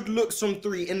 12 good looks from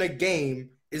 3 in a game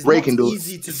is not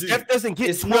easy to do. Steph doesn't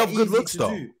get 12 good looks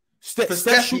though.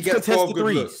 Steph shoots contested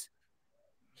threes.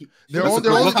 They're only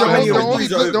good looks for those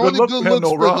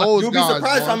guys. You'll be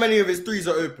surprised how many of his threes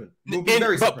are open. You'll be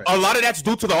very surprised. A lot of that's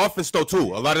due to the offense, though,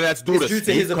 too. A lot of that's due to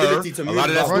his ability to move. A lot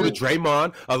of that's due to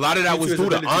Draymond. A lot of that was due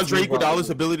to Andre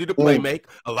Iguodala's ability to play make.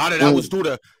 A lot of that was due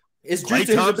to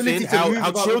Klay Thompson.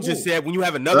 How Chill just said, when you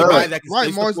have another guy that can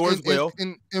space the floor as well.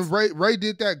 And Ray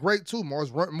did that great too.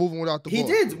 Mars moving without the ball. He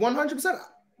did 100%.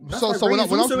 So what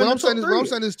I'm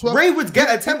saying is 12. Ray would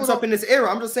get attempts up in this era.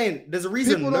 I'm just saying there's a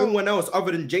reason no one else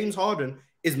other than James Harden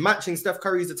is matching Steph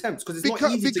Curry's attempts because it's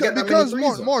not easy to get that many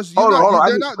threes. Mars,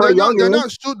 they're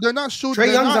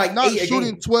not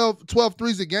shooting 12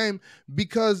 threes a game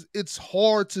because it's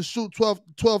hard to shoot 12,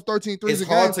 13 threes a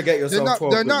game. It's hard to get yourself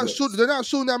 12. They're not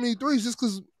shooting that many threes just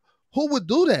because who would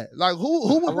do that? Like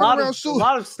who would run around shooting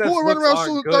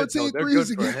 13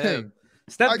 threes a game?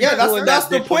 That's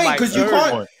the point because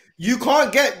you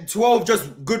can't get 12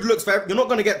 just good looks for you're not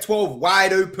going to get 12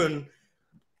 wide open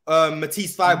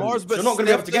Matisse Thybulle. You're not going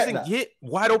to be able to get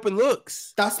wide open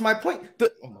looks. That's my point. Oh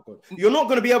my God. You're not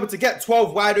going to be able to get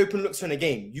 12 wide open looks in a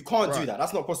game. You can't do that.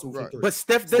 That's not possible from 3. But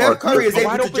Steph Curry is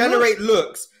able to generate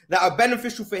looks that are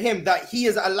beneficial for him that he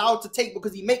is allowed to take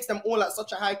because he makes them all at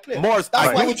such a high clip. Mars,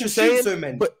 that's why he can shoot so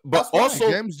many. But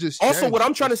also what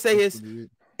I'm trying to say is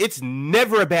it's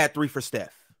never a bad 3 for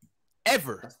Steph.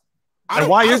 Ever. And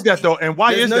why is that though? And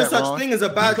why is that, Ron? There's no such Ron? thing as a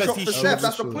bad shot for Steph.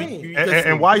 That's the point.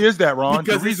 And why is that, Ron?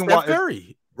 Because the reason Steph why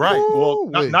Curry. Right. Well,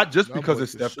 not just because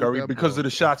it's Steph Curry, because of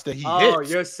the shots that he hits. Oh,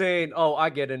 you're saying, I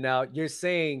get it now. You're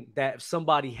saying that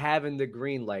somebody having the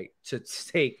green light to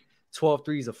take 12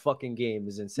 threes a fucking game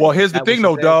is insane. Well, here's the thing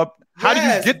though, Dub. How do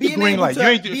you get the green light?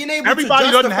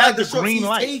 Everybody doesn't have the green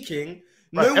light.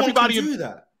 No one can do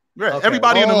that. Right. Okay.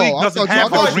 Everybody in the league doesn't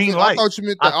have the green light. I thought you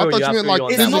meant like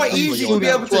it's not easy to be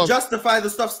able to justify the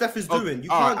stuff Steph is doing. You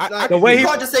can't. You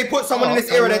can't just say put someone in this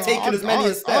era they're taking as many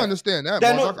as Steph. I understand that.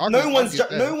 No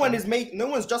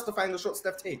one's justifying the shot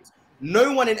Steph takes.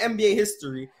 No one in NBA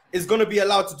history is going to be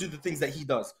allowed to do the things that he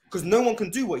does because no one can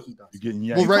do what he does.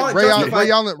 Ray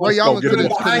Allen did it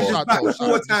behind his back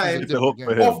 4 times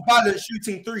off balance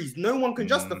shooting threes. No one can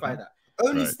justify that.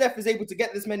 Only Steph is able to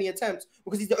get this many attempts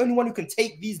because he's the only one who can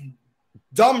take these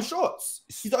dumb shots.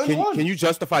 He's the only one. Can you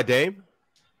justify Dame?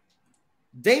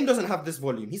 Dame doesn't have this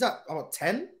volume. He's at about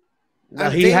 10.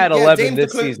 And he had 11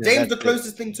 this season. Dame's the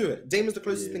closest thing to it. Dame is the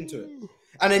closest thing to it.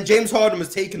 And then James Harden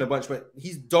has taken a bunch, but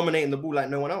he's dominating the ball like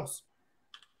no one else.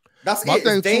 That's my it.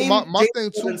 Thing Dame, too, my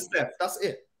James thing too, Steph. That's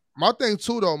it. My thing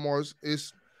too, though, Morris,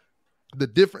 is the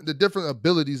different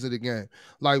abilities of the game.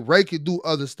 Like Ray could do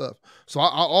other stuff. So I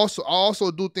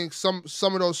also do think some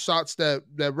of those shots that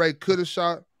Ray could have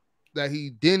shot that he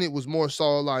didn't was more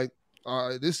so like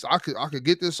this I could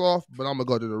get this off, but I'm gonna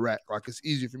go to the rack. Like it's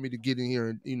easier for me to get in here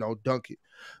and dunk it.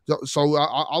 So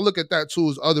I look at that too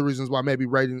as other reasons why maybe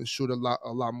Ray didn't shoot a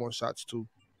lot more shots too.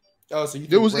 Oh, so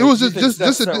it was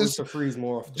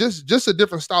just a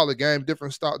different style of game,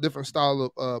 different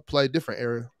style of play, different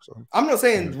area. So I'm not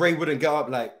saying Ray wouldn't get up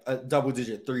like a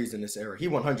double-digit threes in this era. He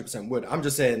 100% would. I'm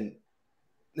just saying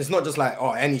it's not just like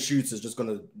any shooter is just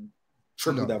gonna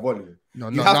triple that volume. No,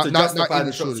 you have to justify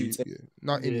the shots you take.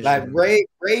 Not in like Ray,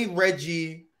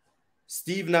 Reggie,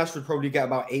 Steve Nash would probably get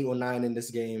about 8 or 9 in this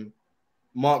game.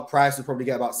 Mark Price would probably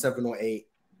get about 7 or 8.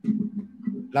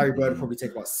 Larry Bird would probably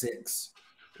take about 6.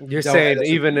 You're saying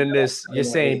even in this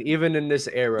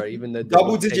era, even the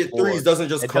double-digit threes doesn't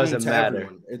just come to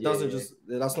everyone. It doesn't just.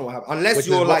 That's not what happens. Unless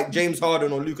you're like James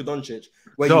Harden or Luka Doncic,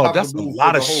 where that's a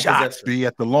lot of shots. B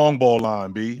at the long ball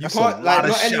line. B. You can't not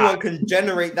anyone can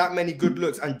generate that many good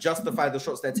looks and justify the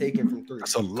shots they're taking from 3.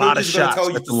 That's a lot of shots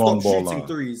at the long ball line.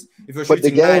 Threes if you're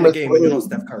shooting 9 a game, you're not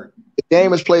Steph Curry. The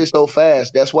game is played so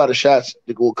fast. That's why the shots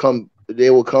will come. They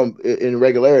will come in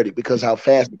regularity because how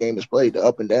fast the game is played, the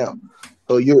up and down.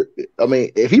 So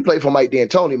if he played for Mike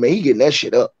D'Antoni, man, he getting that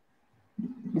shit up.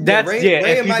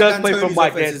 If he does play for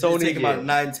Mike D'Antoni, about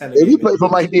 9, 10. If he played for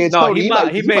Mike D'Antoni,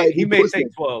 he may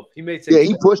take 12. He may take. Yeah,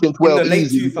 he pushing 12 in the late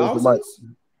easy. 2000s.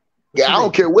 Yeah, I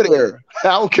don't care what era.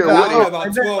 I'm talking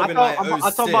about 12 in like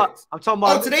 06. I'm talking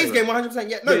about today's game 100%.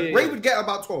 Yeah, no, Ray would get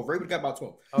about 12.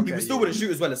 Okay, he still wouldn't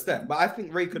shoot as well as Steph, but I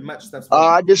think Ray could match Steph's.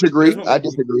 I disagree.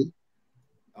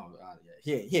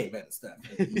 he ain't better than Steph.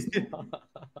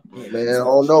 Man, I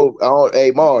don't know.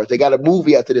 Hey, Mars, they got a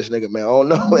movie after this nigga, man. I don't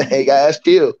know. Hey, guys,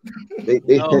 chill. He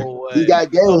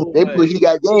got game. He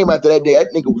got game after that day.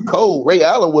 That nigga was cold. Ray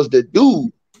Allen was the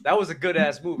dude. That was a good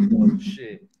ass movie, though.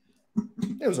 Shit.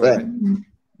 It was alright.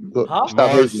 Huh?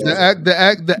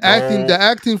 The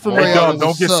acting from Ray Allen.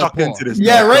 Don't get sucked into this.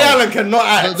 Yeah, Ray Allen cannot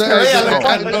act. The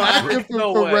acting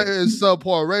from Ray is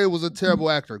subpar. Ray was a terrible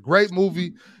actor. Great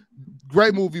movie,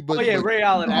 but Ray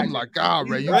Allen. I'm like, God,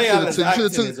 Ray, he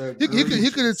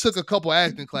could have took a couple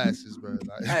acting classes, bro.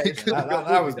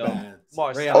 That was bad.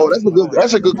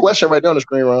 That's a good question right there on the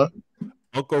screen, Ron.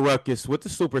 Uncle Ruckus with the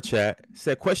super chat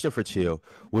said, question for Chill.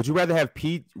 Would you rather have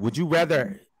PG have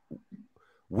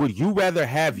Would you rather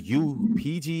have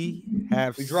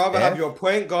your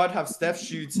point guard have Steph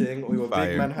shooting or your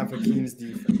big man have Hakeem's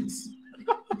defense?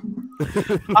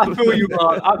 I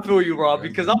feel you, Rob.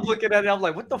 Because I'm looking at it, I'm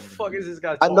like, what the fuck is this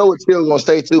guy talking? I know what Chill gonna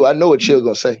say too. I know what Chill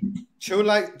gonna say. Chill.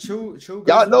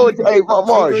 Y'all know it. Hey,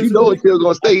 Mars, you know what Chill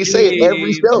gonna say. He say it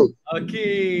every show.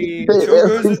 Hakeem. Chill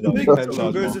goes with the big man.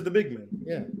 Chill goes with the big man.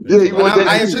 Yeah. So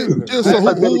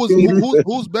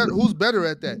who's better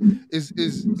at that? Is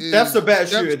Steph's a better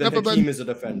shooter than Hakeem is a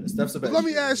defender. Steph's a better. Let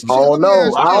me ask. I don't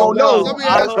know.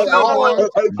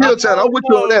 Hey, Chill Town, I'm with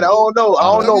you on that. I don't know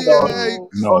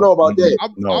about that.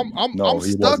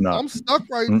 I'm stuck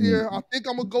right there. I think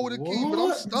I'm gonna go with Hakeem, but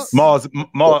I'm stuck. Mars,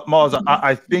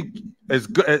 I think as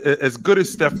good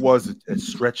as Steph was at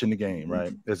stretching the game,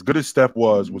 right? As good as Steph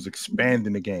was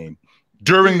expanding the game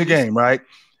during the game, right?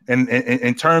 And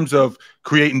in terms of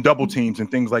creating double teams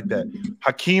and things like that,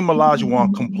 Hakeem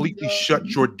Olajuwon completely shut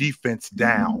your defense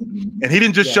down. And he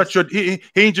didn't just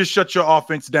shut your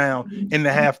offense down in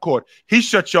the half court. He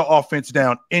shut your offense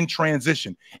down in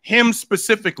transition. Him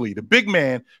specifically, the big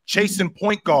man chasing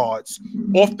point guards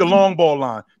off the long ball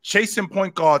line, chasing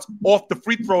point guards off the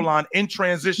free throw line in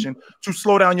transition to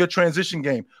slow down your transition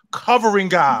game, covering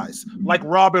guys like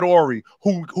Robert Horry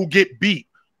who get beat.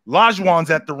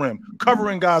 Olajuwon's at the rim,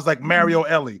 covering guys like Mario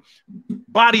Elie,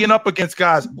 bodying up against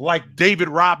guys like David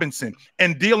Robinson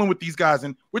and dealing with these guys.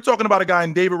 And we're talking about a guy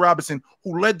in David Robinson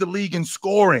who led the league in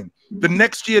scoring. The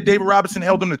next year, David Robinson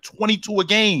held him to 22 a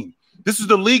game. This is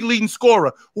the league leading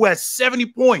scorer who has 70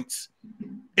 points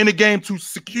in a game to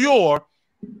secure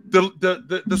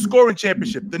the scoring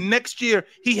championship. The next year,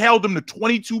 he held him to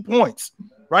 22 points.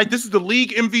 Right? This is the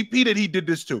league MVP that he did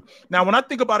this to. Now, when I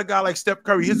think about a guy like Steph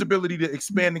Curry, his ability to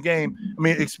expand the game,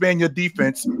 expand your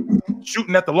defense,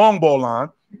 shooting at the long ball line,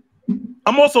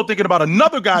 I'm also thinking about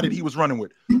another guy that he was running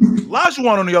with.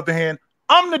 Olajuwon, on the other hand,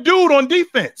 I'm the dude on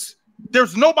defense.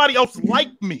 There's nobody else like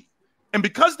me. And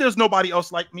because there's nobody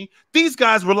else like me, these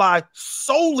guys rely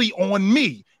solely on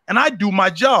me, and I do my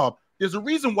job. There's a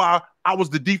reason why I was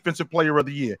the defensive player of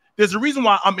the year. There's a reason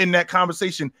why I'm in that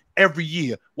conversation every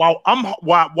year. While I'm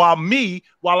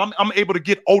able to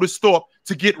get Otis Thorpe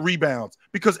to get rebounds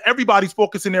because everybody's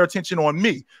focusing their attention on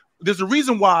me. There's a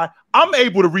reason why I'm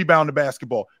able to rebound the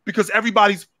basketball because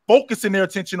everybody's focusing their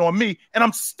attention on me, and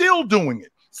I'm still doing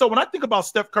it. So when I think about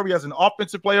Steph Curry as an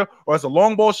offensive player or as a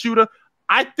long ball shooter,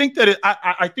 I think that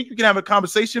I think you can have a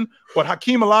conversation, but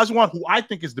Hakeem Olajuwon, who I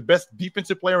think is the best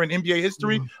defensive player in NBA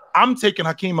history, I'm taking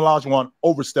Hakeem Olajuwon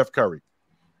over Steph Curry.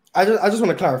 I just want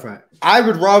to clarify. I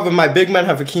would rather my big man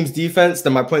have Hakeem's defense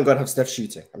than my point guard have Steph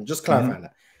shooting. I'm just clarifying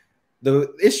that.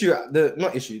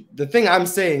 The thing I'm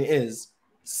saying is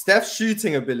Steph's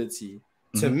shooting ability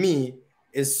to me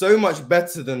is so much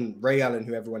better than Ray Allen,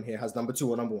 who everyone here has number 2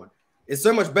 or number 1. It's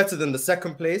so much better than the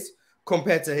second place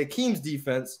compared to Hakeem's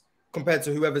defense compared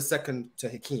to whoever's second to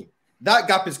Hakeem. That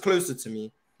gap is closer to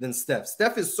me than Steph.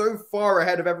 Steph is so far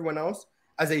ahead of everyone else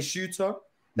as a shooter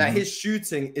that his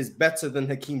shooting is better than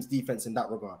Hakeem's defense in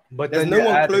that regard. But there's no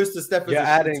one close to Steph as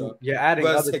a shooter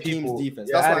versus Hakeem's defense.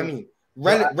 That's what I mean.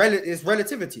 It's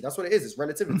relativity. That's what it is. It's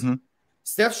relativity.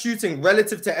 Steph's shooting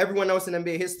relative to everyone else in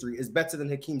NBA history is better than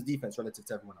Hakeem's defense relative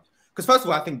to everyone else. Because first of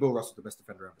all, I think Bill Russell's the best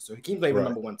defender ever. So Hakeem's not even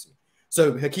number 1 to me.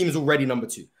 So Hakeem's already number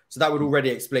 2. So that would already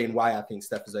explain why I think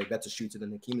Steph is a better shooter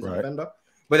than Hakeem as a defender.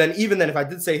 But then even then, if I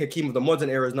did say Hakeem of the modern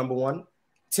era is number 1,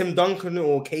 Tim Duncan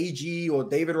or KG or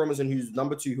David Robinson, who's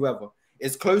number 2, whoever,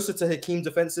 is closer to Hakeem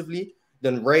defensively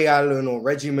than Ray Allen or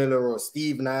Reggie Miller or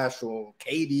Steve Nash or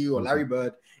KD or Larry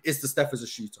Bird is to Steph as a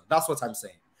shooter. That's what I'm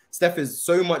saying. Steph is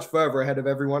so much further ahead of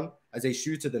everyone as a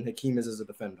shooter than Hakeem is as a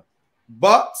defender.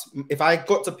 But if I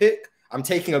got to pick, I'm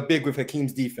taking a big with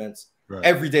Hakeem's defense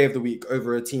every day of the week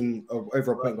over a team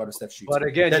over a point guard of Steph shooting. But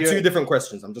again, they're two different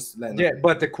questions. I'm just letting. Yeah,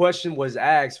 but the question was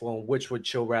asked on which would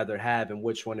Chill rather have and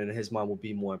which one in his mind would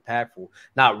be more impactful,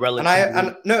 not relative.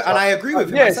 And I agree with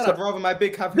him. I said I'd rather my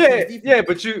big have.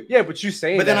 But you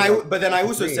saying. But then I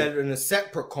also said in a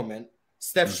separate comment,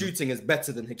 Steph's shooting is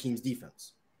better than Hakeem's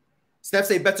defense.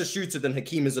 Steph's a better shooter than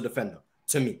Hakeem is a defender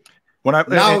to me. That's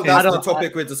the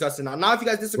topic we're discussing now. Now, if you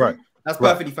guys disagree, that's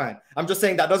perfectly fine. I'm just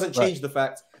saying that doesn't change the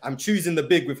fact I'm choosing the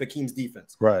big with Hakeem's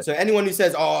defense. Right. So anyone who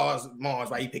says, "Oh,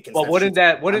 Mars, why are you picking?" Well, wouldn't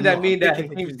that mean that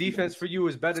Hakeem's defense for you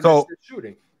is better than Steph's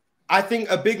shooting? I think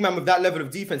a big man with that level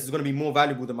of defense is going to be more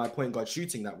valuable than my point guard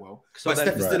shooting that well. But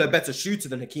Steph is still a better shooter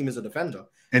than Hakeem is a defender.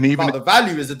 And even the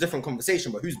value is a different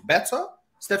conversation. But who's better?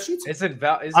 Steph shooting. Isn't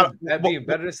being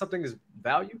better than something is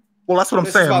value? Well, that's what I'm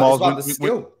saying, Mars.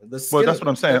 Well, that's what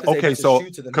I'm saying. Okay, so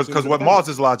because what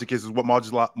Mars's logic is what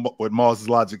Mars's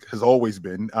logic has always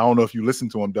been. I don't know if you listen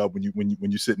to him, Dub, when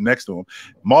you sit next to him.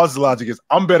 Mars's logic is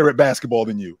I'm better at basketball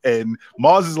than you, and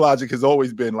Mars's logic has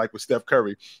always been like with Steph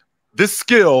Curry. This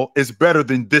skill is better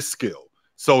than this skill.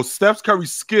 So Steph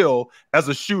Curry's skill as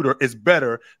a shooter is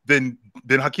better than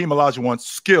Hakeem Olajuwon's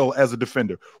skill as a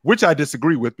defender, which I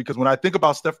disagree with, because when I think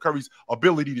about Steph Curry's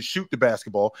ability to shoot the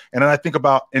basketball, and then I think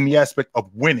about in the aspect of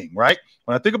winning, right?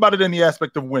 When I think about it in the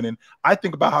aspect of winning, I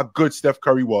think about how good Steph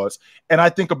Curry was, and I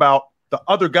think about the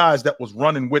other guys that was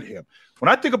running with him. When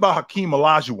I think about Hakeem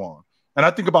Olajuwon, and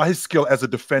I think about his skill as a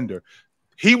defender,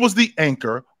 he was the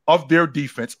anchor of their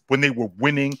defense when they were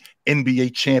winning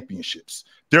NBA championships.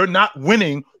 They're not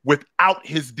winning without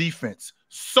his defense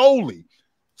solely.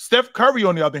 Steph Curry,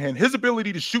 on the other hand, his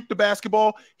ability to shoot the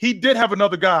basketball, he did have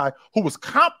another guy who was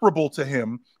comparable to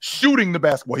him shooting the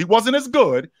basketball. He wasn't as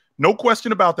good, no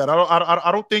question about that.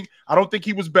 I don't think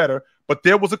he was better, but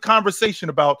there was a conversation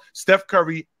about Steph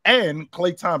Curry and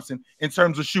Klay Thompson in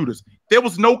terms of shooters. There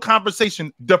was no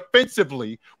conversation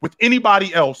defensively with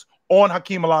anybody else on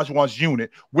Hakeem Olajuwon's unit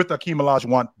with Hakeem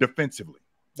Olajuwon defensively.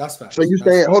 That's fine. So you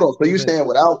saying, hold on. So you saying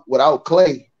without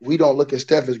Klay, we don't look at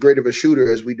Steph as great of a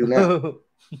shooter as we do now?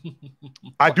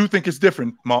 I do think it's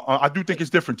different. I do think it's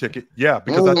different, Ticket. Yeah,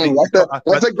 because I think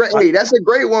that's a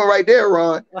great one right there,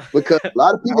 Ron. Because a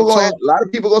lot of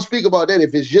people gonna speak about that.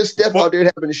 If it's just Steph out there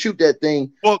having to shoot that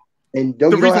thing, and the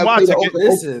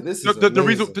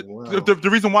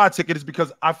reason why I Ticket is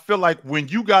because I feel like when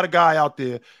you got a guy out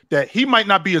there that he might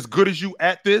not be as good as you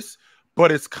at this,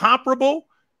 but it's comparable.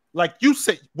 Like you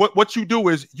say, what you do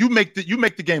is you make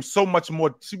the game so much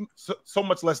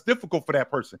less difficult for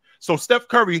that person. So Steph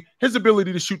Curry, his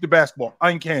ability to shoot the basketball,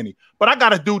 uncanny. But I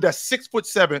got a dude that's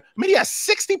 6'7". I mean, he has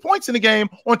 60 points in the game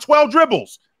on 12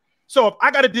 dribbles. So if I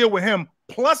got to deal with him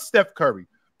plus Steph Curry,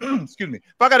 excuse me,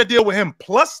 if I got to deal with him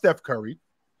plus Steph Curry,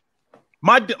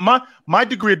 my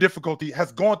degree of difficulty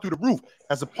has gone through the roof.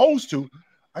 As opposed to,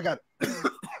 I got,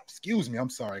 excuse me, I'm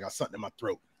sorry, I got something in my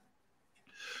throat.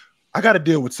 I got to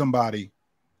deal with somebody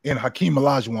in Hakeem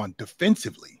Olajuwon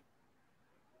defensively.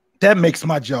 That makes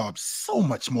my job so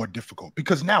much more difficult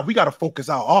because now we got to focus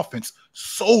our offense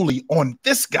solely on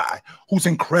this guy who's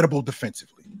incredible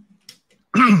defensively.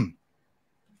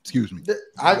 Excuse me.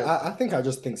 I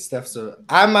just think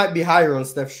I might be higher on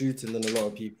Steph shooting than a lot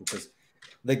of people because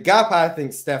the gap I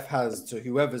think Steph has to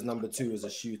whoever's number 2 as a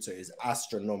shooter is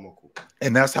astronomical.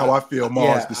 And that's how I feel,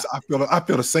 Mars. Yeah. I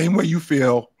feel the same way you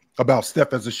feel about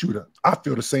Steph as a shooter. I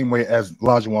feel the same way as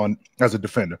Olajuwon as a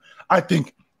defender. I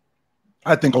think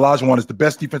Olajuwon is the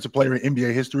best defensive player in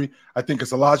NBA history. I think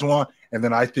it's Olajuwon, and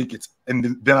then I think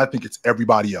it's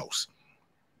everybody else.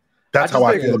 That's how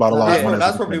I feel about Olajuwon.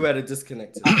 That's probably where the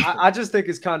disconnect is. I just think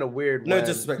it's kind of weird. No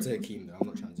disrespect to Hakeem, though. I'm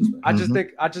not trying to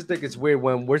disrespect. I just think it's weird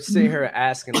when we're sitting here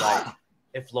asking like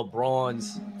if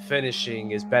LeBron's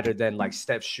finishing is better than like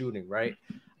Steph's shooting, right?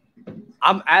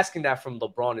 I'm asking that from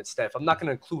LeBron and Steph. I'm not going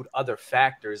to include other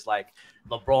factors like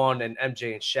LeBron and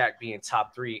MJ and Shaq being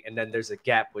top 3, and then there's a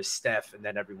gap with Steph and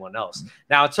then everyone else.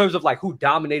 Now, in terms of like who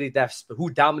dominated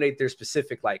their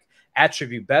specific like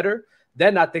attribute better,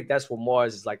 then I think that's what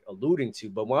Mars is like alluding to.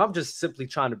 But when I'm just simply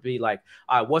trying to be like,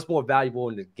 all right, what's more valuable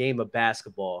in the game of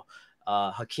basketball?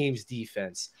 Hakeem's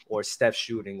defense or Steph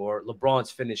shooting or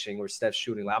LeBron's finishing or Steph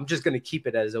shooting. Like, I'm just going to keep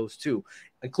it as those two,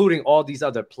 including all these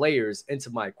other players into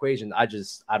my equation. I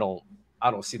don't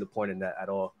see the point in that at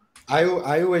all. I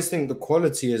always think the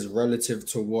quality is relative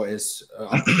to what is,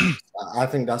 I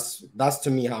think that's to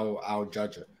me how I'll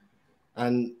judge it.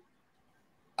 And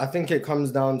I think it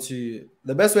comes down to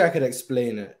the best way I could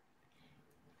explain it.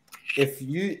 If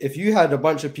you had a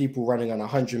bunch of people running on a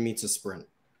 100-meter sprint,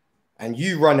 and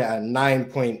you run it at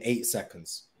 9.8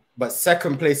 seconds, but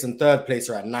second place and third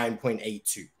place are at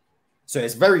 9.82. So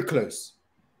it's very close.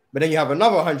 But then you have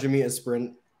another 100-meter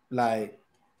sprint like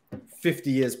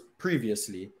 50 years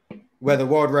previously, where the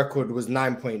world record was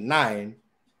 9.9,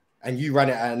 and you ran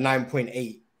it at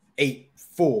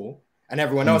 9.884, and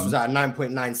everyone else was at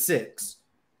 9.96.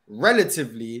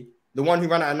 Relatively, the one who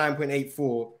ran it at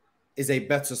 9.84 is a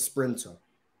better sprinter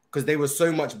because they were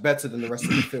so much better than the rest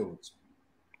of the field.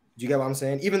 Do you get what I'm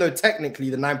saying? Even though technically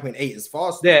the 9.8 is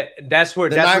faster. Yeah, that's where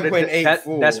the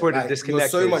 9.84. That's where the disconnect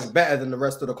is. So much better than the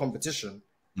rest of the competition.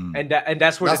 And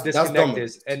that's where the disconnect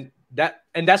is. And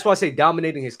that's why I say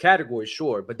dominating his category,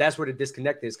 sure, but that's where the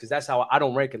disconnect is because that's how I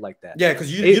don't rank it like that. Yeah,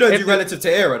 because you don't do relative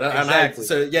to era. Exactly.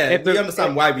 So yeah, we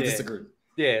understand why we disagree.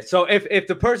 Yeah. So if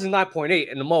the person's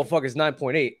 9.8 and the motherfucker's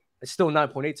 9.8, it's still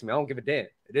 9.8 to me. I don't give a damn.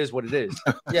 It is what it is.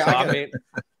 Yeah, so, I mean,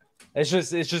 it's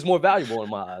just more valuable in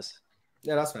my eyes.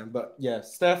 Yeah, that's fine. But yeah,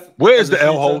 Steph. Where is the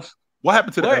L host? What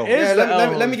happened to the L host?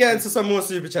 Yeah, let me get into some more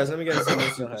super chats.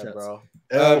 Bro.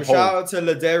 Shout out to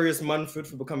Ladarius Munford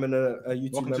for becoming a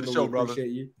YouTube member. To the show, we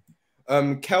appreciate you.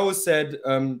 Kel said,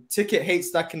 Ticket hates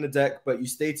stacking the deck, but you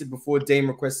stated before Dame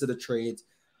requested a trade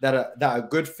that a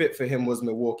good fit for him was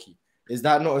Milwaukee. Is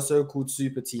that not a so-called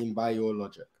super team by your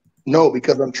logic? No,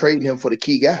 because I'm trading him for the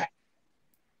key guy.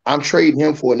 I'm trading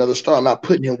him for another star. I'm not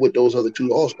putting him with those other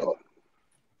two all-stars.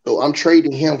 So I'm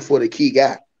trading him for the key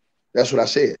guy. That's what I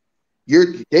said.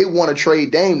 They want to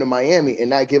trade Dame to Miami and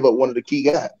not give up one of the key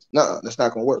guys. No, that's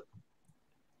not going to work.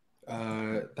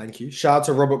 Thank you. Shout out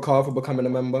to Robert Carr for becoming a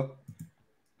member.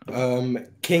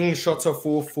 King Shotter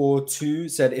 442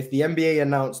 said, if the NBA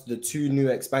announced the 2 new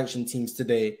expansion teams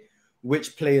today,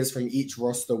 which players from each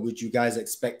roster would you guys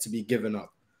expect to be given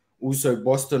up? Also,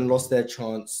 Boston lost their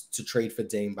chance to trade for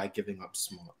Dame by giving up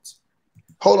Smart.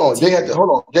 Hold on. They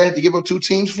had to give up 2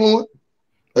 teams fluent?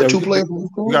 2 players?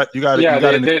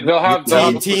 They'll have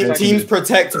teams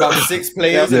protect about 6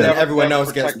 players, and then everyone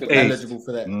else gets eligible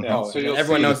for that. So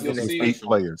everyone else you'll see 8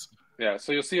 players. Yeah,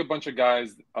 so you'll see a bunch of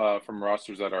guys from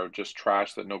rosters that are just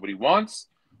trash that nobody wants,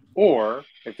 or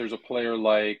if there's a player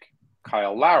like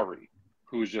Kyle Lowry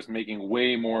who's just making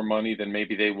way more money than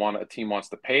maybe a team wants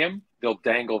to pay him, they'll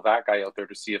dangle that guy out there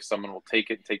to see if someone will take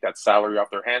it and take that salary off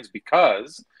their hands,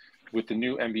 because with the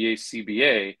new NBA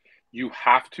CBA, you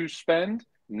have to spend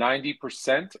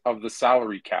 90% of the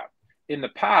salary cap. In the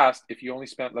past, if you only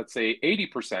spent, let's say,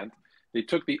 80%, they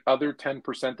took the other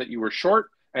 10% that you were short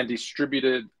and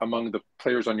distributed among the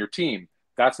players on your team.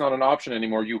 That's not an option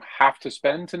anymore. You have to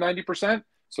spend to 90%.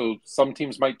 So some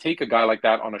teams might take a guy like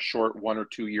that on a short 1 or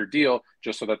 2 year deal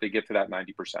just so that they get to that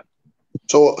 90%.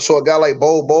 So a guy like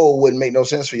Bo wouldn't make no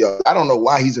sense for y'all. I don't know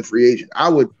why he's a free agent.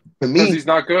 Because he's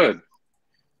not good.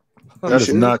 That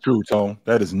is not true, Tone.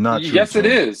 That is not true. Yes, Tone.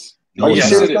 it is. No,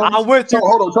 yes, it is. I'm with you.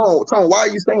 Hold on, Tone. Why are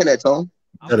you saying that, Tone?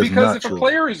 Because if a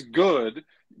player is good,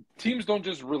 teams don't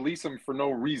just release him for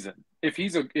no reason. If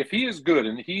he is good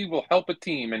and he will help a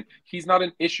team and he's not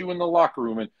an issue in the locker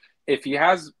room, and if he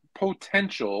has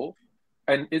potential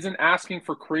and isn't asking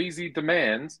for crazy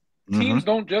demands, teams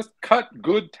don't just cut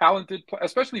good, talented,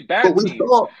 especially bad teams.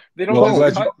 They don't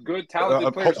just cut good,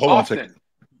 talented players often.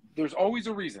 There's always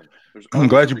a reason. I'm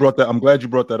glad you brought that. I'm glad you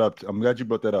brought that up. I'm glad you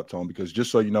brought that up, Tone, because just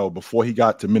so you know, before he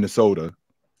got to Minnesota,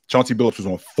 Chauncey Billups was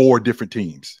on 4 different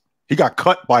teams. He got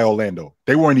cut by Orlando.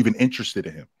 They weren't even interested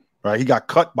in him, right? He got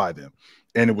cut by them.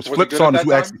 And it was Flip Saunders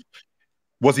who actually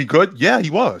 – was he good? Yeah, he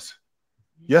was.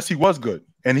 Yes, he was good.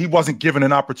 And he wasn't given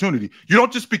an opportunity. You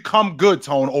don't just become good,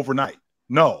 Tone, overnight.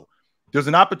 No. There's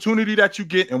an opportunity that you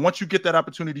get, and once you get that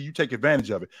opportunity, you take advantage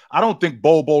of it. I don't think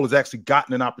Bol has actually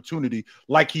gotten an opportunity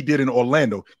like he did in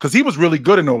Orlando, because he was really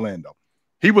good in Orlando.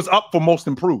 He was up for most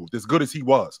improved, as good as he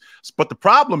was. But the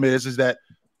problem is that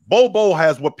Bol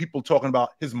has what people talking about,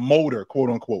 his motor, quote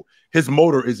unquote. His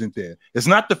motor isn't there. It's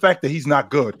not the fact that he's not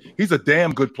good. He's a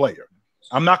damn good player.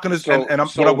 I'm not going to. So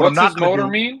what's his motor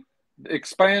mean?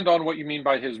 Expand on what you mean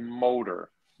by his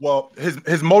motor. Well,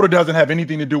 his motor doesn't have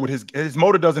anything to do with his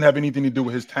motor doesn't have anything to do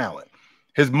with his talent.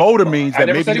 His motor means that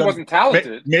maybe he wasn't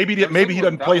talented. Maybe he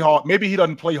doesn't play hard. Maybe he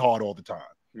doesn't play hard all the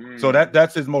time. So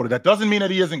that's his motor. That doesn't mean that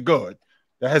he isn't good.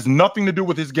 That has nothing to do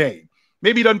with his game.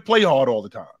 Maybe he doesn't play hard all the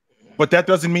time, but that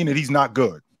doesn't mean that he's not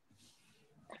good.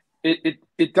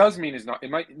 It does mean he's not.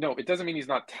 It doesn't mean he's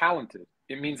not talented.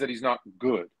 It means that he's not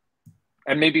good.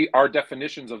 And maybe our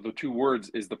definitions of the 2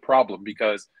 words is the problem,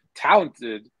 because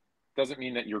talented doesn't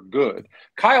mean that you're good.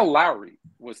 Kyle Lowry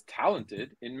was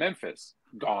talented in Memphis,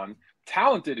 gone.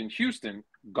 Talented in Houston,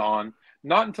 gone.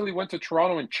 Not until he went to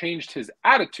Toronto and changed his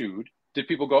attitude did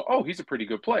people go, oh, he's a pretty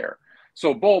good player.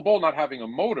 So Bol not having a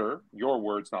motor, your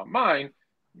words, not mine,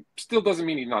 still doesn't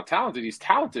mean he's not talented. He's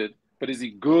talented, but is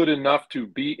he good enough to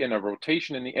be in a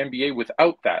rotation in the NBA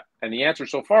without that? And the answer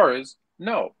so far is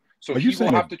no. So he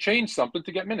will have to change something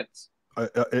to get minutes.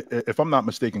 If I'm not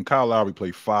mistaken, Kyle Lowry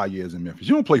played 5 years in Memphis.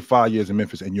 You don't play 5 years in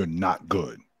Memphis and you're not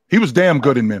good. He was damn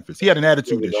good in Memphis. He had an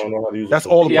attitude issue. That's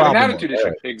all the problem. He had an attitude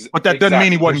issue. But that doesn't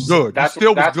mean he wasn't good. That's he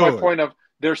still was good. My point of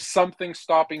there's something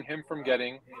stopping him from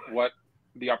getting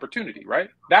the opportunity, right?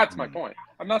 That's my point.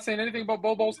 I'm not saying anything about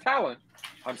Bobo's talent.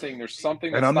 I'm saying there's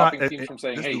something that's stopping teams from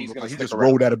saying, hey, he's going to stick just around.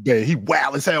 rolled out of bed. He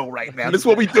wild as hell right now. This is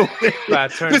what we do. This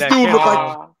dude look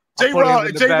like J-Rob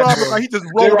look like he just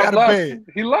rolled out of bed.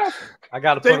 He left. I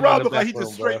got to put him J-Rob look like he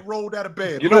just straight rolled out of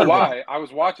bed. You know why? I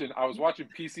was watching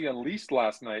PC Unleashed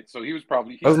last night, so he was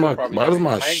probably. Why does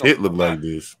my shit look like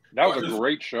this? That was a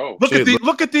great show.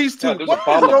 Look at these two. Yeah, What's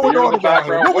going on in the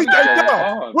background?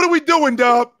 What are we doing,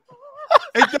 Dub?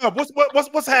 Hey, Dub,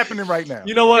 what's happening right now?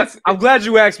 You know what? I'm glad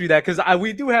you asked me that because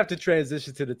we do have to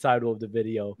transition to the title of the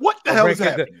video. What the hell is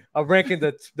happening? I'm ranking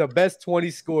the best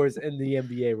 20 scores in the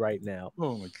NBA right now.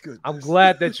 Oh my goodness! I'm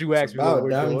glad that you asked me what we're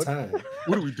doing.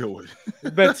 What are we doing?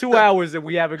 It's been 2 hours and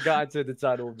we haven't gotten to the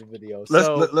title of the video.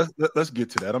 Let's get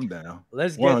to that. I'm down.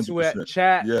 Let's get to it.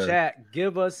 Chat,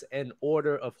 give us an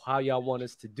order of how y'all want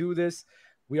us to do this.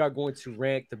 We are going to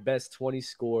rank the best 20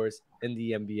 scores in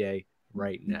the NBA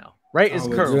right now. Right, it's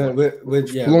current. We're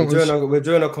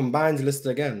doing a combined list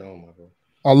again. Oh my god,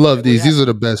 I love these. These are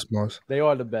the best ones. They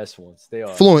are the best ones. They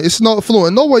are fluent. It's not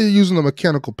fluent. No way you're using a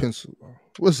mechanical pencil.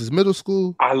 What's this? Middle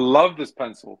school? I love this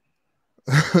pencil.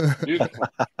 Beautiful.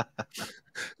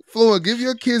 Fluent. Give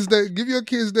your kids their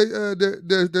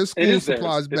school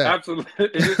supplies back. Absolutely.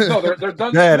 No, they're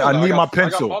done. Dad, I need my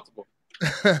pencil. What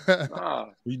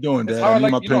you doing, Dad? I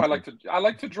need my pencil. I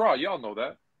like to draw. Y'all know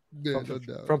that. Yeah,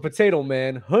 from Potato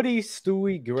Man, Hoodie,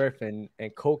 Stewie Griffin,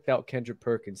 and coked out Kendrick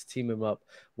Perkins team him up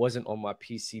wasn't on my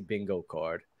PC bingo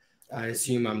card. I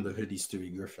assume I'm the Hoodie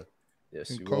Stewie Griffin.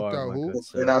 Yes, you are.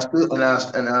 And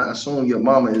I assume your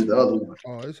mama is the other one.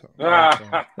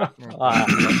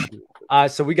 All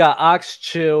right, so we got Ox,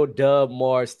 Chill, Dub,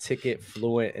 Mars, Ticket,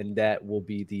 Fluent, and that will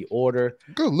be the order.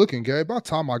 Good looking, Gabe. About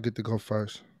time I get to go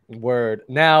first. Word.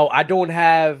 Now I don't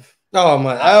have. Oh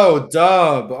my! Oh,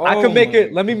 Dub. Oh, I can make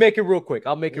it. Let me make it real quick.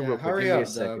 I'll make it real quick. Hurry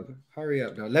up, Dub. Hurry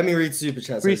up, Dub. Let me read super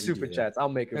chats. Read super chats. I'll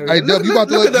make it. Hey, Dub, you about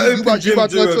to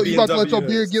let your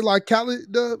beard get like Khaled,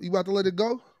 Dub? You about to let it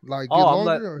go? Like get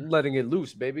longer? I'm letting it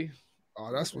loose, baby. Oh,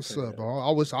 that's what's up,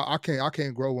 bro. I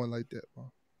can't grow one like that,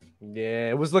 bro. Yeah,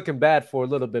 it was looking bad for a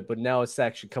little bit, but now it's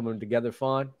actually coming together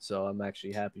fine. So I'm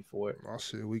actually happy for it. Oh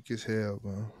shit, weak as hell,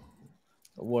 bro.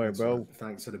 Don't worry, bro.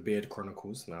 Thanks to the Beard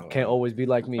Chronicles. Now can't always be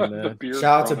like me, man. Shout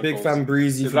out to Big Fan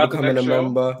Breezy for becoming a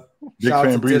member. Big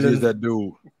Fan Breezy is that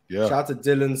dude. Yeah. Shout out to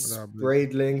Dylan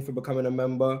Spraidling for becoming a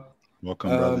member. Welcome,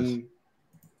 brothers.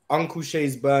 Uncle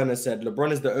Shay's Burner said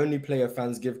LeBron is the only player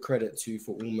fans give credit to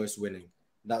for almost winning.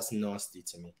 That's nasty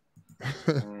to me.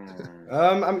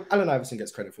 Allen Iverson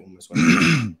gets credit for almost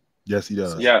winning. Yes, he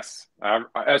does. Yes,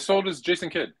 so does Jason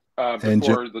Kidd.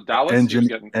 Before the Dallas and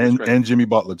Jimmy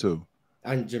Butler too.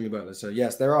 And Jimmy Butler. So,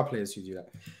 yes, there are players who do that.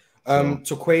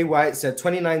 Toquay White said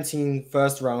 2019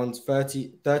 first round,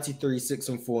 33, 6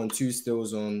 and 4 and 2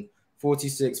 steals on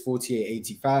 46, 48,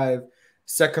 85.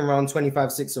 Second round,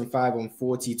 25, 6 and 5 on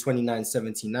 40, 29,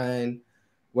 79.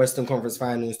 Western Conference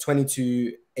Finals,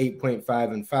 22,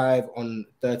 8.5 and 5 on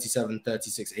 37,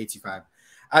 36, 85.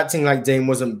 Acting like Dame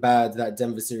wasn't bad. That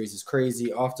Denver series is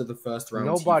crazy. After the first round,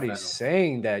 nobody's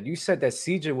saying that. You said that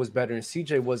CJ was better and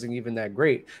CJ wasn't even that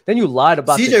great. Then you lied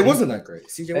about CJ wasn't that great.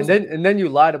 And then you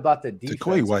lied about the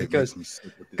defense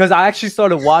because I actually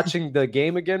started watching the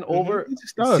game again over.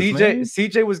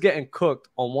 CJ was getting cooked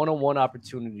on one-on-one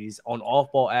opportunities, on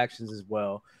off-ball actions as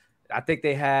well. I think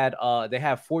they had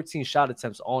 14 shot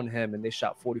attempts on him, and they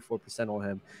shot 44% on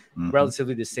him,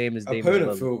 relatively the same as Dame.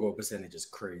 Opponent field goal percentage is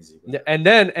crazy. Bro. And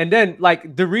then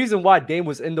like the reason why Dame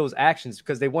was in those actions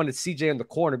because they wanted CJ in the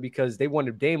corner because they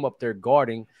wanted Dame up there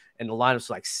guarding, and the lineups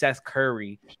like Seth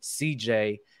Curry,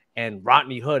 CJ, and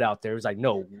Rodney Hood out there. It was like,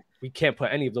 no, we can't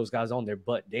put any of those guys on there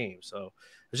but Dame. So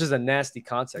it's just a nasty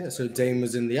concept. Yeah, so Dame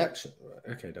was in the action.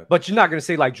 Okay, but you're not gonna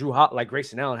say like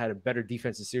Grayson Allen had a better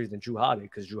defensive series than Drew Holiday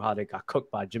because Drew Holiday got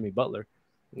cooked by Jimmy Butler.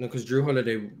 No, because Drew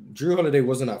Holiday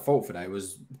wasn't at fault for that. It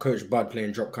was Coach Bud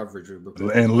playing drop coverage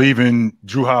and leaving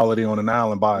Drew Holiday on an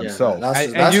island by himself. And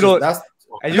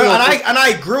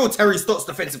I grill Terry Stotts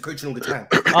defensive coaching all the time.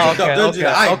 Don't do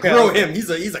that. I grill him. He's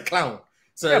a clown.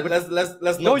 So yeah, but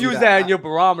let's not use that in your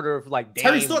barometer of like Dame.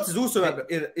 Terry Stotts is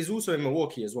also in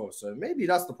Milwaukee as well. So maybe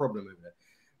that's the problem over there.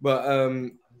 But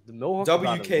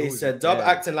WK said Dub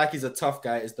acting like he's a tough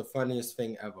guy is the funniest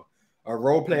thing ever. A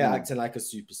role player acting like a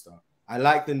superstar. I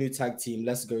like the new tag team.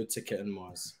 Let's go Ticket and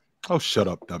Mars. Oh, shut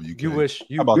up, WK. You wish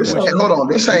you. Hold on,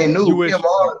 this ain't new.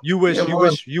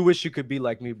 You wish you could be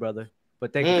like me, brother.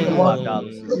 But thank you for the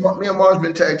 $5. Me and Mars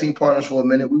been tag team partners for a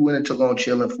minute. We went and took on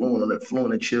Chill and Fluent on the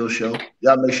Fluent and Chill show.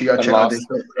 Y'all make sure y'all check out this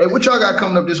show. Hey, what y'all got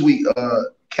coming up this week?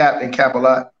 Cap and Cap a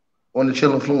lot on the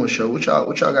Chill and Fluent show. What y'all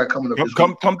got coming up this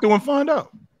week? Come through and find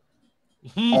out.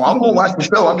 Oh, I'm gonna watch the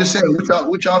show. I'm just saying,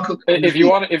 what y'all cook? If you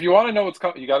want to know what's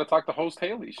coming, you got to talk to host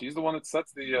Haley. She's the one that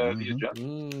sets the agenda.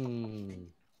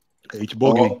 H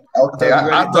Boogie. Okay,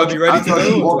 I thought you ready to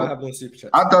go. I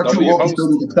thought you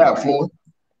orchestrated the Cap floor.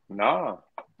 Nah.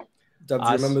 Do you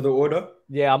remember the order?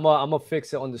 Yeah, I'm gonna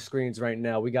fix it on the screens right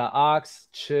now. We got Ox,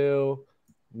 Chill,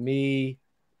 me,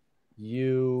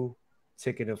 you,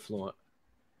 Ticket, and Fluent.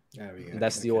 There we go.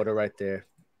 That's the order right there.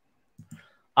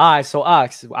 All right, so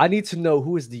Ox, I need to know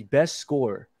who is the best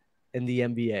scorer in the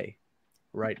NBA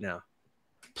right now.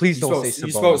 Please don't say Sabonis.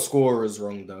 You spelled scorers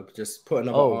wrong, Doug. Just put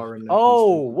another R in there.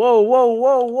 Whoa.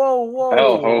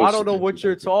 I don't know what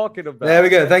you're talking about. There we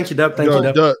go. Thank you, Dub. Thank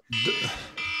you, Dub.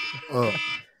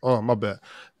 Oh, my bad,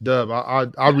 Dub.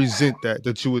 I resent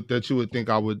that you would think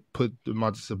I would put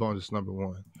Domantas Sabonis number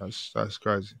one. That's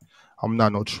crazy. I'm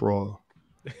not no troll.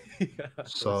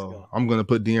 So I'm gonna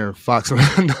put De'Aaron Fox. No,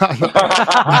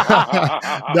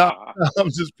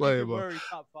 I'm just playing, but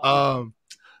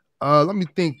let me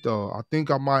think though. I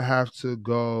think I might have to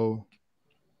go.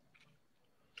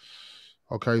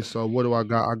 Okay, so what do I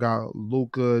got? I got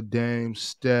Luka, Dame,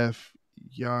 Steph,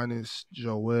 Giannis,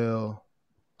 Joel.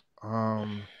 No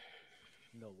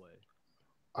way.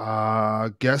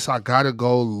 I guess I gotta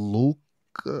go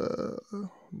Luka.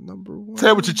 Number one. Say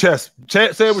it with your chest. Say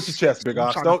it with your chest, Big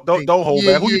Ox. Don't hold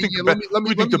back. Who do you think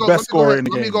the best scorer in the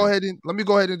game? Let me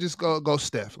go ahead and just go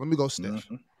Steph. Let me go Steph.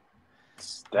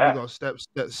 Let me go Steph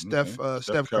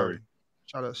Curry.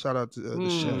 Shout out to the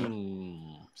chef.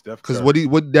 Steph, because what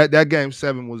that game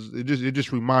 7 was, it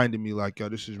just reminded me like, yo,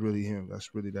 this is really him.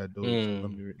 That's really that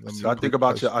dude. So I think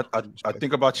about I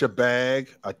think about your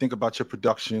bag. I think about your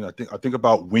production. I think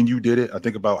about when you did it. I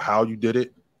think about how you did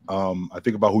it. I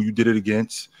think about who you did it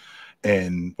against,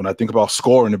 and when I think about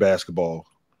scoring the basketball,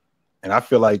 and I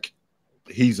feel like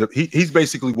he's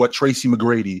basically what Tracy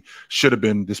McGrady should have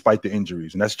been despite the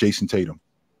injuries, and that's Jason Tatum.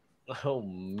 Oh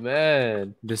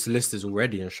man, this list is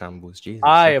already in shambles. Jesus,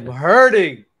 I am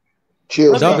hurting.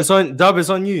 Cheers. Dub is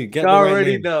on you. Get you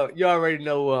already know. You already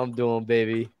know what I'm doing,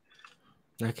 baby.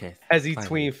 Okay. As he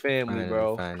tween family,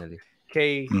 bro. Finally.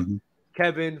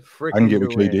 Kevin, freaking I can get with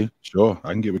Durant. KD. Sure,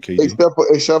 I can get with KD. Except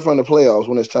for in the playoffs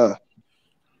when it's time.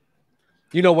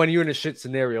 You know, when you're in a shit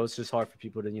scenario, it's just hard for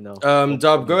people to,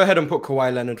 Dub, go ahead and put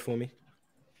Kawhi Leonard for me.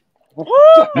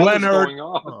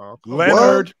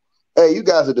 Leonard. Hey, you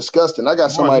guys are disgusting. I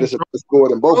got somebody that's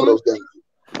scored in both of those games.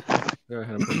 Go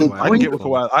ahead and put Kawhi. I can get with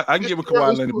Kawhi. I can get with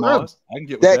Kawhi Leonard. Mars. I can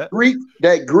get with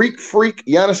that Greek freak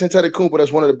Giannis Antetokounmpo.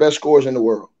 That's one of the best scorers in the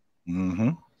world. Mm-hmm.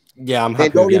 Yeah, I'm happy.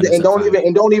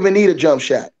 Don't even need a jump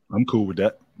shot. I'm cool with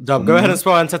that. Dub, go ahead and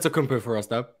spell Antetokounmpo for us,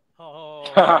 Dub. Go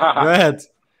ahead.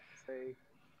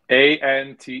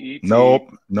 A-N-T-E-T. Nope.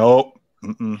 No.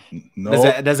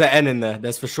 There's an N in there.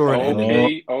 There's for sure an N in there.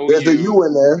 There's a U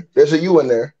in there. There's a U in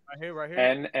there. Right here.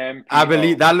 N-M-P-O. I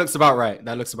believe that looks about right.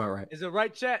 Is it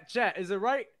right, chat? Is it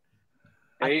right?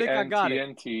 I think I got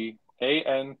it.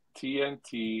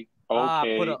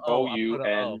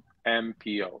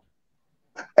 A-N-T-N-T-O-K-O-U-N-M-P-O.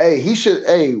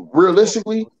 Hey,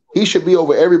 realistically, he should be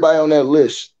over everybody on that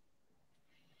list.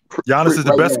 Giannis is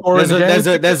the best scorer in the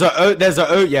game. There's a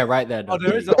O, yeah, right there. Oh,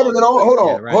 there is a hold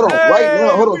on. Right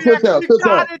now, hold on. Chill down.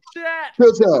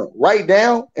 Right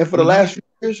now, and for the last few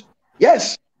years,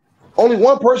 yes. Only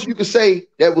one person you could say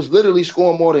that was literally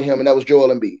scoring more than him, and that was Joel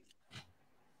Embiid.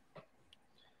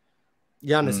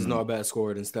 Giannis is not a better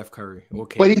scorer than Steph Curry.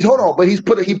 Okay, but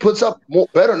he puts up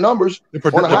better numbers. The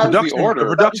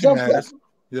production matters.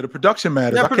 Yeah, the production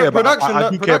matters. Yeah,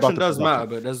 production does matter,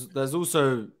 but there's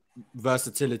also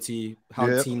versatility,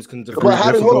 how teams can defend. But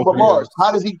how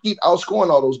does he keep outscoring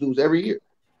all those dudes every year?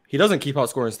 He doesn't keep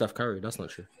outscoring Steph Curry. That's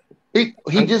not true. He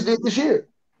just did this year.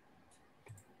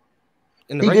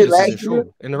 In the regular season, sure.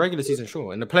 In the regular season,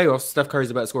 sure. In the playoffs, Steph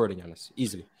Curry's a better scorer than Giannis,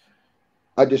 easily.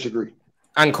 I disagree.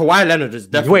 And Kawhi Leonard is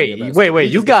definitely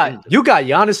wait. You got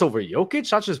Giannis over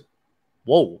Jokic? I just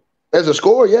as a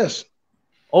scorer, yes.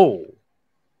 Oh,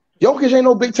 Jokic ain't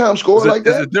no big time scorer like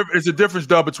that. It's a difference,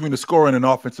 though, between a scorer and an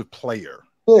offensive player.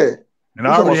 Yeah, and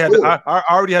I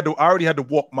already had to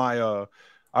walk my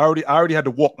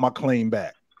claim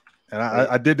back. And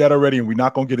I did that already, and we're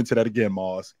not gonna get into that again,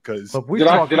 Mars. Because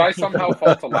did I somehow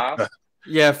fall to last?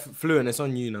 Yeah, Fluent, it's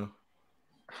on you now.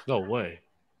 No way.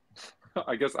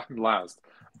 I guess I'm last.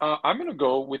 I'm going to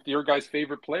go with your guys'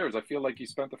 favorite players. I feel like you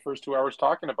spent the first 2 hours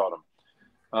talking about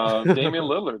them. Damian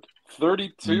Lillard,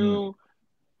 32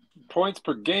 points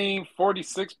per game,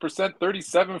 46%,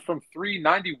 37 from 3,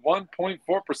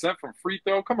 91.4% from free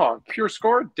throw. Come on, pure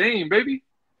score. Dame, baby.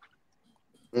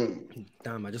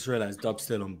 Damn, I just realized Dub's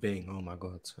still on Bing. Oh, my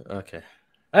God. Okay.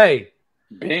 Hey.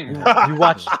 Bing. You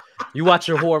watch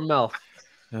your whore mouth.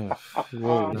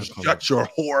 Shut your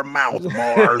whore mouth,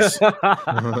 Mars.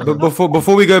 But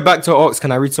before we go back to Ox, can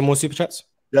I read some more super chats?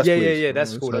 Yes, yeah.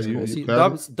 That's cool. That's cool. See,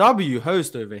 W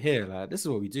host over here. Like, this is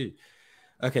what we do.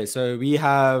 Okay, so we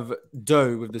have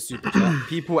Doe with the super chat.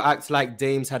 People act like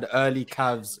Dame's had early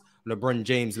Cavs, LeBron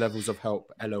James levels of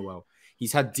help. LOL.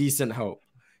 He's had decent help.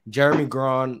 Jeremy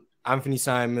Grant, Anthony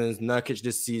Simons, Nurkic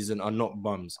this season are not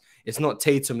bums. It's not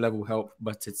Tatum level help,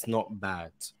 but it's not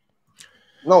bad.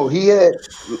 No, he had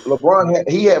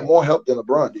more help than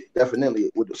LeBron did, definitely,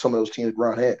 with some of those teams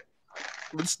LeBron had.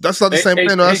 That's not the same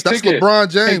thing. That's LeBron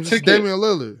James. It's Damian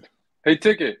Lillard. Hey,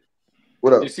 Ticket.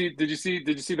 What up? Did you see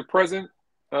the present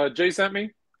Jay sent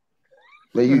me?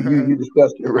 Man, you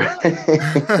discussed it, right?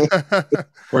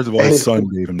 First of all, his son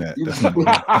gave him that.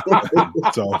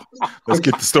 That's so let's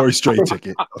get the story straight,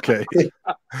 Ticket. Okay.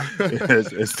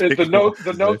 The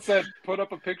note said, "Put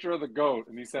up a picture of the goat,"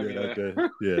 and he sent me that.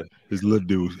 Yeah, his little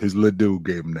dude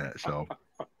gave him that. So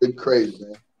it's crazy,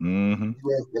 man.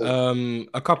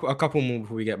 A couple more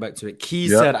before we get back to it. Key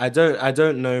said, "I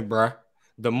don't know, bruh.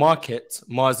 The market,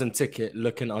 Mars and Ticket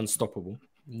looking unstoppable.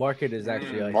 Market is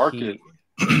actually a market."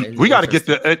 We got to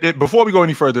get before we go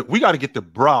any further, we got to get the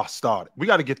bruh started. We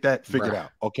got to get that figured out.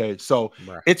 Okay, so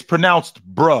it's pronounced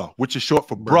bruh, which is short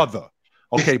for brother.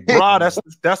 Okay, bruh,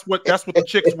 that's what the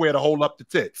chicks wear to hold up the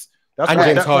tits. That's and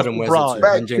James Harden wears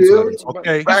it too.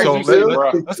 Okay,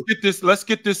 so let's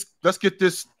get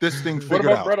this thing figured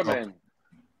out. Brother,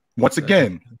 once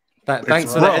again,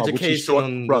 thanks for the education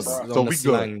on brother. So we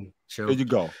good. There you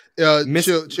go.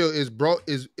 Chill. Is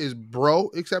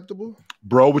bro acceptable?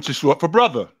 Bro, which is short for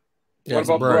brother. Yes,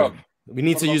 bro. We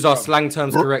need to use our slang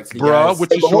terms correctly, bro. Guys.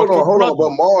 Which is short for brother. But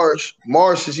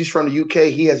Mars, since he's from the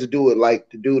UK, he has to do it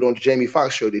like the dude on the Jamie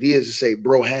Foxx show did. He has to say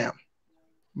bro ham.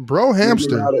 Bro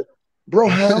hamster. Bro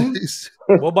ham.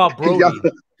 What about Brody?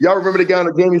 Y'all remember the guy on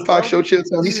the Jamie Foxx show?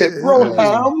 He said bro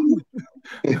ham.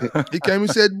 He came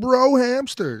and said bro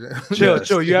hamster.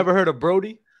 Chill. You ever heard of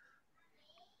Brody?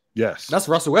 Yes. That's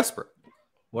Russell Westbrook.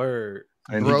 Word.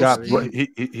 And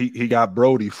he got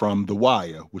Brody from The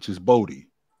Wire, which is Bodie.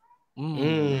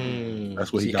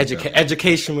 That's what he got.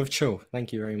 Education with Chill.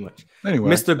 Thank you very much. Anyway,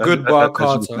 Mr. Goodbar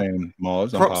Carter.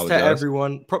 Mars, props to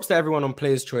everyone. Props to everyone on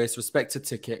Player's Choice. Respect to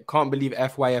Ticket. Can't believe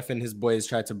FYF and his boys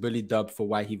tried to bully Dub for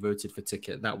why he voted for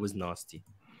Ticket. That was nasty.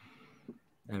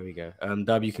 There we go.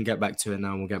 Dub, you can get back to it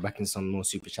now, and we'll get back in some more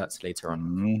super chats later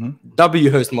on.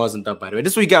 W host Mars and Dub, by the way.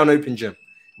 This is what you get on Open Gym.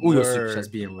 All your super chats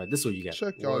being read. This is what you get.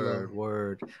 Check y'all out.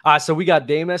 Word. All right, so we got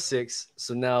Dame at 6.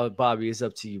 So now, Bobby, it's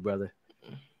up to you, brother.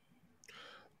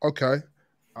 Okay.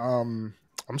 I'm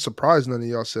surprised none of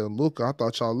y'all said Luka. I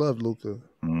thought y'all loved Luka.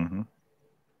 You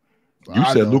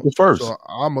said Luka first. So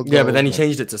but then he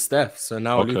changed it to Steph. So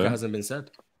now Luka hasn't been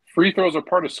said. Free throws are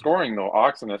part of scoring, though,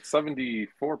 Oxen at 74%.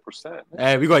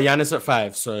 Hey, we got Giannis at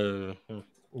 5. So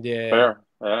yeah. Fair.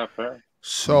 Yeah, fair.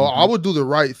 So I would do the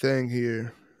right thing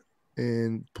here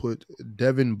and put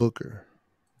Devin Booker.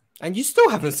 And you still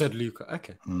haven't said Luka.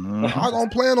 Okay. I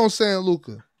don't plan on saying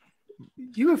Luka.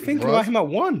 You were thinking about him at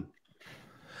 1.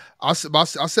 I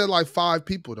said like 5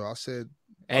 people though. I said,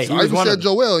 hey, I even said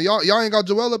Joel. Y'all ain't got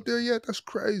Joel up there yet. That's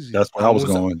crazy. That's where I was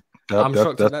going. I'm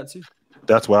shocked at that too.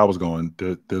 That's where I was going.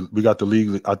 We got the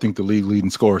league. I think the league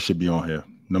leading scorer should be on here,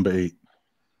 number 8.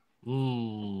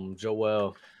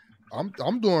 Joel.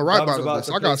 I'm doing right by the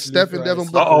list. I got Steph and Devin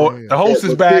Booker. Uh-oh, the host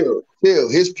is back.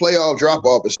 His playoff drop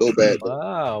off is so bad.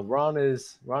 Wow, Ron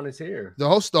is here. The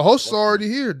host's already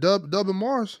here. Dub and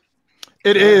Mars.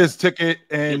 It is Ticket,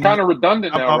 and you're kind of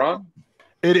redundant now, Ron.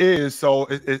 It is. So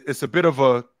it's a bit of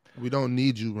a. We don't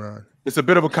need you, Ron. It's a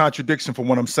bit of a contradiction from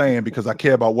what I'm saying because I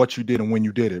care about what you did and when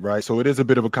you did it, right? So it is a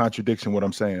bit of a contradiction what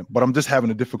I'm saying, but I'm just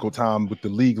having a difficult time with the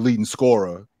league leading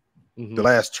scorer the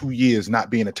last 2 years not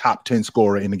being a top 10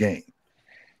 scorer in the game.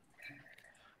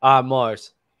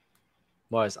 Mars,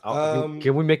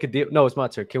 can we make a deal? No, it's my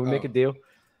turn. Can we make a deal?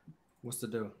 What's the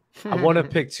deal? I want to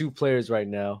pick 2 players right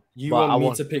now. You want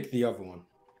me to pick the other one?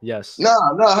 Yes. No.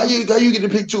 How you get to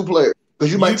pick 2 players?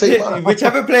 Because you might take mine.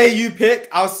 Whichever player you pick,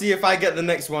 I'll see if I get the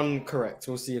next one correct.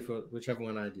 We'll see if whichever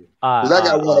one I do. Because I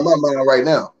got one in my mind right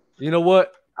now. You know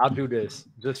what? I'll do this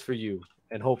just for you.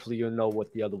 and hopefully you'll know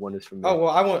what the other one is from me. Oh well,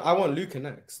 I want Luca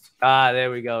next.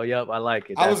 There we go. Yep, I like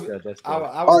it. That's good. That's good.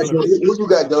 All right, so what you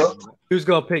got, Doug? You was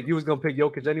gonna pick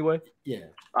Jokic anyway? Yeah.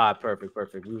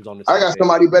 Perfect. We was on the I got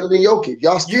somebody better than Jokic.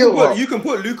 Y'all still you can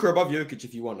put Luka above Jokic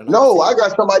if you want. No, I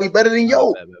got somebody better than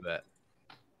Jokic.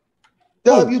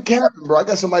 Doug, you capping, bro. I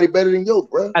got somebody better than Jokic,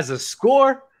 bro. As a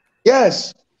score?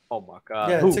 Yes. Oh my God.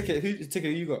 Yeah,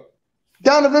 ticket you got?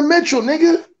 Donovan Mitchell,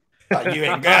 nigga. You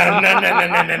ain't got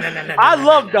no. I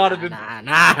love Donovan.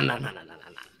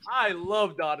 I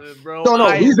love Donovan, bro.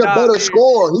 No, he's a better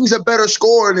scorer. He's a better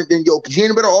scorer than Jokic. He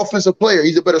ain't a better offensive player.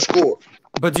 He's a better scorer.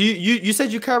 But you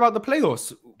said you care about the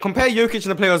playoffs. Compare Jokic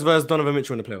in the playoffs versus Donovan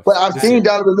Mitchell in the playoffs. But I've seen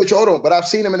Donovan Mitchell. Hold on, but I've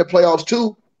seen him in the playoffs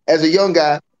too. As a young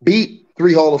guy, beat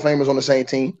 3 Hall of Famers on the same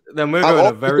team. Then we're going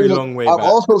a very long way back. I've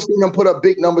also seen him put up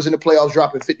big numbers in the playoffs,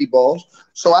 dropping 50 balls.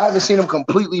 So I haven't seen him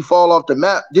completely fall off the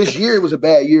map. This year it was a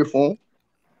bad year for him.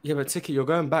 Yeah, but Ticket, you're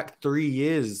going back 3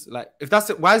 years. Like, if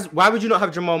that's it, why would you not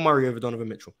have Jamal Murray over Donovan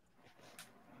Mitchell?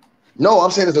 No,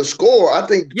 I'm saying as a scorer, I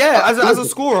think. Yeah, as a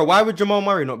scorer, why would Jamal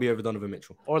Murray not be over Donovan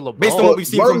Mitchell? Or LeBron. Based on what we've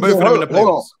seen from both of them in the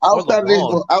playoffs.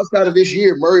 Outside of this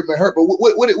year, Murray been hurt. But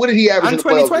what did he average in the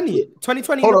 2020?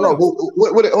 2020. Hold on,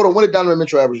 what did Donovan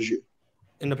Mitchell average this year?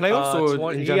 In the playoffs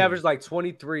or he averaged like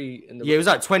 23 in the it was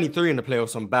like 23 in the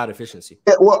playoffs on bad efficiency.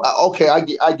 Yeah, well, okay, I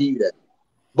give you that.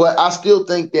 But I still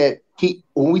think that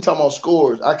when we talk about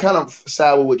scores, I kind of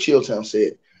side with what Chilltown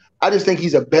said. I just think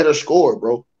he's a better scorer,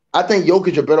 bro. I think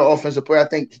Jokic a better offensive player. I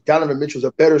think Donovan Mitchell's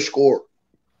a better scorer.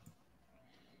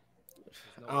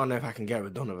 I don't know if I can get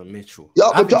with Donovan Mitchell.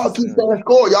 Y'all keep saying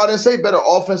score. Y'all didn't say better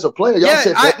offensive player. Y'all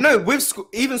said with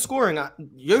even scoring.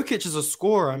 Jokic is a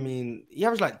scorer. I mean, he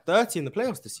averaged like 30 in the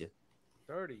playoffs this year.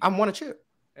 30. I'm one a chip.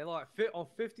 And like on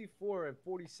 54 and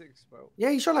 46, bro.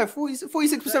 Yeah, he shot like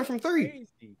 46% from 3.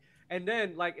 Crazy. And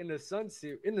then like in the Sun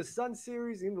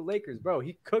series, in the Lakers, bro,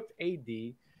 he cooked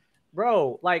AD.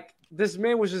 Bro, like this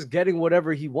man was just getting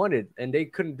whatever he wanted, and they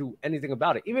couldn't do anything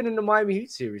about it. Even in the Miami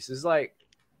Heat series, it's like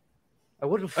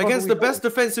what the fuck against the best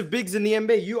defensive bigs in the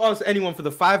NBA. You ask anyone for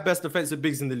the 5 best defensive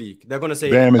bigs in the league, they're gonna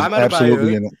say Bam is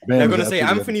absolutely in it. They're gonna say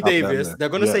Anthony Davis. They're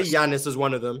gonna say Giannis is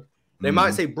one of them. They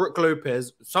might say Brook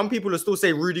Lopez. Some people will still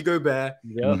say Rudy Gobert,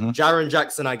 Jaren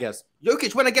Jackson, I guess.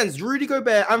 Jokic went against Rudy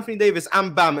Gobert, Anthony Davis,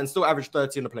 and Bam, and still averaged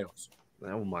 30 in the playoffs.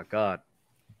 Oh my God.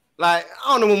 Like,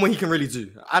 I don't know what he can really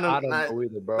do. I don't know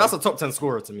either, bro. That's a top 10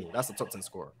 scorer to me. That's a top 10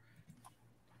 scorer.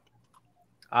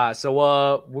 So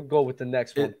we'll go with the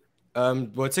next one.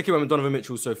 Well, Ticket went with Donovan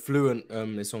Mitchell, so fluent.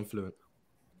 It's on fluent.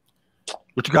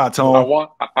 What you got, Tone?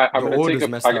 I'm going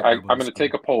to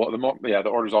take a poll. The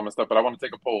order's all messed up, but I want to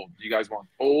take a poll. Do you guys want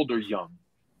old or young?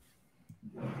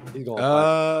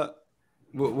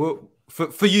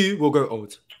 For you, we'll go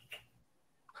old.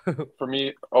 For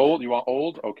me, old. You want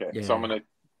old? Okay. Yeah. So I'm going to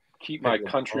keep my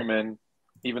countrymen.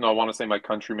 Even though I want to say my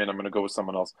countrymen, I'm going to go with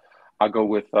someone else. I'll go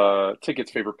with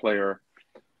Ticket's favorite player,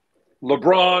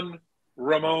 LeBron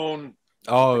Ramon.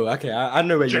 Oh, okay. I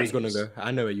know where you was going to go.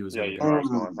 I know where you was going to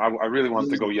go. I really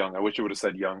wanted to go young. I wish you would have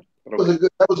said young. But okay.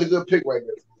 That was a good pick right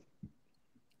there.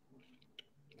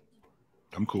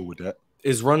 I'm cool with that.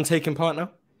 Is Ron taking part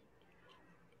now?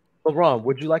 LeBron,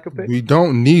 would you like a pick? We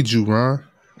don't need you, Ron.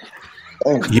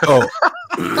 Yo.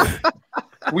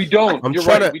 We don't. You're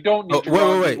right. We don't need you,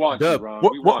 Ron. Wait. We want Dub, you,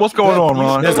 Ron. What's going on,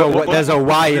 Ron? There's a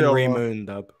Y in Raymond,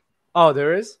 Dub. Oh,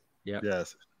 there is? Yeah.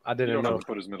 Yes. I didn't know.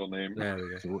 Put his middle name. There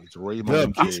we go. It's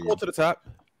Raymond. Can you scroll to the top?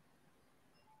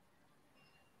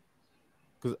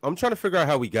 Because I'm trying to figure out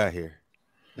how we got here.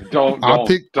 I'll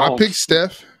pick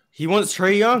Steph. He wants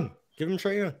Trae Young. Give him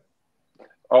Trae Young.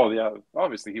 Oh, yeah.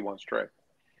 Obviously, he wants Trae.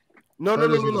 No.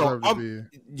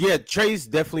 Yeah, Trae's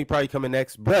definitely probably coming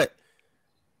next. But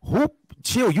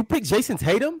Chill, you picked Jason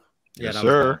Tatum? Yeah,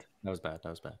 sir. That was bad.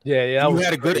 Yeah. You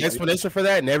had a good explanation for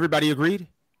that, and everybody agreed?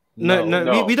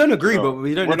 No. We don't agree, but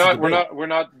we don't. We're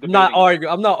not. Not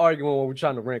arguing. I'm not arguing when we're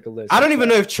trying to rank a list. I don't even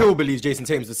know if Chill believes Jason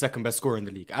Tatum's the second best scorer in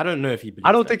the league. I don't know if he believes.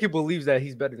 I don't think he believes that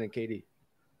he's better than KD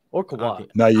or Kawhi.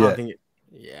 Not yet.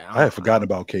 I had forgotten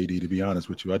about KD, to be honest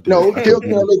with you. I did. No, Chill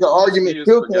can't make an argument.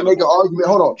 Chill can't make an argument.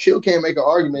 Hold on. Chill can't make an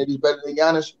argument he's better than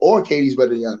Giannis or KD's better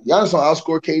than Giannis. Giannis will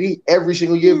outscore KD every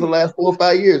single year for the last 4 or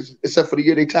 5 years, except for the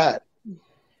year they tied.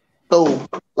 So,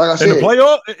 like I said, in the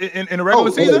playoff, in the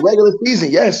regular season? In the regular season,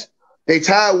 yes. They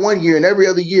tied 1 year, and every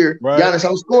other year, Giannis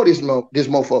outscored this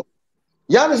mofo.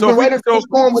 Giannis been right there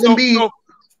scoring with Embiid.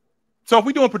 So if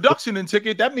we're doing production and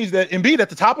Ticket, that means that Embiid at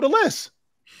the top of the list.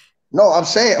 No, I'm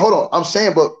saying,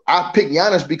 but I picked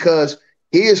Giannis because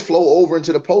his flow over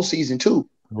into the postseason too.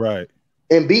 Right.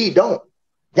 Embiid don't.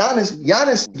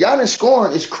 Giannis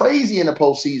scoring is crazy in the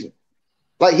postseason.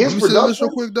 Like his production.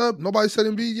 Real quick, Dub. Nobody said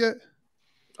Embiid yet.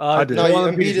 I did. No,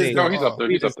 he's up there.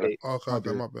 He's up there.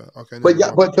 Okay, my bad. Okay, but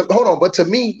hold on. But to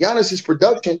me, Giannis's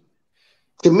production,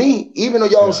 to me, even though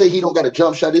y'all say he don't got a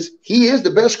jump shot, he is the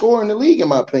best scorer in the league, in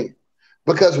my opinion.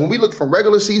 Because when we look from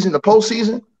regular season to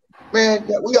postseason, man,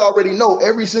 we already know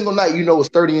every single night, it's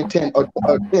 30 and 10 or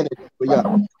 10 for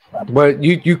Giannis. But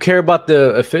you care about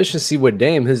the efficiency with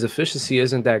Dame. His efficiency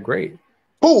isn't that great.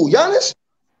 Who, Giannis?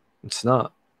 It's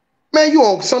not. Man, you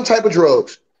on some type of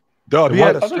drugs. Dub, he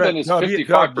had a stretch.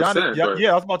 55%.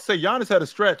 Yeah, I was about to say Giannis had a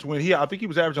stretch when I think he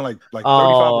was averaging like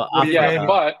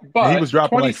 35. But he was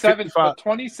dropping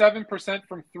 27%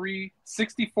 from three,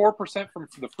 64% from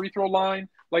the free throw line.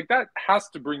 Like that has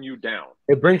to bring you down.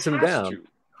 It brings him down.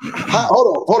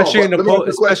 Hold on.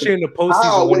 Especially in the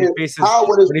postseason when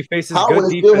he faces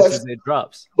good defenses, it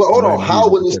drops. But hold on, how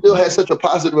would it still have such a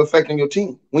positive effect on your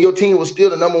team when your team was still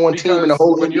the number one team in the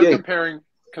whole NBA?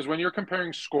 Because when you're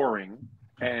comparing scoring,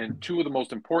 and two of the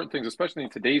most important things, especially in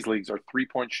today's leagues, are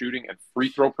three-point shooting and free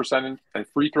throw percentage and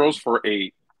free throws for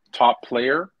a top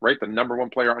player, right? The number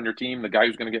one player on your team, the guy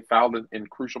who's going to get fouled in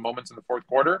crucial moments in the fourth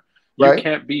quarter. You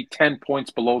can't be 10 points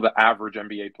below the average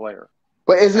NBA player.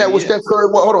 But isn't that what Steph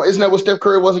Curry was? Hold on, isn't that what Steph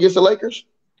Curry was against the Lakers?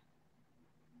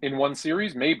 In one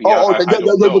series, maybe. But you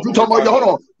talking about hold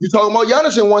on? You talking about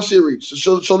Giannis in one series?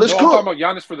 So let's I'm talking about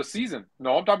Giannis for the season.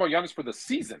 No, I'm talking about Giannis for the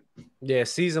season. Yeah,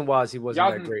 season-wise, he wasn't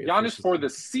that great. Giannis for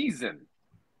the season.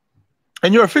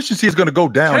 And your efficiency is going to go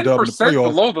down. 10%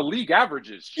 below the league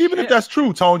averages. Even if that's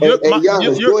true, Tone.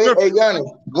 Giannis,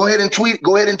 go ahead and tweet.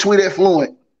 Go ahead and tweet at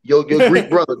Fluent. Your Greek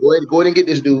brother. Go ahead and get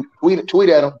this dude. Tweet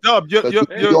at him. He's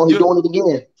doing it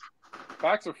again.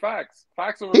 Facts are facts.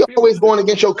 Facts are. He always going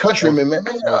against your countrymen, man.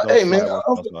 Hey, man.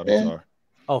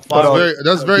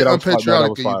 That's very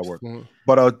unpatriotic.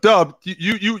 But Dub,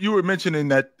 you were mentioning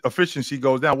that efficiency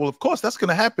goes down. Well, of course, that's going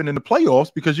to happen in the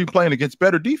playoffs because you're playing against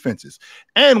better defenses,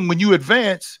 and when you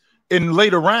advance in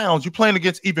later rounds, you're playing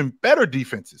against even better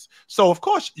defenses. So of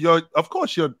course your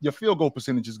field goal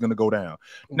percentage is going to go down.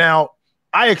 Now,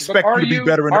 I expect you to be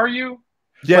better. Are you?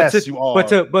 Yes, you are.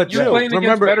 But you're playing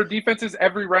against better defenses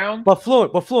every round. But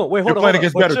Fluent. Wait, hold on. You're playing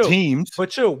against better teams.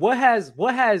 But what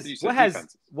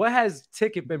has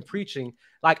Ticket been preaching?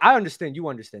 Like, I understand you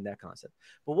understand that concept,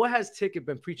 but what has Ticket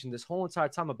been preaching this whole entire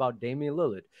time about Damian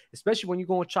Lillard, especially when you're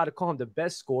going to try to call him the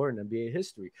best scorer in NBA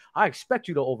history? I expect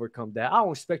you to overcome that. I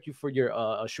don't expect you for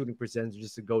your shooting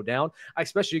percentages to go down. I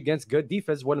expect you against good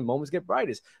defense when the moments get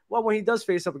brightest. Well, when he does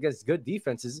face up against good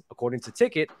defenses, according to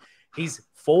Ticket, he's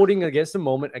folding against the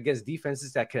moment against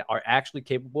defenses that are actually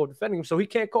capable of defending him. So he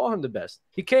can't call him the best.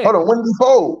 He can't. Hold on, when did he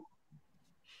fold?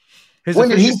 When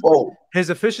did he fold? His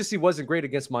efficiency wasn't great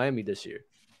against Miami this year.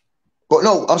 But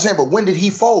no, I'm saying, but when did he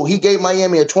fold? He gave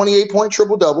Miami a 28-point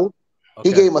triple-double. Okay.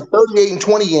 He gave him a 38 and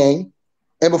 20 game.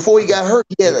 And before he got hurt,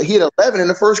 he had 11 in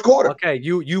the first quarter. Okay,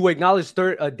 you acknowledge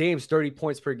Dame's 30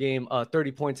 points per game,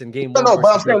 30 points in game one. No,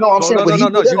 you're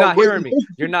not hearing me.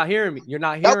 You're not hearing me. You're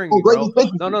not hearing me, bro.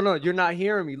 No, you're not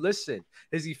hearing me. Listen,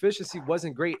 his efficiency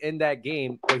wasn't great in that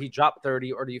game where he dropped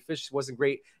 30, or the efficiency wasn't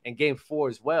great in game 4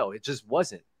 as well. It just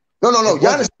wasn't. No.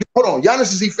 Giannis, hold on.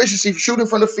 Giannis's efficiency shooting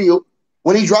from the field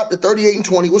when he dropped the 38 and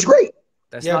 20 was great.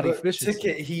 That's not efficiency.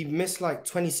 Ticket, he missed like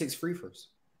 26 free throws.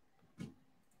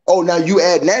 Oh, now you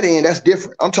add that in. That's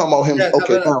different. I'm talking about him. Yeah,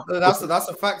 okay, that's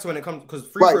a fact when it comes because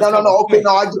free throws. Right, no. Okay,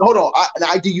 no. Hold on.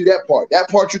 I give you that part. That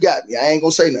part you got me. I ain't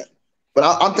gonna say nothing. But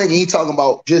I'm thinking he's talking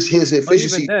about just his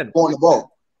efficiency on the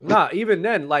ball. Nah, even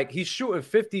then, like he's shooting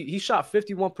 50. He shot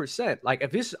 51%. Like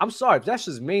if that's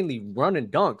just mainly running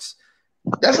dunks.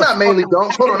 That's not mainly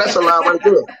dunks. Hold on, that's a lie right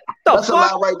there. That's a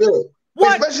lie right there.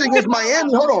 What? Especially against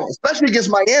Miami. Hold on. Especially against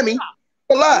Miami.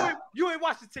 A lie. You ain't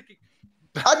watched the Ticket.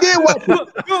 I did watch it.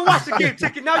 You didn't watch the game,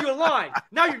 Ticket. Now you're lying.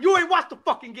 Now you ain't watched the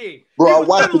fucking game. Bro, I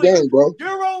watched the game, bro.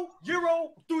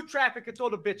 Euro through traffic and throw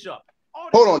the bitch up.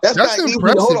 Hold on, that's not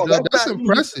impressive. Hold on, that's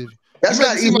impressive. That's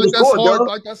not easy to score,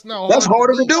 Doug. That's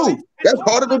harder to do. That's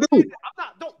harder to do.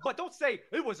 Don't say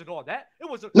it wasn't all that. It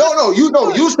was. No.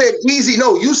 You said easy.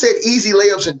 No, you said easy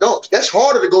layups and dunks. That's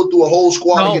harder to go through a whole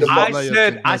squad to get a buck.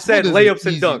 I said layups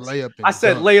and dunks. I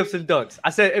said layups and dunks. I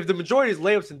said if the majority is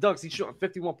layups and dunks, he's shooting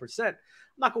 51%. I'm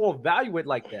not going to evaluate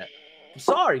like that. I'm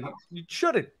sorry. You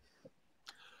shouldn't.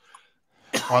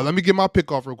 All right, let me get my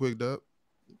pick off real quick, Dub.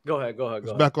 Go ahead.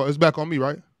 It's back on me,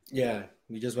 right? Yeah,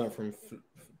 we just went from.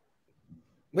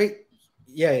 Wait,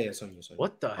 yeah. It's on you.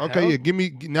 What the hell? Okay, yeah. Give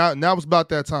me now. Now it's about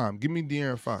that time. Give me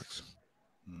De'Aaron Fox.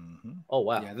 Mm-hmm. Oh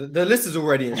wow. Yeah, the list is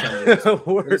already in.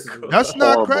 That's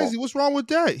not crazy. What's wrong with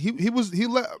that? He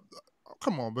let.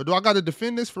 Come on, but do I got to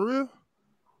defend this for real?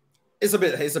 It's a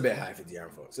bit high for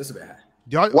De'Aaron Fox. It's a bit high.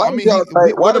 I mean,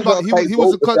 what about he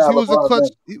was a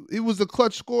clutch. He was a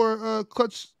clutch scorer,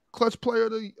 clutch player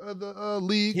of the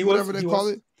league, whatever they call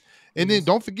it. And then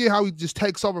don't forget how he just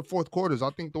takes over fourth quarters. I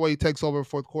think the way he takes over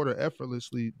fourth quarter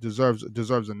effortlessly deserves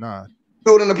a nod.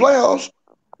 Do it in the playoffs.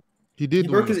 He did.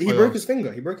 He broke his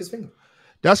finger. He broke his finger.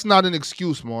 That's not an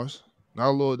excuse, Mars. That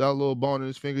little bone in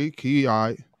his finger. He all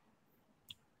right.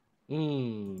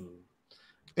 And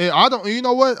I don't. You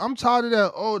know what? I'm tired of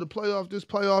that. Oh, the playoff this,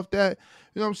 playoff that.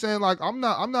 You know what I'm saying? Like I'm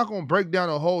not going to break down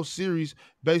a whole series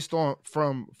based on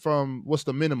from what's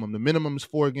the minimum. The minimum is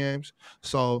 4 games.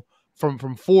 So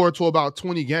from 4 to about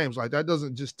 20 games, like that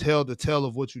doesn't just tell the tale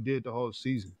of what you did the whole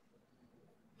season.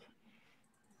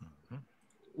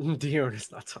 De'Aaron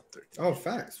is not top 3. Oh,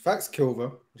 facts,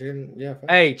 Kilver. Yeah. Facts.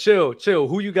 Hey, chill.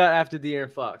 Who you got after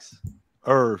De'Aaron Fox?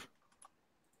 Irv.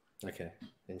 Okay,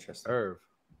 interesting. Irv.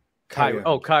 Kyrie.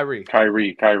 Oh, Kyrie.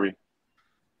 Kyrie. Kyrie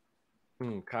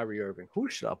Irving. Who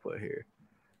should I put here?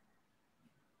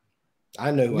 I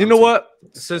know. You know what?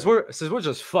 Since we're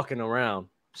just fucking around,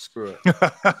 screw it.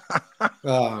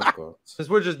 Oh, God. Since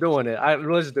we're just doing it,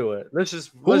 let's do it. Who's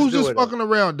just fucking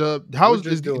around, Dub? How is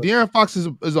De'Aaron Fox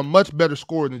is a much better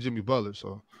scorer than Jimmy Butler?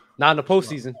 So not in the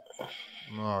postseason.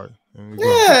 All right.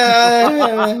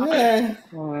 Yeah.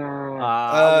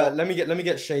 Let me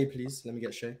get Shea, please. Let me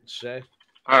get Shea. Shea.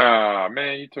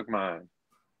 Man, you took mine.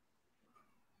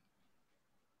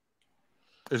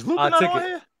 Is Luka not on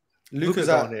here? Luka's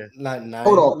on here.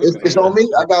 Hold on, it's on me.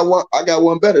 I got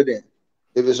one better then.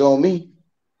 If it's on me,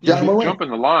 John Morant. Jump in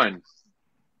the line.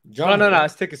 No.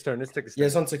 It's Ticket's turn. Yeah,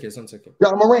 it's on Ticket.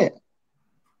 John Morant.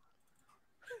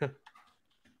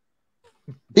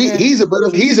 He's a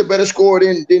better scorer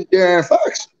than De'Aaron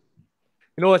Fox.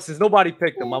 You know what? Since nobody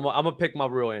picked him, I'm gonna pick my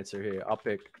real answer here. I'll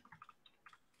pick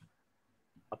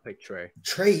Trey.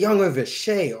 Trae Young over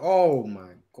Shea. Oh my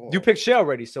God. You picked Shea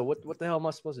already, so what the hell am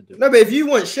I supposed to do? No, but if you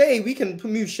want Shea, we can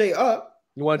move Shea up.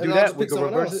 You want to do that? We can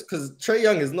reverse it because Trae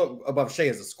Young is not above Shea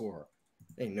as a scorer.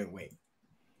 Ain't no way.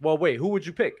 Well, wait, who would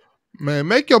you pick? Man,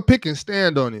 make your pick and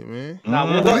stand on it, man.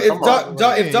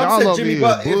 If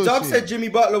Doug said Jimmy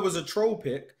Butler was a troll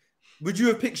pick, would you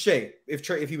have picked Shea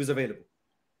if he was available?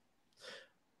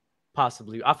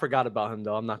 Possibly. I forgot about him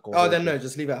though. I'm not going. Oh, then no,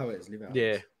 just leave it how it is.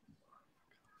 Yeah.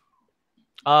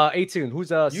 18.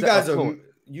 Who's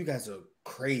you guys are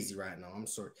crazy right now. I'm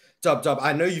sorry. Dub,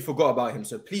 I know you forgot about him,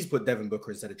 so please put Devin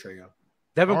Booker instead of Trae Young.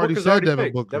 Devin Booker's already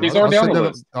Devin Booker. He's already on the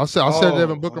list. I said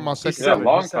Devin Booker my second. Yeah,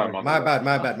 long time on my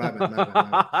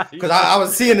bad. Because I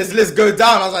was seeing this list go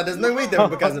down. I was like, there's no way Devin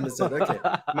Booker hasn't been said. Okay,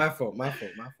 my fault.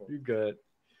 You good.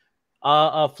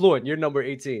 Fluent, you're number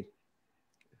 18.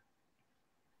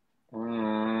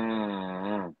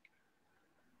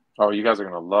 Oh, you guys are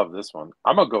gonna love this one.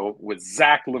 I'm gonna go with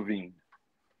Zach LaVine.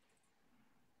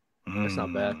 That's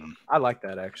not bad. I like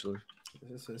that actually.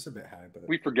 It's a bit high, but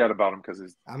we forget about him because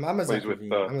he's plays with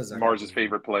Mars'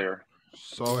 favorite player.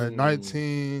 So at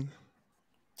 19,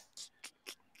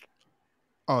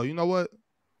 oh, you know what?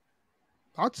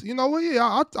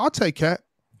 Yeah, I'll take Cat.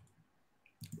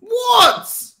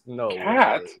 What? No,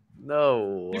 Cat?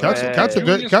 No. Cat's a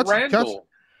good.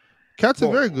 Cat's a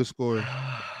very good scorer.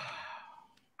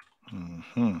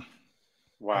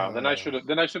 Wow. Then I should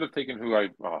have taken who I.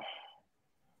 Oh.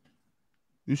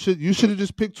 You should have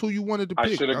just picked who you wanted to pick.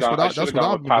 I should have gone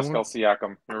with Pascal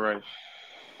Siakam. You're right.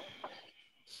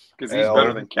 Because he's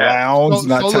better than Cat.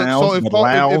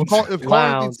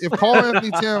 If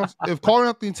Karl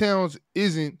Anthony Towns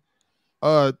isn't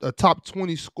a top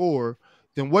 20 scorer,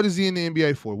 then what is he in the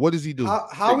NBA for? What does he do?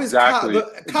 How exactly. is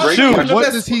Cat?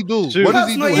 What does he do? What does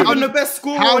he do? He's not even the best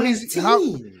scorer on his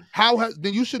team.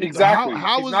 Then you should exactly.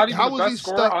 How is he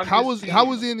stuck? How is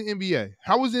he in the NBA?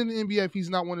 How is he in the NBA if he's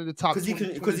not one of the top? Because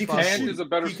he can Ant is a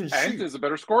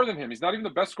better scorer than him. He's not even the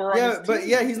best scorer on his team. But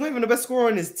he's not even the best scorer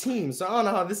on his team. So I don't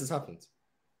know how this has happened.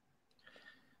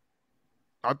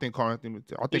 I think Karl Anthony.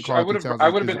 I would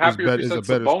have been happier if you said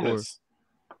Sabonis.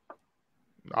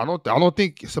 I don't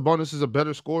think Sabonis is a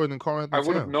better scorer than Karl Anthony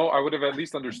Towns. I would have at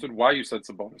least understood why you said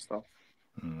Sabonis though.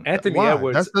 Anthony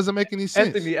Edwards. That doesn't make any sense.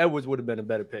 Anthony Edwards would have been a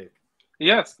better pick.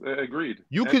 Yes, agreed.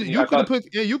 You could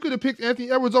have picked Anthony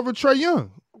Edwards over Trae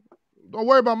Young. Don't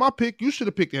worry about my pick. You should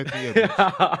have picked Anthony Edwards.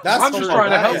 I'm just trying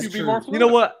to help you be more fluent. You know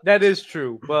what? That is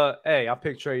true. But hey, I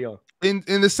picked Trae Young. In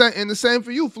the same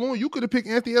for you, Fluent. You could have picked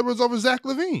Anthony Edwards over Zach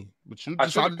LaVine, but you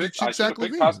decided to pick Zach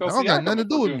LaVine. That don't got nothing to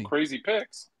do with me. Crazy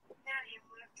picks.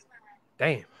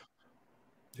 Damn.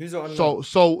 So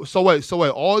wait.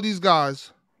 All these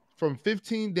guys from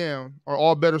 15 down are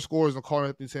all better scorers than Karl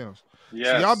Anthony Towns.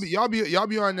 Yes. So y'all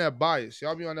be on that bias.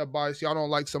 Y'all be on that bias. Y'all don't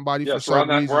like somebody for some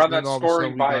reason. We're on that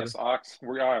scoring bias, Ox.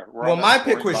 We are. Well, my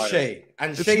pick was Shea,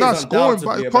 and it's Shea not is scoring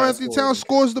bias. Karl Anthony Towns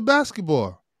scores the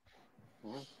basketball.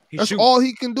 That's all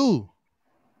he can do.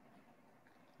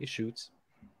 He shoots.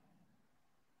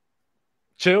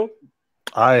 Chill.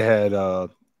 I had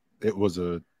it was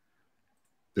a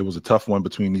tough one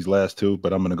between these last two,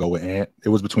 but I'm gonna go with Ant. It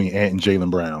was between Ant and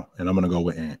Jaylen Brown, and I'm gonna go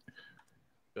with Ant.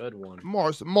 Good one.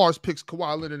 Mars picks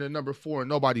Kawhi Leonard at number 4, and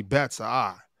nobody bats an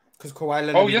eye. Because Kawhi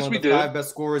Leonard is one of the 5 best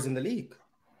scorers in the league.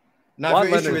 Now, if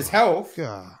your issue is health,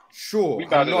 sure,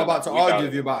 I'm not about to argue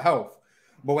with you about health.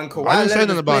 But when Kawhi Leonard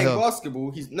is playing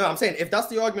basketball, I'm saying if that's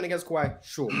the argument against Kawhi,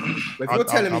 sure. But if you're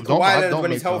telling me Kawhi Leonard,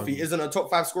 when he's healthy, isn't a top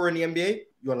 5 scorer in the NBA,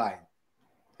 you're lying.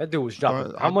 That dude was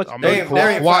dropping. How much?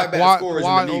 Kawhi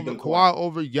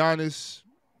over Giannis,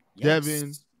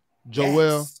 Devin,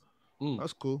 Joel.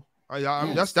 That's cool. I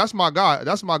mean, that's my guy.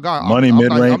 That's my guy. Money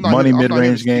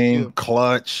mid-range game,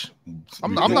 clutch.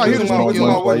 I'm not here to speak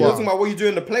about what you do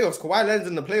in the playoffs. Kawhi Leonard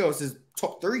in the playoffs is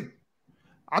top 3.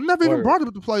 I never even brought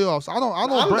up the playoffs. I'm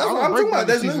talking about.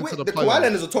 There's no way. The Kawhi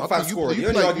Leonard is a top 5 scorer. The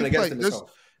only argument against him is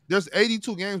health. There's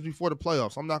 82 games before the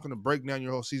playoffs. I'm not going to break down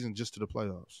your whole season just to the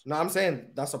playoffs. No, I'm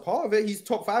saying that's a part of it. He's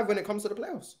top 5 when it comes to the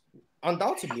playoffs,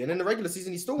 undoubtedly. And in the regular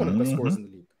season, he's still one of the best scorers in the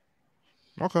league.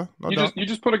 Okay, you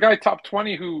just put a guy top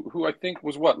 20 who I think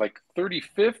was like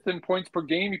 35th in points per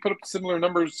game. He put up similar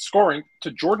numbers scoring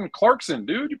to Jordan Clarkson,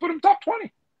 dude. You put him top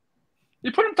 20.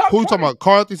 You put him top. Who you talking about?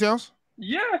 Karl Anthony Towns?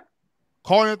 Yeah.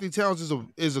 Karl Anthony Towns is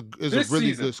a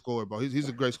really good scorer, bro. He's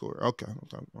a great scorer. Okay.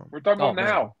 We're talking about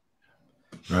now.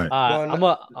 Right. I'm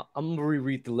gonna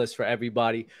reread the list for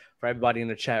everybody in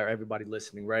the chat or everybody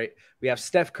listening. Right. We have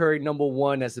Steph Curry number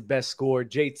 1 as the best scorer.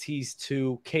 JT's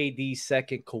 2, KD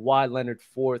 2nd, Kawhi Leonard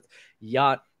 4th.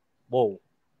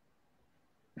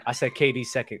 I said KD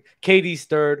 2nd. KD's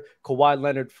 3rd, Kawhi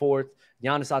Leonard 4th.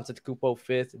 Giannis Antetokounmpo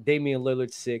 5th, Damian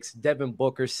Lillard 6th, Devin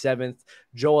Booker 7th,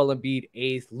 Joel Embiid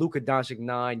 8th, Luka Doncic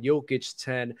 9, Jokic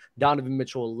 10, Donovan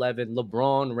Mitchell 11,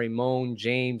 LeBron, Raymond,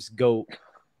 James, GOAT.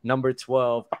 Number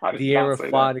 12, De'Aaron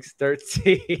Fox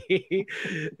 13,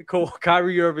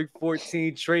 Kyrie Irving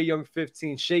 14, Trae Young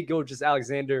 15, Shai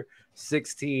Gilgeous-Alexander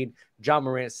 16, John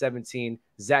Morant 17,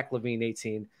 Zach LaVine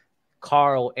 18,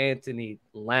 Karl Anthony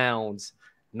Towns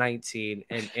 19,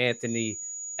 and Anthony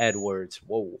Edwards.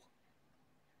 Whoa.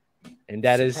 And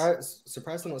that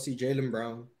surprised to not see Jaylen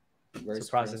Brown. Very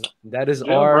surprising. That is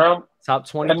our top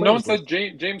 20. And no one said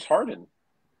James Harden.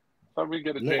 Thought we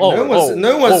get a James.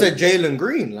 No one said Jalen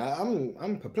Green. Like,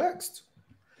 I'm perplexed.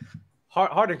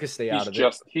 Harden could stay out of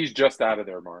it. He's just out of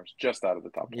there, Mars. Just out of the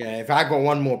top 20. Yeah, if I got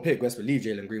one more pick, best believe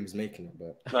Jalen Green was making it.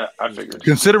 But I figured.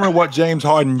 Considering what James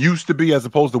Harden used to be as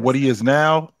opposed to what he is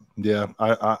now, yeah,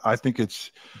 I think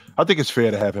it's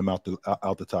fair to have him out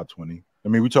the top 20. I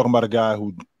mean, we're talking about a guy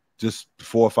who just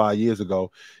 4 or 5 years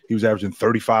ago, he was averaging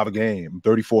 35 a game,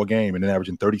 34 a game, and then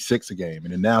averaging 36 a game.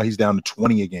 And then now he's down to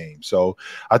 20 a game. So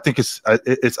I think it's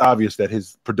obvious that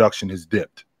his production has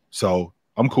dipped. So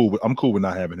I'm cool with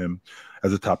not having him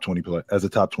as a top 20 player, as a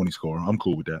top 20 scorer. I'm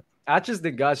cool with that. I just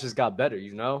think guys just got better,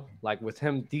 like with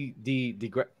him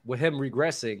with him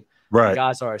regressing, right?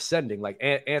 Guys are ascending, like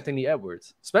Anthony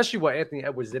Edwards, especially what Anthony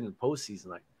Edwards did in the postseason.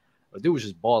 Like, the dude was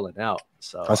just balling out.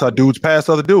 So that's how dudes pass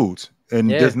other dudes. And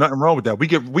there's nothing wrong with that. We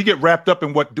get wrapped up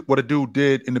in what a dude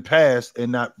did in the past and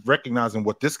not recognizing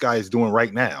what this guy is doing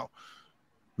right now.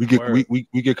 We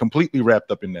get completely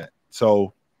wrapped up in that.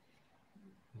 So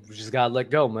we just gotta let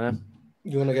go, man.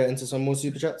 You want to get into some more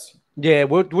super chats? Yeah,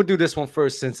 we'll do this one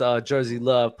first since Jersey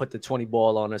Love put the 20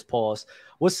 ball on us. Pause.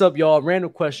 What's up, y'all? Random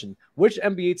question. Which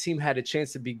NBA team had a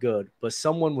chance to be good, but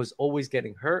someone was always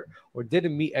getting hurt or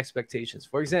didn't meet expectations?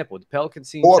 For example, the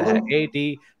Pelicans team had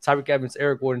AD, Tyreek Evans,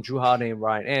 Eric Gordon, Drew Holiday, and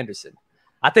Ryan Anderson.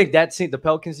 I think that team, the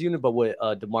Pelicans unit, but with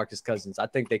DeMarcus Cousins, I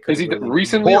think they could. Is he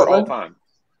recently or all time?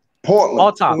 Portland.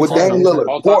 All time. With Damian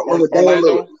Lillard. Portland with Damian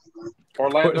Lillard.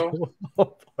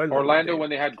 Orlando when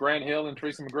they had Grant Hill and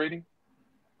Tracy McGrady.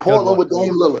 Portland with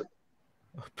Dame Lillard.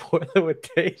 Portland with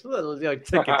Dame Lillard. Yo,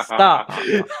 ticket stop.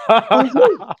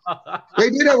 They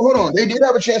did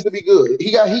have a chance to be good.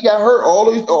 He got hurt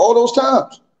all those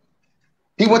times.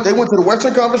 They went to the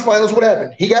Western Conference Finals. What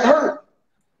happened? He got hurt.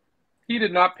 He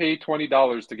did not pay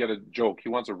 $20 to get a joke. He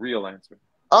wants a real answer.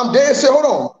 I'm dead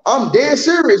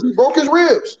serious. He broke his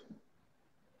ribs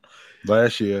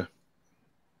last year.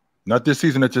 Not this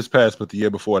season that just passed, but the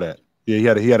year before that.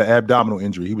 Yeah, he had an abdominal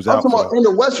injury. He was out in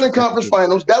the Western Conference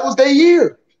Finals. That was their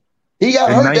year. He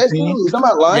got hurt that series. I'm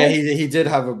not lying. Yeah, he did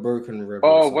have a broken rib.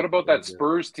 Oh, what about that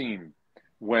Spurs team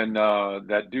when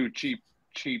that dude cheap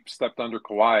stepped under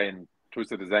Kawhi and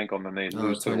twisted his ankle, and then they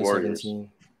lose to the Warriors.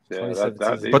 Yeah,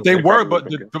 but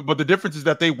the difference is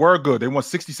that they were good. They won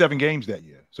 67 games that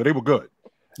year, so they were good.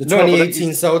 The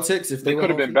 2018 Celtics, if they could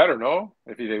have been better, no,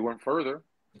 if they went further.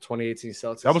 The 2018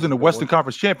 Celtics. That was in the Western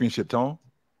Conference Championship, Tone.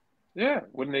 Yeah,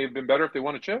 wouldn't they have been better if they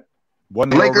won a chip?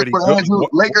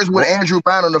 Lakers with Andrew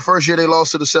Bynum the first year they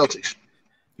lost to the Celtics.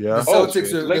 Yeah, the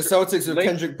Celtics with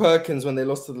Kendrick Perkins when they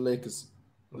lost to the Lakers.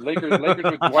 Lakers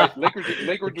with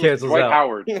Dwight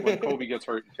Howard when Kobe gets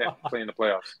hurt and can't play in the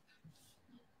playoffs.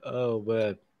 Oh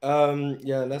man.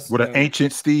 With an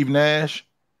ancient Steve Nash.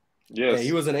 Yes. Yeah,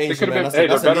 he was an ancient man.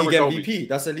 That's a league MVP.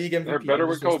 That's a league MVP. They're better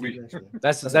with Kobe.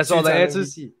 That's all the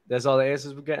answers. MVP. That's all the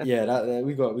answers we got. Yeah,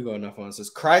 we got enough answers.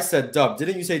 Christ said, "Dub,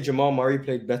 didn't you say Jamal Murray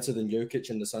played better than Jokic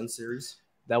in the Sun series?"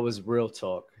 That was real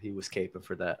talk. He was caping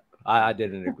for that. I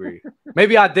didn't agree.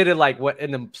 Maybe I did it like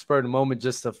in the spur of the moment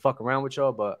just to fuck around with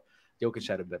y'all, but Jokic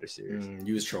had a better series.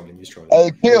 You was trolling.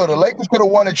 Hey, Kill, the Lakers could have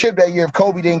won a chip that year if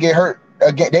Kobe didn't get hurt.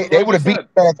 Again, they would have beat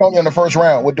San Antonio in the first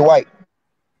round with Dwight.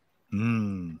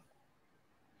 I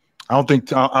don't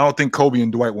think Kobe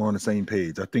and Dwight were on the same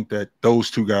page. I think that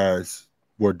those two guys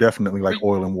were definitely like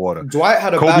oil and water. Dwight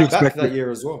had a bad back that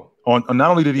year as well. Not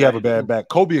only did he have a bad back,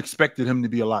 Kobe expected him to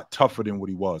be a lot tougher than what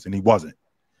he was, and he wasn't.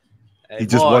 He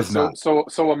just was not. So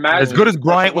imagine as good as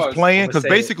Bryant was playing, because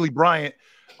basically Bryant,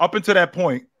 up until that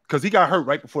point, because he got hurt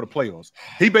right before the playoffs,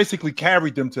 he basically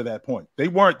carried them to that point. They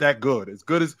weren't that good. As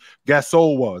good as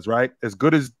Gasol was, right? As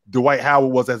good as Dwight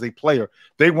Howard was as a player,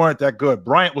 they weren't that good.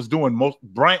 Bryant was doing most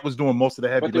of the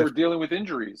heavy lifting. But they were dealing with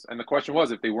injuries, and the question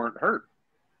was if they weren't hurt.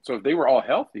 So if they were all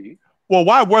healthy. Well,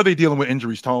 why were they dealing with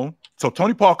injuries, Tone? So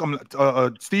Tony Parker,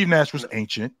 Steve Nash was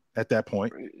ancient at that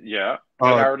point. Yeah,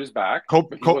 Howard is back.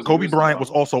 Kobe Bryant was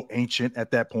also ancient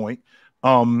at that point.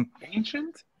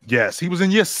 Ancient? Yes, he was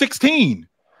in year 16.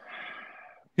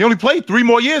 He only played 3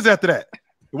 more years after that. It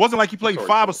wasn't like he played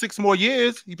 5 or 6 more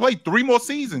years. He played 3 more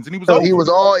seasons, and he was. So he was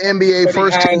all NBA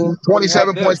first team,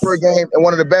 27 points per game, and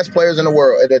one of the best players in the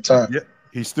world at that time. Yeah,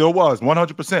 he still was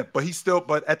 100%.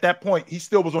 But at that point, he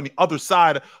still was on the other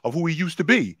side of who he used to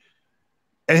be,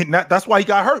 and that's why he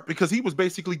got hurt, because he was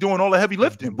basically doing all the heavy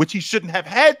lifting, which he shouldn't have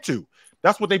had to.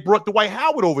 That's what they brought Dwight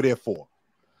Howard over there for.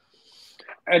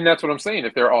 And that's what I'm saying.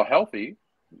 If they're all healthy,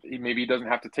 maybe he doesn't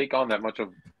have to take on that much of.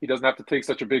 He doesn't have to take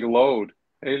such a big load.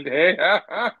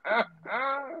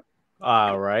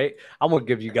 All right, I'm gonna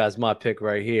give you guys my pick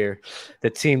right here. The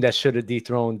team that should have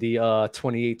dethroned the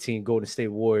 2018 Golden State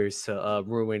Warriors to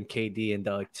ruin KD and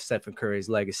Stephen Curry's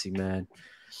legacy, man.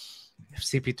 If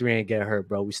CP3 ain't get hurt,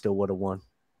 bro, we still would have won.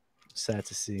 Sad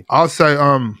to see. I'll say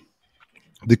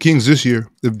the Kings this year,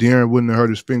 if De'Aaron wouldn't have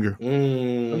hurt his finger.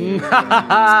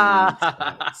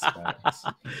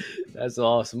 That's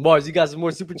awesome. Mars, you got some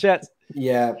more super chats?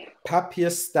 Yeah.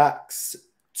 Papier Stacks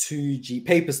 2G.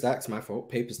 Paper Stacks, my fault.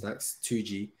 Paper Stacks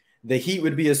 2G. The Heat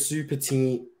would be a super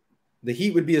team.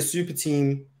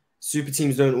 Super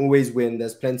teams don't always win.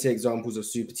 There's plenty of examples of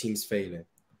super teams failing.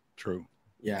 True.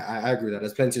 Yeah, I agree with that.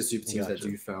 There's plenty of super teams that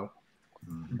do fail.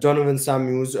 Donovan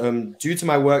Samuels, due to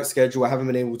my work schedule, I haven't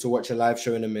been able to watch a live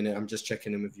show in a minute. I'm just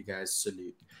checking in with you guys.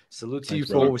 Salute to you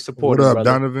for always supporting. What up,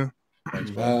 Donovan?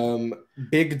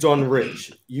 Big Don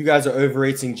Rich, you guys are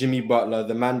overrating Jimmy Butler.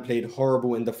 The man played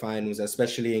horrible in the finals,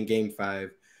 especially in Game 5.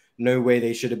 No way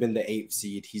they should have been the 8th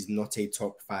seed. He's not a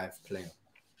top 5 player.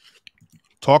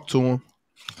 Talk to him.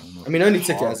 I mean, only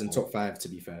ticket as in top 5, to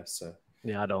be fair. So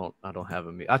yeah, I don't have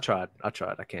him. I tried. I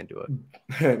can't do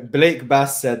it. Blake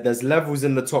Bass said there's levels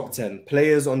in the top 10.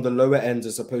 Players on the lower ends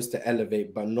are supposed to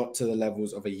elevate, but not to the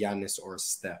levels of a Giannis or a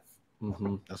Steph.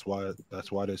 Mm-hmm. That's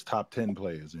why there's top 10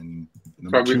 players, and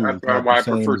why I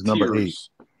prefer number 8.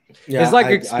 Yeah, it's like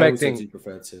expecting.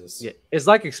 Yeah, it's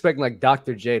like expecting like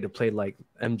Dr. J to play like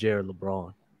MJ or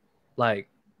LeBron. Like,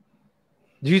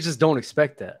 you just don't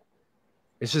expect that.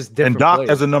 It's just different. And Doc, players.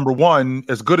 as a number 1,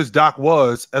 as good as Doc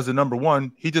was as a number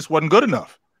 1, he just wasn't good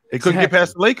enough. He couldn't get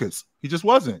past the Lakers. He just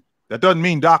wasn't. That doesn't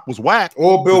mean Doc was whack.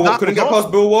 Or Bill couldn't get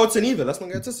past Bill Walton either. Let's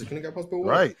not get tested. Couldn't get past Bill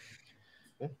Walton. Right.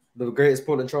 The greatest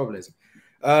Portland Trailblazer.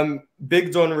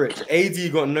 Big Don Rich.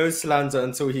 AD got no slander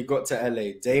until he got to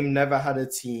LA. Dame never had a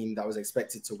team that was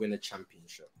expected to win a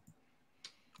championship.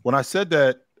 When I said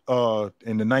that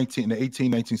in the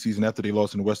 18-19 season, after they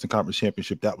lost in the Western Conference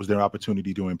Championship, that was their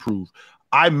opportunity to improve.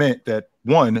 I meant that,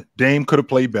 one, Dame could have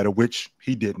played better, which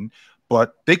he didn't,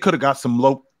 but they could have got some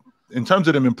low, in terms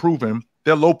of them improving,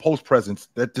 their low post presence,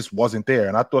 that just wasn't there.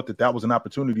 And I thought that was an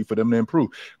opportunity for them to improve,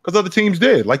 because other teams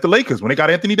did, like the Lakers when they got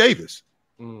Anthony Davis.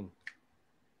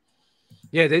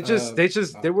 Yeah,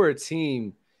 they were a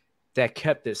team that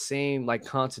kept the same like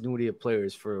continuity of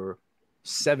players for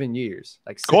 7 years.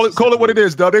 Like call it what it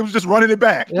is, Dub. They was just running it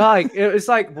back. Like it's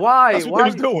like why? That's what why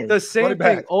they was doing. The same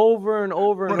thing over and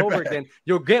over and over again.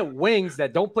 You'll get wings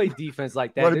that don't play defense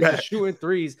like that. They're just shooting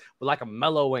threes with like a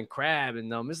Melo and Crab in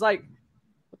them. It's like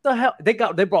what the hell?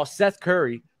 They brought Seth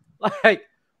Curry. Like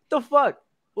the fuck?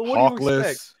 What do you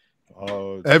expect?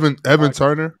 Evan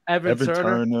Turner. Evan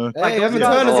Turner. Hey, Evan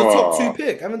Turner's a top 2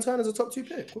 pick. Evan Turner's a top 2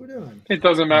 pick. What are we doing? It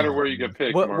doesn't matter where you get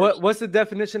picked. What's the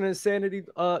definition of insanity?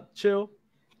 Chill.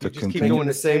 You just keep doing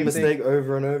the same mistake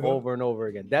over and over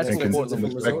again. That's what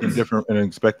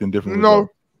expecting different. No,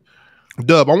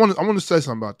 Dub. I want to say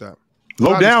something about that.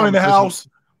 Low down in the house.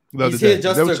 He's here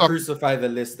just to crucify the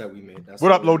list that we made. That's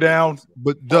what up, low down?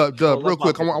 But Dub, real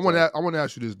quick, I want to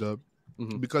ask you this, Dub,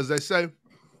 because they say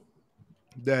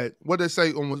that what they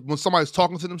say when somebody's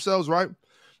talking to themselves, right?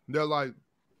 They're like,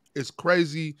 it's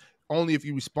crazy only if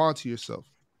you respond to yourself.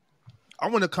 I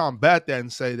want to combat that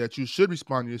and say that you should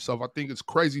respond to yourself. I think it's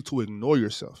crazy to ignore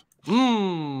yourself.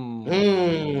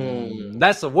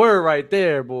 That's a word right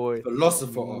there, boy.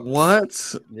 Philosopher.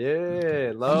 What?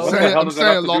 Yeah, low. I'm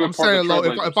saying low.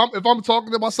 If I'm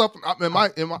talking to myself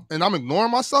and I'm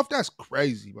ignoring myself, that's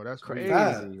crazy, bro. That's crazy.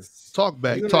 Talk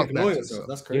back to yourself.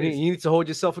 That's crazy. You need to hold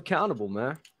yourself accountable,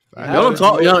 man. Y'all don't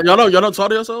talk. Y'all don't talk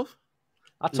to yourself.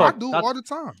 I do all the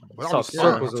time. But I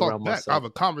talk back. I have a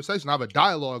conversation. I have a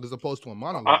dialogue as opposed to a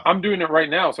monologue. I'm doing it right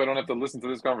now, so I don't have to listen to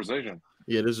this conversation.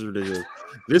 Yeah, this is ridiculous.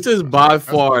 This is by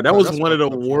far that was one of the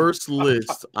worst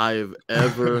lists I've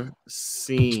ever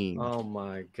seen. Oh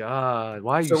my god!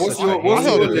 Why are you? So what's your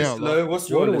list?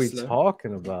 What are we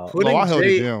talking about? I held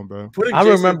it down, bro. I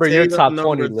remember your top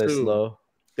 20 list, Lo.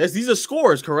 These are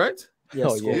scores, correct?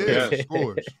 Yes,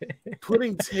 scores.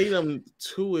 Putting Tatum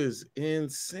 2 is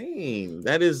insane.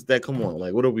 Come on,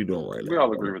 like what are we doing right now? We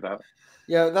all agree with that.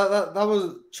 Yeah, that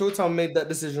was Showtime made that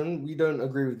decision. We don't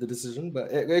agree with the decision,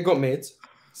 but it got made.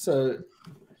 So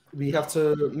we have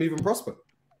to move and prosper.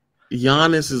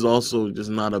 Giannis is also just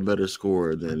not a better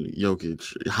scorer than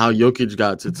Jokic. How Jokic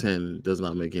got to 10 does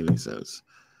not make any sense.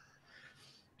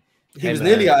 He was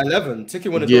nearly at 11.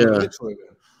 Ticket when it got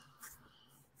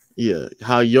Yeah,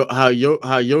 how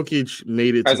Jokic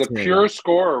made it as to a 10. pure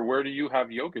scorer. Where do you have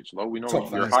Jokic? Low, we know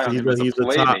you're high on him as a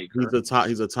playmaker.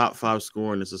 He's a top 5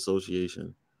 scorer in this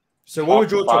association. So what would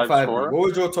your top 5 be? What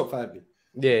would your top 5 be?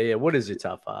 Yeah. What is your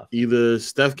top 5? Either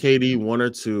Steph, KD 1 or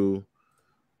 2,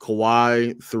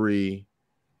 Kawhi 3,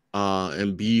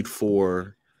 Embiid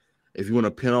 4. If you want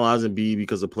to penalize Embiid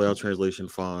because of playoff translation,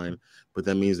 fine. But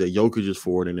that means that Jokic is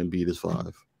 4 and Embiid is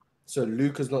 5. So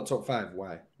Luka's not top 5.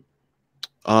 Why?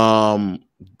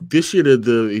 This year I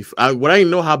didn't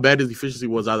know how bad his efficiency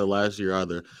was either last year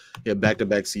either. He had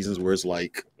back-to-back seasons where it's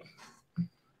like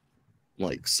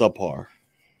subpar.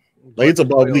 Like it's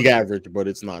above league average, but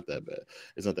it's not that bad.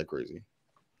 It's not that crazy.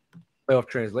 Playoff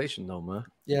translation though, man.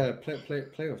 Yeah,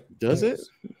 playoff. Does it?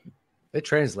 It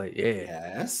translate,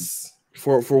 yeah. Yes.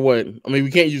 For what? I mean,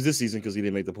 we can't use this season because he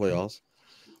didn't make the playoffs.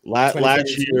 Last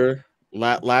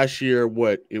year,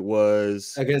 what it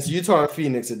was against Utah and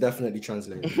Phoenix, it definitely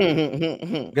translated.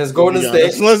 Against Golden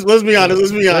State, let's be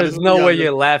honest. There's no way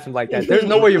you're laughing like that. There's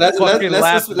no way you're fucking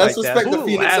laughing like that. Let's respect the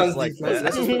Phoenix Suns defense.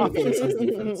 Let's respect the Phoenix Suns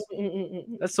defense.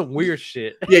 That's some weird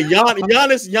shit. Yeah,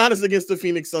 Giannis against the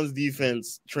Phoenix Suns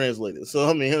defense translated. So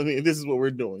I mean, this is what we're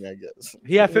doing, I guess.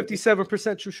 He had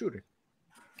 57% true shooting.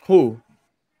 Who?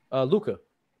 Luka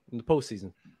in the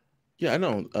postseason. Yeah, I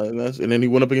know. And then he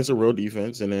went up against a real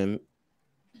defense, and then.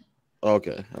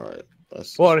 Okay, all right.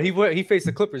 He faced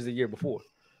the Clippers the year before.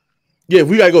 Yeah, if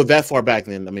we gotta go that far back,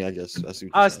 then I mean, I guess that's.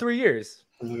 It's 3 years.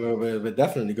 We're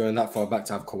definitely going that far back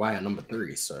to have Kawhi at number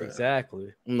 3. So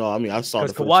exactly. No, I mean I saw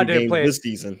the Kawhi didn't play this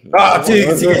season. I guess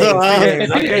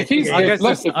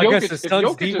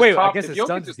the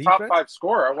Suns is top 5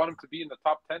 scorer. I want him to be in the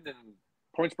top 10 in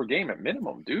points per game at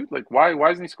minimum, dude. Like, why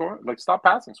isn't he scoring? Like, stop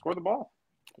passing, score the ball.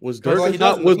 Was Dirk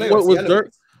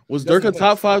Was Dirk a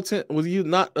top 5 10? Was he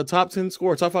not a top 10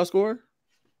 scorer, top 5 scorer?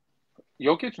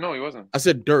 Jokic? No, he wasn't. I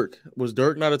said Dirk. Was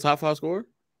Dirk not a top 5 scorer?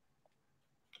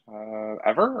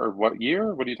 Ever? Or what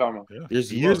year? What are you talking about? Yeah.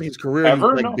 There's years in his career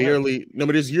but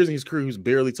there's years in his career he was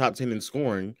barely top 10 in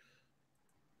scoring.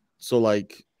 So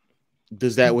like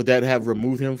would that have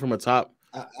removed him from a top?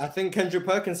 I think Kendrick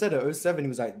Perkins said it 07 he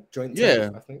was like joint 10th, yeah.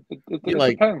 I think. It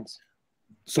depends.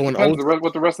 So it depends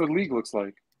what the rest of the league looks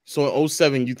like. So in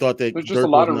 07, you thought that there's just a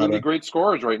lot of really great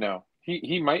scorers right now.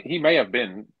 He may have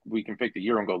been. We can pick the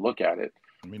year and go look at it.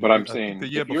 I mean, but I'm saying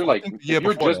if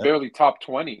you're just barely top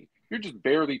 20, you're just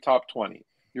barely top 20.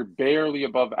 You're barely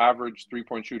above average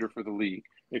 3-point shooter for the league.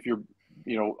 If you're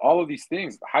you know, all of these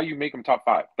things. How you make him top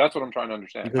 5? That's what I'm trying to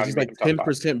understand. Because he's like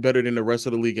 10% better than the rest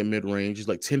of the league in mid range. He's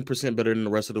like 10% better than the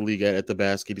rest of the league at the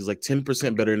basket. He's like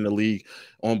 10% better than the league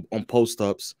on post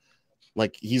ups.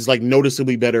 Like he's like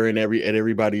noticeably better in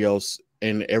everybody else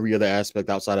in every other aspect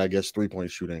outside, I guess,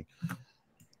 3-point shooting.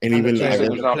 And even there's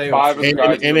not 5 of the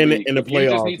guys in the playoffs.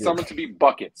 You just need someone to be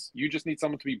buckets. You just need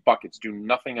someone to be buckets. Do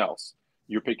nothing else.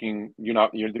 You're picking.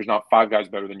 There's not 5 guys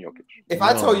better than Jokic. If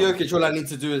I tell Jokic all I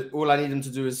need him to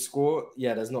do is score,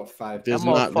 yeah, there's not 5. That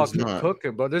motherfucker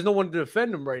cooking, bro. There's no one to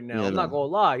defend him right now. I'm not gonna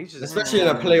lie. He's just especially in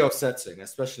a playoff setting,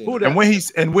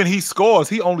 and when he scores,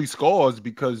 he only scores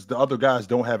because the other guys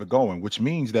don't have it going, which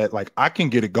means that like I can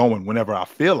get it going whenever I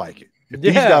feel like it. If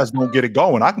these guys don't get it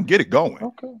going, I can get it going.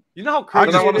 Okay. You know how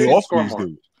crazy it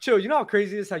is? Chill, you know how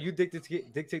crazy it is how you dictate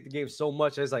the game so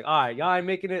much. It's like, all right, y'all ain't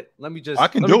making it. Let me do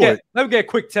it. Let me get a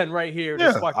quick 10 right here.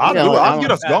 Yeah, I'll do it. I'll get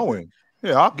us going.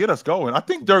 Yeah, I'll get us going. I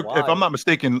think Dirk, if I'm not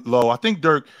mistaken, I think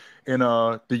Dirk in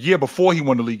the year before he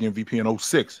won the league MVP in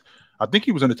 2006, I think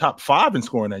he was in the top 5 in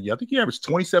scoring that year. I think he averaged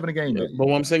 27 a game. But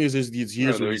what I'm saying is there's these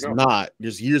years where he's not.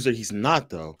 There's years that he's not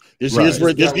though. There's years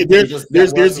where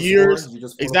there's years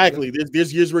exactly.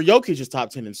 There's years where Jokic is top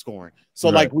 10 in scoring. So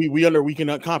like we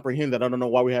can comprehend that. I don't know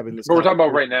why we're having this. But we're talking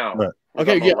about right now. Right.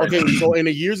 Okay, yeah, okay. So in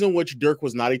the years in which Dirk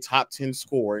was not a top 10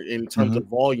 scorer in terms of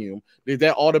volume, did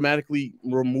that automatically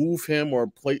remove him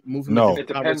or move him? No, it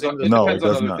depends on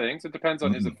other things. It depends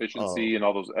on his efficiency and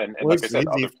all those. And like I said,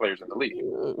 other players in the league.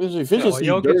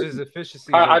 Jokic's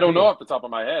efficiency. I don't know off the top of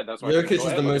my head. That's why Jokic is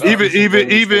the most.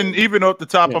 Even off the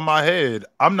top of my head,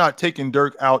 I'm not taking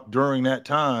Dirk out during that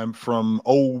time from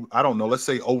let's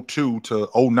say 2002 to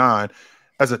 2009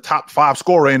 as a top 5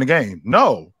 scorer in the game.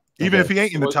 No. Even if he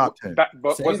ain't in the top 10.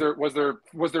 But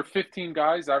was there 15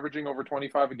 guys averaging over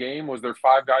 25 a game? Was there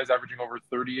 5 guys averaging over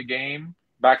 30 a game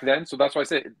back then? So that's why I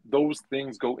say those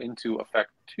things go into effect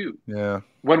too. Yeah.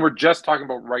 When we're just talking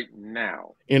about right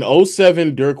now. In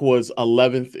 2007, Dirk was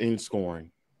 11th in scoring.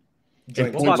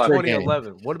 What about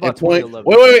 2011? What about 2011?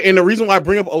 Wait. And the reason why I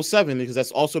bring up 2007 is because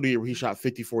that's also the year where he shot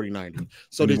 50-40-90.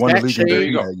 So does that change? There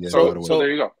you go. So there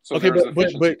you go. So okay,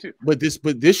 but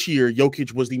this year,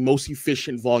 Jokic was the most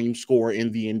efficient volume scorer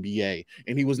in the NBA,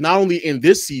 and he was not only in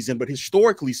this season, but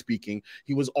historically speaking,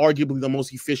 he was arguably the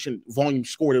most efficient volume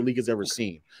scorer the league has ever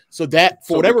seen. So that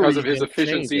for whatever reason, because of his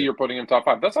efficiency, you're putting him top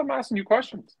 5. That's why I'm asking you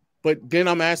questions. But then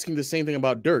I'm asking the same thing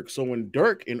about Dirk. So when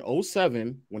Dirk in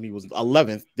 2007, when he was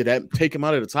 11th, did that take him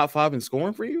out of the top 5 in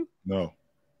scoring for you? No,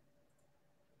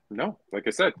 like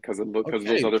I said, because of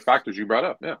those other factors you brought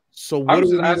up. Yeah. So I was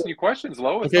just asking you questions,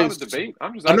 Lo. It's not a debate.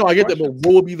 I'm just. I know, I get that, but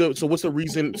what would be so what's the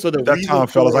reason? So that's time,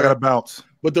 fellas. I got to bounce.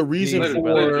 But the reason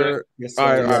for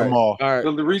all right.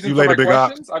 The reason for my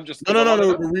questions, I'm just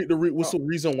no. What's the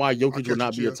reason why Jokic would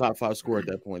not be a top 5 scorer at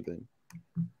that point then?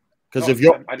 Because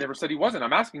I never said he wasn't.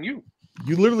 I'm asking you.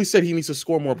 You literally said he needs to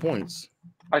score more points.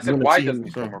 I said, why doesn't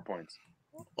he score more points?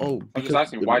 I'm just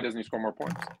asking you, why doesn't he score more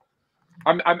points?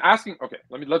 I'm asking. Okay,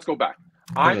 let's go back.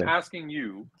 I'm asking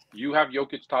you. You have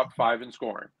Jokic top 5 in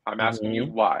scoring. I'm asking you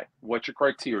why. What's your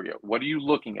criteria? What are you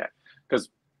looking at? Because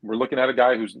we're looking at a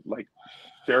guy who's like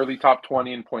fairly top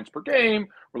 20 in points per game.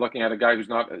 We're looking at a guy who's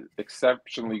not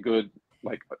exceptionally good.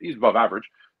 Like he's above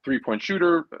average. 3-point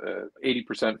shooter,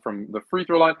 80% from the free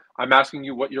throw line. I'm asking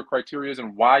you what your criteria is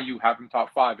and why you have him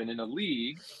top 5. And in a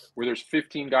league where there's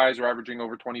 15 guys who are averaging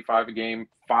over 25 a game,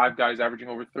 5 guys averaging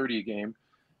over 30 a game,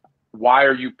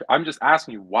 I'm just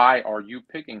asking you, why are you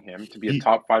picking him to be a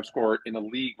top 5 scorer in a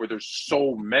league where there's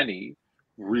so many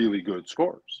really good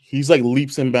scorers? He's like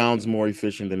leaps and bounds more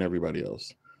efficient than everybody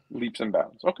else. Leaps and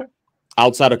bounds. Okay.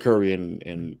 Outside of Curry and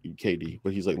KD,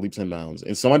 but he's like leaps and bounds.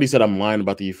 And somebody said I'm lying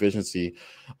about the efficiency.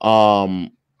 I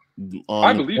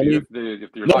believe you. If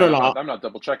you're lying, I'm not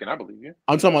double checking. I believe you.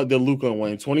 I'm talking about the Luka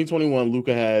one. In 2021,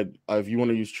 Luka had, if you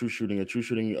want to use true shooting of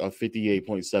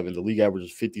 58.7. The league average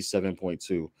is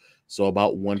 57.2. So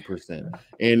about 1%.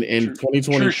 And in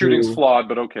 2022, true shooting's flawed,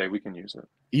 but okay, we can use it.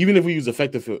 Even if we use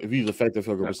effective field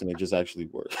goal percentage, it's actually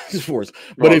worse. It's worse.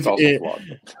 But it's also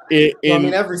flawed. I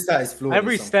mean, every stat is flawed.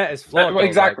 Every stat is flawed.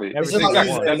 Exactly.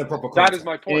 That is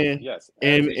my point. Yes.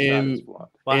 And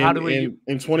how do we?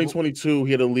 In 2022,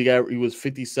 he had a league average. He was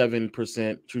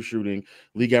 57% true shooting.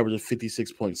 League average of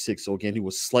 56.6. So again, he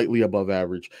was slightly above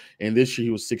average. And this year,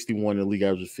 he was 61. And the league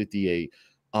average of 58.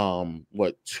 2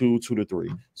 to 3.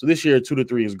 So this year 2 to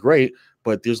 3 is great,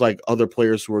 but there's like other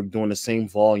players who are doing the same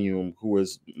volume who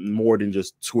is more than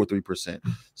just 2 or 3%.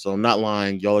 So I'm not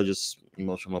lying. Y'all are just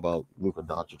emotional about Luka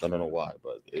Doncic. I don't know why,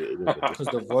 but because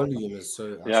the volume is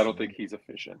so. Yeah, I don't think he's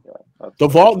efficient. Yeah, the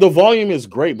volume is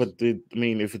great, but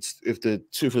if the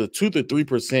 2 to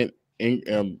 3%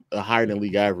 higher than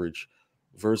league average,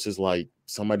 versus like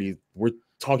somebody we're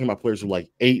talking about players who like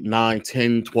 8, 9,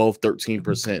 10, 12,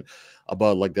 13%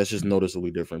 above. Like that's just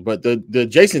noticeably different. But the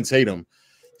Jason Tatum,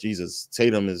 Jesus,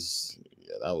 Tatum is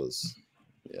that was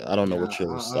I don't know what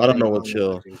chill is. I don't know what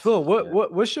chill. Phil,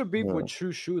 what should be with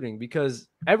true shooting? Because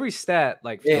every stat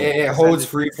like it holds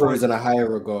free throws in a higher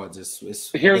regard.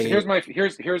 Here's my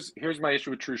issue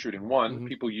with true shooting. One,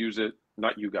 people use it,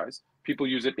 not you guys. People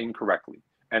use it incorrectly,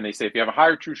 and they say if you have a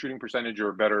higher true shooting percentage, you're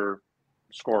a better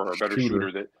scorer or a better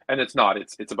shooter. And it's not.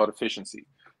 It's about efficiency.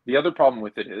 The other problem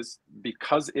with it is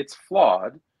because it's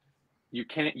flawed, you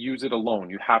can't use it alone.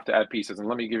 You have to add pieces. And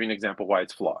let me give you an example why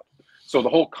it's flawed. So the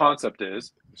whole concept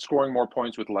is scoring more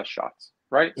points with less shots,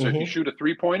 right? So if you shoot a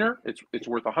 3-pointer, it's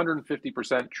worth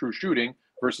 150% true shooting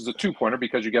versus a 2-pointer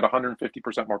because you get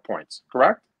 150% more points.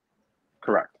 Correct?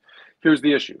 Correct. Here's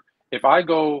the issue. If I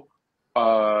go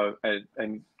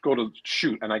and go to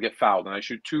shoot and I get fouled and I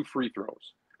shoot 2 free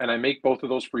throws and I make both of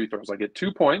those free throws, I get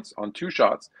 2 points on 2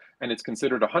 shots and it's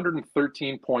considered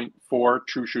 113.4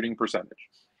 true shooting percentage.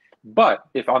 But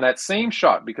if on that same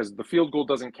shot, because the field goal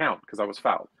doesn't count because I was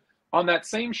fouled, on that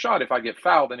same shot, if I get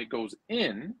fouled and it goes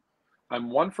in, I'm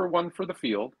 1 for 1 from the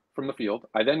field.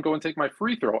 I then go and take my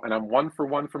free throw, and I'm 1 for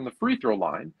 1 from the free throw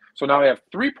line. So now I have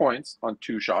 3 points on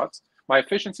 2 shots. My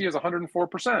efficiency is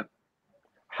 104%.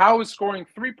 How is scoring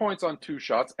 3 points on 2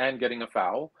 shots and getting a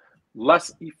foul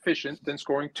less efficient than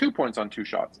scoring 2 points on 2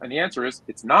 shots? And the answer is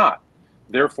it's not.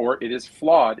 Therefore, it is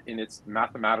flawed in its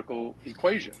mathematical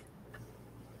equation.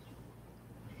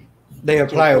 They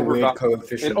apply a weird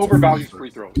coefficient. It overvalues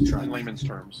free throws in layman's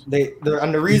terms.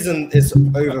 And the reason it's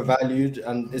overvalued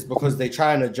and is because they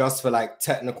try and adjust for like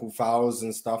technical fouls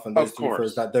and stuff and those free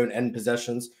throws that don't end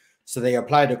possessions. So they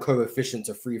apply the coefficient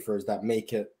to free throws that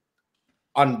make it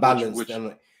unbalanced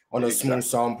on a small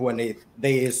sample, and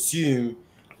they assume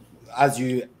as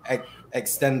you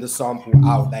extend the sample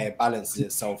out that it balances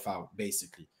itself out.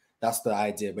 Basically, that's the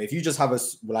idea. But if you just have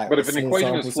but if an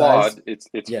equation is flawed, it's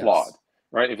flawed.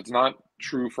 Right? If it's not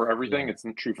true for everything, it's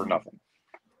not true for nothing.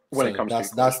 When it comes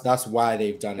to that's why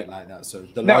they've done it like that. So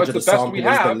the larger the sample is,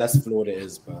 the less flawed it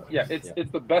is. But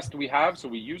it's the best we have, so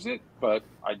we use it. But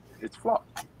it's flawed.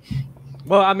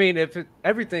 Well, I mean, if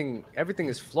everything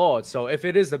is flawed, so if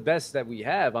it is the best that we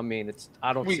have, I mean,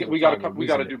 we got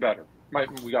to do better.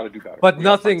 We got to do better. But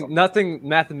nothing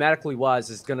mathematically wise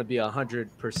is going to be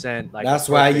 100%. Like that's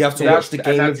why you have to watch the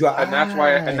game with your eyes.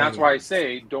 And that's why I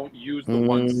say don't use the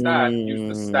one stat.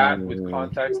 Use the stat with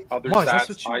context. Other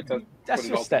stats. That's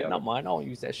your stat, not mine. I don't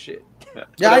use that shit.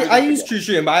 Yeah, I use true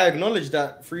shooting, but I acknowledge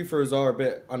that free throws are a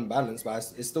bit unbalanced.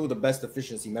 But it's still the best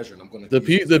efficiency measure. And I'm going to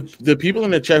the people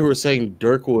in the chat who are saying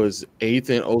Dirk was 8th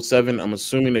in 07. I'm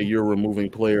assuming that you're removing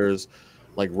players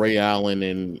like Ray Allen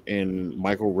and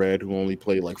Michael Redd, who only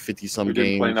played like 50-some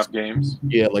games. Play enough games.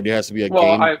 Yeah, like there has to be a game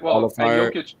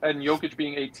qualifier. And Jokic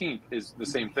being 18th is the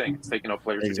same thing. It's taking out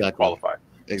players who didn't qualify.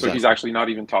 Exactly. So he's actually not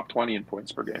even top 20 in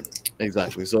points per game.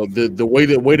 Exactly. So the way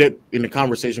that in the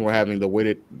conversation we're having, the way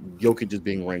that Jokic is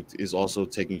being ranked is also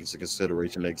taking into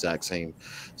consideration the exact same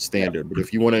standard. But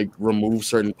if you want to remove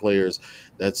certain players,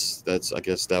 that's I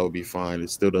guess that would be fine. It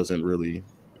still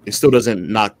doesn't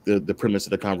knock the premise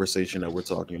of the conversation that we're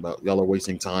talking about. Y'all are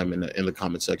wasting time in the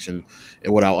comment section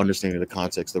and without understanding the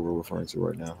context that we're referring to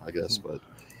right now, I guess. But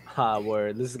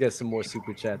word. Let's get some more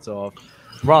super chats off.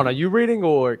 Ron, are you reading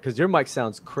or because your mic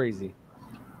sounds crazy?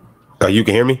 You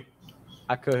can hear me?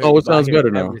 I could. Oh, it sounds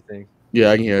better now. Everything. Yeah,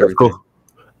 I can hear everything. Cool.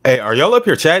 Hey, are y'all up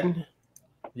here chatting?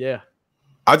 Yeah.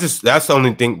 That's the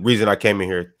only reason I came in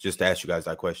here, just to ask you guys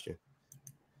that question.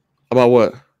 About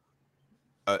what?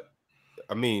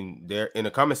 I mean, they're in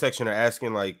the comment section. They're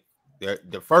asking like, they're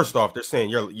first off, they're saying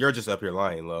you're just up here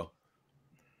lying, Lo.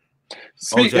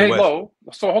 Hey, Lo.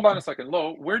 So hold on a second,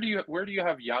 Lo. Where do you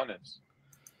have Giannis?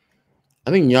 I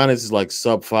think Giannis is like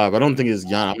sub 5. I don't think it's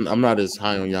Giannis. I'm not as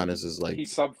high on Giannis as like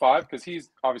he's sub 5 because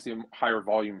he's obviously a higher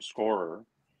volume scorer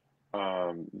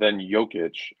than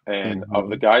Jokic. And of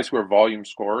the guys who are volume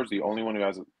scorers, the only one who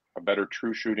has a better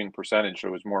true shooting percentage,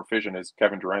 so is more efficient, is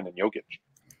Kevin Durant and Jokic.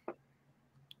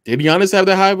 Did Giannis have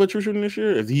that high of a true shooting this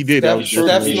year? If he did, he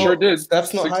sure did.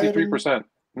 Steph's not 63%.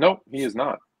 No, he is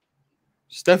not.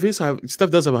 Steph is high. Steph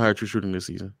does have a higher true shooting this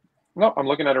season. No, I'm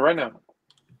looking at it right now.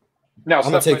 Now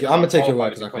I'm gonna take your word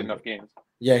because I played enough games.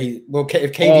 Yeah, if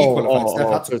KD qualified, Steph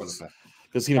had to qualify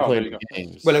because he didn't play enough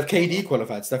games. Well, if KD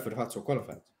qualified, Steph would have had to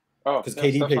qualify. Oh, because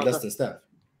KD played less than Steph.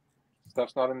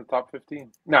 Steph's not in the top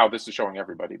 15. Now this is showing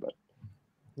everybody, but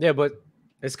yeah, but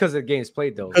It's because of the games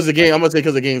played, though. Because the game, I'm gonna say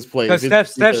because the games played.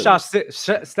 Because Steph shot.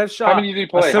 How many did he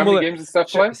play? How many games did Steph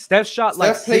play? Steph shot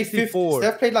like 64.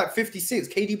 Steph played like 56.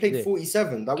 KD played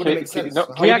 47. That wouldn't make sense. No,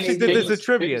 we actually did this in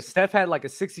trivia. Steph had like a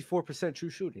 64%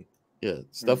 true shooting. Yeah,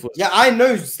 Steph was. Yeah, I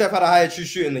know Steph had a higher true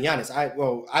shooting than Giannis.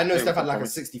 I know Steph had like a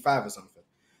 65 or something.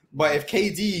 But if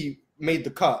KD made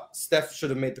the cut, Steph should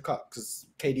have made the cut because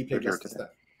KD played less than Steph.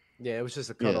 Yeah, it was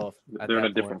just a cutoff. They're in a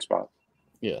different spot.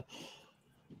 Yeah.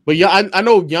 But yeah, I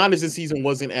know Giannis this season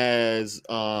wasn't as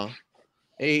Nikola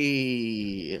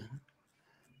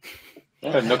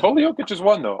Jokic is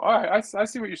one though. All right, I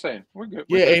see what you're saying. We're good.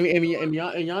 Yeah, and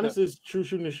Giannis's true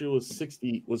shooting this year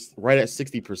was right at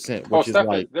 60%. Oh, Steph,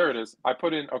 there it is. I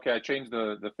put in. Okay, I changed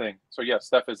the thing. So yeah,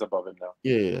 Steph is above him now.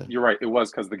 Yeah. You're right. It was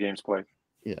because the game's played.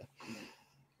 Yeah.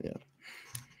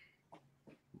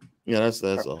 Yeah, that's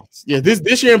all. Yeah,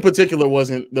 this year in particular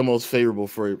wasn't the most favorable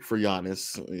for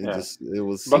Giannis. It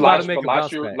was. But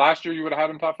last year you would have had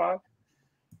him top 5.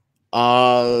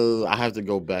 I have to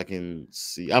go back and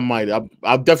see. I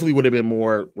definitely would have been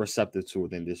more receptive to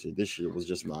it than this year. This year was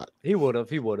just not. He would have.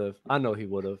 I know he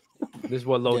would have. This is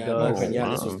what Low does.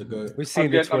 Giannis was the good. We've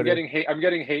seen I'm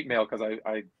getting hate mail because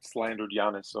I slandered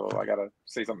Giannis, so I gotta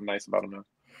say something nice about him now.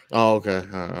 Oh, okay.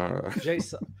 All right.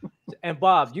 Jason and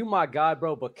Bob, you my guy,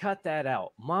 bro, but cut that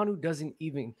out. Manu doesn't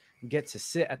even get to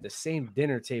sit at the same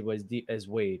dinner table as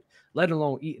Wade, let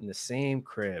alone eat in the same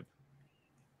crib.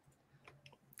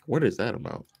 What is that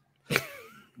about?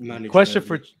 Question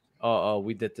for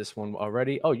we did this one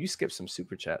already. Oh, you skipped some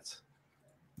super chats.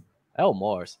 L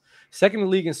Mars, second in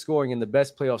the league in scoring and the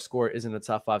best playoff scorer isn't a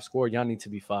top 5 scorer. Y'all need to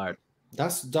be fired. That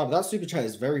super chat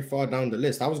is very far down the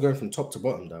list. I was going from top to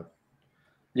bottom, Dub.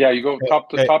 Yeah, you go top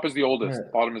to top is the oldest,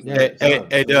 bottom is the next.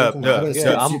 Hey, Dub.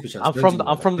 Yeah, I'm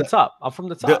from the top. I'm from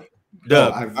the top.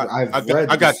 Dub,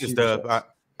 I got this, Dub.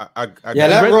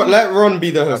 Let Ron be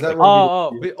the host.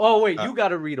 Wait, you got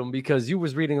to read them because you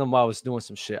was reading them while I was doing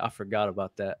some shit. I forgot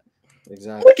about that.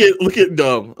 Exactly. Look at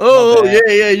Dub. Oh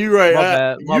yeah, you're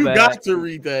right. My bad. Got to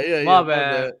read that. Yeah,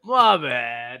 My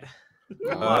bad.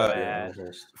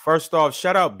 First off,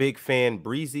 shout out big fan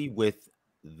Breezy with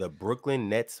the Brooklyn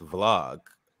Nets vlog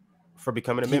for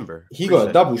becoming a member. He got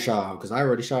a double shout out because I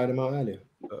already shouted him out earlier.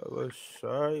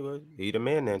 He the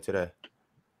man then today.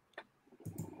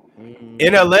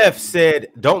 NLF said,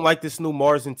 "Don't like this new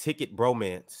Mars and Ticket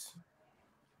bromance."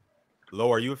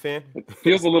 Lo, are you a fan? It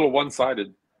feels a little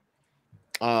one-sided.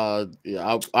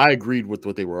 Yeah, I agreed with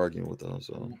what they were arguing with them.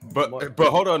 So, but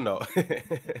hold on, no.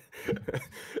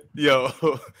 Yo,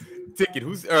 Ticket,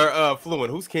 who's Fluent?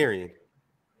 Who's carrying?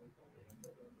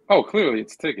 Oh, clearly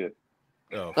it's Ticket.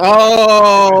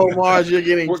 Oh, Mars, you're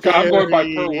getting. I'm going by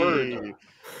per word.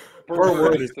 Per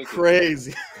word is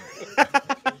crazy.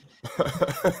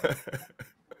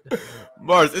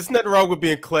 Mars, it's nothing wrong with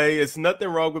being Clay. It's nothing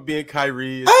wrong with being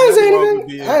Kyrie. I ain't say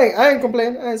anything. I ain't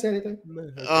complaining. I ain't say anything.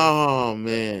 Oh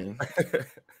man,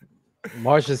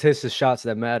 Mars just hits the shots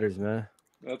that matters, man.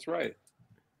 That's right.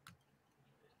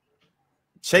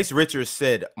 Chase Richards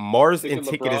said Mars and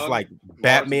Ticket is like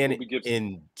Batman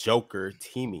and Joker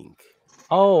teaming.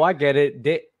 Oh, I get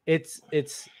it. It's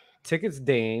Ticket's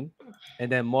Dame,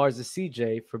 and then Mars is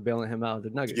CJ for bailing him out of the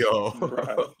Nuggets. Yo,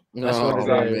 that's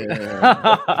what it is.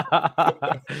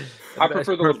 I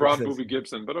prefer the LeBron Boobie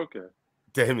Gibson, but okay.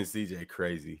 Dame and CJ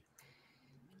crazy.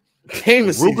 Dame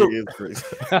and CJ is crazy.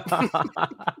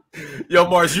 Yo,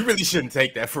 Mars, you really shouldn't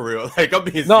take that for real. Like I'm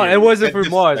being no, serious. it wasn't for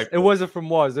Mars. It wasn't for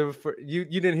Mars. It was for you.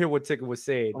 You didn't hear what Ticket was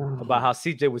saying about how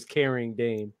CJ was carrying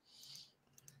Dame.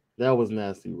 That was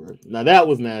nasty, bro. Now that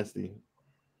was nasty.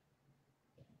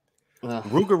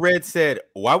 Ruger Red said,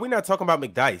 "Why are we not talking about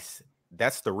McDice?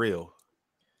 That's the real."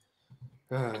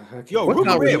 Yo,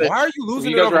 Ruger Red, why are you losing?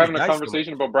 You guys were having a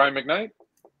conversation about Brian McKnight.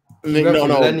 No.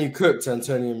 Lenny Cook to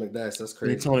Antonio McDice. That's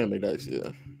crazy. Antonio McDice,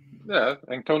 yeah. Yeah,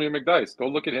 Antonio McDice. Go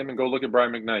look at him and go look at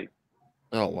Brian McKnight.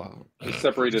 Oh wow, he's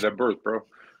separated at birth, bro.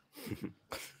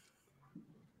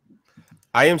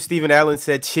 I am Stephen Allen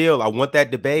said, "Chill. I want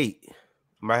that debate.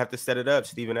 Might have to set it up,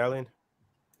 Stephen Allen."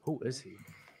 Who is he?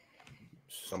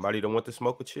 Somebody don't want to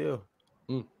smoke with Chill.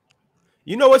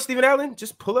 You know what, Stephen Allen?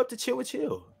 Just pull up to Chill with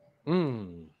Chill.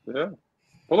 Yeah,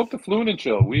 pull up to Fluent and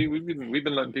Chill. We've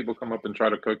been letting people come up and try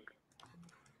to cook.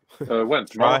 When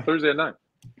tomorrow, Thursday at 9.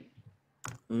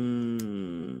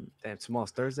 Damn,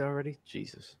 tomorrow's Thursday already.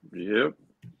 Jesus. Yep.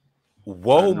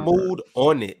 Whoa, mood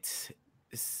on it.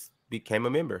 Became a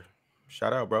member.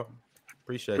 Shout out, bro.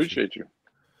 Appreciate you.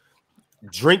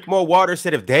 Drink More Water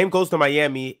said, if Dame goes to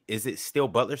Miami, is it still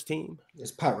Butler's team?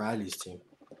 It's Pat Riley's team.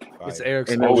 It's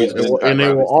Eric's. And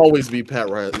it will always be Pat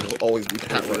Riley. It will always be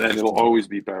Pat Riley. And it'll always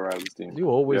be Pat Riley's team. You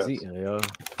always eating, yo.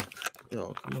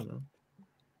 Yo, come on now.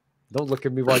 Don't look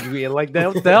at me while you eating like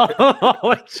that. What the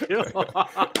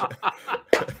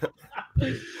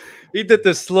hell? He did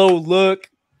the slow look.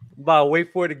 About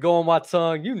wait for it to go on my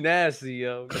tongue. You nasty,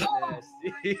 yo. You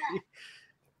nasty.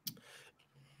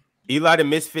 Eli the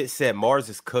Misfit said Mars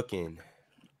is cooking.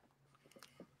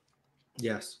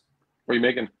 Yes. What are you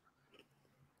making?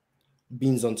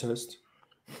 Beans on toast.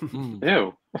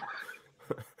 Ew.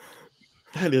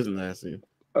 That is nasty.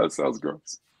 That sounds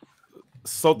gross.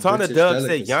 Sultana Doug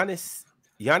said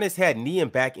Giannis had knee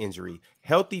and back injury.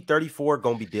 Healthy 34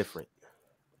 gonna be different.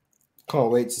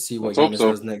 Can't wait to see what Giannis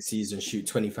does next season. Shoot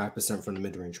 25% from the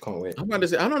mid range. Can't wait. I'm about to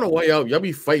say, I don't know why y'all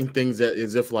be fighting things that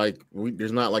as if like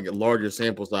there's not like a larger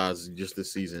sample size just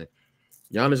this season.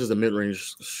 Giannis is a mid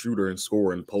range shooter and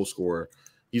scorer and post scorer.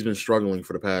 He's been struggling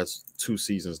for the past 2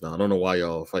 seasons now. I don't know why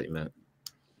y'all are fighting that,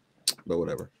 but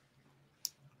whatever.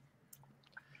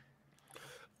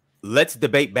 Let's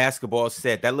Debate Basketball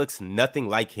said that looks nothing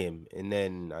like him, and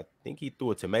then I think he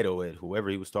threw a tomato at whoever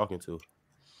he was talking to.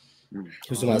 He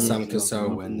was talking about Sam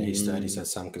Cassell when he said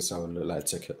Sam Cassell looked like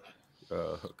Ticket.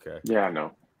 Okay. Yeah, I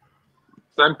know.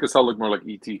 Sam Cassell looked more like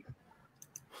E.T.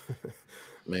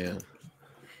 Man,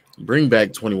 bring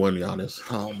back 21 Giannis.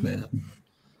 Oh man.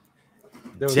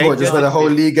 Just where the whole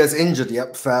league gets injured.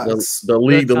 Yep, facts. The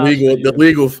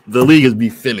league is be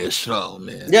finished. Oh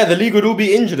man. Yeah, the league would all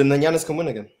be injured, and then Giannis can win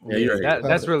again. Yeah, you're right.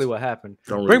 That's really what happened.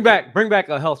 Bring back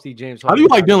a healthy James Harden. How do you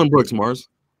like Dylan Brooks, Mars?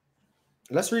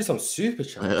 Let's read some super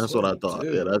chats. Yeah, that's what I thought.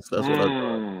 Yeah, that's what I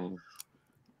thought.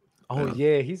 Oh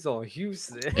yeah, he's on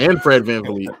Houston. And Fred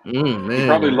VanVleet. Man. He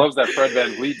probably loves that Fred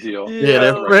VanVleet deal. Yeah,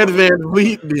 that Fred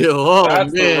VanVleet deal. Oh,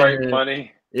 that's man. the right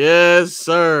money. Yes,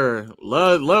 sir.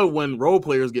 Love when role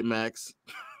players get max.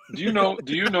 Do you know Fred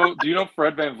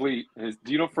VanVleet?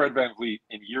 Do you know Fred VanVleet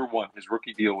in year 1, his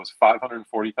rookie deal was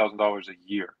 $540,000 a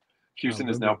year. Houston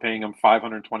is now paying him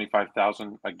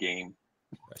 $525,000 a game.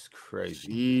 That's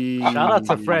crazy. Shout out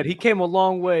to Fred. He came a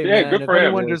long way. Yeah, man. good for him.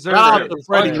 Anyone deserves Shout it. out to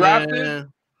Freddie,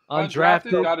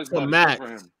 Undrafted, got his money. Max. Good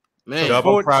for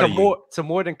him. Man, to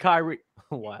more than Kyrie.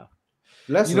 Wow.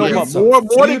 Let's more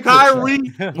than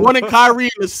Kyrie. More than Kyrie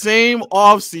in the same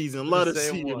offseason. Love to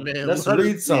see it, man. Let's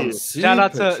read some. Shout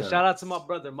out to my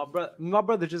brother. My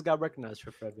brother just got recognized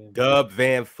for Fred VanVleet. Dub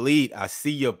Van Fleet. I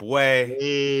see you, boy.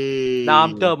 Hey. Nah,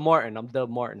 I'm Dub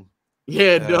Martin.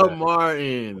 Yeah, Dub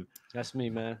Martin. That's me,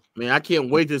 man. Man, I can't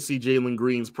wait to see Jalen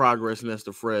Green's progress next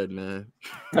to Fred, man.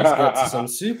 Let's get to some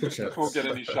super chats. Won't get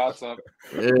any shots up.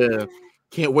 Yeah.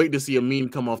 Can't wait to see a meme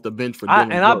come off the bench for I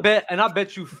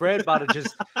bet you Fred about to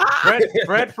just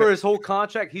Fred for his whole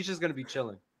contract, he's just gonna be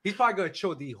chilling. He's probably gonna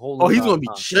chill the whole. Oh, he's gonna be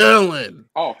chilling.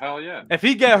 Oh, hell yeah! If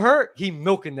he get hurt, he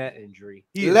milking that injury.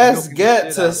 Let's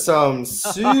get to some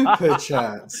super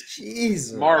chats.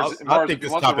 Jesus, Mars, I think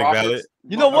this topic valid.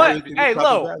 You know what? Hey,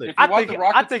 Lo,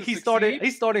 I think he's starting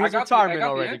his retirement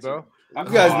already, bro. You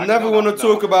guys never want to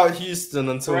talk about Houston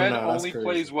until Fred now. only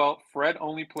plays well. Fred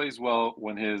only plays well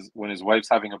when his wife's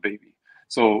having a baby.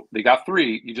 So they got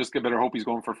 3. You just better hope he's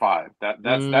going for 5.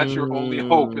 That's your only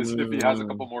hope is if he has a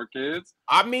couple more kids.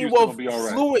 I mean, Houston will be all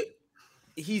right. Fluid.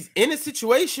 He's in a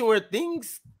situation where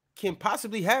things can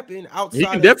possibly happen outside. He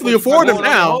can definitely afford him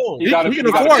now. He can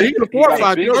afford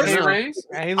 5 years.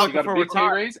 He got a big pay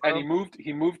raise, and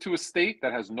he moved to a state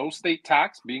that has no state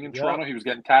tax. Being in Toronto, he was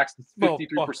getting taxed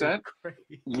 53%.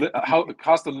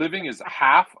 Cost of living is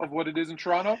half of what it is in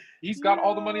Toronto. He's got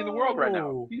all the money in the world right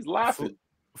now. He's laughing.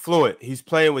 Fluid. He's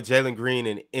playing with Jalen Green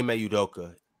and Ime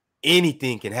Udoka.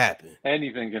 Anything can happen.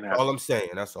 Anything can happen. All I'm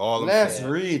saying. That's all I'm saying. Let's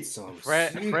read some.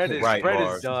 Fred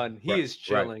is done. He is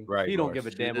chilling. He don't give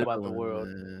a damn about the world.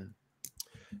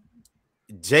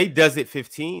 Jay Does It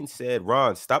 15 said,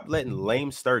 Ron, stop letting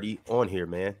lame sturdy on here,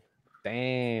 man.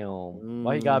 Damn.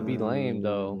 Why you gotta be lame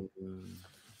though?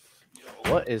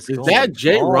 What is that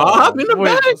J Rob in the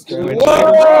back?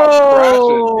 Whoa!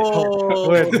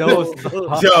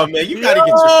 Yo, man, you gotta get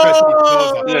your crusty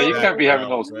toes out. Yeah, you can't be having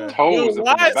those toes.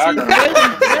 Why is he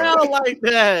laying down like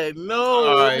that?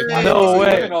 No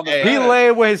way. He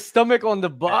lay with his stomach on the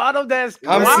bottom. That's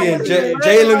I'm seeing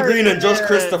Jalen Green and Josh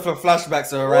Christopher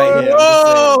flashbacks are right here.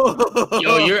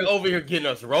 Yo, you're over here getting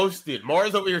us roasted.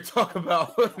 Mars over here talking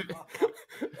about.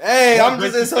 Hey, I'm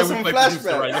just in some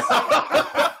flashbacks.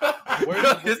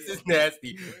 This is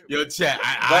nasty. Yo, chat.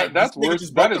 That's worse.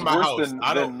 That is worse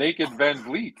than naked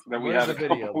VanVleet that we had a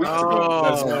couple weeks ago.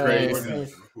 That's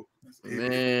crazy.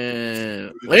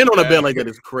 Man, laying on a bed like that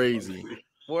is crazy.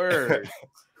 Word.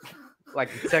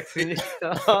 Like texting.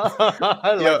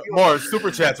 Yeah, more super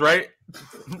chats, right?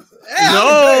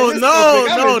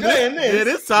 No.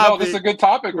 This topic. No, this is a good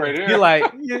topic right here. He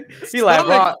like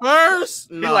Ron first.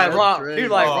 He like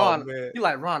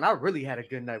Ron. I really had a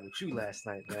good night with you last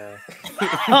night, man.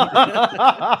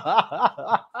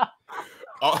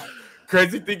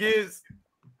 Crazy thing is,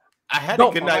 I had a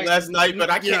good night last night, but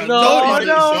I can't.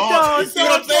 No.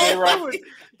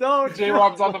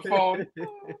 J-Rob's on the phone.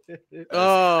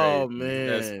 Man,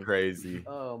 that's crazy.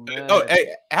 Oh man. Oh,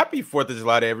 hey, happy 4th of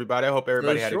July to everybody. I hope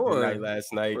everybody had a good night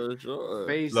last night. For sure.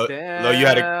 Face Lo, down. Lo, you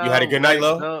had a good night,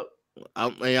 Lo?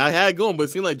 I had going, but it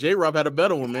seemed like J-Rob had a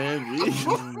better one,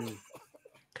 man.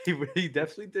 He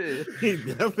definitely did. He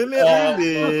definitely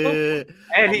did.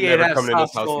 And he ate that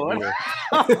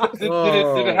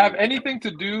Did it have anything to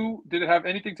do? Did it have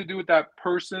anything to do with that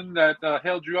person that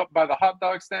held you up by the hot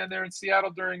dog stand there in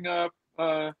Seattle during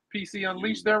PC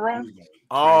Unleashed? There, Ron.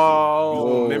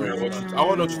 Oh, maybe I want to know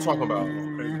what you're talking about.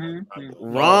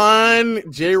 Ron,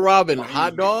 J-Rob, and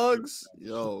hot dogs.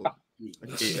 Yo.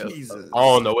 Jesus. I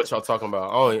don't know what y'all talking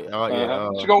about. You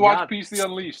should go watch PC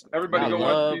Unleashed. Everybody go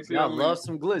watch PC Unleashed. I love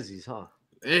some glizzies, huh?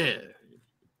 Yeah.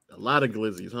 A lot of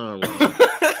glizzies, huh?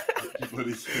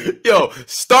 Yo,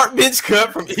 start bench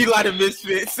cut from Eli to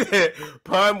Misfits.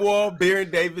 Prime Wall,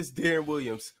 Baron Davis, Darren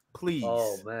Williams. Please.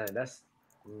 Oh man, that's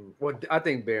well, I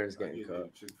think Baron's getting cut.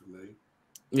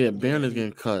 Yeah, Baron is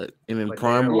getting cut. And then But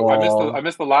Prime Darren- Wall. I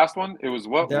missed the last one. It was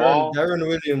what? Wall. Darren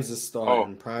Williams is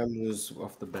starting. Prime was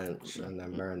off the bench, and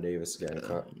then Baron Davis is getting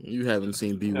cut. You haven't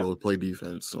seen D-Rose play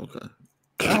defense, okay?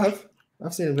 I have.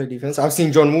 I've seen him play defense. I've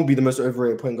seen John Wall be the most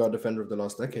overrated point guard defender of the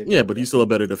last decade. Yeah, but he's still a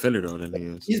better defender though than he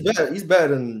is. He's better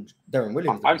than Darren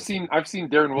Williams. I've seen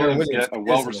Darren Williams get a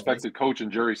well-respected coach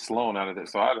and Jerry Sloan out of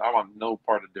this, so I want no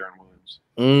part of Darren Williams.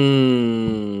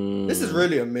 This is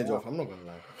really a mid-off. I'm not gonna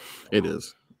lie. It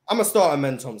is. I'm gonna start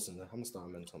Amen Thompson. I'm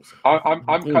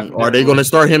cutting. Are they gonna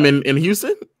start him in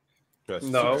Houston?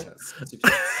 No.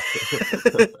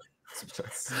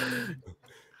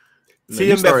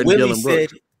 TMF Willie said,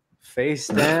 "Face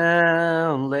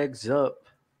down, legs up."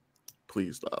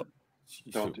 Please stop.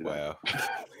 Don't do that.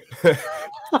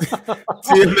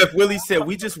 TMF Willie said,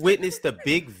 "We just witnessed the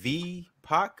big V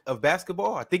Pac of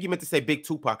basketball." I think you meant to say Big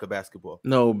Tupac of basketball.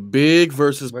 No, Big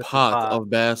versus Pac of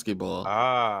basketball.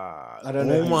 I don't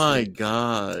know. Oh my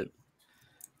God.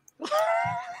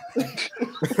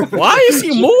 Why is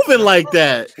he moving like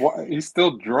that? Why? He's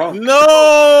still drunk.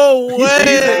 No way.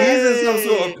 He's in some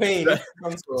sort of pain.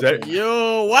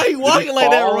 Yo, why you walking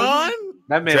like that, Ron?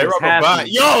 That man is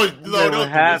happy. Yo, don't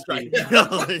happy.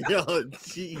 Yo,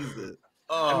 Jesus.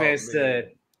 That man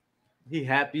said he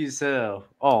happy as hell.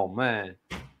 Oh man.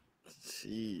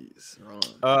 Jeez.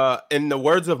 In the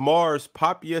words of Mars,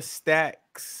 Popia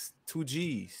stacks 2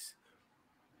 G's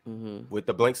with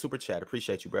the blank super chat.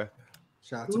 Appreciate you, bro.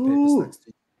 Shout out to Paper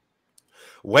Stacks.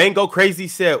 Wayne Go Crazy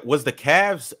said, "Was the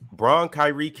Cavs, Bron,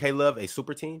 Kyrie, K-Love a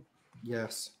super team?"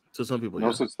 Yes. So some people.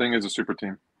 No such thing as a super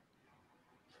team.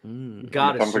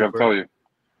 God is I gotta tell you.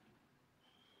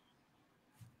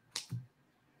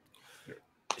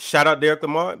 Shout out Derek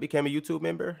Lamont, became a YouTube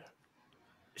member.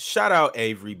 Shout out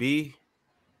Avery B.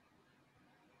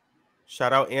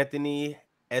 Shout out Anthony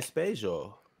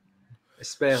Espejo.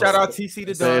 Shout out TC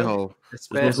the Don.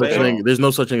 There's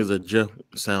no such thing as a J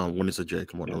sound when it's a J.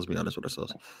 Come on, let's be honest with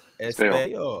ourselves.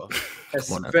 Espejo.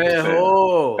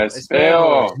 Espejo.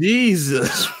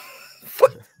 Jesus.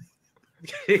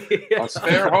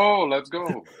 Espejo. Let's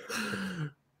go.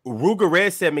 Ruger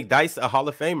Red said McDice a Hall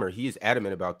of Famer. He is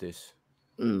adamant about this.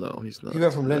 No, he's not. He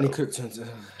went from Lenny Cook to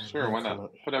Sure, why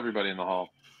not? Put everybody in the hall.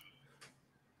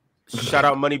 Shout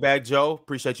out Moneybag Joe.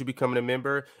 Appreciate you becoming a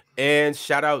member. And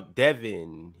shout out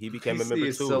Devin. He became a member too.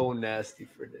 Is so nasty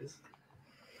for this.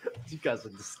 You guys are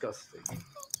disgusting.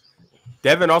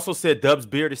 Devin also said Dub's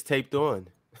beard is taped on.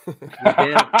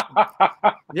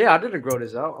 Yeah, I didn't grow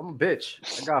this out. I'm a bitch.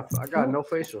 I got no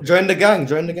facial. Join the gang.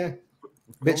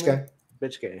 Bitch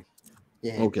gang.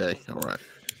 Yeah. Okay. All right.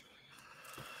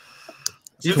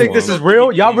 You think this is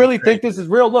real? Y'all really think this is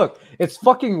real? Look, it's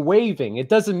fucking waving. It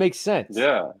doesn't make sense.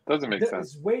 Yeah, it doesn't make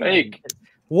sense. Fake.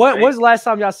 When's the last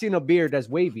time y'all seen a beard that's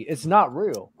wavy? It's not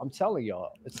real. I'm telling y'all.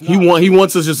 It's not. He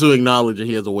wants us just to acknowledge that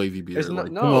he has a wavy beard. Come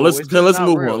on, let's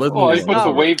move on. He puts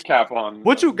a wave cap on.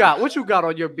 What you got? What you got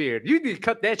on your beard? You need to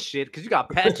cut that shit because you got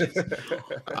patches.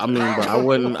 I mean, but I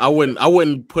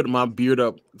wouldn't put my beard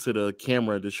up to the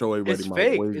camera to show everybody my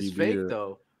wavy beard. It's fake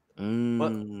though.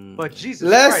 But Jesus,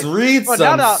 let's Christ. read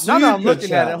some. Now I'm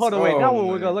looking at it. Hold on, wait. Now when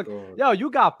we're gonna look. Yo, you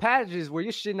got patches where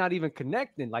your shit not even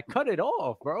connecting. Like, cut it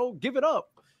off, bro. Give it up.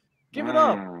 Give it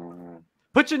up.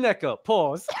 Put your neck up.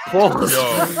 Pause. Pause.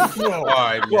 Yo. All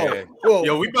right, man. Whoa.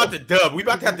 Yo, we about to dub. We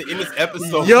about to have to end this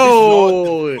episode.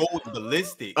 Yo. This go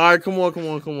ballistic. All right, come on.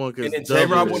 And then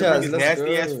J-Rob want to bring his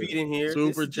nasty ass feet in here.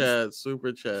 Super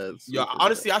chats. Yo,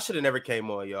 honestly, I should have never came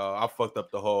on, y'all. I fucked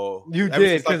up the whole. You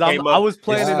did, because I was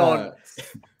planning on.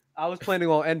 I was planning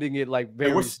on ending it like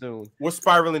very soon. We're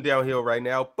spiraling downhill right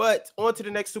now. But on to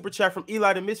the next super chat from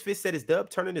Eli the Misfit. Said, is Dub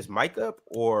turning his mic up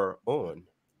or on?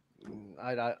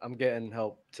 I'm getting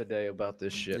help today about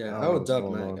this shit. Yeah, how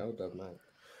Dub, man.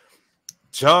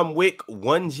 John Wick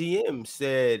 1GM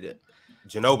said,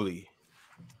 Ginobili.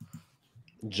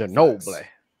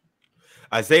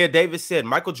 Isaiah Davis said,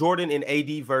 Michael Jordan and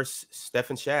AD versus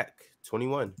Steph and Shaq.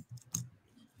 21.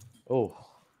 Oh.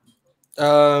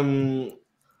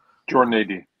 Jordan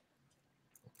AD.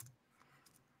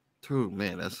 True,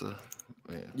 man. That's a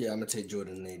man. Yeah, I'm gonna take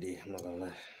Jordan AD. I'm not gonna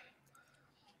lie.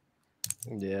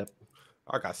 Yeah.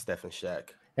 I got Steph and Shaq.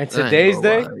 And today's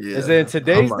day? Yeah. Is it in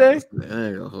today's day? I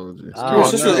ain't gonna hold you.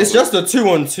 It's just a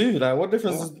 2-on-2. Like, what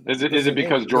difference is it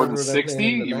because Jordan's 60?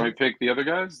 You might pick the other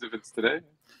guys if it's today.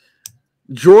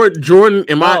 Jordan,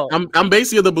 I'm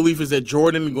basically of the belief is that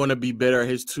Jordan going to be better at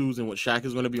his twos than what Shaq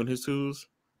is going to be on his twos.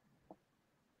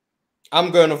 I'm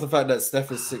going off the fact that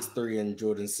Steph is 6'3" and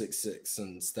Jordan's 6'6",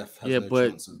 and Steph has no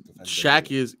chance of defending.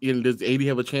 Shaq is in. Does AD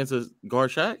have a chance to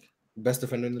guard Shaq? Best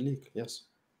defender in the league, yes.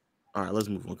 All right, let's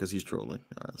move on because he's trolling.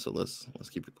 All right, so let's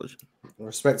keep it pushing.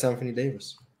 Respect Anthony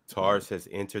Davis. Tars has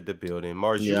entered the building.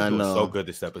 Mars, you're doing so good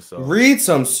this episode. Read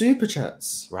some super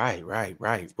chats. Right.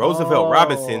 Roosevelt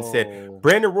Robinson said,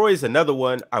 Brandon Roy is another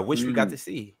one I wish we got to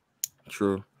see.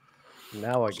 True.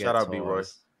 Now I get Shout out B-Roy.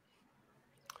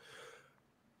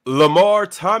 Lamar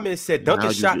Thomas said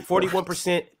Duncan shot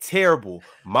 41%, terrible.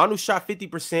 Manu shot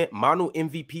 50%, Manu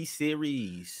MVP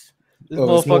series.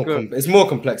 It's more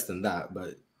complex than that,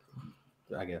 but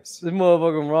I guess. This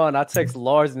motherfucking Ron, I text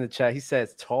Lars in the chat. He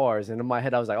says Tars, and in my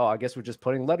head I was like, oh, I guess we're just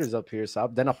putting letters up here. So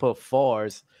then I put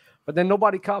Fars, but then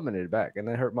nobody commented back, and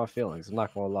that hurt my feelings. I'm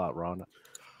not gonna lie, Ron.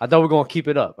 I thought we were gonna keep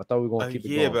it up. I thought we were gonna keep it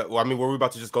going. Yeah, but were we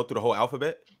about to just go through the whole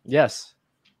alphabet? Yes.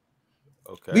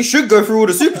 Okay. We should go through all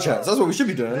the super chats. That's what we should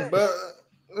be doing. But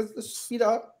let's speed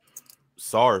up.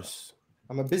 SARS.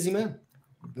 I'm a busy man.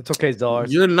 It's okay, Zars.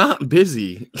 You're not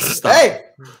busy. Stop. Hey,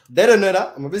 they don't know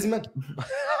that. I'm a busy man.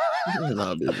 You're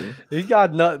not busy. He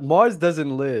got nut. Mars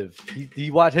doesn't live. He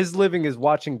watch his living is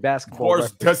watching basketball.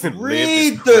 Mars doesn't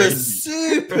read the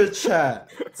super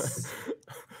chats.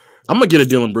 I'm gonna get a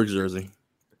Dylan Brooks jersey.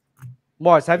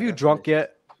 Mars, have you drunk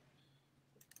yet?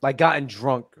 Like gotten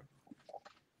drunk?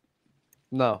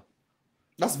 No.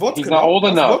 That's vodka. He's not old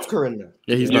enough. Vodka in there.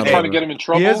 Yeah, he's You're not trying to get him in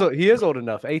trouble. He is old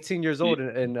enough. 18 years old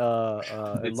in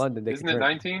London. Isn't it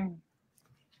 19?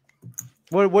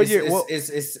 What year?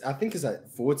 It's I think it's like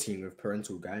 14 with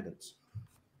parental guidance.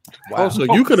 Wow. Oh,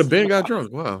 so you could have been got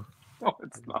drunk. Wow. No,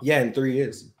 it's not. Yeah, in 3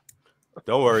 years.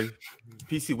 Don't worry.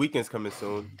 PC weekend's coming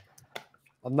soon.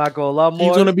 I'm not gonna lie, more.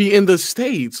 He's gonna be in the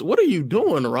States. What are you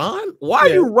doing, Ron? Why are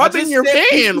you rubbing your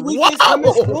hand?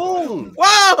 Whoa!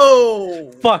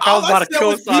 Whoa! Fuck! I was about to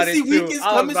co-sign it too.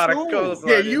 I was about to co-sign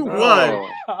it. Yeah, you won.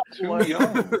 I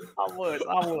was.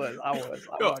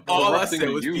 All I said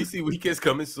was PC weekend's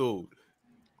coming soon.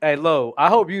 Hey, Lo, I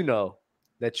hope you know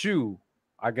that you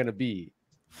are gonna be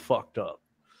fucked up.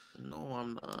 No,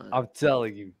 I'm not. I'm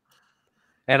telling you.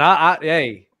 And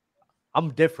hey.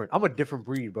 I'm different. I'm a different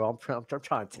breed, bro. I'm trying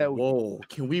to tell you. Whoa,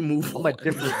 can we move? I'm a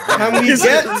different. Can we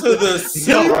get to the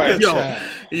super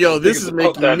yo, this is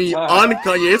making me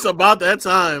uncomfortable. It's about that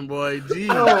time, boy. Jeez.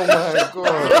 Oh my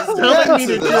god! It's telling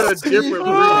me that you're a different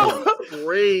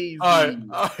breed. Crazy.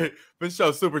 All right. For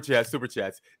sure. Super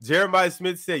chats. Jeremiah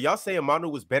Smith said, "Y'all saying Manu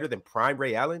was better than Prime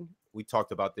Ray Allen?" We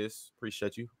talked about this.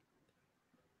 Appreciate you.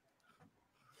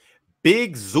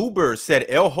 Big Zuber said,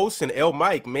 El Host and El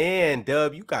Mike, man,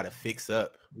 Dub, you gotta fix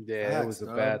up. Yeah, it was a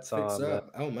bad time.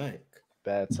 El Mike,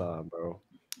 bad time, bro.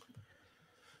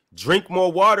 Drink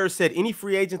More Water said, any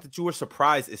free agent that you were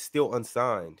surprised is still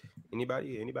unsigned.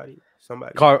 Anybody?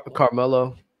 Somebody?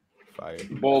 Carmelo.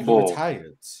 Fired. Bull.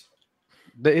 Retired.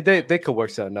 They could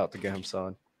work something out to get him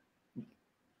signed.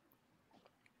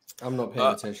 I'm not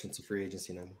paying attention to free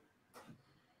agency now.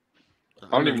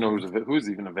 I don't even know who's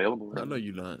even available. I know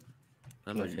you're not.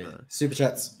 I know you're not. Super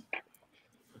chats.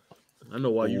 I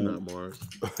know why you're not, Mars.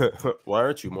 Why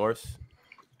aren't you, Mars?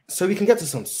 So we can get to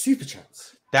some super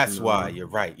chats. That's why. You're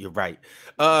right.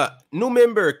 New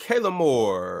member, Kayla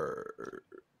Moore.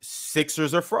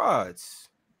 Sixers are frauds.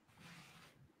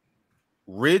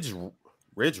 Ridge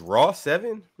Raw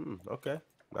 7. Okay.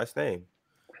 Nice name.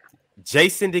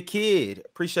 Jason the Kid.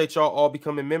 Appreciate y'all all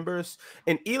becoming members.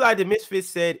 And Eli the Misfit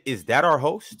said, is that our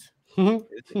host?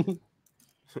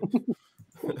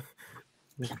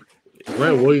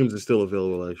 Grant Williams is still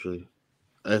available, actually.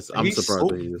 I'm surprised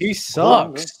that he is. He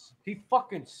sucks. He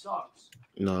fucking sucks.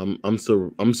 No, I'm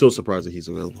still surprised that he's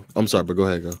available. I'm sorry, but go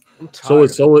ahead, go. So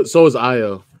is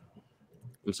Io.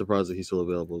 I'm surprised that he's still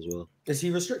available as well. Is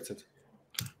he restricted?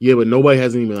 Yeah, but nobody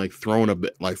hasn't even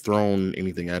thrown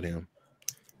anything at him.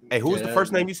 Hey, who was the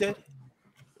first name you said?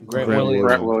 Grant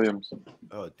Williams.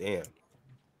 Oh, damn.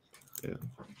 Yeah.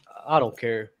 I don't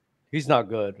care. He's not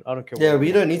good. I don't care. Yeah,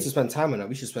 we don't need to spend time on that.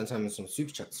 We should spend time on some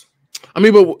super chats. Who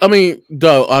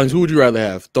would you rather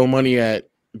have? Throw money at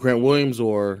Grant Williams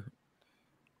or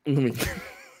who?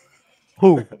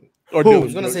 Or I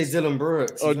was gonna say Dylan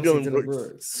Brooks. Dylan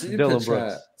Brooks. Dylan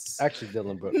Brooks. Actually,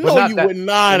 Dylan Brooks. No, you would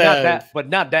not have. But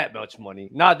not that much money.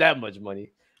 Not that much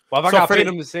money. Well, if I got paid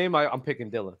him the same, I'm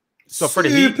picking Dylan. So for the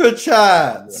Heat, super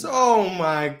chats. Oh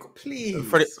my, please.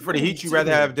 For the Heat, you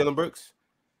rather have Dylan Brooks?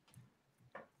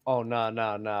 Oh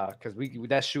nah. Because we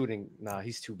that shooting,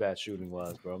 he's too bad shooting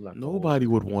wise, bro. I'm not. Nobody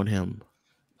would want him.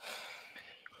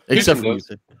 Except for you.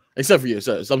 I'm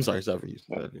sorry, except for you.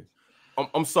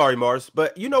 I'm sorry, Mars,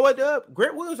 but you know what?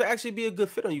 Grant Williams would actually be a good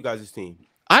fit on you guys' team.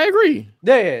 I agree.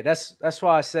 Yeah, that's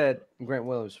why I said Grant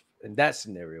Williams in that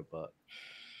scenario. But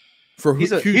for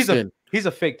Houston, he's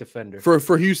a fake defender.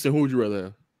 For Houston, who would you rather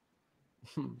have?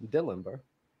 Dylan, bro.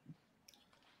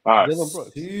 Dylan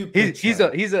Brooks. He's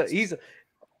a.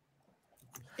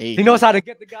 He knows how to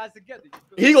get the guys together.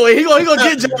 He gonna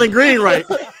get Jalen Green right.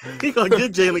 He gonna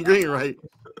get Jalen Green right.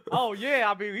 Oh yeah,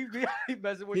 I mean he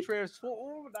messing with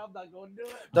transform. I'm not gonna do it.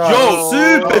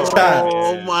 Super chat.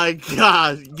 Oh my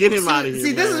gosh, get him out of here.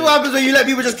 See, this is what happens when you let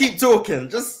people just keep talking.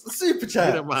 Just super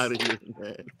chat. Get him out of here,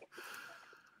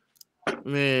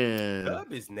 man.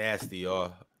 Dub is nasty,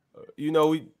 y'all. You know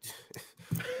we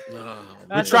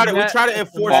try to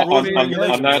enforce rules and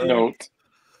regulations. On that note.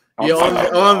 On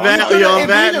that note,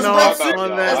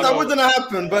 that wouldn't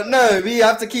happen. But no, we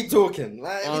have to keep talking.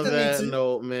 On that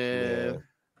note, man. Yeah.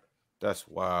 That's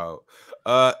wild.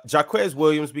 Jaquez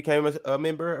Williams became a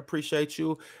member. Appreciate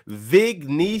you.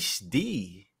 Vignesh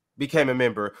D became a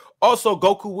member. Also,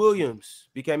 Goku Williams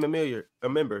became a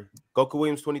member. Goku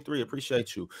Williams 23.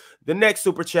 Appreciate you. The next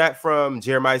super chat from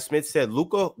Jeremiah Smith said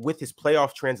Luka with his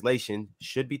playoff translation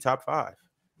should be top 5.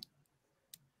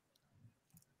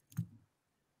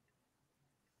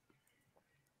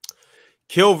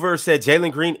 Kilver said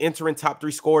Jalen Green entering top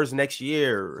 3 scorers next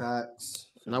year. Facts.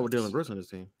 Not with Dylan Brooks on his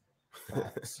team.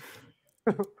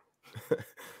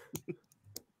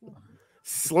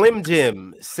 Slim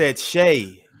Jim said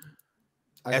Shea.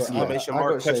 Exclamation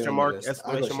mark, question mark,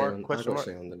 exclamation mark, question mark.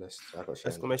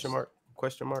 Exclamation mark,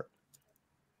 question mark.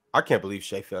 I can't believe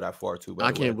Shea fell that far too.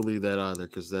 I can't believe that either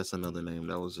because that's another name.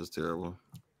 That was just terrible.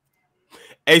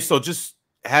 Hey, so just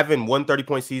having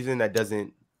 130-point season that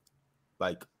doesn't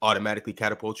like automatically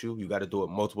catapult you. You got to do it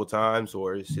multiple times,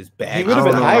 or it's just bad. He would have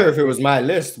been higher if it was my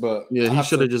list, but yeah, he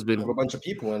should have just been a bunch of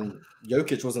people. And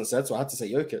Jokic wasn't said, so I had to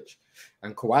say Jokic.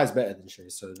 And Kawhi's better than Shea,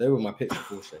 so they were my pick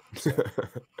before Shea. So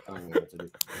I don't know what to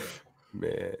do.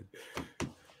 Man,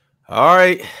 all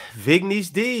right,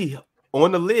 Vignesh D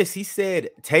on the list. He said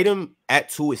Tatum at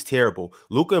 2 is terrible.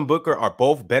 Luka and Booker are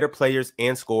both better players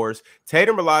and scorers.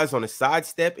 Tatum relies on a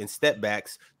sidestep and step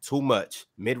backs too much.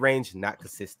 Mid-range, not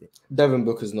consistent. Devin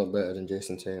Booker's not better than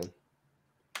Jason Tatum.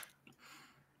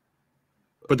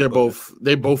 But they're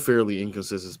both fairly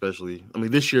inconsistent, especially. I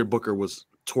mean, this year Booker was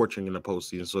torching in the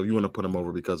postseason, so you want to put him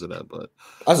over because of that. But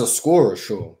as a scorer,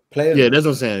 sure. Yeah, that's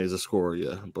what I'm saying. As a scorer,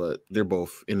 yeah. But they're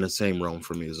both in the same realm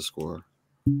for me as a scorer.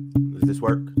 Does this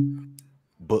work?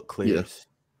 Book clears.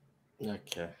 Yeah.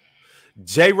 Okay.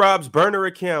 J-Rob's burner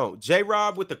account.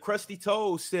 J-Rob with the crusty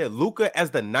toes said Luka as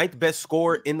the 9th best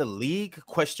scorer in the league?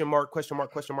 Question mark.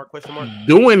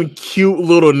 Doing cute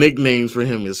little nicknames for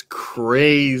him is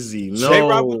crazy.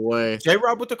 No way.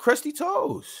 J-Rob with the crusty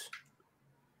toes.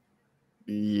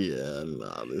 Yeah,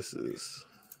 nah, this is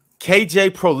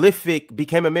KJ Prolific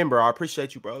became a member. I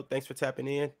appreciate you, bro. Thanks for tapping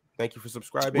in. Thank you for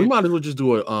subscribing. We might as well just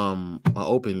do an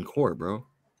open court, bro.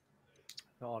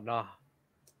 Oh nah.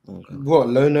 Okay. What,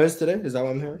 low nose today? Is that what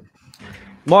I'm hearing?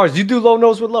 Mars, you do low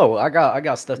nose with low. I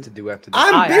got stuff to do after this.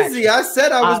 I'm busy. I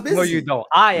said I was busy. No, you don't.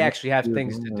 I actually have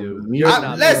things to do.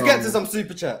 Let's get to some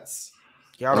super chats.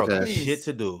 Y'all don't got shit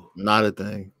to do. Not a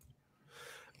thing.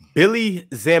 Billy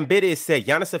Zambitis said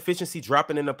Giannis' efficiency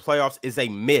dropping in the playoffs is a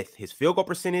myth. His field goal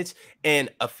percentage and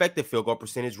effective field goal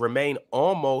percentage remain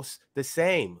almost the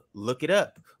same. Look it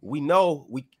up. We know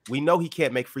he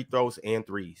can't make free throws and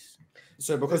threes.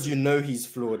 So because you know he's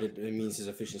flawed, it means his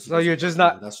efficiency. So you're just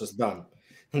not. That's just dumb.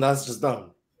 That's just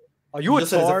dumb. Are you just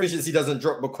said his efficiency doesn't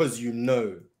drop because you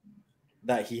know.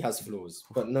 that he has flaws,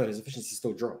 but no, his efficiency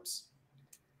still drops.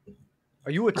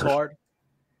 Are you a tard?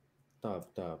 Dub.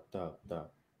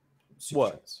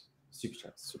 What? Super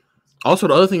chats. Also,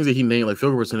 the other things that he named, like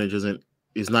field goal percentage,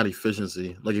 is not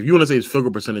efficiency. Like if you want to say his field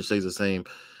goal percentage stays the same,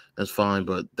 that's fine,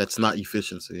 but that's not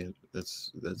efficiency.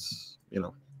 That's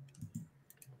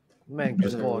Man,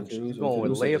 just going with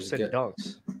layups and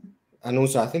dunks. And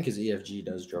also, I think his EFG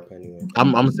does drop anyway.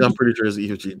 I'm pretty sure his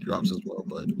EFG drops as well,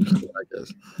 but I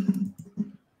guess.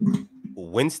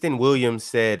 Winston Williams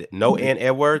said, "No Ant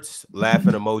Edwards."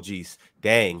 Laughing emojis.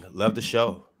 Dang, love the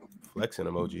show. Flexing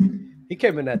emoji. He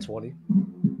came in at 20.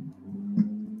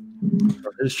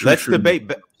 Let's debate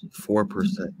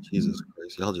 4%. Jesus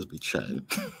Christ, y'all just be chatting.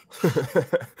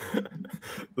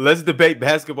 Let's debate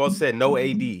basketball. Said no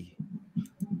AD. He's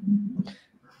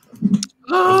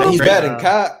bad in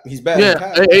cat. He's bad. Yeah, in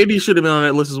cat. AD should have been on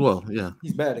that list as well. Yeah,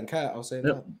 he's bad in cat. I'll say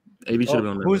that. AD should have been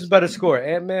on that. Who's the better scorer,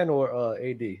 Ant-Man or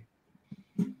AD?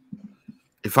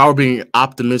 If I were being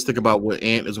optimistic about what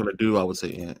Ant is going to do, I would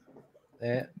say Ant.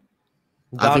 Ant.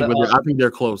 I think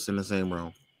they're close in the same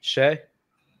room. Shea.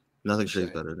 Nothing Shea's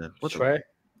better than Trey.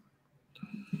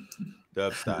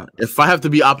 Dub stop. If I have to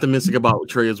be optimistic about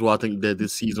Trey as well, I think that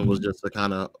this season was just a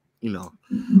kind of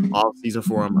off season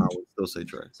for him. I would still say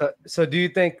Trey. So do you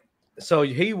think? So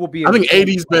he will be. I think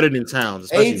AD's better than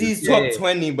Towns. AD's top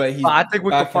 20, but he's. I think we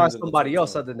can find somebody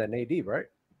else other than AD, right?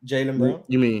 Jaylen Brown.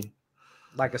 You mean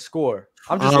like a scorer?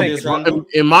 I'm just thinking.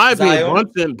 In my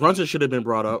opinion, Brunson should have been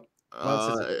brought up.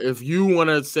 If you want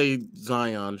to say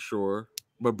Zion, sure,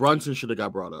 but Brunson should have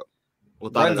got brought up.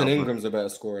 Brandon Ingram's a better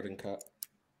scorer than Cat.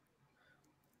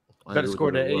 Better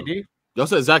scorer than AD. Y'all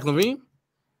said Zach LaVine?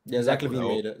 Yeah, Zach LaVine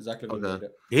made it. Zach LaVine made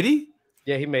it. Did he?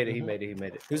 Yeah, he made it. He made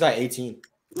it. He was like 18.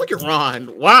 Look at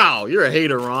Ron. Wow, you're a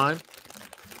hater, Ron.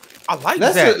 I like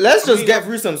that. Let's just get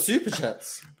through some super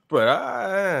chats. But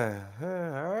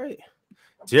all right.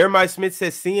 Jeremiah Smith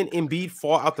says seeing Embiid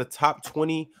fall out the top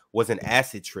 20 was an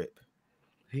acid trip.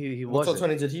 He what was. top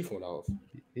 20 did he fall out of?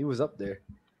 He was up there.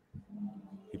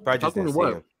 He probably just didn't see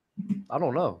him. I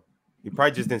don't know. He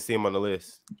probably just didn't see him on the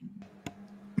list.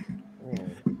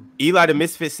 Eli the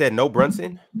Misfit said no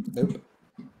Brunson. Nope.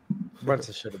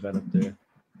 Brunson should have been up there.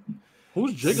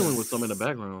 Who's jiggling with some in the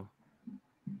background?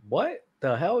 What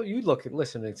the hell are you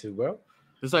listening to, bro?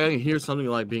 It's like I can hear something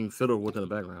like being fiddled with in the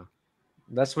background.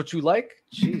 That's what you like?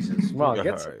 Jesus, Ron,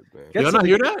 Y'all not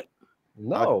hear that?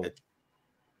 No.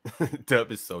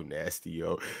 Dub is so nasty,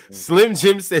 yo. Slim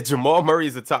Jim said Jamal Murray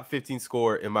is a top 15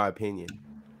 scorer, in my opinion.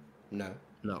 No.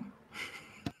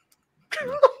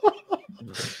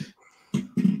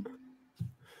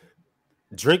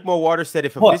 Drink More Water said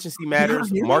if efficiency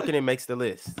matters, marketing makes the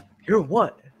list. You're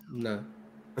what? No.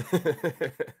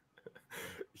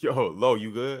 Yo, Lo,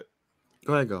 you good?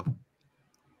 Go ahead, go.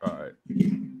 All right.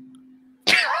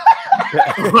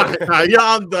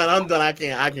 I'm done. I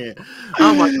can't.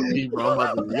 I'm about to leave,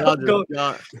 bro.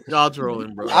 Y'all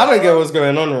trolling, bro. I don't get what's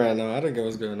going on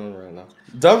right now.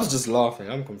 Dub's just laughing.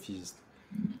 I'm confused.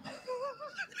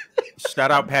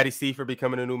 Shout out Patty C for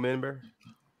becoming a new member.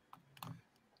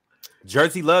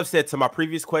 Jersey Love said to my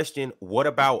previous question, what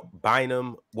about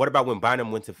Bynum? What about when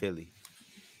Bynum went to Philly?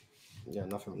 Yeah,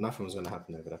 nothing was gonna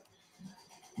happen over there.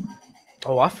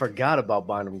 Oh, I forgot about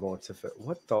Bynum going to Philly.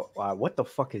 What the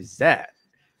fuck is that?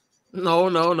 No.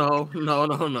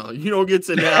 You don't get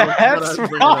to now. That's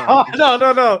wrong.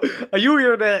 No. You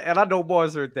hear that? And I know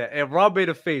boys heard that. And Ron made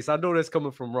a face. I know that's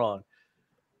coming from Ron.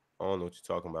 I don't know what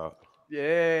you're talking about.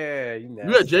 Yeah,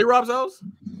 you at J Rob's house?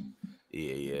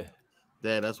 Yeah.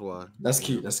 Yeah, that's why. That's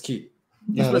cute.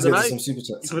 You spent the night? Some super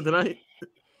chats. You spent the night?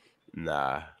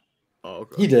 Nah. Oh,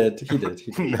 okay. He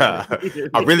did. Nah,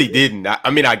 I really didn't.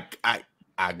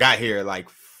 I got here like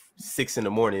 6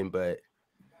 a.m, but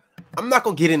I'm not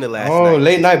gonna get into last night. Oh,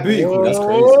 late night booty. That's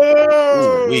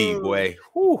crazy. Boy.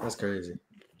 That's crazy.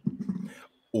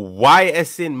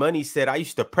 YSN Money said, I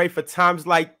used to pray for times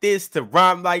like this to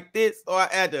rhyme like this, or I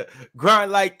had to grind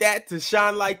like that to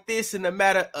shine like this in a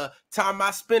matter of time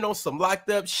I spent on some locked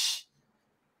up shh.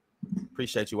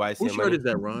 Appreciate you, YSN Whose shirt is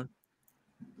that, Ron?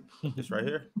 This right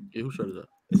here. Yeah, whose shirt is that?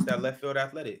 It's that Left Field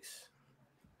Athletics.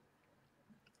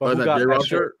 Oh, is that J-Rob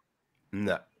shirt?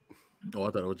 No. Oh,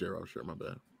 I thought it was J-Rob shirt. My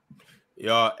bad.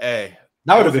 Y'all, hey.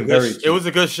 That would have been very It was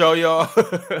a good show, y'all.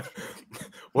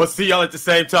 We'll see y'all at the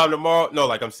same time tomorrow. No,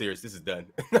 like, I'm serious. This is done.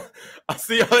 I'll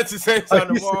see y'all at the same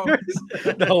time tomorrow.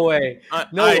 No way.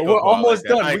 We're almost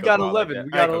done. We got 11. We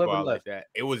got 11 left.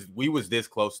 We was this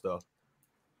close, though.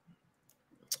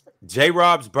 J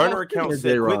Rob's burner account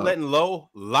said, quit letting Low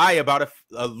lie about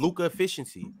a Luka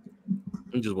efficiency.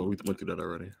 We went through that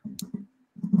already.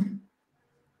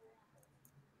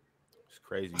 It's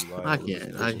crazy. I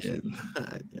can't.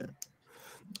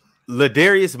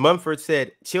 Ladarius Mumford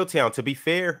said, Chilltown, to be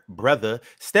fair, brother,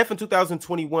 Steph in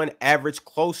 2021 averaged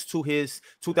close to his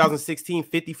 2016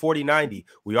 50-40-90.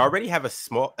 We already have a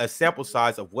sample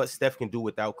size of what Steph can do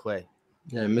without Clay.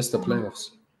 Yeah, missed the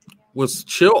playoffs. Was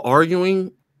Chill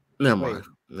arguing? Never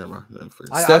mind.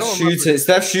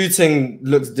 Steph shooting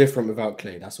looks different without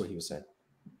Clay. That's what he was saying.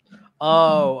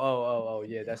 Oh,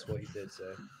 yeah, that's what he did say.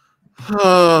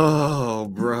 Oh,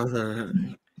 brother.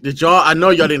 Did y'all? I know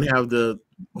y'all didn't have the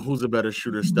who's a better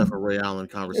shooter, Steph or Ray Allen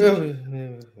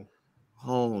conversation.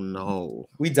 Oh no.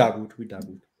 We dabbled.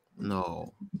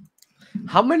 No.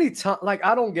 How many times? Like,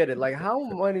 I don't get it. Like, how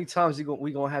many times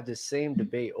we gonna have the same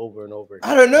debate over and over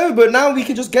again? I don't know, but now we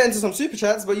can just get into some super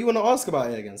chats. But you want to ask about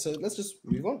it again, so let's just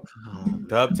move on.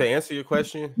 Dub, to answer your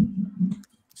question,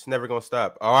 it's never gonna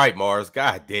stop. All right, Mars.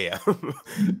 God damn.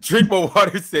 Drink more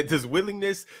water said, does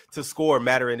willingness to score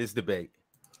matter in this debate?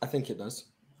 I think it does.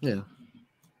 Yeah,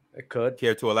 it could.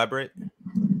 Care to elaborate?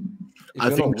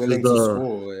 If you're not willing to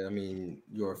score, I mean,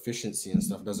 your efficiency and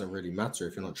stuff doesn't really matter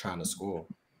if you're not trying to score.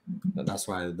 And that's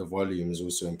why the volume is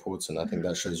also important. I think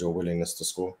that shows your willingness to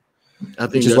score.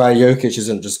 Which is why Jokic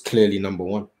isn't just clearly number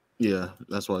one. Yeah,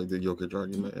 that's why the Jokic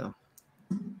argument.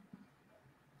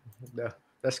 Yeah,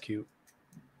 that's cute.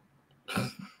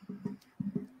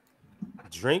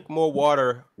 Drink more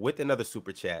water with another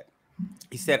super chat.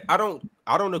 He said, I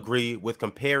don't agree with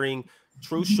comparing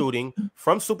true shooting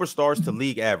from superstars to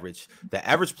league average. The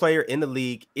average player in the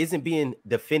league isn't being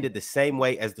defended the same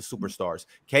way as the superstars.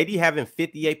 KD having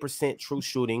 58% true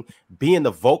shooting, being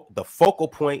the focal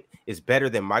point, is better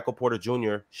than Michael Porter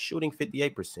Jr. shooting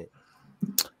 58%.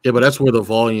 Yeah, but that's where the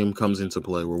volume comes into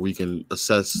play, where we can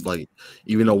assess, like,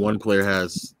 even though one player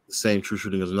has the same true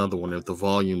shooting as another one, if the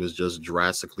volume is just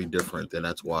drastically different, then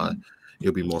that's why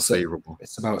it'll be more favorable.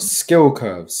 It's about skill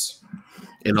curves.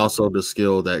 And also the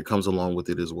skill that comes along with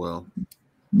it as well.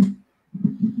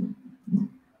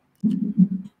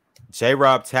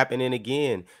 J-Rob tapping in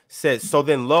again says, so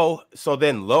then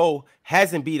Low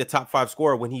hasn't beat a top 5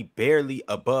 scorer when he barely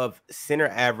above center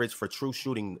average for true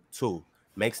shooting too.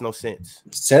 Makes no sense.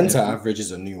 Center average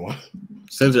is a new one.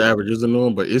 Center average is a new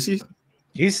one, but is he?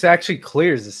 He's actually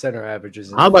clears the center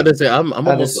averages. I'm about to say I'm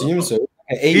assume so.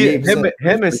 Him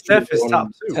and Steph is top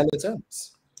 2. 10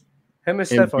 attempts. Him and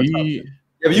Steph are top 2.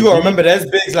 Yeah, but you gotta remember there's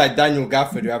bigs like Daniel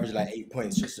Gafford who average like 8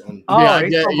 points just on.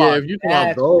 If you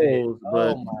count those,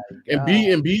 but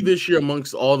Embiid this year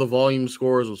amongst all the volume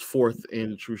scorers was 4th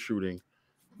in true shooting.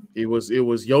 It was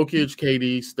Jokic,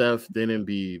 KD, Steph, then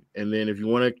Embiid, and then if you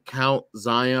want to count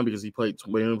Zion because he played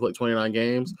 29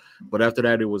 games, but after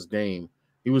that it was Dame.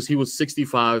 He was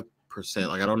 65%.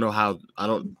 Like I don't know how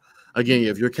Again,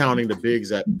 if you're counting the bigs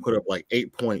that put up like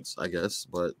 8 points, I guess,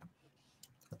 but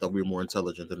I thought we were more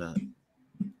intelligent than that.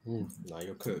 No,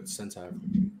 you're good. Center.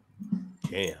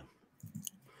 Damn.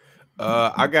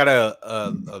 I got a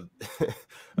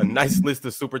nice list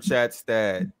of super chats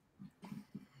that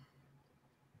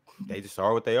they just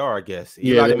are what they are, I guess.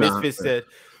 Eli the Misfit said,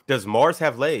 "Does Mars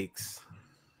have legs?"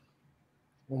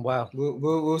 Wow.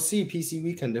 We'll see PC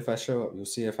weekend if I show up. We'll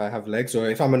see if I have legs or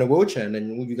if I'm in a wheelchair, and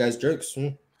then all you guys jokes.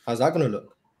 How's that gonna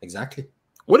look? Exactly.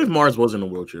 What if Mars was in a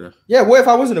wheelchair? Yeah. What if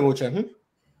I was in a wheelchair?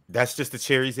 That's just the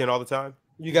cherries in all the time.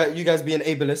 You guys being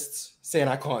ableists, saying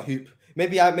I can't hoop.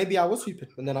 Maybe I was hooping,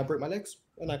 and then I broke my legs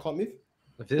and I can't move.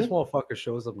 If this motherfucker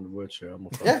shows up in the wheelchair, I'm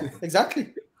gonna yeah,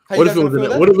 exactly. What if it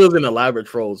was an elaborate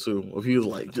troll too? If he was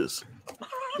like just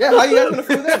how you guys gonna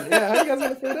feel then? Yeah, how you guys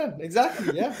gonna feel then?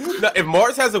 Exactly. Yeah. No, if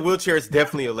Mars has a wheelchair, it's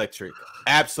definitely electric.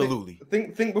 Absolutely.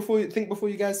 Think before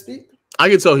you guys speak. I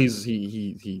can tell he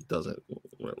doesn't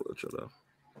wear a wheelchair though.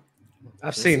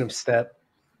 I've seen him step.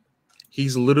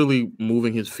 He's literally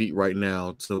moving his feet right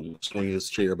now to swing his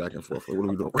chair back and forth. Like, what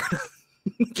are we doing?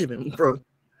 Look at him, bro.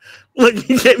 Like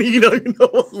he can't even know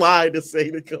what lie to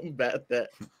say to combat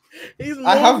that.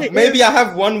 I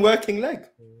have one working leg.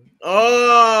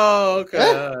 Oh, okay.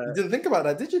 Yeah, you didn't think about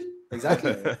that, did you?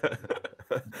 Exactly.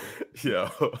 Yeah.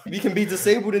 You can be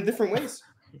disabled in different ways.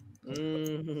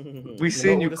 We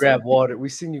seen you grab water. We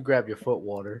seen you grab your foot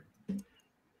water.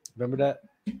 Remember that?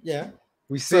 Yeah.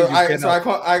 We see. I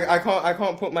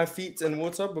can't put my feet in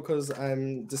water because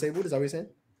I'm disabled. Is that what you're saying?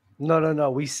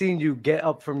 No. We seen you get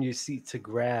up from your seat to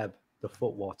grab the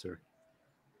foot water.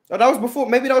 Oh, that was before.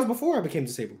 Maybe that was before I became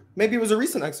disabled. Maybe it was a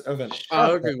recent event.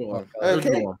 Okay.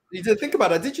 You didn't think about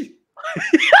that, did you?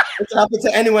 It can happen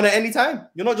to anyone at any time.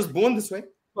 You're not just born this way.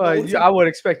 Well, I would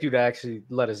expect you to actually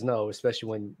let us know, especially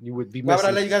when you would be missing. Why would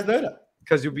I let you guys know that?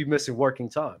 Because you'll be missing working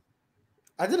time.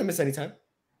 I didn't miss any time.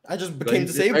 I just became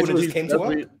disabled and just came to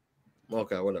work.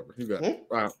 Okay, whatever. You got it.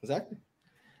 Wow. Exactly.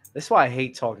 That's why I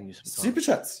hate talking to you sometimes. Super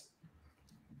chats.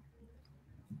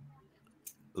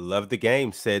 Love the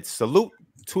game. Said salute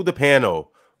to the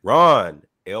panel. Ron,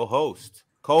 L host,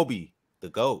 Kobe, the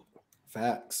GOAT.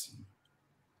 Facts.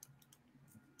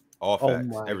 All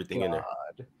facts. Everything in there.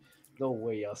 No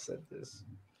way y'all said this.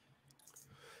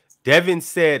 Devin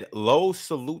said Lowe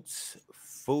salutes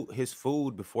his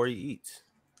food before he eats.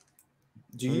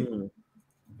 Do you?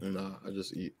 Nah, I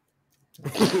just eat.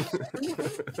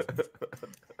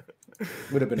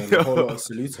 Would have been a whole lot of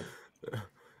saluting.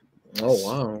 Oh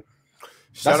wow!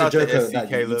 Shout out joke to SC that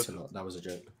Caleb. That was a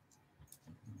joke.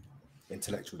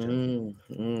 Intellectual joke.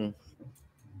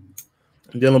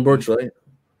 Dylan Brooks, right?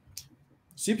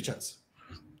 Super chats.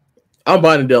 I'm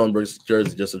buying a Dylan Brooks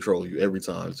jersey just to troll you every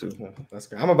time too. That's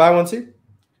great. I'm gonna buy one too.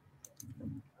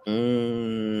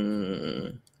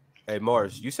 Hey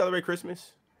Mars, you celebrate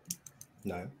Christmas?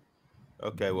 No.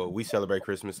 Okay, well we celebrate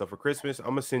Christmas. So for Christmas, I'm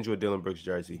gonna send you a Dylan Brooks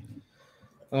jersey.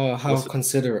 Oh, how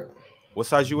considerate. What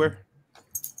size you wear?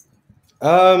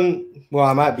 Well,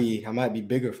 I might be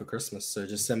bigger for Christmas, so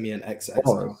just send me an XXL.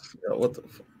 Oh, yeah, what the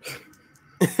fuck?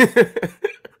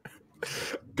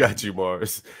 Got you,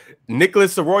 Mars.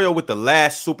 Nicholas Arroyo with the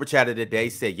last super chat of the day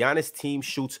said Giannis' team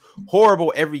shoots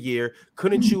horrible every year.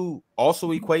 Couldn't you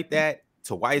also equate that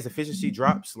to why his efficiency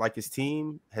drops like his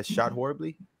team has shot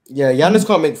horribly? Yeah, Giannis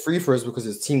can't make free throws because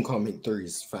his team can't make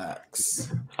threes.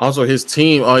 Facts. Also, his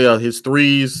team, his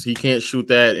threes, he can't shoot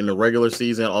that in the regular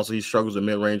season. Also, he struggles with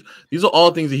mid-range. These are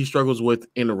all things that he struggles with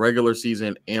in the regular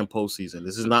season and postseason.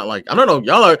 This is not like, I don't know,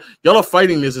 y'all are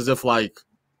fighting this as if like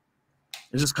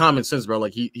it's just common sense, bro.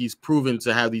 Like he's proven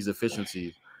to have these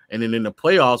efficiencies. And then in the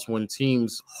playoffs, when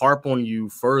teams harp on you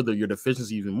further, your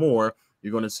deficiency even more,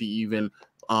 you're gonna see an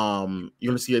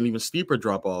even steeper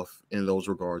drop off in those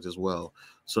regards as well.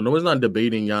 So nobody's not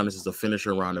debating Giannis as a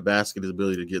finisher around the basket, his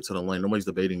ability to get to the lane. Nobody's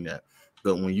debating that.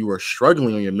 But when you are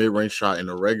struggling on your mid-range shot in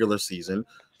the regular season,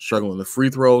 struggling the free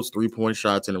throws, three-point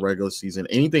shots in the regular season,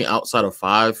 anything outside of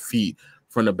 5 feet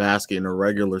from the basket in the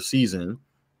regular season,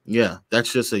 yeah,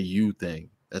 that's just a you thing.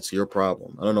 That's your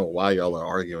problem. I don't know why y'all are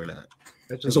arguing that.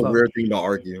 It's a weird thing to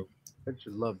argue. I just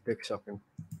love dick sucking.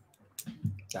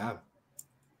 Damn.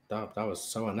 That was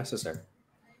so unnecessary.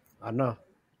 I know.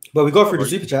 But we go through the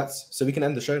super chats, so we can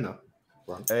end the show now.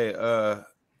 Ron. Hey,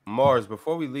 Mars,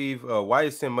 before we leave, why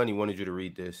is Send Money wanted you to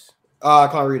read this? I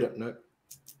can't read it. No.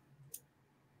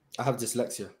 I have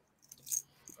dyslexia.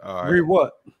 All right. Read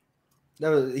what?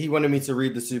 No, he wanted me to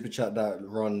read the super chat that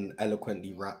Ron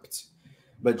eloquently rapped.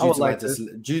 But due to my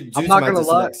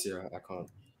dyslexia, I can't.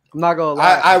 I'm not gonna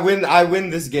lie. I win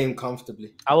this game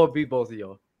comfortably. I will beat both of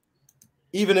y'all.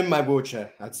 Even in my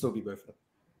wheelchair, I'd still beat both of them.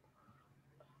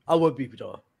 I would beat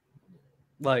y'all.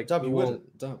 Like Dub, you wouldn't.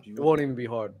 It won't even be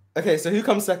hard. Okay, so who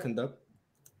comes second, Dub?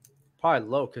 Probably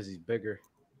Low because he's bigger.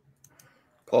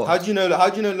 Pause. How do you know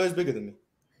Low's bigger than me?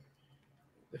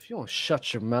 If you don't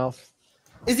shut your mouth.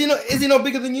 Is he not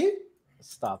bigger than you?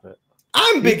 Stop it.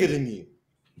 I'm bigger than you.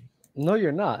 No,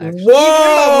 you're not. Actually.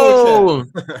 Whoa!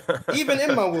 Even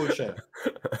in my wheelchair.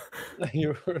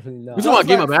 You're really not. You talking about a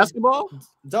game of basketball?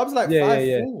 Dub's like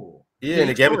 5'4". Yeah, in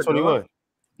the game of 21.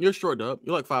 You're short, Dub.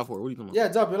 You're like 5'4". What are you talking about? Yeah,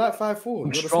 Dub, you're like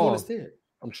 5'4". You're the smallest here.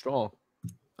 I'm strong.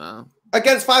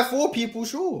 Against 5'4" people,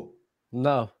 sure.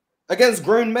 No. Against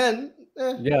grown men,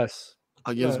 yes.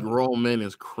 Against grown men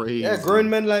is crazy. Yeah, grown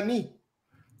men like me.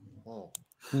 Oh.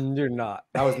 You're not.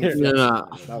 That was me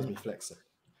flexing. That was me flexing.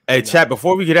 Hey, chat,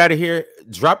 before we get out of here,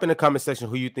 drop in the comment section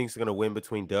who you think is going to win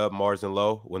between Dub, Mars, and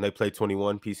Low when they play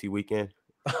 21 PC weekend.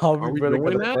 Are we really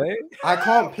going to play? I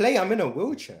can't play. I'm in a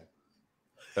wheelchair.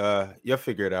 You'll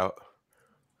figure it out.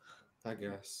 I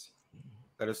guess.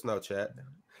 Let us know, chat.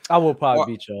 I will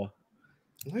probably beat y'all.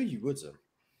 No, you wouldn't.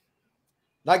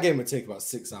 That game would take about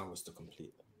 6 hours to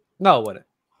complete. No, it wouldn't.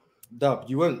 Dub,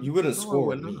 you wouldn't score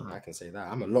with me. I can say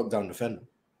that. I'm a lockdown defender.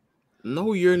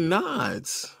 No, you're not.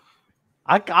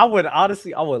 I would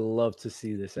honestly, I would love to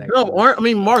see this. No,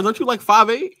 Mars, aren't you like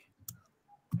 5'8"?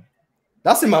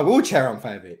 That's in my wheelchair. I'm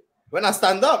 5'8". When I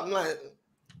stand up, I'm like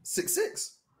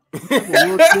 6'6".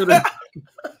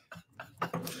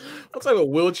 What type of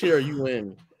wheelchair are you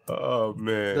in? Oh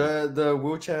man, the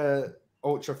wheelchair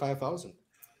Ultra 5000.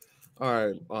 All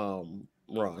right,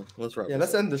 Ron, let's wrap. Yeah,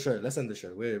 let's end the show.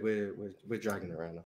 We're dragging it right now.